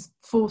one of the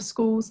 4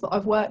 schools that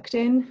I've worked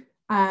in,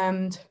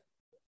 and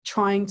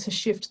trying to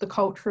shift the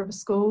culture of a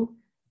school,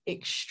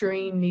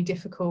 extremely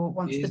difficult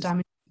once the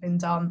damage has been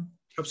done.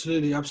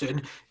 Absolutely.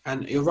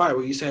 And you're right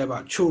what you say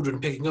about children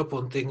picking up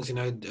on things.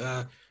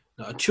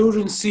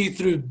 Children see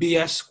through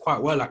BS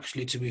quite well,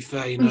 actually, to be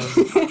fair.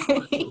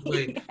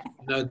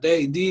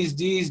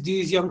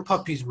 These young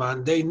puppies,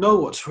 man, they know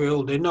what's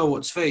real, they know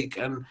what's fake,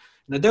 and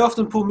they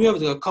often pull me over.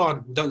 They go,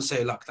 "Can't, don't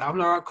say it like that." I'm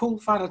like, "All right, cool,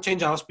 fine. I'll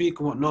change how I speak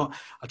and whatnot.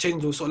 I'll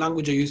change the sort of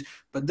language I use."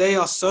 But they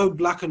are so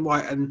black and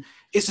white, and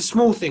it's the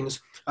small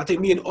things. I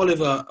think me and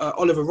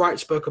Oliver Wright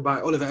spoke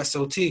about Oliver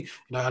SLT.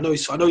 I know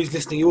he's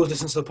listening. He always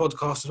listens to the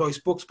podcast as well. He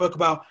spoke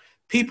about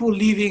people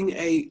leaving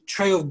a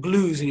tray of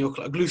glue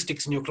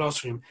sticks in your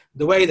classroom.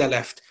 The way they're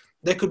left,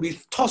 they could be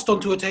tossed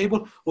onto a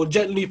table or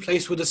gently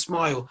placed with a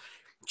smile.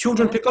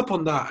 Children pick up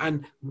on that,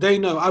 and they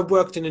know. I've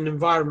worked in an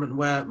environment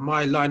where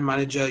my line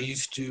manager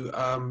used to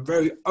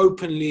very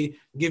openly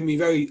give me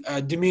very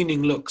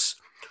demeaning looks,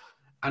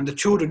 and the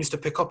children used to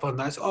pick up on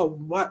that. It's, "Oh,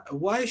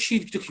 why is she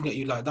looking at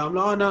you like that?" I'm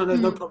like, "Oh, no, there's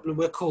no problem,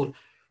 we're cool."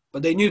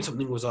 But they knew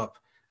something was up.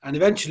 And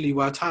eventually,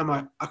 by the time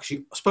I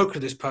actually spoke to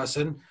this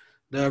person,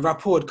 the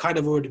rapport had kind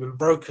of already been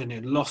broken.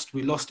 A lot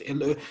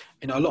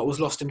was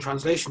lost in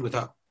translation with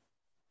her.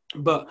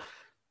 But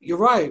you're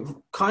right.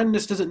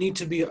 Kindness doesn't need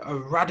to be a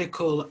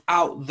radical,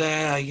 out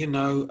there,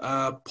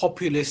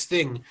 populist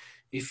thing.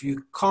 If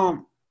you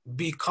can't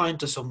be kind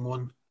to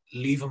someone,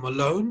 leave them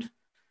alone.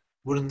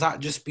 Wouldn't that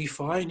just be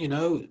fine?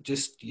 I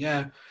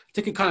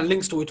think it kind of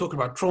links to what we're talking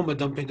about, trauma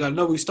dumping. I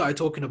know we started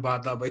talking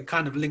about that, but it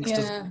kind of links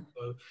to.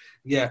 So,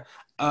 yeah.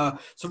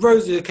 So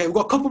Rosie, okay, we've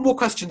got a couple more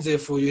questions here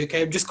for you.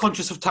 Okay, I'm just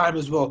conscious of time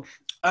as well.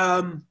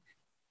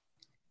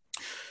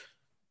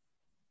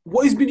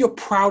 What has been your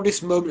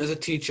proudest moment as a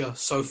teacher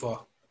so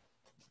far?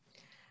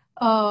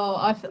 Oh,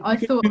 I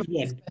thought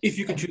if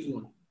you could choose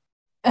one.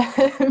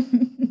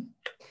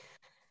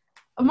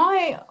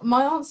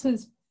 My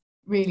answer's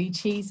really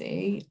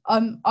cheesy.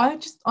 I'm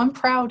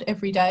proud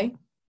every day.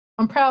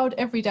 I'm proud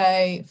every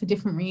day for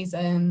different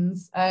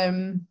reasons.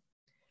 I'm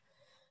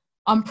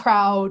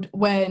proud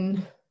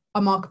when I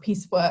mark a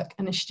piece of work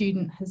and a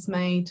student has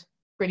made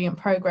brilliant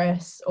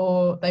progress,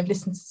 or they've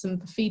listened to some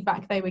of the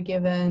feedback they were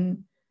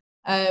given.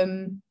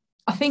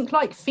 I think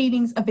like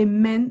feelings of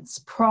immense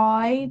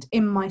pride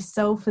in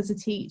myself as a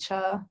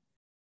teacher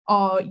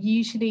are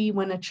usually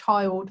when a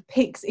child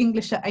picks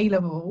English at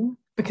A-level,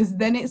 because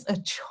then it's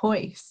a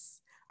choice.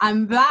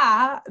 And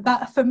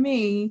that for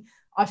me,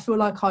 I feel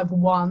like I've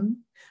won,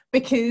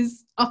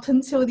 because up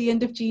until the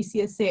end of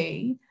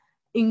GCSE,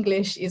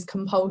 English is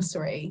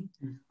compulsory.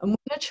 And when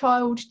a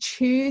child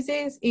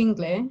chooses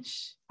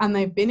English and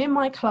they've been in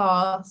my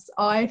class,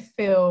 I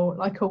feel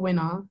like a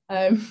winner.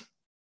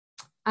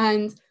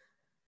 And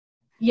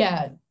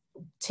yeah,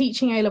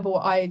 teaching A-level,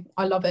 I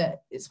love it.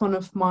 It's one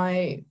of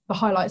the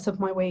highlights of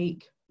my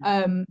week.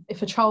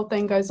 If a child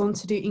then goes on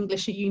to do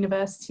English at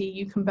university,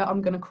 you can bet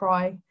I'm going to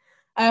cry.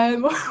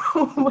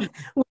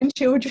 When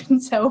children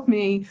tell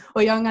me,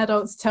 or young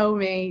adults tell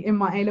me in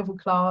my A-level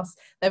class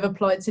they've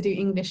applied to do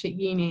English at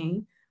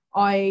uni,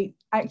 I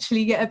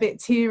actually get a bit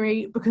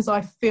teary, because I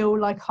feel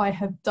like I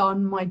have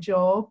done my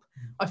job.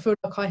 I feel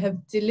like I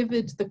have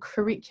delivered the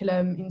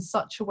curriculum in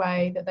such a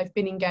way that they've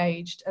been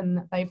engaged and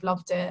that they've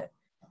loved it.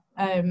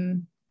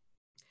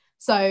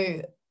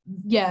 So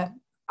yeah,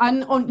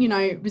 and on, you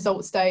know,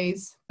 results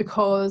days,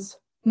 because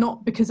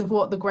not because of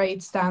what the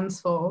grade stands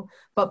for,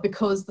 but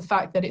because the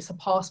fact that it's a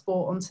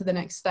passport onto the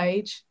next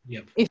stage.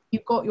 Yep. If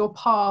you've got your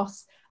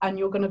pass and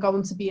you're going to go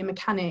on to be a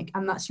mechanic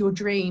and that's your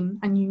dream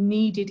and you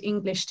needed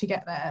English to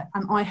get there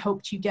and I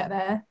helped you get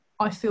there,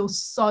 I feel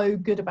so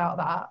good about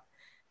that,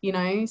 you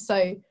know.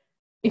 So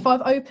if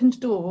I've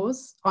opened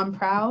doors, I'm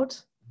proud.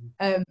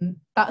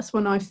 That's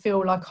when I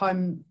feel like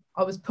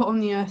I was put on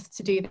the earth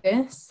to do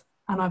this,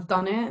 and I've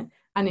done it,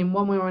 and in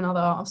one way or another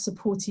I've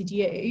supported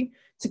you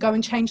to go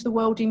and change the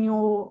world in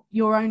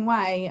your own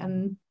way.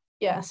 And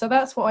yeah, so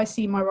that's what I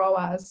see my role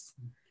as.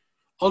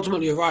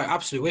 Ultimately, you're right.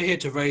 Absolutely, we're here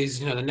to raise,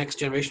 you know, the next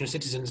generation of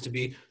citizens to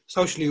be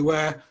socially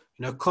aware,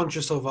 you know,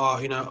 conscious of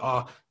our, you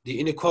know, the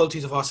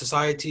inequalities of our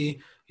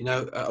society, you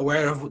know,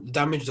 aware of the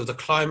damage of the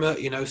climate,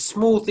 you know,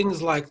 small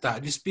things like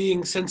that. Just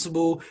being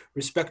sensible,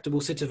 respectable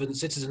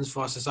citizens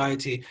for our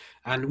society,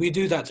 and we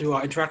do that through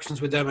our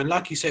interactions with them. And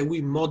like you say, we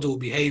model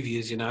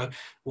behaviours. You know,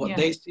 what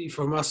they see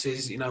from us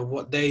is, you know,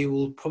 what they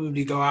will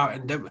probably go out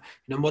and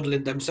model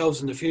it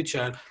themselves in the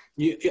future.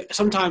 And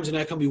sometimes, you know,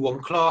 it can be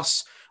one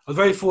class. I was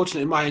very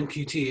fortunate in my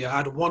NQT. I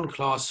had one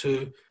class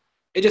who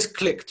it just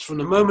clicked from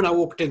the moment I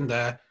walked in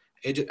there.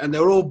 And they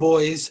were all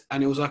boys,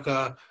 and it was like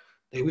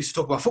we used to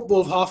talk about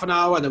football for half an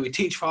hour, and then we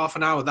teach for half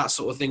an hour, that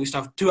sort of thing. We used to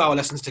have 2-hour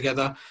lessons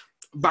together,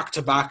 back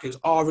to back. It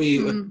was RE,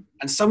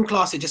 and some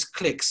class it just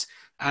clicks.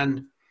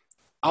 And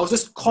I was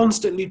just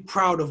constantly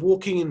proud of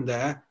walking in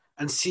there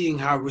and seeing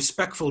how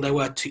respectful they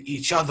were to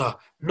each other,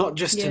 not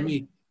just to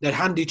me. They'd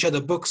hand each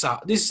other books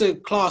out. This is a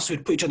class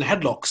who'd put each other in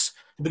headlocks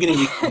at the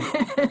beginning of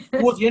the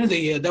year. Towards the end of the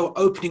year, they were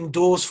opening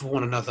doors for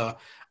one another.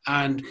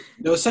 And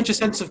there was such a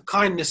sense of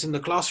kindness in the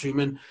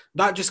classroom, and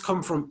that just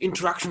come from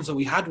interactions that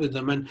we had with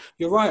them. And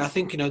you're right, I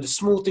think, you know, the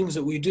small things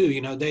that we do, you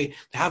know, they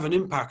have an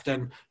impact.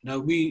 And, you know,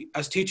 we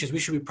as teachers, we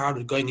should be proud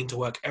of going into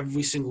work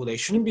every single day.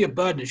 It shouldn't be a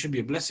burden, it should be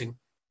a blessing.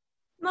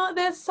 No,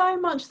 there's so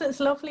much that's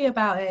lovely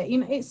about it. You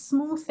know, it's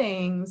small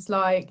things,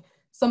 like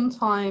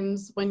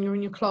sometimes when you're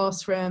in your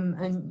classroom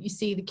and you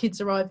see the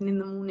kids arriving in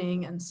the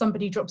morning and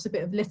somebody drops a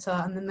bit of litter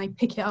and then they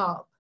pick it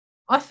up,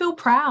 I feel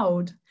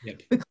proud.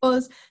 Yep.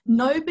 Because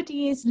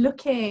nobody is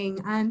looking.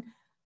 And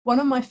one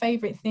of my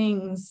favourite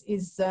things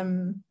is,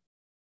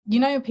 you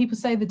know, people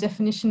say the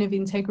definition of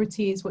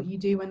integrity is what you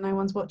do when no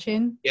one's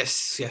watching.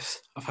 Yes,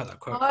 I've had that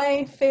quote.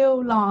 I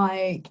feel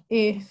like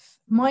if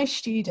my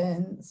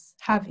students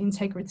have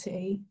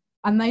integrity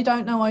and they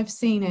don't know I've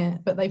seen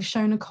it, but they've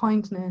shown a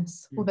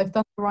kindness or they've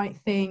done the right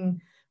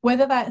thing,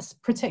 whether that's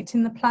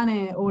protecting the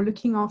planet or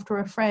looking after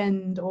a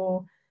friend,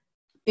 or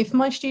if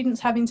my students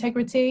have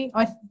integrity,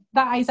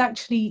 that is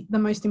actually the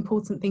most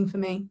important thing for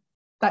me.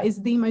 That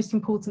is the most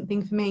important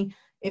thing for me.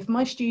 If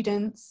my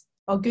students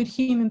are good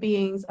human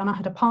beings and I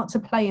had a part to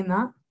play in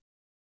that,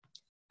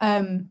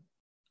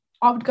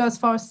 I would go as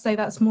far as to say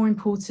that's more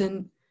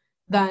important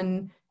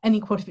than any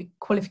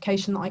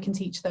qualification that I can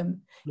teach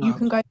them. No. You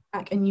can go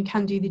back and you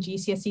can do the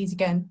GCSEs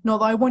again. Not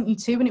that I want you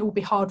to, and it will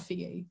be hard for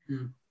you.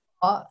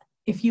 But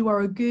if you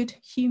are a good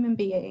human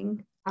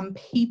being and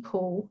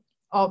people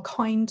are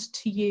kind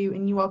to you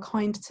and you are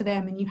kind to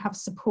them and you have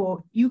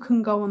support, you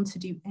can go on to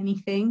do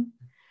anything.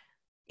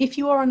 If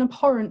you are an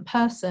abhorrent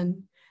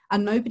person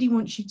and nobody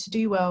wants you to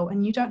do well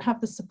and you don't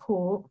have the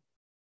support,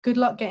 good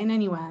luck getting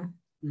anywhere.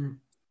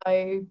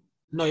 So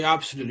no, you're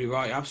absolutely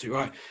right.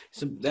 So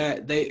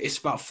it's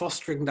about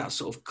fostering that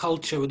sort of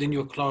culture within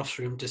your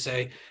classroom to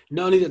say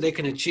not only that they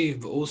can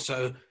achieve, but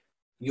also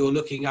you're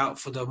looking out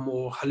for the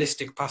more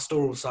holistic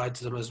pastoral side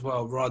to them as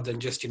well, rather than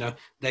just, you know,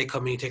 they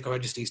come in, take a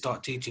register,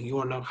 start teaching. You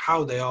want to know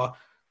how they are.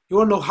 You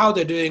want to know how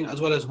they're doing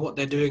as well as what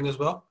they're doing as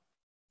well.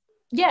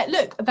 Yeah,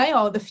 look, they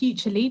are the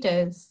future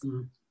leaders.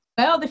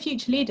 They are the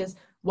future leaders.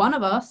 One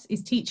of us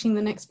is teaching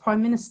the next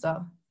Prime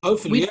Minister.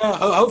 Hopefully, yeah.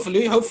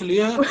 Hopefully,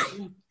 yeah.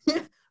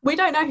 We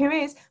don't know who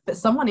is, but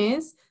someone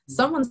is.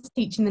 Someone's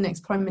teaching the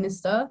next Prime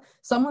Minister.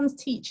 Someone's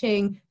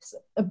teaching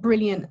a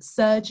brilliant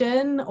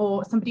surgeon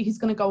or somebody who's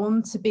going to go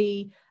on to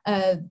be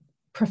a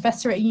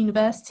professor at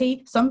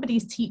university.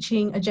 Somebody's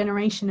teaching a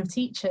generation of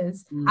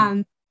teachers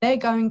and they're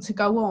going to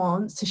go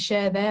on to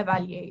share their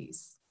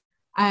values.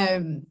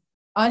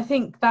 I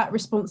think that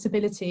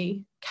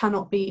responsibility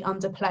cannot be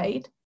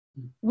underplayed.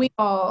 We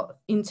are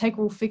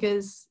integral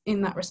figures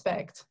in that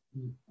respect.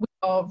 We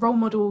are role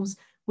models.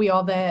 We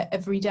are there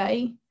every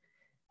day,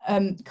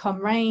 come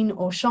rain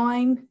or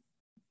shine,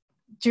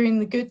 during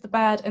the good, the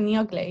bad and the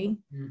ugly.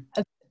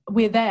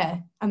 We're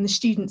there and the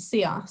students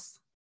see us.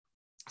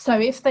 So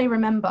if they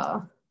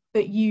remember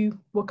that you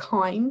were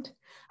kind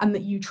and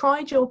that you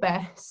tried your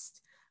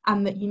best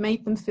and that you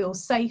made them feel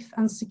safe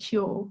and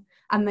secure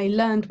and they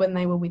learned when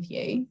they were with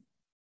you,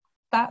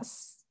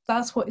 that's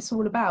what it's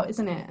all about,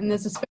 isn't it? And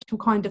there's a special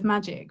kind of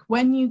magic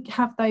when you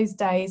have those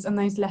days and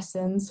those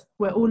lessons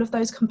where all of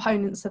those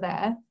components are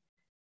there.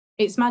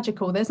 It's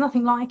magical. There's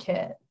nothing like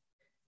it.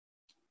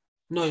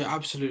 No, you're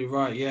absolutely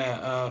right.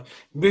 Yeah,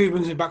 really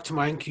brings me back to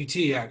my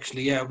NQT.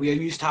 Actually, yeah, we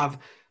used to have,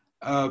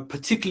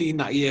 particularly in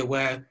that year,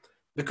 where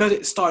because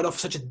it started off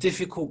such a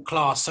difficult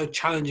class, so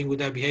challenging with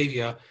their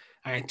behaviour,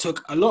 and it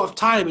took a lot of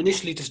time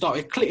initially to start.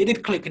 It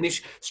did click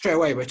straight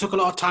away, but it took a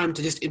lot of time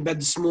to just embed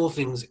the small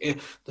things,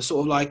 the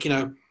sort of like,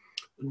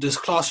 this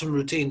classroom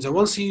routines. And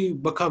once you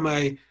become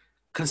a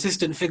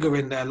consistent figure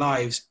in their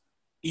lives,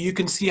 you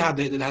can see how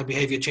their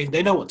behaviour change.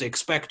 They know what to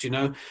expect,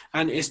 and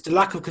it's the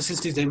lack of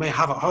consistency they may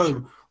have at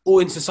home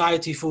or in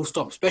society, full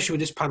stop, especially with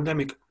this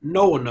pandemic.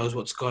 No one knows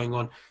what's going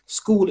on.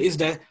 School is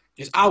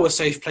our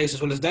safe place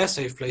as well as their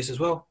safe place as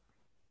well.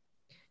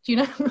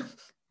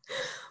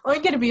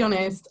 I'm going to be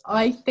honest,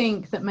 I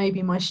think that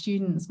maybe my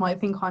students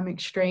might think I'm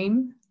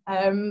extreme,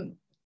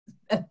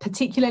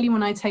 particularly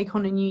when I take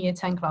on a new year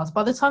 10 class.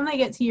 By the time they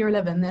get to year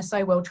 11, they're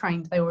so well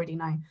trained, they already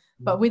know.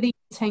 But with the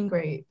year 10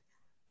 group,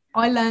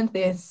 I learned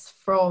this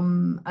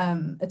from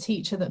a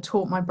teacher that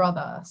taught my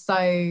brother.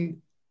 So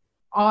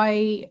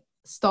I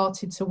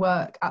started to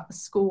work at the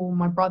school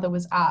my brother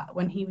was at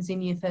when he was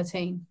in year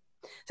 13.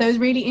 So it was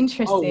really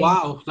interesting. Oh,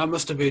 wow. That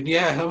must have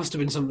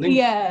been something.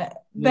 Yeah.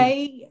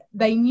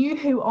 They knew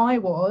who I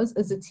was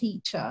as a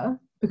teacher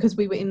because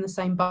we were in the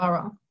same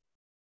borough.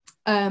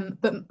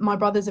 But my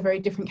brother's a very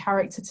different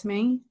character to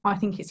me. I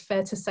think it's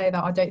fair to say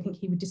that I don't think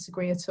he would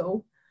disagree at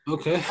all.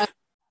 Okay.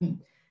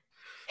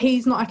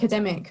 He's not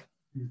academic,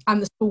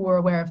 and the school were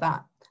aware of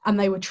that. And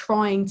they were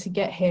trying to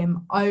get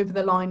him over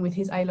the line with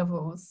his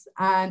A-levels.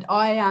 And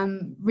I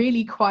am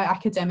really quite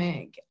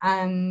academic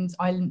and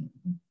I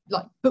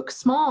like book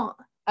smart.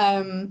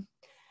 And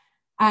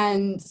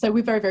so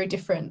we're very, very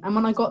different. And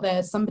when I got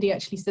there, somebody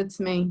actually said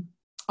to me,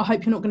 I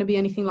hope you're not going to be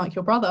anything like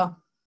your brother.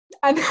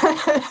 And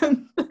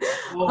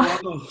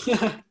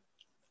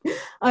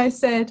I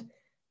said,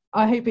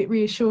 I hope it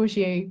reassures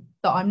you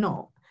that I'm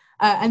not.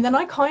 And then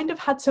I kind of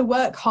had to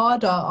work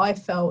harder, I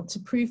felt, to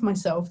prove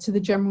myself to the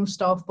general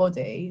staff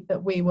body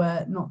that we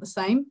were not the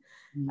same.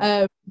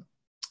 But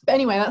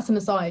anyway, that's an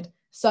aside.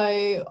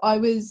 So I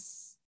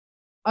was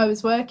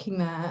working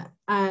there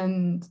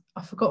and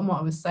I've forgotten what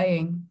I was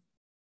saying.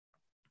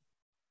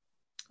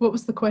 What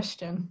was the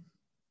question?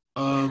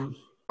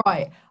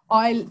 Right.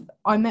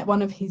 I met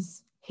one of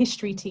his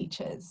history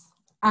teachers,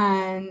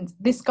 and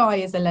this guy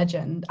is a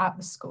legend at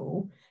the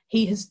school.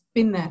 He has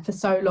been there for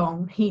so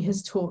long. He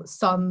has taught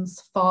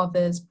sons,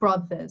 fathers,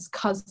 brothers,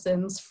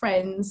 cousins,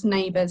 friends,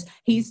 neighbours.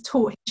 He's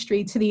taught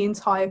history to the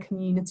entire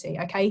community,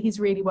 okay? He's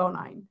really well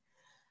known.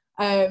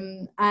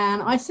 And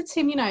I said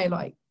to him,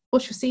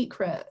 what's your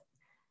secret?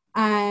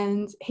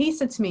 And he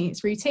said to me,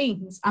 it's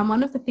routines. And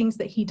one of the things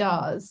that he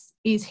does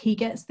is he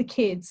gets the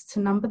kids to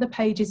number the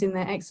pages in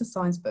their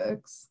exercise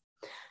books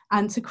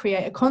and to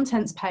create a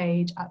contents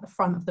page at the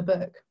front of the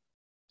book.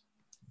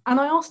 And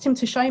I asked him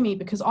to show me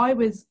because I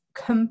was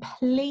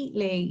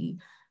completely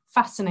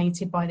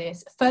fascinated by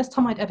this. First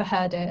time I'd ever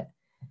heard it.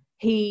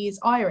 He's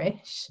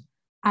Irish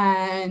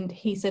and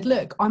he said,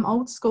 look, I'm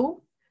old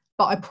school,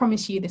 but I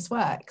promise you this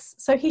works.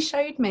 So he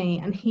showed me,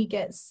 and he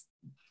gets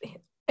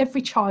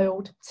every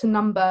child to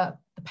number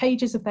the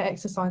pages of their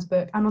exercise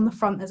book, and on the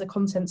front there's a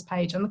contents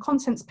page, and the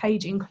contents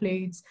page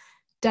includes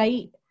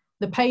date,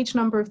 the page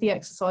number of the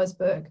exercise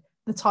book,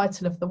 the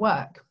title of the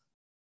work.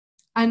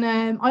 And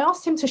I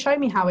asked him to show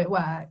me how it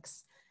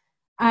works.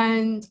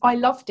 And I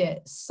loved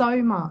it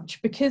so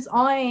much because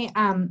I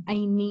am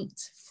a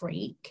neat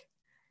freak.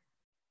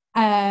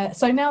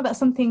 So now that's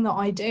something that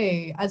I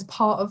do as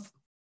part of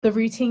the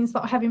routines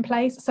that I have in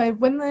place. So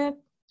when the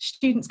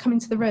students come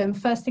into the room,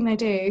 first thing they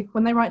do,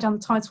 when they write down the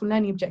title and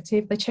learning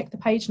objective, they check the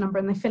page number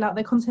and they fill out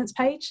their contents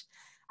page.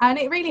 And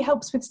it really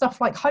helps with stuff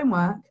like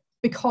homework,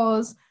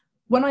 because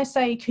when I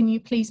say, can you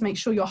please make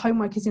sure your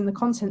homework is in the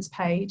contents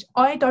page,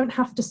 I don't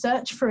have to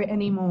search for it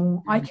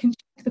anymore. I can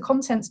check the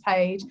contents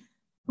page.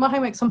 My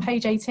homework's on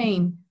page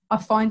 18. I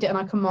find it and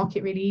I can mark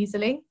it really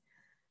easily.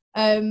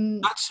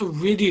 That's a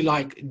really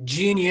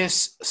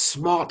genius,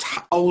 smart,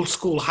 old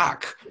school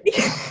hack.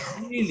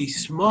 Really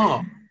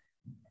smart.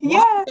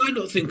 Yeah. I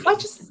don't think.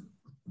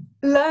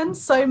 learned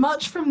so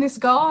much from this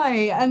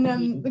guy.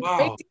 And the Wow.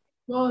 crazy thing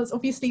was,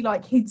 obviously,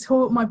 like, he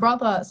taught my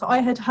brother, so I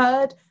had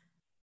heard,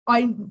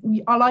 I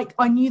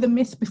knew the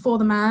myth before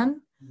the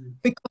man,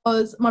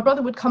 because my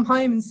brother would come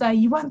home and say,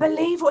 "You won't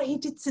believe what he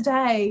did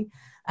today,"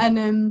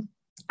 and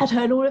I'd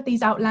heard all of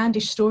these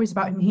outlandish stories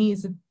about him. He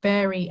is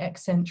very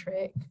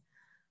eccentric.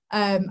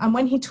 And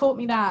when he taught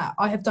me that,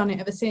 I have done it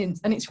ever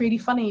since. And it's really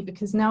funny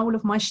because now all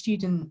of my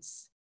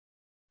students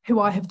who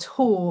I have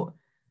taught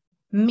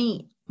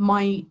meet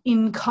my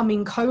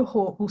incoming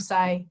cohort will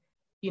say,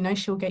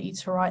 she'll get you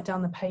to write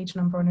down the page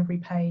number on every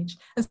page.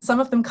 And some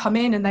of them come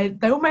in and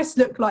they almost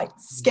look like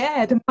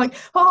scared and like,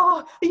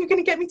 "Oh, are you going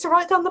to get me to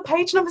write down the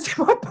page numbers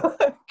in my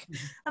book?"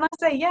 And I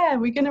say, "Yeah,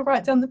 we're going to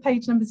write down the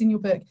page numbers in your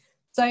book."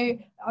 So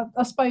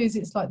I suppose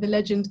it's like the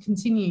legend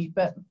continued,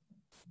 but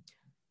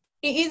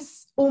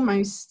it's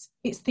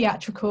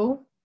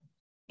theatrical.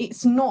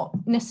 It's not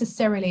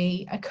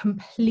necessarily a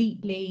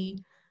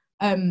completely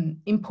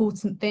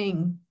important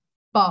thing,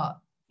 but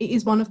it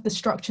is one of the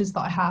structures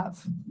that I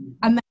have,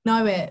 and they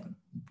know it.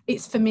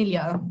 It's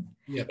familiar.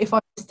 Yeah. If I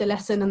missed a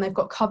lesson and they've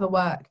got cover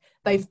work,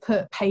 they've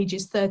put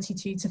pages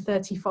 32 to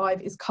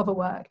 35 is cover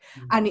work,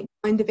 and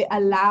it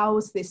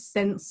allows this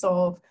sense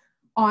of,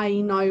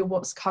 I know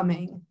what's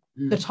coming.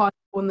 The title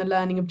and the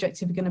learning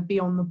objective are going to be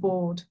on the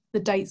board. The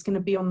date's going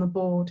to be on the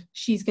board.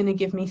 She's going to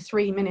give me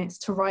 3 minutes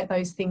to write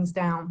those things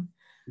down.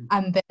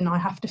 And then I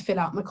have to fill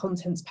out my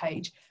contents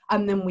page,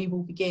 and then we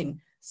will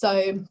begin.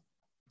 So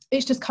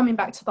it's just coming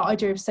back to the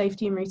idea of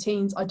safety and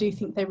routines. I do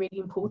think they're really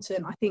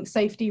important. I think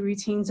safety,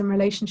 routines and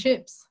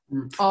relationships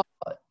are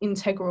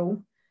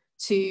integral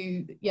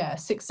to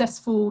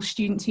successful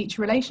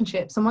student-teacher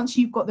relationships. And once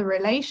you've got the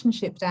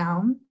relationship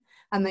down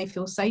and they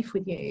feel safe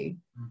with you,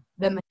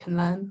 then they can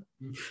learn.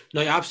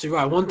 No, you're absolutely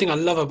right. One thing I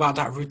love about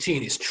that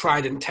routine, it's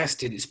tried and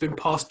tested. It's been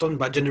passed on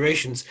by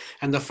generations.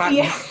 And the fact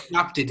you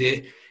adapted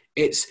it,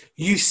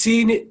 you've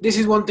seen it. This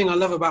is one thing I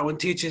love about when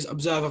teachers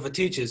observe other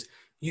teachers.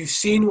 You've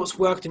seen what's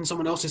worked in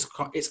someone else's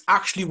class. It's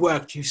actually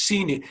worked. You've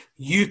seen it.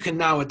 You can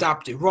now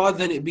adapt it rather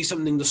than it be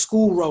something the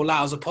school roll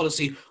out as a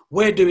policy.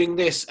 We're doing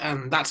this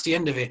and that's the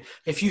end of it.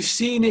 If you've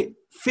seen it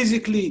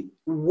physically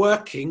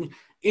working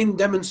in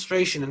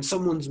demonstration and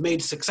someone's made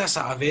success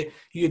out of it,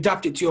 you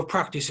adapt it to your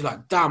practice. You're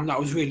like, damn, that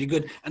was really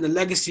good. And the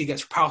legacy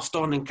gets passed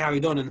on and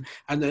carried on,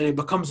 and then it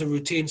becomes a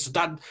routine. So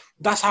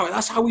that's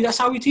how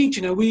we teach.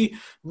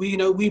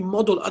 We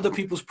model other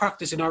people's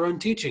practice in our own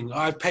teaching.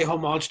 I pay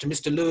homage to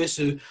Mr. Lewis,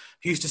 who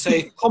used to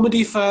say,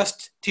 comedy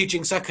first,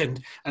 teaching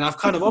second. And I've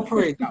kind of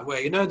operated that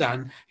way,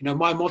 Dan.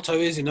 My motto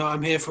is,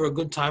 I'm here for a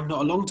good time,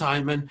 not a long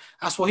time. And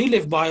that's what he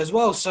lived by as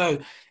well. So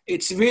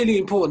it's really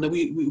important that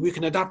we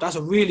can adapt. That's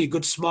a really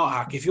good smart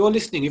hack. If you're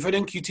listening, if you're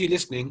an NQT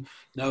listening,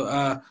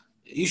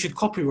 you should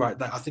copyright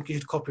that. I think you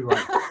should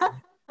copyright that.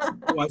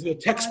 Otherwise, your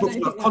textbooks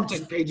have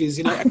content pages,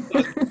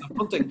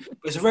 content.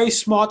 But it's a very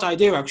smart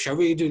idea, actually. I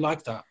really do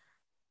like that.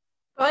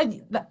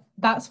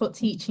 That's what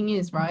teaching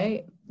is,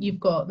 right? You've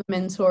got the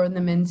mentor and the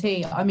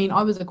mentee. I mean,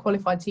 I was a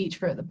qualified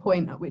teacher at the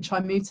point at which I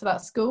moved to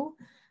that school,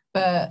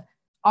 but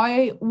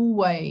I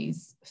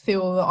always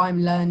feel that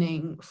I'm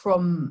learning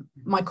from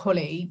my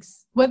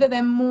colleagues, whether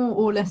they're more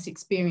or less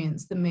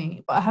experienced than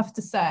me. But I have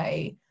to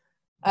say,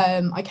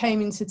 I came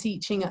into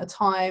teaching at a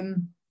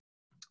time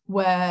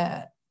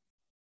where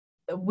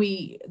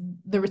the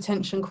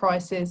retention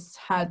crisis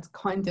had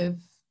kind of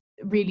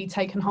really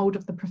taken hold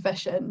of the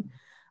profession,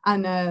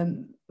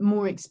 and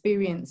more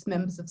experienced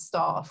members of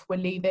staff were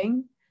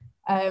leaving.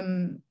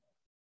 And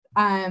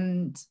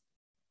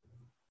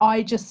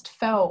I just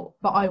felt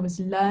that I was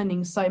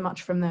learning so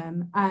much from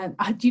them. And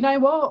do you know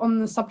what? On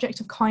the subject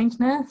of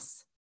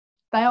kindness,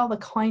 they are the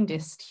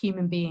kindest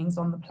human beings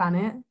on the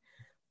planet.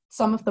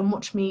 Some of them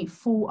watched me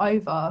fall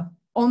over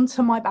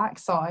onto my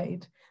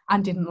backside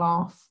and didn't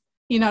laugh.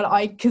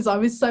 Because I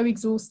was so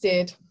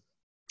exhausted,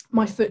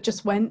 my foot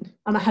just went,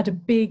 and I had a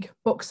big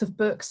box of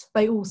books.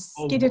 They all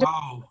skidded.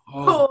 Oh,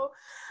 wow.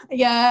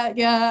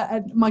 Yeah.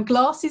 And my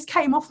glasses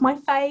came off my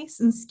face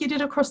and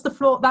skidded across the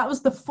floor. That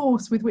was the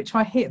force with which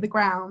I hit the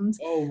ground.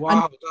 Oh,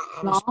 wow.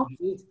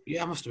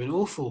 That must have been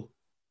awful.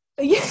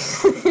 Yeah.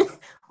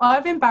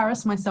 I've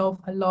embarrassed myself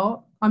a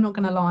lot. I'm not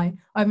going to lie.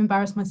 I've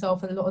embarrassed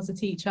myself a lot as a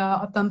teacher.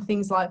 I've done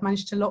things like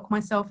managed to lock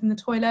myself in the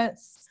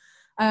toilets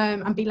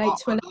and be late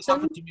to a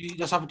lesson.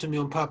 That's happened to me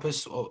on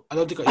purpose. I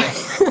don't think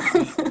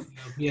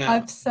Yeah.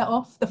 I've set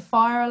off the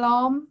fire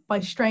alarm by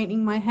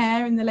straightening my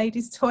hair in the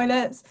ladies'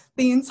 toilets.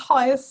 The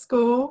entire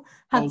school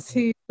had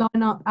to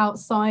line up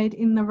outside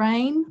in the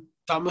rain.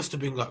 That must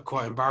have been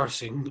quite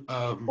embarrassing.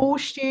 All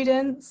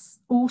students,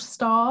 all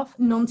staff,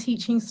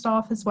 non-teaching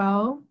staff as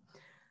well,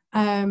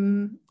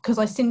 because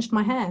I singed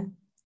my hair.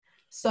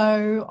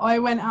 So I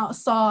went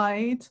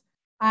outside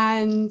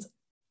and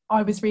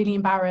I was really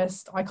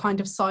embarrassed. I kind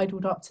of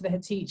sidled up to the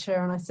head teacher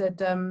and I said,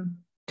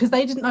 because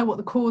they didn't know what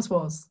the cause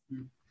was.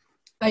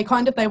 They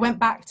went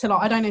back to,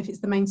 I don't know if it's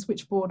the main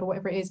switchboard or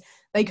whatever it is.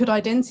 They could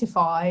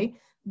identify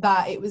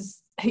that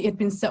it had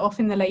been set off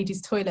in the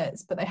ladies'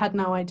 toilets, but they had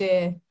no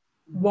idea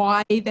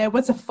why there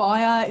was a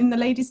fire in the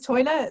ladies'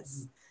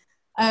 toilets.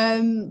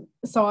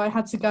 So I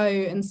had to go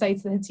and say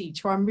to the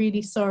teacher, I'm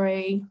really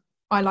sorry.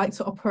 I like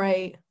to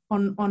operate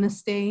on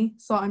honesty.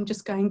 So I'm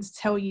just going to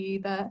tell you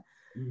that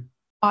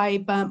I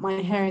burnt my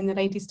hair in the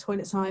ladies'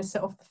 toilets and I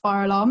set off the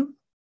fire alarm.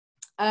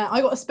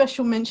 I got a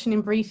special mention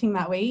in briefing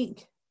that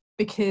week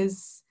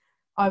because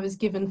I was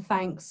given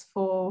thanks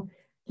for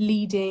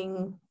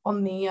leading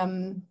on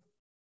the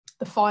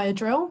fire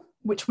drill,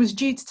 which was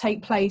due to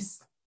take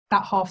place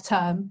that half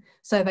term.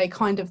 So they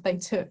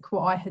took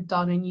what I had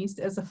done and used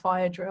it as a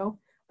fire drill,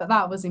 but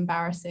that was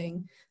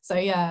embarrassing. So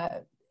yeah,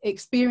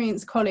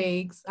 experienced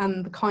colleagues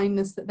and the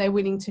kindness that they're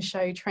willing to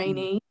show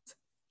trainees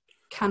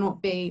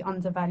cannot be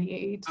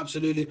undervalued.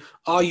 Absolutely.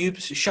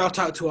 Shout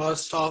out to our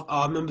staff,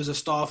 our members of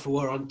staff who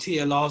are on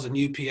TLRs and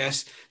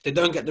UPS. They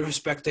don't get the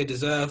respect they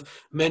deserve.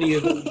 Many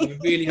of them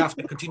really have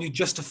to continue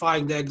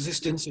justifying their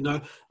existence.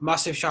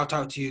 Massive shout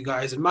out to you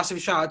guys, and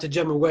massive shout out to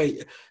Gemma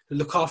Waite, who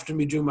looked after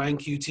me during my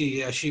NQT.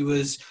 Yeah, she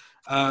was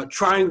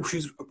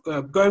she's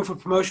going for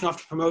promotion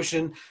after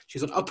promotion.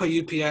 She's on upper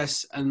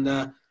UPS,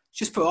 and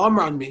she just put her arm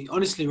around me.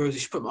 Honestly, Rosie,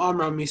 she put my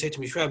arm around me, said to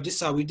me, Shreb, this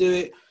is how we do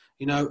it.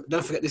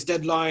 Don't forget this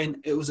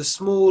deadline. It was a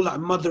small,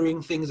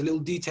 mothering things, the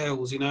little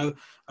details,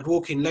 I'd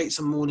walk in late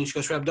some morning. She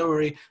goes, Shreb, don't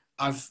worry.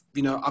 I'll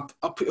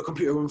put your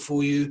computer on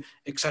for you,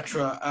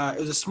 etc. It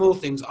was the small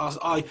things.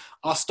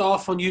 Our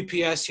staff on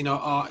UPS,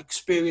 our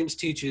experienced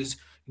teachers,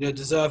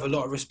 deserve a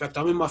lot of respect.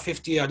 I'm in my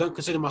 50th year. I don't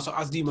consider myself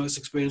as the most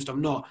experienced.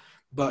 I'm not.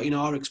 But,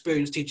 our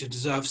experienced teachers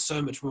deserve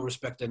so much more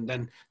respect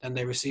than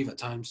they receive at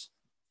times.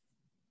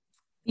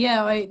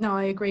 Yeah,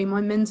 I agree. My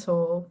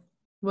mentor,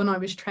 when I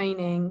was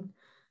training,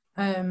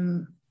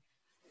 I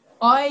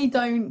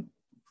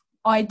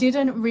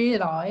didn't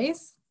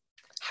realise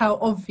how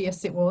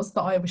obvious it was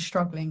that I was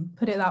struggling,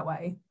 put it that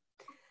way.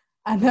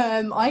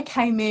 And I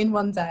came in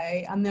one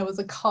day and there was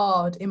a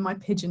card in my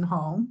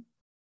pigeonhole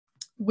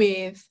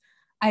with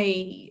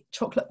a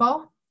chocolate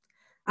bar,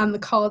 and the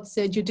card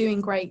said, "You're doing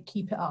great,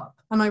 keep it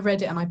up." And I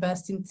read it and I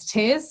burst into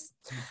tears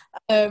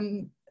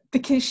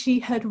because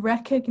she had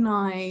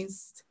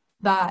recognised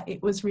that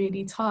it was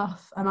really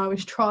tough and I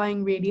was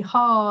trying really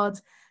hard.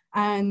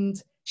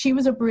 And she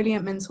was a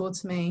brilliant mentor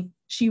to me.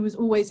 She was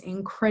always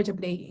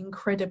incredibly,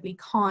 incredibly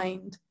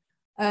kind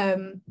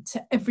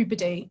to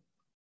everybody.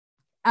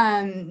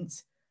 And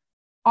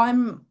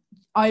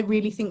I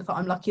really think that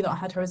I'm lucky that I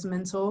had her as a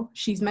mentor.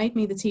 She's made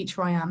me the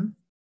teacher I am,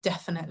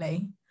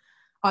 definitely.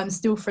 I'm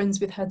still friends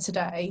with her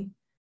today.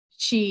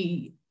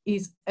 She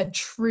is a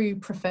true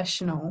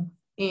professional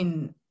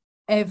in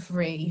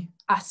every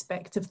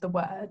aspect of the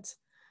word.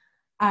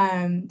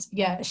 And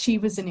yeah, she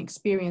was an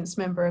experienced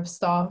member of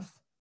staff.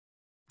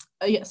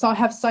 So I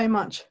have so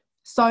much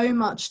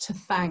to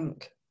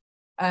thank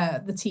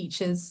the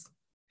teachers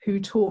who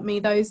taught me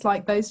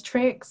those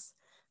tricks.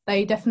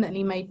 They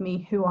definitely made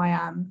me who I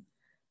am.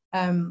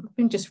 I've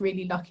been just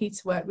really lucky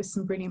to work with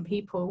some brilliant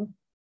people.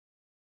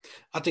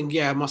 I think,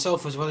 yeah,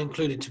 myself as well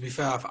included, to be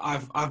fair.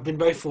 I've been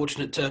very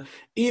fortunate to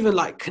even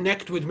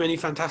connect with many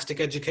fantastic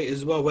educators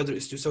as well, whether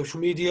it's through social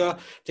media,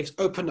 it's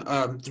open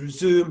through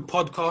Zoom,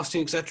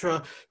 podcasting,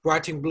 etc.,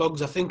 writing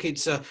blogs. I think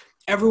it's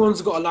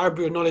everyone's got a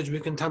library of knowledge we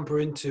can tamper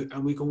into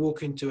and we can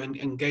walk into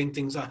and gain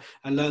things out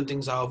and learn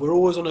things out. We're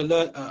always on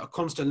a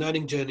constant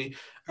learning journey.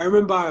 I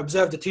remember I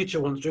observed a teacher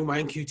once during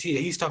my NQT. He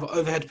used to have an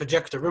overhead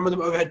projector. Remember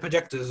them overhead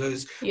projectors?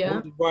 Those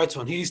bright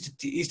on. He used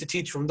to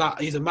teach from that.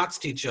 He's a maths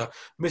teacher,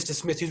 Mr.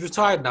 Smith. He's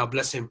retired now,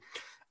 bless him.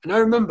 And I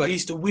remember he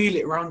used to wheel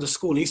it around the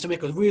school. He used to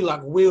make a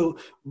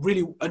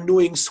really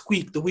annoying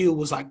squeak. The wheel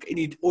was it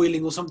needed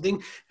oiling or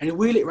something. And he'd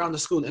wheel it around the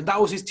school. And that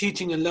was his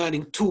teaching and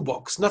learning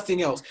toolbox,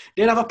 nothing else.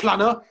 He didn't have a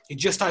planner. He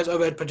just had his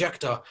overhead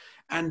projector.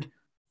 And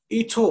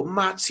he taught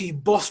maths. He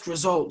bossed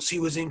results. He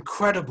was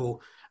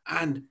incredible.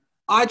 And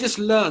I just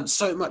learned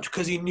so much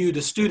because he knew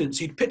the students.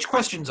 He'd pitch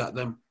questions at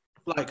them,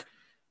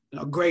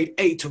 grade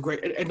 8 or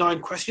grade 9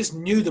 questions, just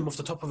knew them off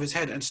the top of his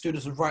head, and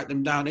students would write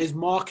them down. His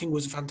marking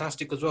was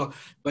fantastic as well,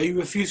 but he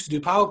refused to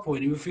do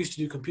PowerPoint. He refused to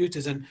do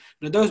computers. And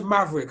those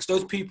mavericks,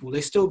 those people,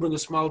 they still bring a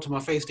smile to my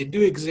face. They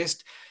do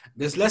exist.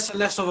 There's less and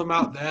less of them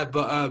out there,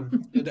 but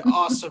there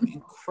are some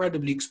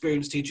incredibly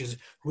experienced teachers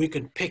who we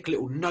can pick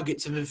little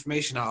nuggets of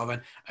information out of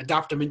and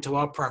adapt them into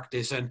our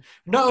practice. And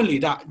not only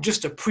that,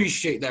 just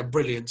appreciate their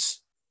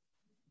brilliance.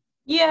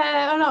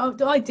 Yeah,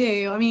 I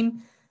do. I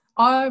mean,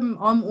 I'm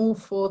all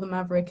for the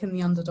maverick and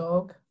the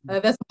underdog.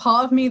 There's a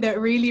part of me that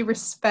really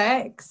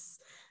respects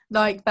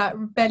that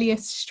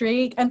rebellious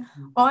streak, and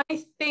I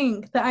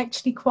think that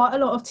actually quite a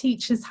lot of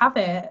teachers have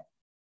it.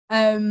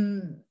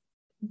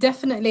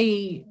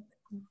 Definitely,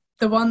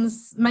 the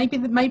ones maybe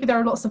there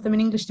are lots of them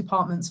in English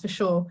departments for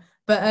sure,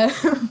 but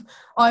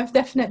I've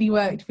definitely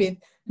worked with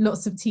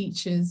lots of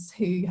teachers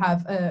who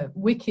have a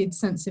wicked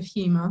sense of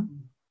humour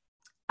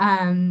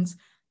and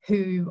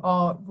who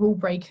are rule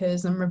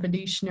breakers and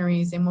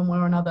revolutionaries in one way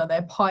or another.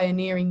 They're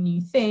pioneering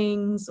new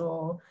things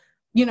or,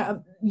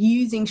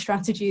 using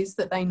strategies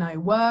that they know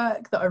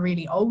work, that are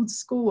really old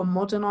school and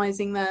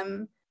modernising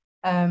them.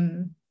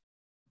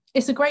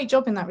 It's a great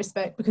job in that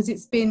respect because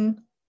it's been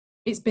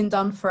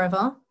done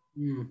forever.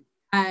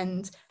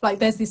 And like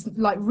there's this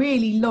like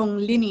really long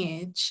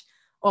lineage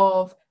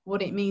of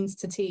what it means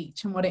to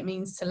teach and what it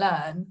means to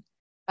learn.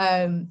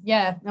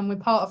 Yeah, and we're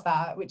part of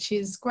that, which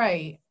is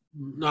great.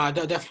 No, I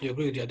definitely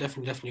agree with you. I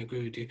definitely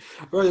agree with you.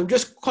 Right, I'm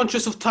just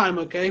conscious of time,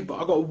 okay? But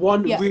I got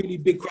one really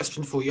big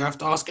question for you. I have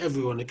to ask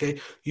everyone,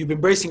 okay? You've been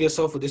bracing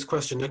yourself for this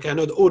question, okay? I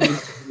know the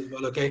audience as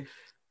well, okay?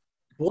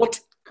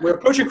 We're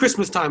approaching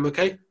Christmas time,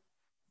 okay?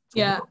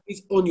 Yeah. What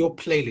is on your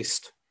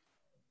playlist?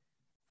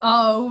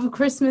 Oh,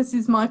 Christmas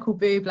is Michael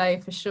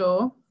Bublé for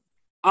sure.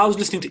 I was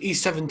listening to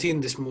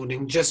E17 this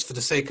morning just for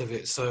the sake of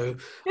it, so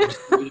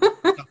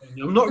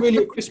I'm not really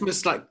a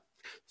Christmas like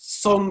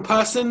song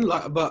person,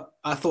 but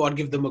I thought I'd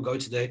give them a go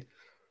today.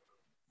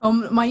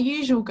 My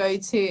usual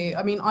go-to,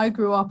 I mean, I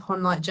grew up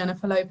on like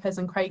Jennifer Lopez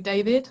and Craig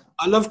David.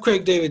 I love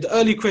Craig David, the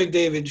early Craig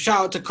David.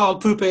 Shout out to Carl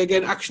Poupe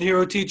again, action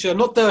hero teacher.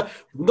 Not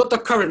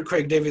the current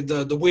Craig David,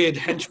 the weird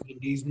henchman.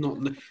 He's not.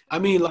 I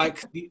mean,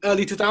 like the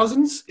early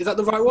 2000s. Is that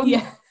the right one?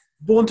 Yeah.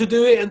 Born to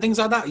Do It and things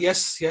like that.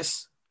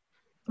 Yes.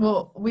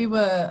 Well, we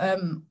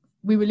were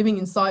living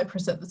in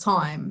Cyprus at the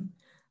time,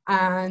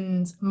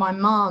 and my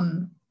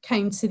mum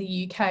came to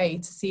the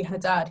UK to see her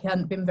dad. He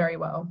hadn't been very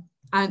well.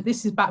 And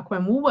this is back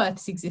when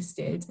Woolworths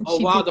existed. Oh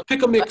wow, the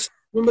pick a mix.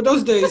 Remember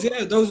those days?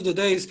 Yeah, those are the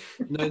days.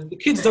 You know, the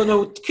kids don't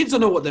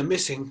know what they're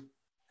missing.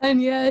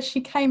 And yeah, she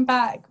came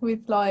back with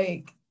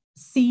like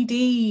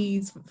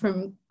CDs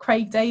from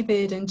Craig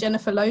David and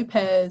Jennifer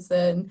Lopez,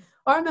 and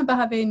I remember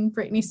having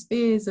Britney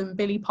Spears and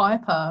Billie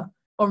Piper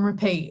on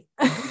repeat.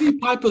 Billie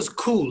Piper's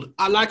cool.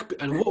 I like.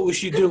 And what was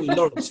she doing with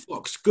Lawrence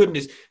Fox?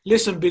 Goodness,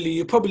 listen, Billy,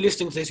 you're probably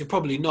listening to this. You're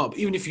probably not. But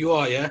even if you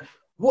are, yeah,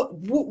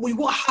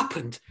 what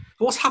happened?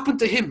 What's happened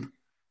to him?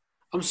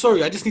 I'm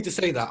sorry, I just need to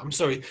say that. I'm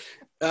sorry.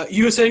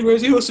 You were saying,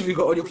 Rosie, what else have you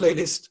got on your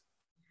playlist?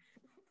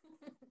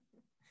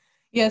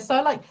 Yeah,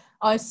 so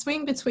I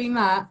swing between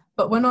that,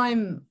 but when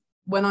I'm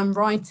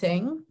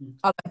writing,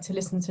 I like to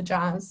listen to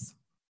jazz.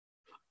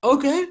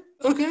 Okay,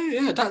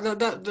 yeah,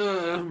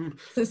 So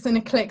it's an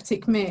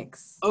eclectic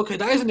mix. Okay,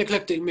 that is an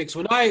eclectic mix.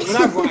 When I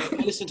write,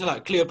 I listen to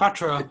like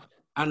Cleopatra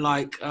and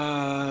like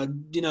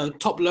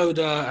Top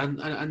Loader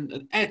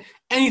and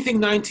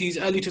anything 90s,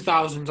 early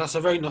 2000s. That's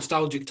a very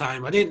nostalgic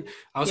time. I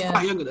was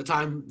quite young at the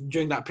time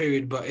during that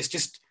period, but it's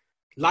just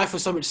life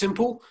was so much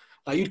simple.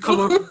 Like you'd come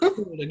over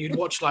and you'd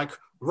watch like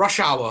Rush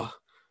Hour,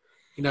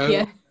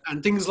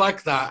 and things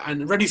like that,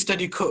 and Ready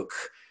Steady Cook,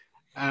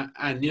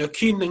 and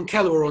Keenan and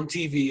Kel were on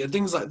TV and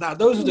things like that.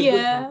 Those are the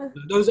good,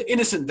 those are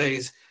innocent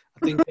days.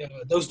 I think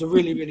those are the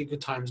really, really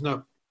good times.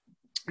 No,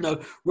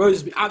 Rose,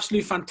 it's been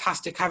absolutely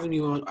fantastic having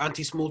you on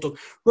Anti Small Talk.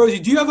 Rosie,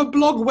 do you have a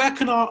blog? Where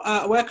can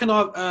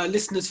our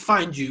listeners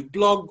find you?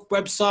 Blog,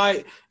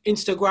 website,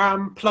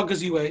 Instagram? Plug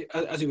as you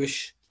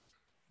wish.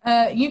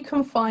 You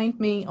can find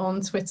me on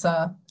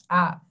Twitter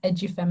at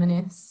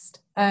edufeminist.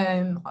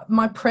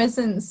 My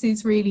presence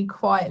is really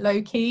quite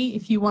low key.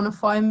 If you want to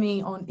find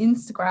me on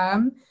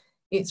Instagram,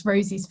 it's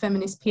Rosie's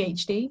Feminist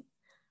PhD,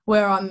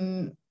 where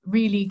I'm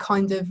really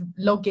kind of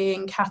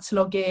logging,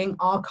 cataloguing,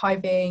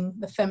 archiving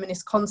the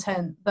feminist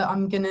content that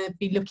I'm going to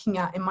be looking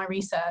at in my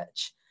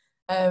research.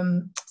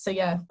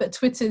 But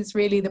Twitter's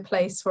really the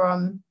place where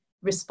I'm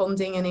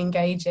responding and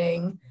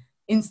engaging.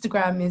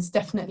 Instagram is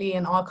definitely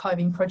an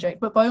archiving project,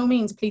 but by all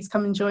means, please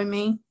come and join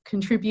me,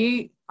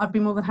 contribute. I'd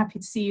be more than happy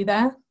to see you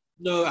there.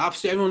 No,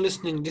 absolutely. Everyone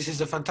listening, this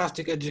is a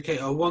fantastic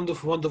educator, a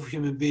wonderful, wonderful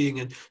human being,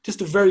 and just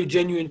a very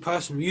genuine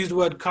person. We used the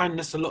word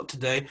kindness a lot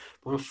today.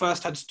 When we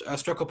first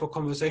struck up a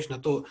conversation, I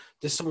thought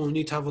there's someone we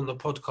need to have on the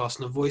podcast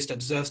and a voice that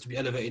deserves to be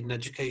elevated in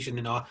education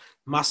in our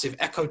massive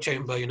echo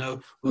chamber.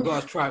 We've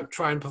got to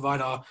try and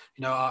provide our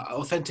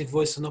authentic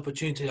voice and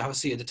opportunity to have a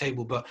seat at the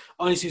table. But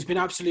honestly, it's been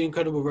absolutely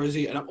incredible,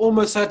 Rosie, and I'm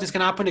almost certain it's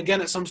going to happen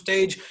again at some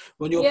stage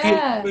when you're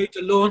ready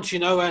to launch,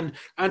 and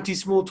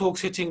Anti-Small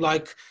Talk's hitting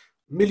like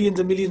millions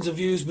and millions of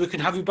views. We can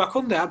have you back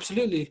on there.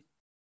 Absolutely.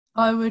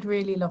 I would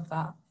really love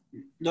that.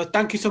 No,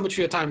 thank you so much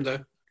for your time, though.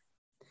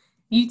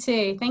 You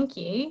too. Thank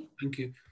you. Thank you.